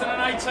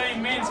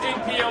 2018 Men's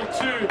NPL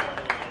 2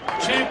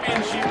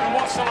 Championship. And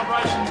what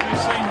celebrations we've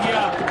seen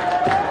here.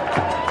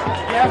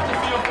 You have to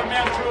feel for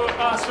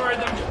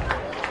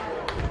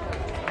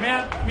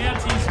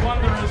Mounties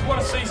Wanderers. What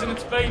a season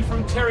it's been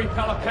from Terry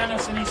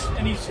Palapanis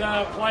and his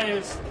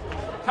players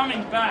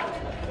coming back,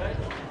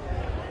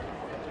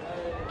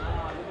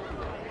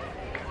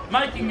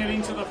 making it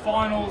into the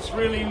finals,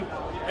 really.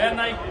 And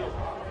they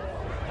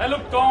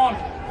looked on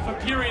for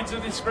periods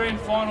of this grand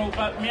final,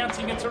 but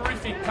mounting a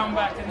terrific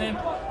comeback and then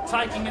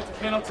taking it to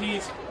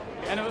penalties.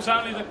 And it was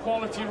only the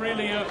quality,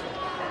 really, of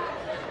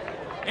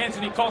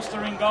Anthony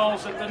Costa in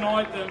goals that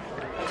denied them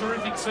a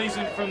terrific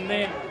season from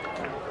them.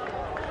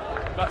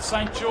 But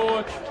St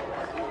George,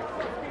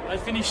 they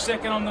finished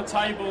second on the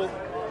table,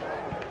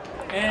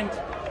 and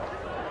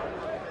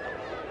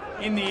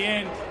in the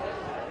end,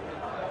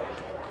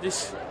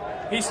 this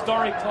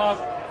historic club,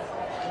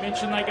 I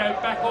mentioned they go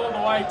back all the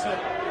way to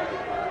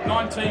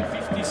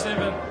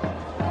 1957.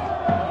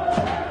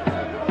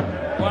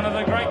 One of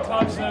the great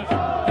clubs of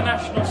the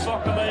National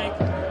Soccer League.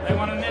 They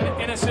won an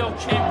NSL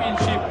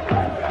championship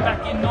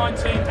back in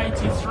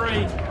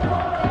 1983.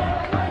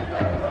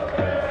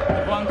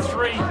 They've won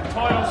 3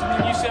 titles in the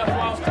New South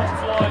Wales top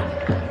flight,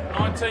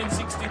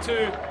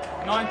 1962,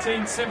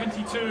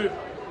 1972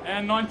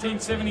 and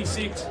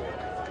 1976.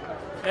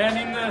 And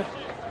in the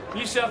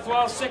New South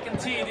Wales second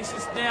tier, this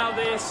is now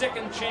their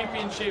second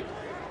championship.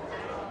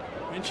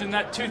 Mentioned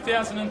that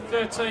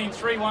 2013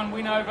 3-1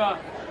 win over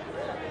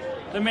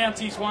the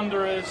Mounties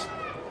Wanderers.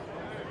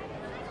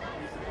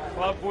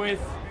 Club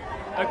with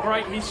a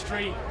great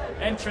history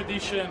and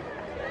tradition.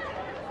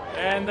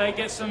 And they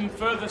get some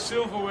further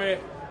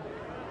silverware.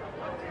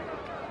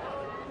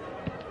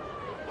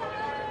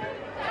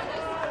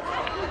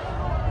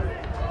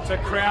 To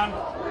crown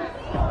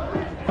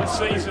the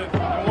season.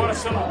 And what a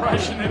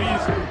celebration it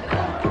is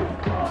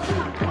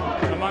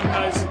among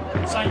those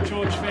St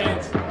George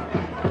fans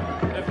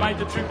that made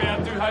the trip out.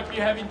 I do hope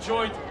you have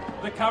enjoyed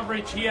the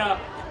coverage here.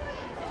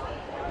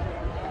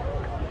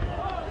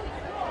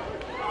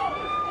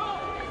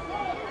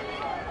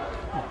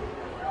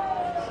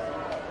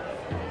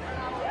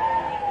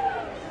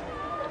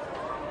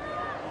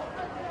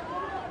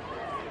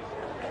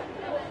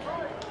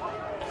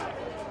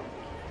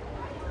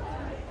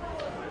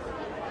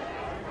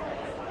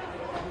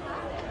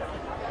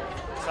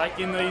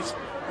 Taking these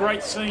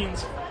great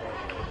scenes.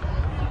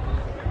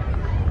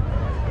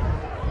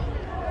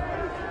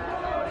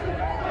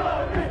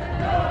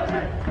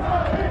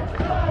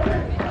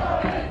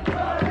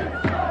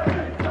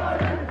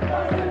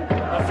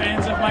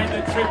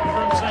 trip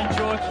from St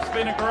George. It's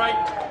been a great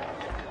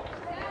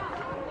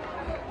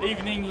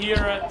evening here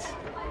at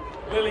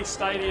Lily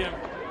Stadium.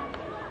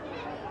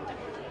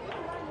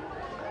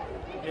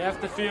 You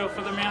have to feel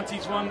for the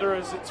Mounties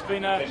Wanderers. It's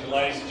been a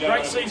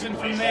great season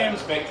from them.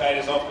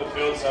 Spectators off the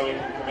field so we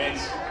can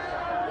commence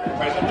the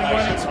presentation. They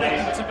weren't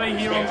expected to be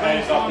here on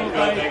grand final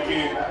day. Thank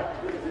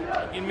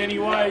you. In many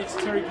ways,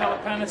 Terry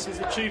Kalapanis has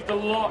achieved a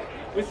lot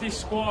with this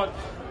squad.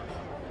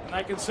 And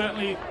they can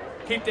certainly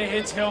keep their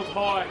heads held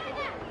high.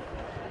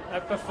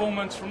 That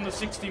performance from the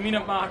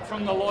 60-minute mark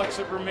from the likes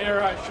of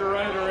Romero,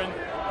 Schroeder and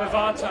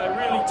Pavato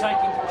really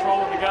taking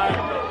control of the game.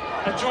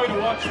 A joy to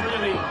watch,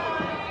 really.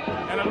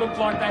 And it looked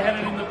like they had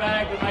it in the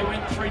bag when they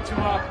went 3-2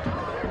 up.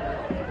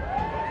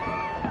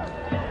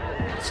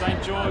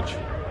 St George.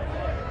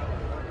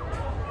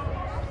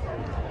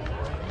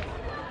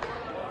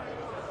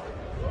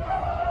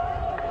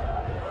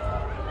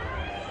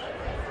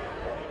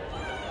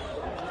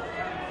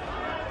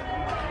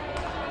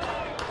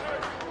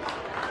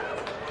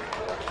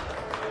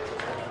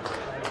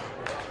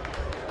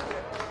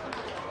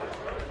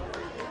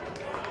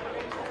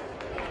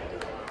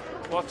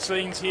 What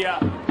scenes here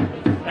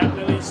at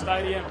Lily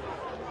Stadium.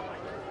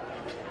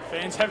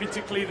 Fans having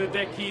to clear the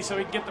deck here so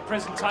we can get the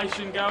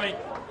presentation going.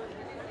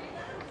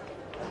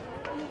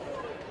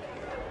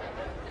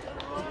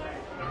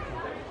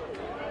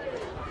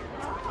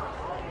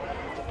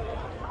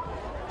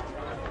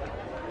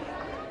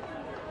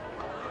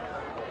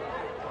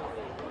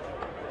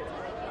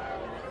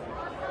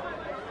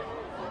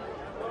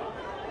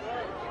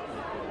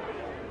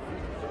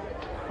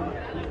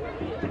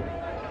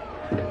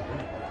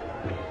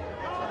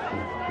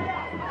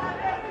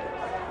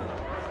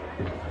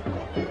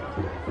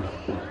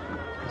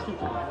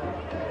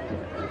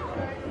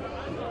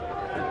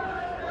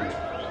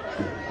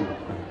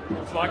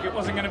 Like it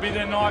wasn't going to be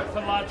their night for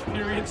large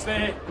periods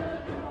there.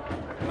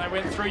 And they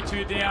went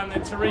 3-2 down.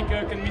 Then Tariq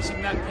Erkin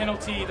missing that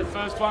penalty, the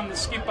first one, the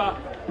skipper.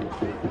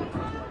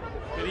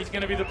 But he's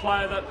going to be the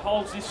player that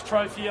holds this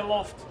trophy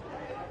aloft.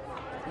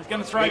 He's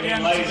going to throw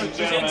down to the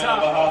presenter,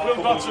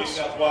 Will New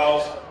South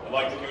Wales. I'd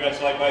like to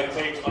congratulate both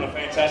teams on a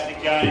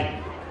fantastic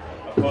game.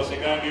 Of course,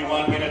 they're going to be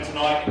one winner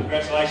tonight. And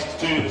congratulations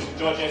to the St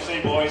George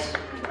FC boys.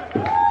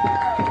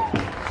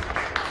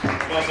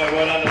 Also,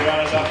 well done to the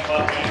runners-up,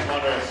 Mounties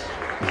Wanderers.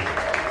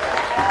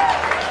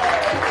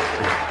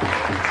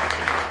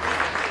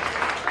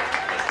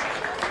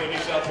 For New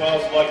South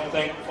Wales, I'd like to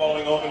thank the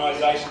following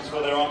organisations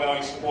for their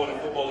ongoing support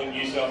of football in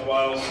New South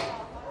Wales.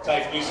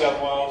 TAFE New South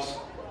Wales,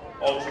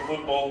 Ultra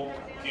Football,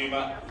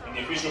 Puma, and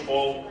the official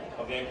ball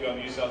of the NPL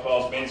New South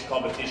Wales men's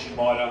competition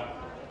MITRE.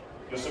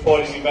 Your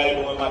support is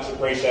invaluable and much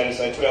appreciated,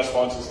 so to our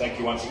sponsors, thank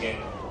you once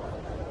again.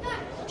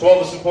 To all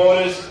the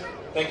supporters,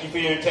 thank you for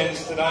your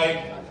attendance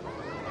today.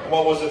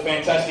 What was a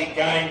fantastic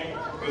game.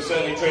 We were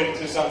certainly treated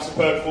to some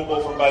superb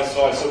football from both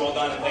sides, so well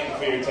done and thank you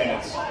for your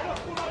attendance.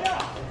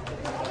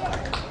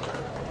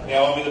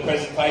 Now on with the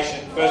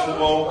presentation. First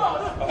of all,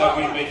 I have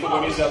with me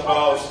Football New South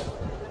Wales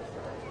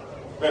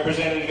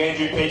Representative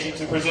Andrew Peachy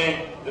to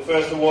present the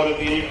first award of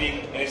the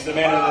evening, and it's the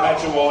Man of the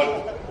Match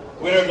Award.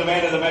 Winner of the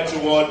Man of the Match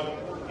Award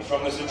is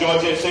from the St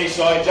George FC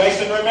side,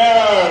 Jason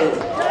Romero.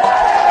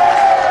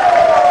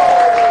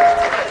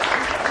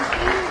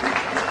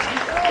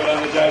 Well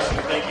done to Jason,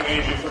 and thank you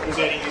Andrew for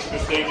presenting this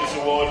prestigious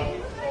award.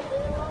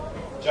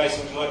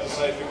 Jason, would you like to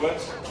say a few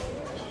words?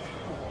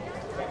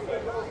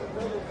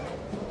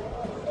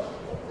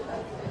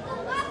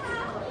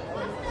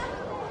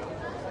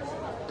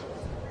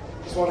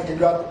 Just want to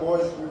congratulate the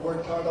boys. We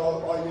worked hard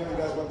all year. You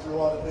guys went through a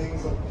lot of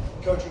things, and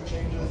coaching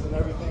changes and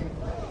everything.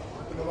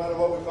 But no matter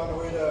what, we found a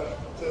way to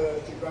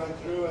grind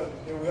through, and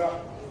here we are.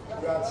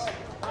 Congrats.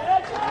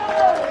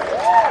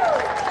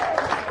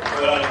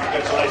 Well done,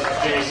 congratulations,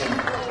 Jason.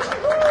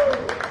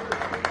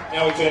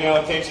 Now we turn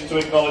our attention to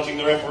acknowledging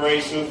the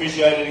referees who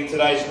officiated in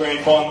today's grand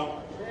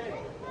final.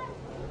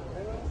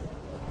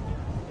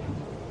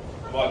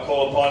 I might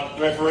call upon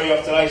the referee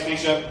of today's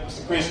fixture,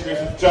 Mr. Chris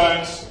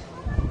Griffith-Jones.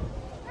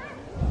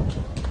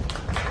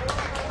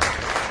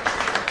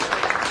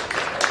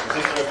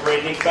 Assistant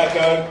referee Nick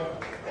Bacco,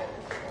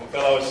 and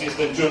fellow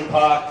assistant Jun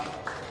Park.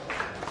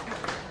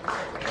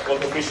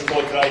 Fourth official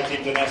for today,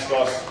 Tim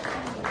Danaskos.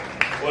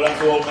 Well done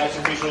to all match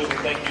officials, and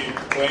thank you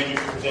to Andrew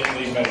for presenting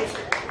these medals.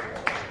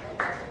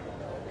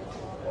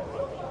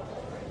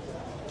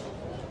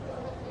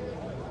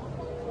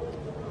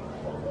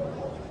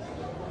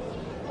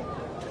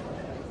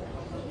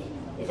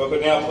 If I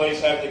could now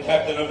please have the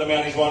captain of the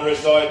Mounties Wanderers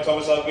side,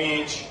 Thomas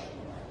Ogmiich,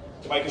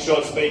 to make a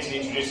short speech and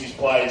introduce his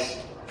players,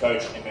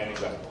 coach and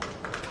manager.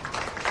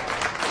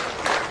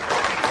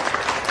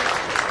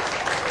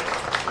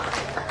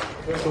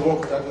 First of all,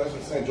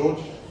 congratulations to St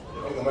George.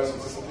 You've been the most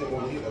consistent team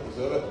all year. They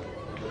deserve it.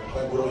 They're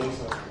playing good all year,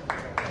 so.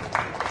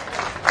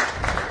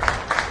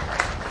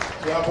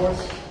 Yeah, boys,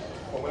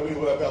 from where we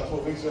were about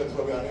 12 weeks ago to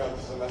where we are now,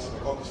 this is a massive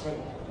accomplishment.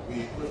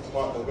 We proved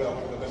tonight that we are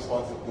one of the best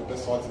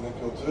sides in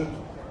NPL 2.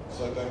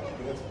 So don't keep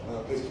your head,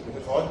 please keep your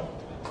head high.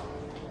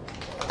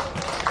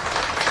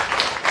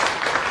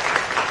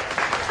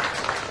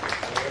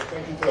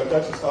 Thank you to to the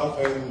coaching staff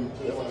and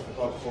to everyone that's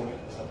prepared for me.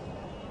 So,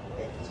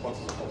 yeah, the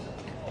sponsors, of course.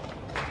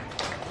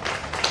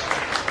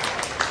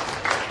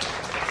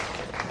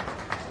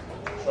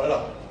 Straight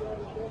up.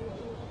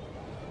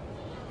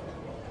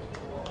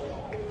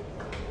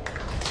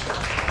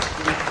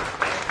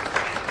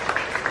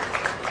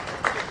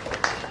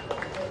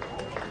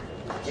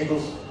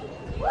 Jingles.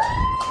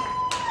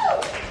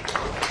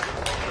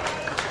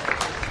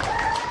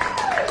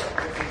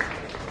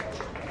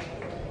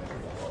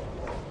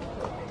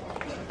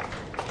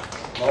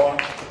 Noah.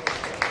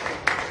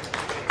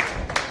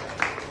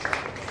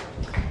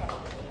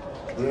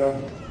 Bruno.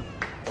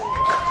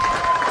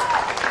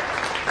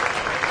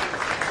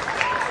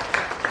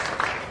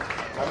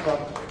 Hamka.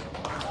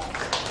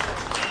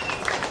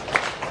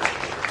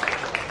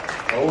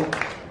 Raoul.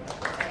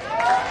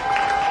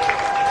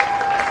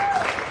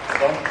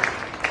 Tom.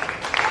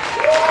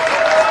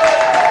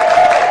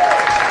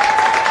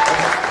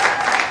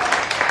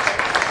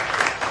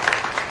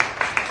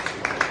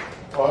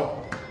 Todd.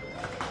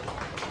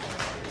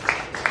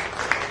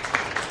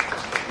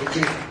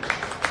 Richie.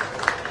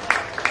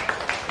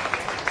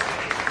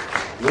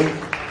 Luke.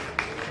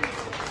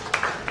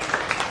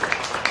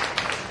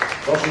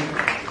 Joshi.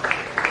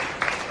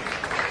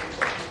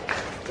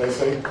 JC.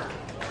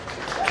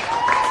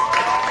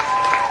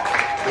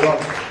 Leon.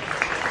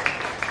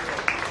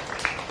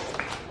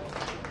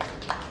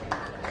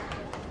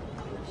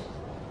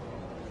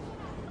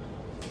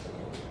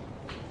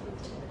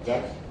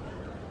 Jack.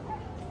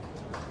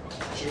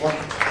 Shimon.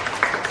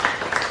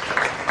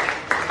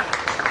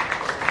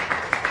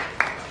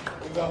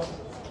 Linda.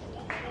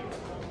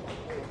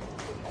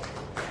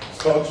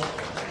 Scott.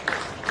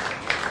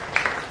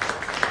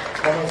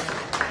 Thomas.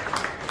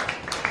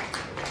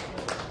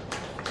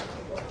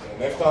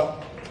 Nefta.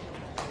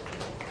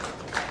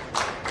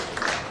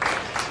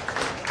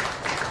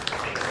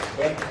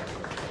 Ben.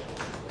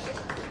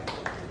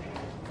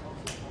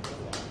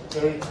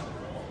 Terry.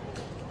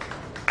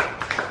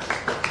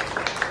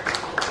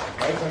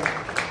 Nathan.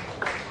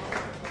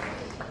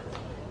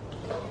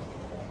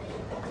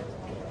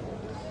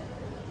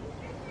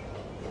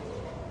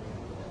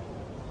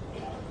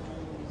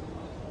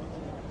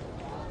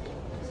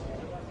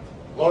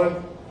 Lauren.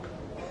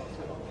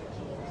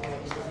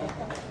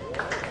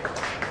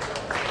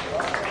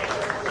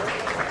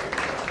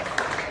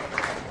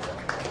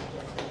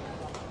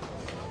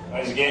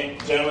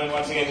 Gentlemen,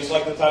 once again, just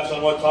like to touch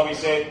on what Tommy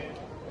said.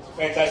 It's a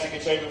fantastic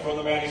achievement from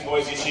the Mounties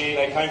boys this year.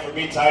 They came from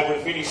mid-table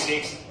to finish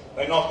sixth.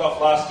 They knocked off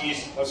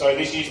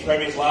this year's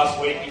premiers last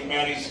week in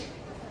Mounties,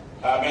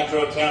 Mount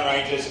Druitt Town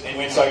Rangers, and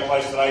went so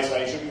close today. So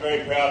you should be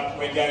very proud.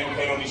 Went down in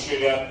penalty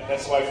shootout.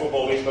 That's the way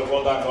football is. But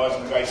well done, guys,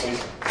 and a great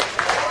season.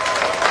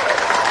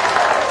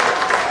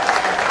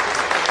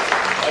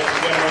 Ladies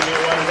and gentlemen, new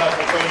runners up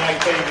for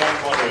 2018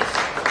 Mounties Wanderers.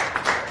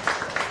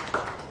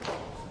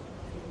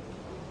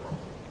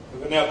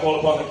 We now call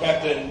upon the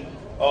captain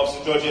of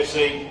St George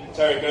FC,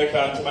 Terry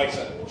Gurkhan, to make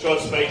a short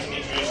speech and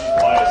introduce his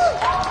players.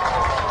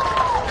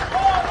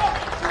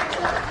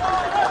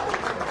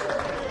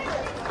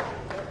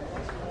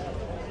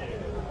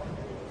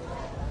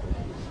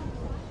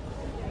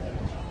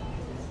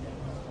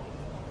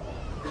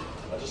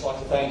 I'd just like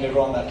to thank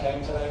everyone that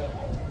came today.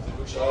 It's a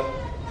good show.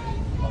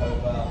 I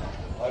hope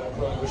I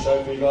put on a good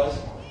show for you guys.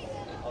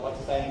 I'd like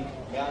to thank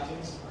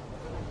Mounties.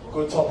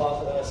 Good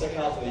second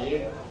half of the year.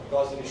 You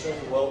guys did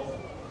extremely well.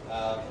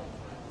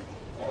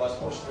 You guys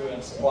pushed through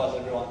and surprised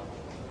everyone.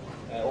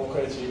 All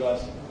credit to you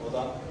guys. Well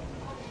done.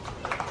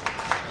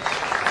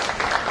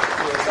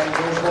 To the St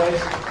George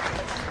boys,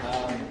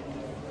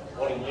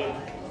 what a year.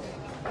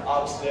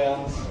 Ups,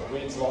 downs,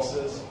 wins,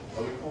 losses,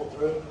 but we pulled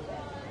through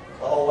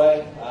the whole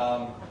way.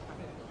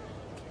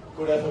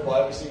 Good effort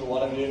by every single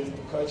one of you.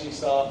 Coaching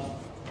staff,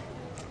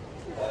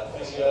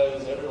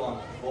 physios,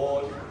 everyone,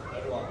 board,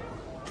 everyone.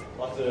 I'd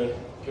like to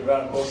give a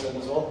round of applause to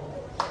them as well.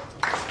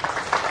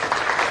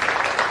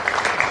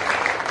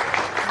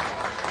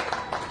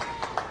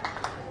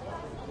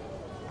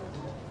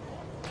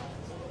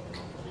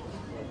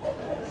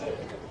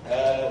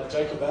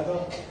 Jacob Banther.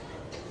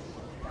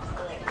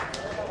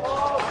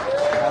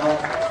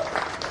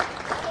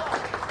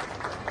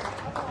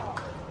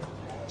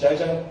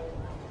 JJ.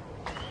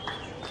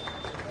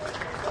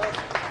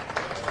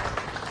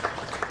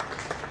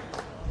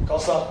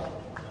 Costa.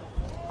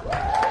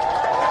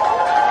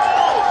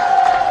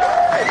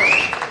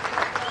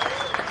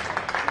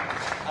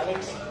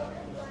 Alex.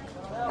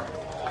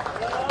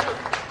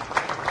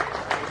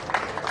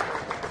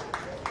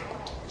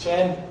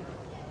 Chen.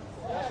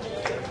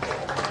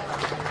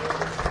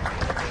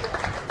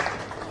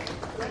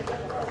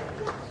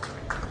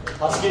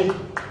 Husky.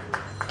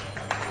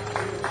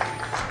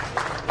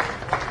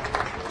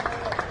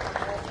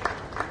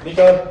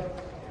 Nico.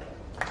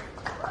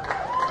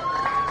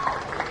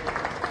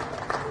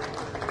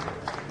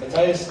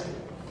 Matthias.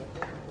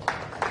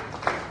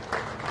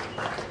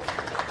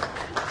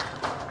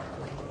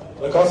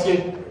 Lukowski.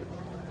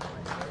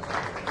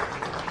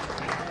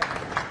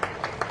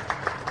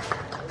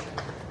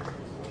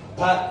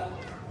 Pat.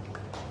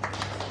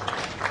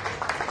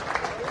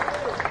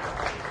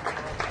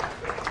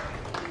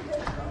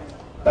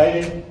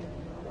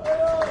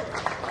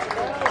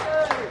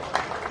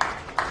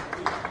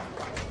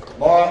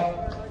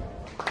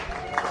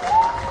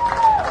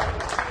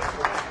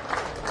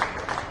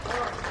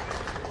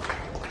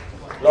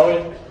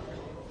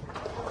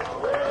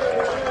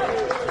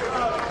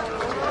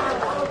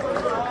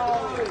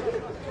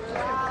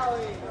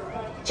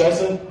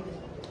 Jason.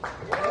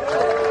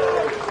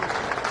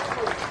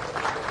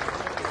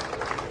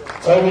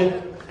 Toby.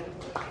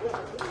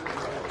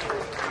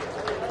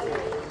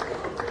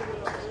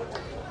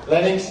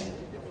 Lennox.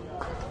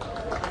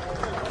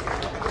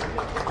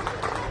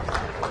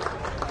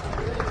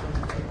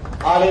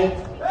 Ali.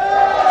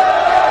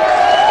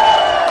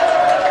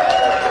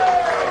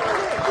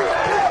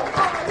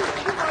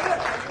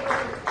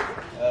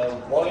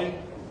 Wally.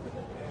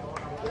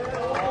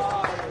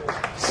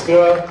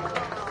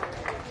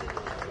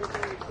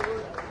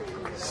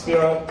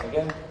 Spiro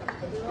again.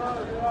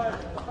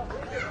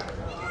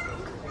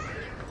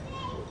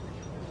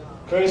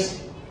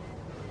 Chris.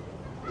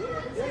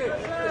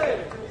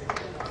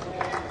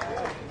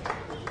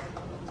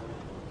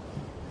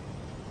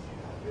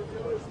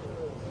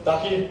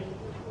 Ducky.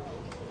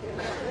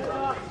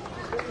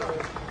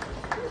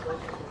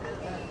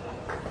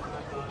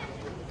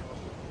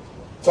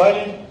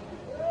 Tony.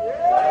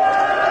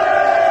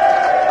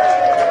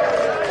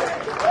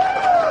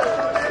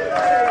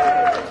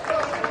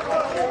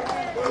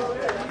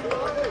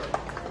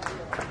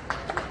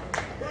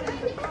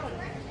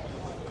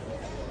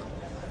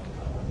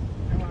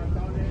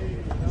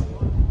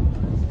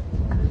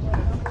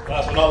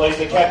 Last but not least,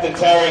 the captain,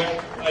 Tarek.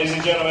 Ladies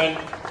and gentlemen,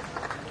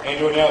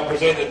 Andrew will now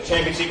present the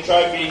championship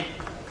trophy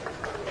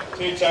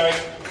to Tarek.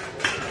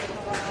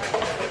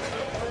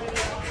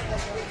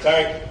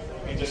 Tarek,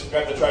 you just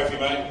grab the trophy,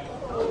 mate.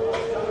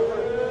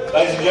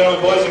 Ladies and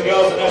gentlemen, boys and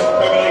girls, the National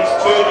Premier League's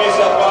 2 New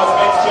South Wales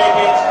men's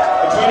champions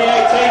for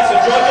 2018,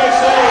 St George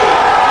FC.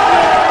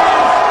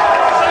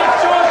 St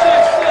George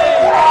FC,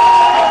 2018,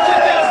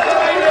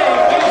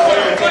 New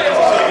South Wales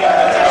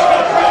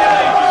National Premier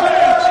League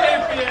 2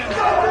 champions.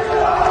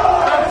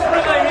 The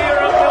thriller here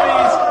at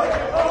Mounties,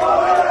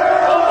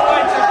 all the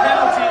way to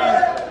penalties.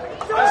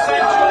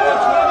 St George,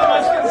 one of the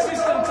most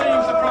consistent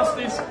teams across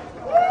this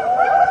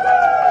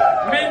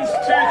men's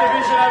 2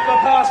 division over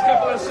the past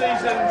couple of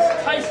seasons.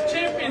 Taste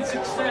champion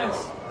success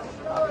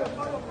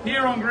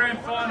here on Grand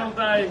Final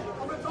Day,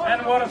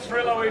 and what a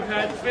thriller we've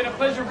had. It's been a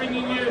pleasure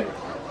bringing you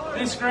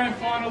this Grand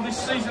Final this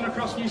season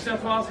across New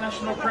South Wales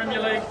National Premier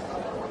League.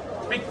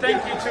 Big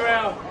thank you to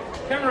our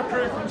camera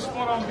crew from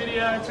Spot On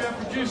Video, to our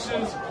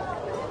producers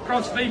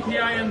across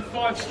VPA and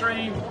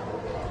 5Stream.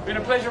 Been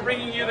a pleasure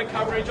bringing you the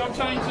coverage. I'm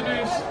Tony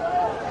Tadeusz.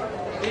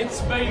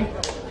 It's been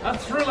a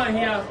thriller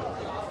here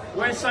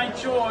where St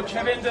George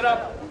have ended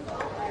up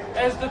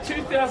as the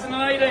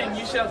 2018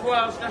 New South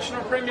Wales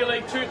National Premier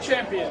League 2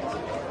 champions.